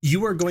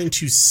 You are going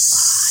to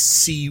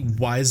see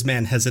Wise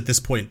Man has at this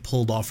point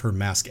pulled off her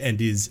mask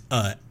and is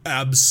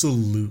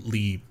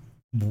absolutely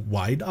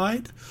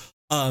wide-eyed.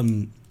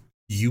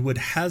 You would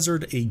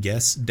hazard a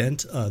guess,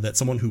 Dent, that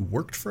someone who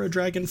worked for a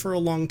dragon for a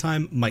long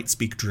time might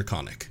speak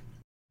Draconic.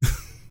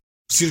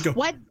 She's gonna go,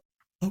 what?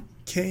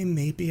 Okay,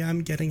 maybe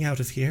I'm getting out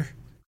of here.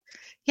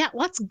 Yeah,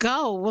 let's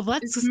go. Well,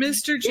 let's. Is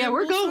Mr. Jimbles Yeah,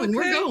 we're going. Okay?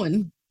 We're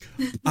going.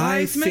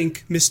 I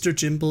think Mr.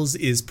 Jimbles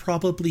is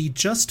probably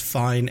just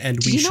fine, and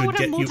we should get you.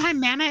 Do you know what a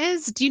multi-mana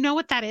is? Do you know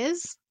what that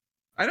is?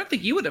 I don't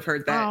think you would have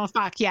heard that. Oh,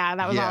 fuck. Yeah,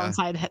 that was all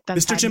inside.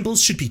 Mr.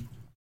 Jimbles should be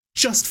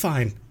just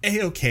fine.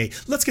 A-okay.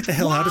 Let's get the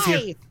hell out of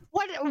here.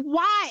 What?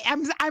 Why?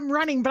 I'm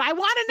running, but I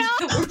want to know.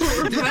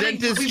 The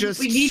dentist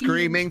just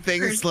screaming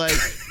things like,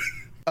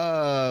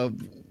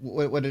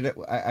 what did it?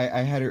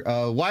 I had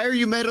her. Why are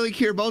you meddling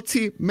here,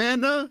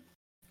 multi-mana?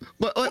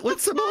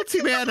 What's a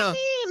multi-mana?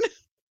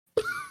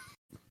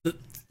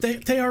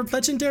 They are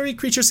legendary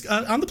creatures.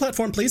 On the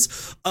platform, please.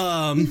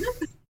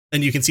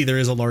 And you can see there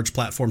is a large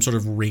platform sort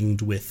of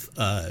ringed with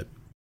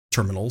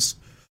terminals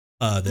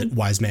that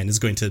Wise Man is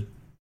going to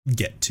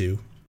get to.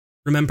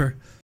 Remember,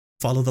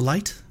 follow the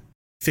light,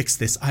 fix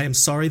this. I am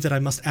sorry that I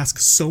must ask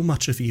so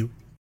much of you,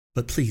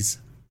 but please,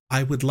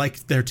 I would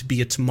like there to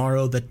be a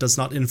tomorrow that does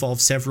not involve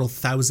several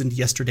thousand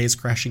yesterdays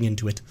crashing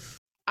into it.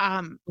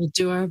 We'll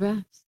do our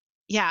best.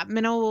 Yeah,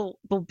 Minnow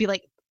will be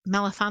like,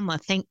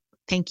 Melathanla,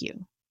 thank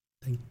you.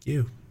 Thank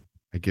you.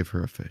 I give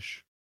her a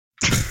fish.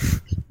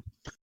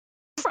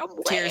 From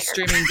where? Tears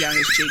streaming down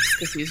his cheeks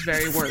because he's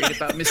very worried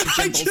about Mr.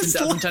 Jimbles and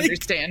doesn't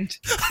understand.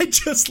 I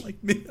just like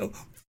Minnow,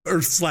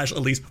 or /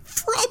 Elise,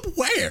 from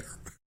where?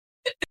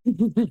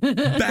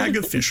 Bag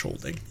of fish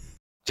holding.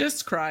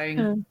 Just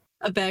crying.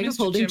 A bag of Mr.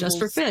 holding just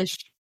for Jimbles. fish.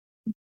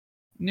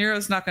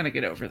 Nero's not going to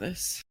get over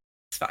this.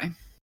 It's fine.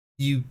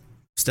 You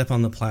step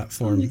on the Oh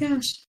platform, my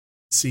gosh.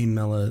 see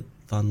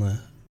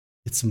Melathanla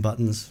hit some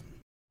buttons.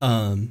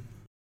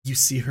 You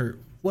see her.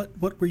 What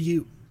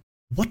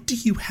do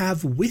you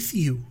have with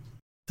you?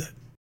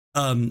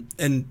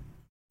 And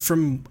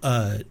from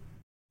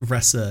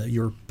Ressa,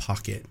 your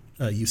pocket,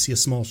 you see a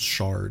small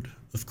shard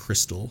of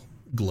crystal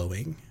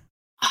glowing.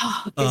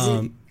 Oh, is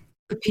it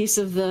a piece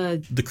of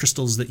the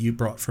crystals that you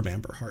brought from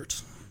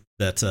Amberheart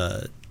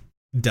that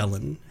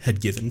Dellen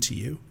had given to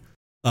you?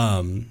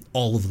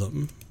 All of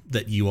them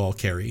that you all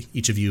carry,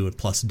 each of you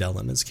plus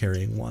Dellen is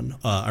carrying one,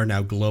 are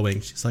now glowing.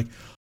 She's like,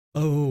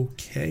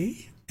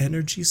 okay,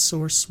 energy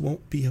source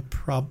won't be a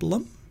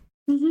problem.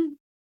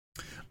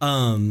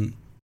 Mm-hmm.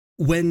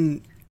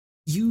 When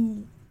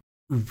you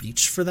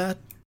reach for that,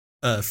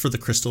 for the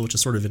crystal, which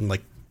is sort of in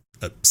like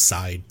a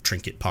side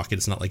trinket pocket,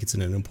 it's not like it's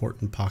in an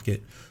important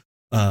pocket,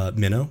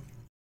 Minnow,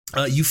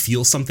 you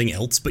feel something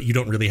else, but you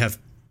don't really have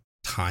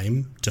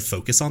time to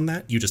focus on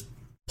that. You just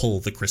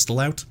pull the crystal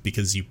out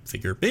because you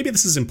figure maybe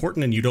this is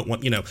important and you don't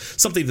want,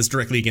 something that's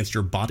directly against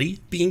your body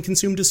being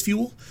consumed as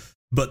fuel,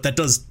 but that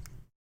does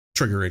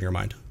trigger in your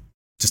mind.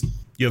 Just,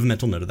 you have a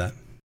mental note of that.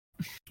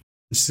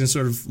 She's gonna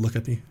sort of look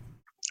at me.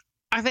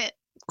 Are the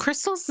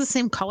crystals the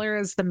same color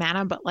as the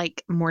mana, but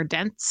like more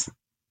dense?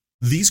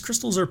 These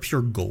crystals are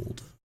pure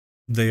gold.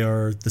 They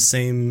are the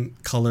same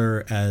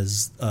color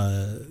as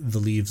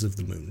the leaves of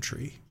the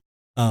Moontree.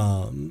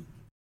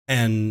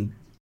 And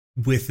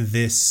with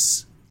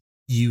this,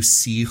 you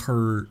see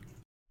her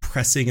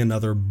pressing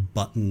another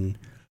button,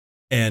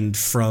 and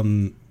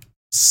from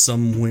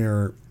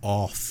somewhere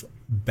off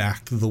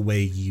back the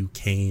way you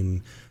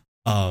came,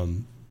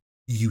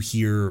 you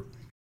hear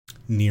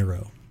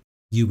Nero.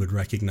 You would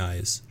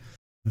recognize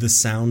the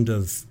sound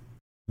of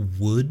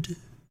wood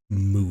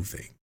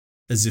moving,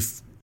 as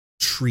if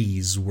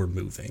trees were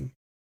moving.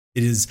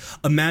 It is,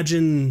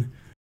 imagine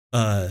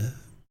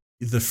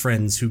the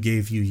friends who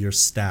gave you your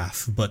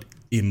staff, but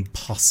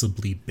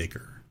impossibly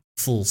bigger.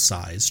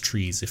 Full-size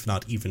trees, if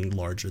not even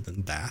larger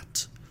than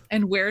that.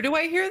 And where do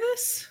I hear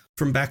this?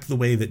 From back the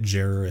way that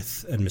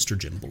Jareth and Mr.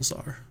 Jimbles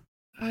are.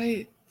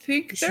 I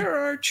think there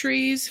are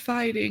trees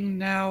fighting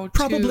now,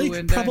 Probably,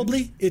 too.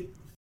 probably.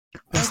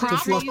 Best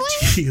of luck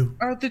to you.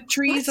 Are the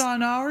trees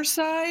on our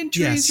side?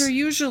 Trees Yes. are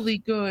usually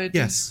good.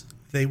 Yes,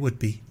 they would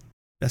be.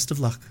 Best of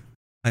luck.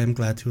 I am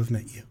glad to have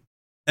met you.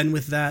 And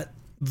with that,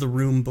 the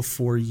room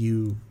before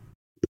you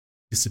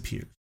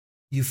disappears.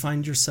 You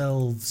find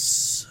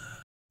yourselves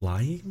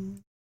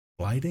flying?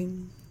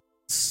 Gliding?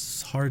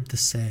 It's hard to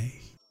say.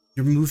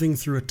 You're moving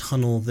through a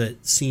tunnel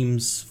that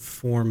seems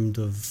formed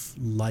of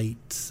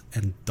light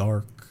and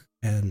dark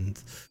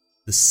and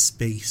the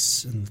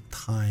space and the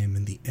time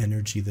and the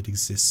energy that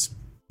exists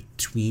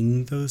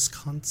between those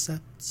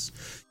concepts.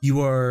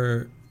 You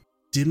are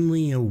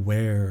dimly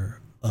aware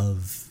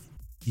of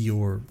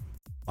your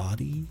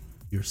body,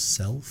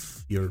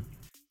 yourself, your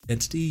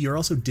entity. You're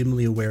also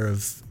dimly aware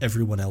of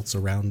everyone else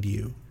around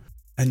you.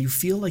 And you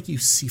feel like you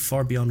see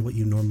far beyond what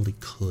you normally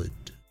could.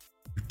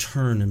 You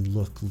turn and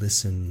look,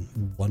 listen,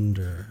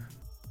 wonder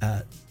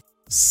at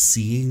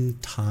seeing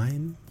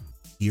time,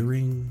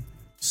 hearing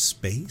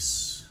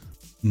space,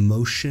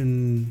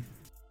 motion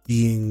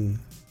being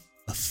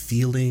a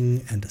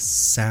feeling and a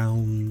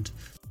sound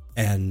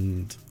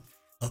and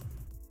a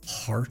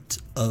part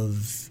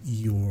of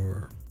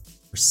your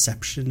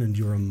perception and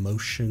your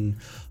emotion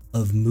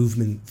of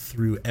movement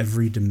through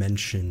every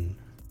dimension.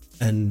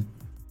 And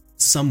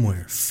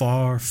somewhere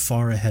far,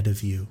 far ahead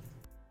of you,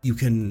 you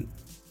can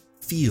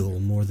feel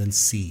more than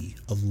see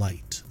a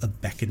light, a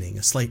beckoning,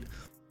 a slight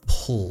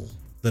pull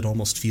that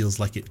almost feels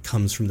like it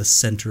comes from the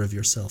center of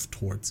yourself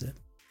towards it.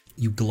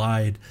 You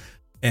glide,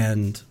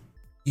 and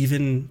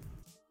even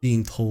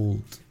being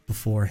told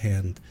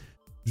beforehand,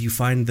 you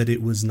find that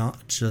it was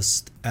not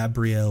just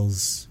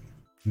Abrielle's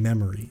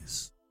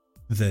memories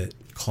that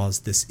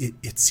caused this.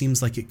 It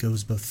seems like it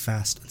goes both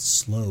fast and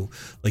slow,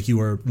 like you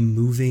are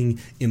moving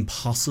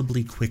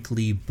impossibly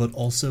quickly, but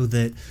also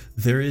that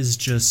there is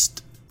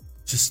just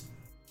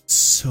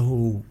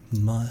so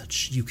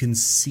much. You can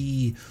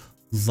see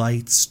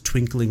lights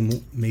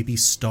twinkling, maybe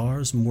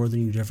stars more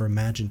than you'd ever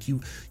imagined.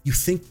 You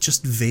think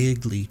just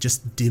vaguely,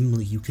 just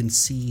dimly, you can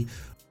see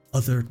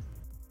other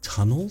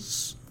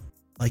tunnels,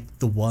 like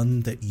the one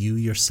that you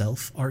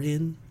yourself are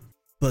in,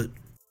 but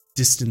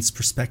distance,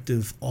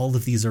 perspective, all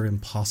of these are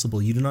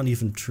impossible. You do not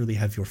even truly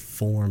have your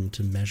form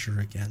to measure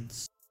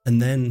against.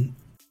 And then,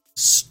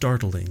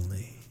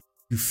 startlingly,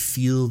 you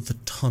feel the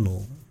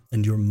tunnel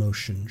and your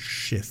motion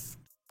shift,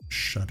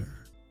 shudder.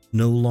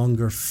 No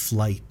longer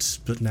flight,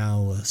 but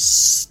now a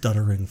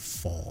stuttering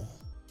fall.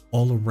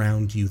 All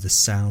around you, the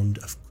sound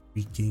of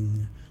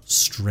creaking,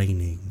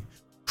 straining,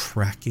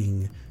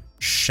 cracking,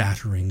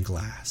 shattering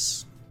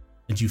glass.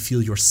 And you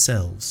feel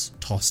yourselves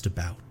tossed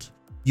about.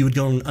 You had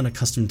gone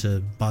unaccustomed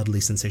to bodily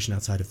sensation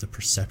outside of the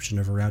perception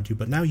of around you,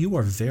 but now you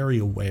are very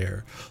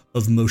aware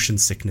of motion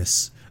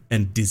sickness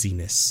and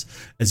dizziness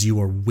as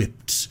you are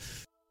whipped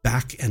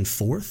back and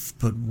forth.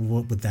 But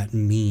what would that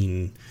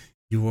mean?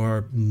 You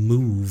are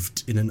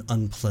moved in an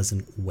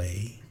unpleasant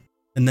way.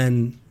 And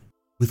then,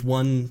 with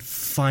one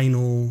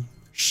final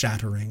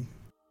shattering,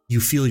 you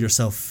feel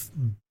yourself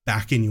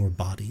back in your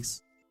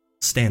bodies,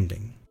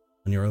 standing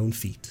on your own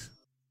feet.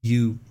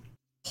 You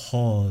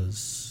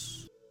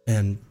pause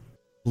and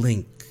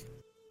blink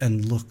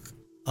and look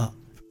up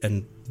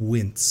and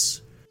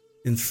wince.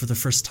 And for the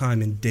first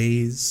time in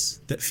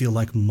days that feel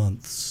like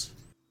months,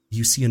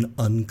 you see an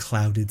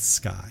unclouded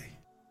sky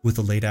with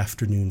a late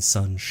afternoon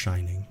sun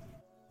shining.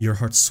 Your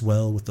heart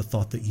swell with the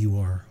thought that you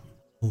are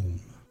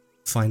home,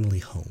 finally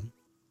home.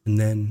 And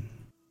then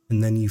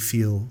you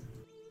feel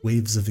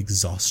waves of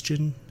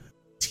exhaustion,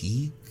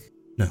 fatigue.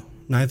 No,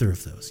 neither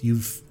of those.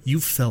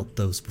 You've felt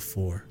those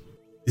before.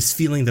 This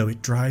feeling, though,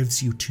 it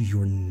drives you to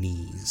your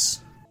knees.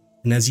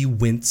 And as you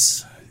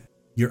wince,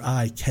 your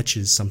eye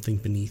catches something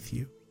beneath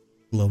you.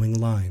 Glowing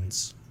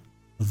lines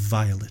of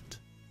violet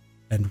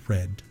and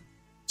red,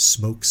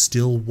 smoke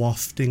still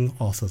wafting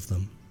off of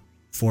them,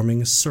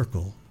 forming a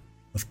circle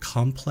of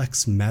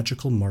complex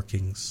magical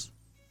markings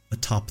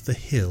atop the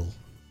hill,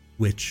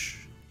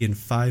 which, in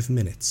 5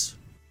 minutes,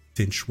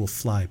 Finch will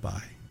fly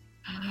by.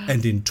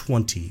 And in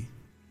 20,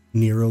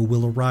 Nero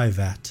will arrive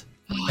at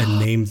and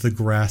name the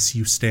grass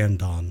you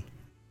stand on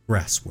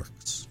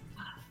Grassworks.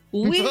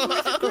 We were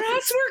the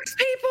Grassworks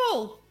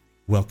people!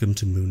 Welcome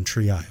to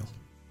Moontree Isle.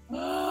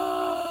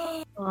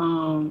 Oh my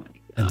God.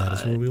 And that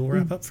is where we will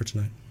wrap up for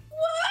tonight.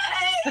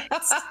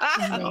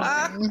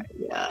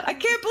 I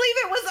can't believe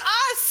it was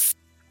us!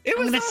 It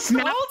was us the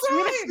whole I'm time!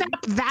 gonna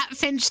snap that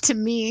Finch to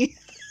me.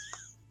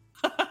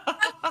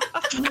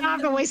 I don't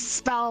have to waste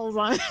spells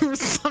on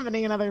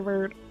summoning another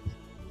bird.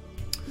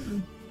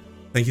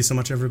 Thank you so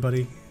much,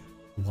 everybody,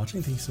 for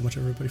watching. Thank you so much,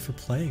 everybody, for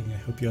playing. I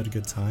hope you had a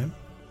good time.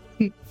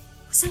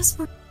 Was that a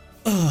sport?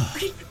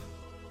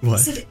 What?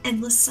 Is it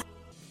endless?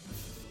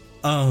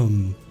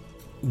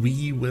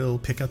 We will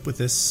pick up with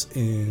this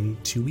in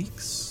 2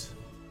 weeks.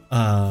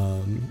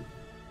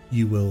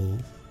 You will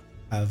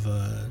have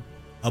a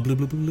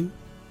blue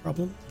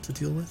problem to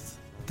deal with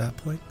at that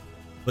point,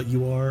 but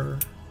you are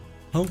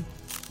home.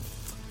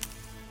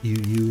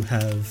 You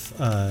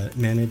have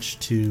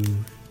managed to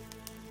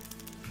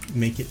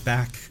make it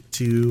back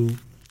to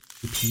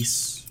the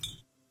peace,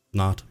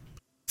 not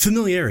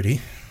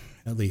familiarity,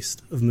 at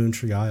least, of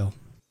Moontree Isle.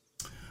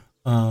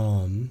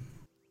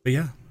 But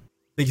yeah,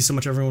 thank you so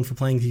much, everyone, for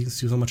playing. Thank you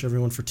so much,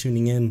 everyone, for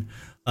tuning in.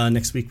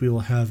 Next week, we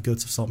will have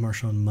Goats of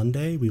Saltmarsh on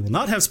Monday. We will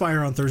not have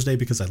Spire on Thursday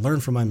because I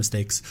learned from my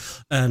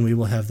mistakes. And we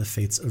will have the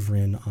Fates of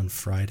Rin on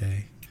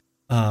Friday.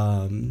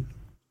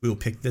 We will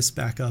pick this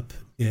back up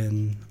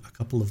in a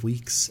couple of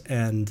weeks.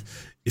 And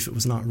if it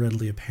was not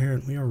readily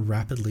apparent, we are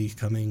rapidly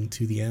coming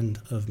to the end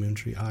of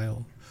Moontree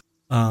Isle.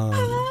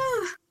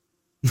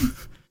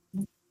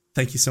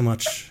 Thank you so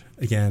much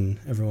again,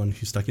 everyone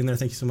who stuck in there.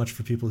 Thank you so much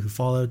for people who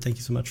followed. Thank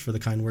you so much for the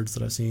kind words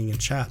that I was seeing in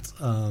chat.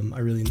 I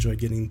really enjoyed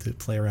getting to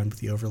play around with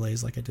the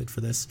overlays like I did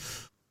for this.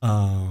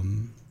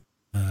 Thank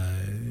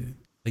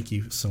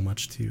you so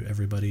much to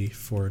everybody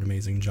for an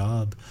amazing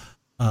job.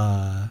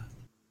 Love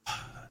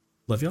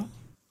y'all.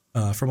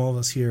 From all of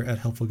us here at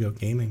Helpful Goat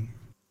Gaming,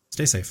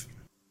 stay safe,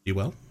 be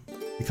well,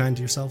 be kind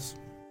to yourselves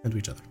and to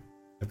each other.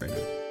 Have a great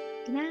night.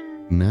 Good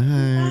night.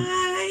 Night. Bye.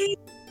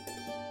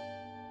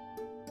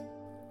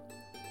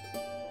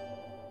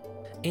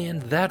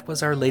 And that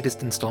was our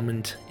latest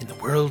installment in the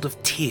world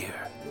of Tyr.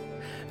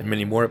 And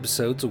many more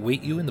episodes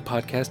await you in the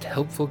podcast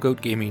Helpful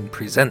Goat Gaming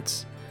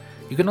Presents.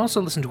 You can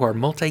also listen to our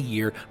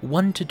multi-year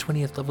 1 to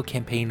 20th level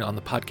campaign on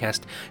the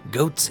podcast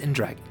Goats and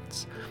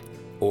Dragons.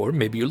 Or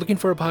maybe you're looking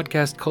for a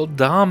podcast called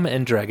Dom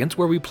and Dragons,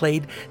 where we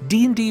played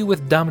D&D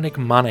with Dominic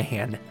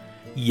Monaghan.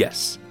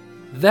 Yes,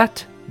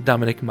 that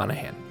Dominic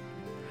Monaghan.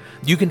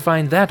 You can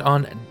find that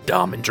on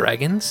Dom and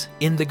Dragons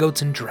in the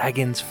Goats and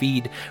Dragons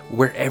feed,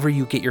 wherever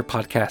you get your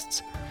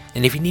podcasts.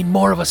 And if you need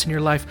more of us in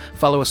your life,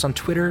 follow us on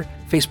Twitter,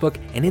 Facebook,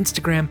 and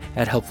Instagram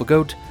at Helpful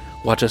Goat,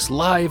 watch us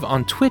live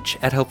on Twitch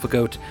at Helpful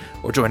Goat,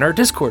 or join our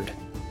Discord.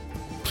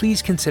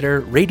 Please consider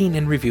rating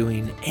and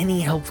reviewing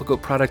any Helpful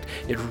Goat product.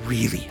 It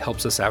really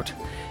helps us out.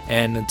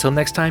 And until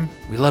next time,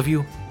 we love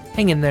you.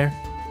 Hang in there.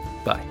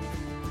 Bye.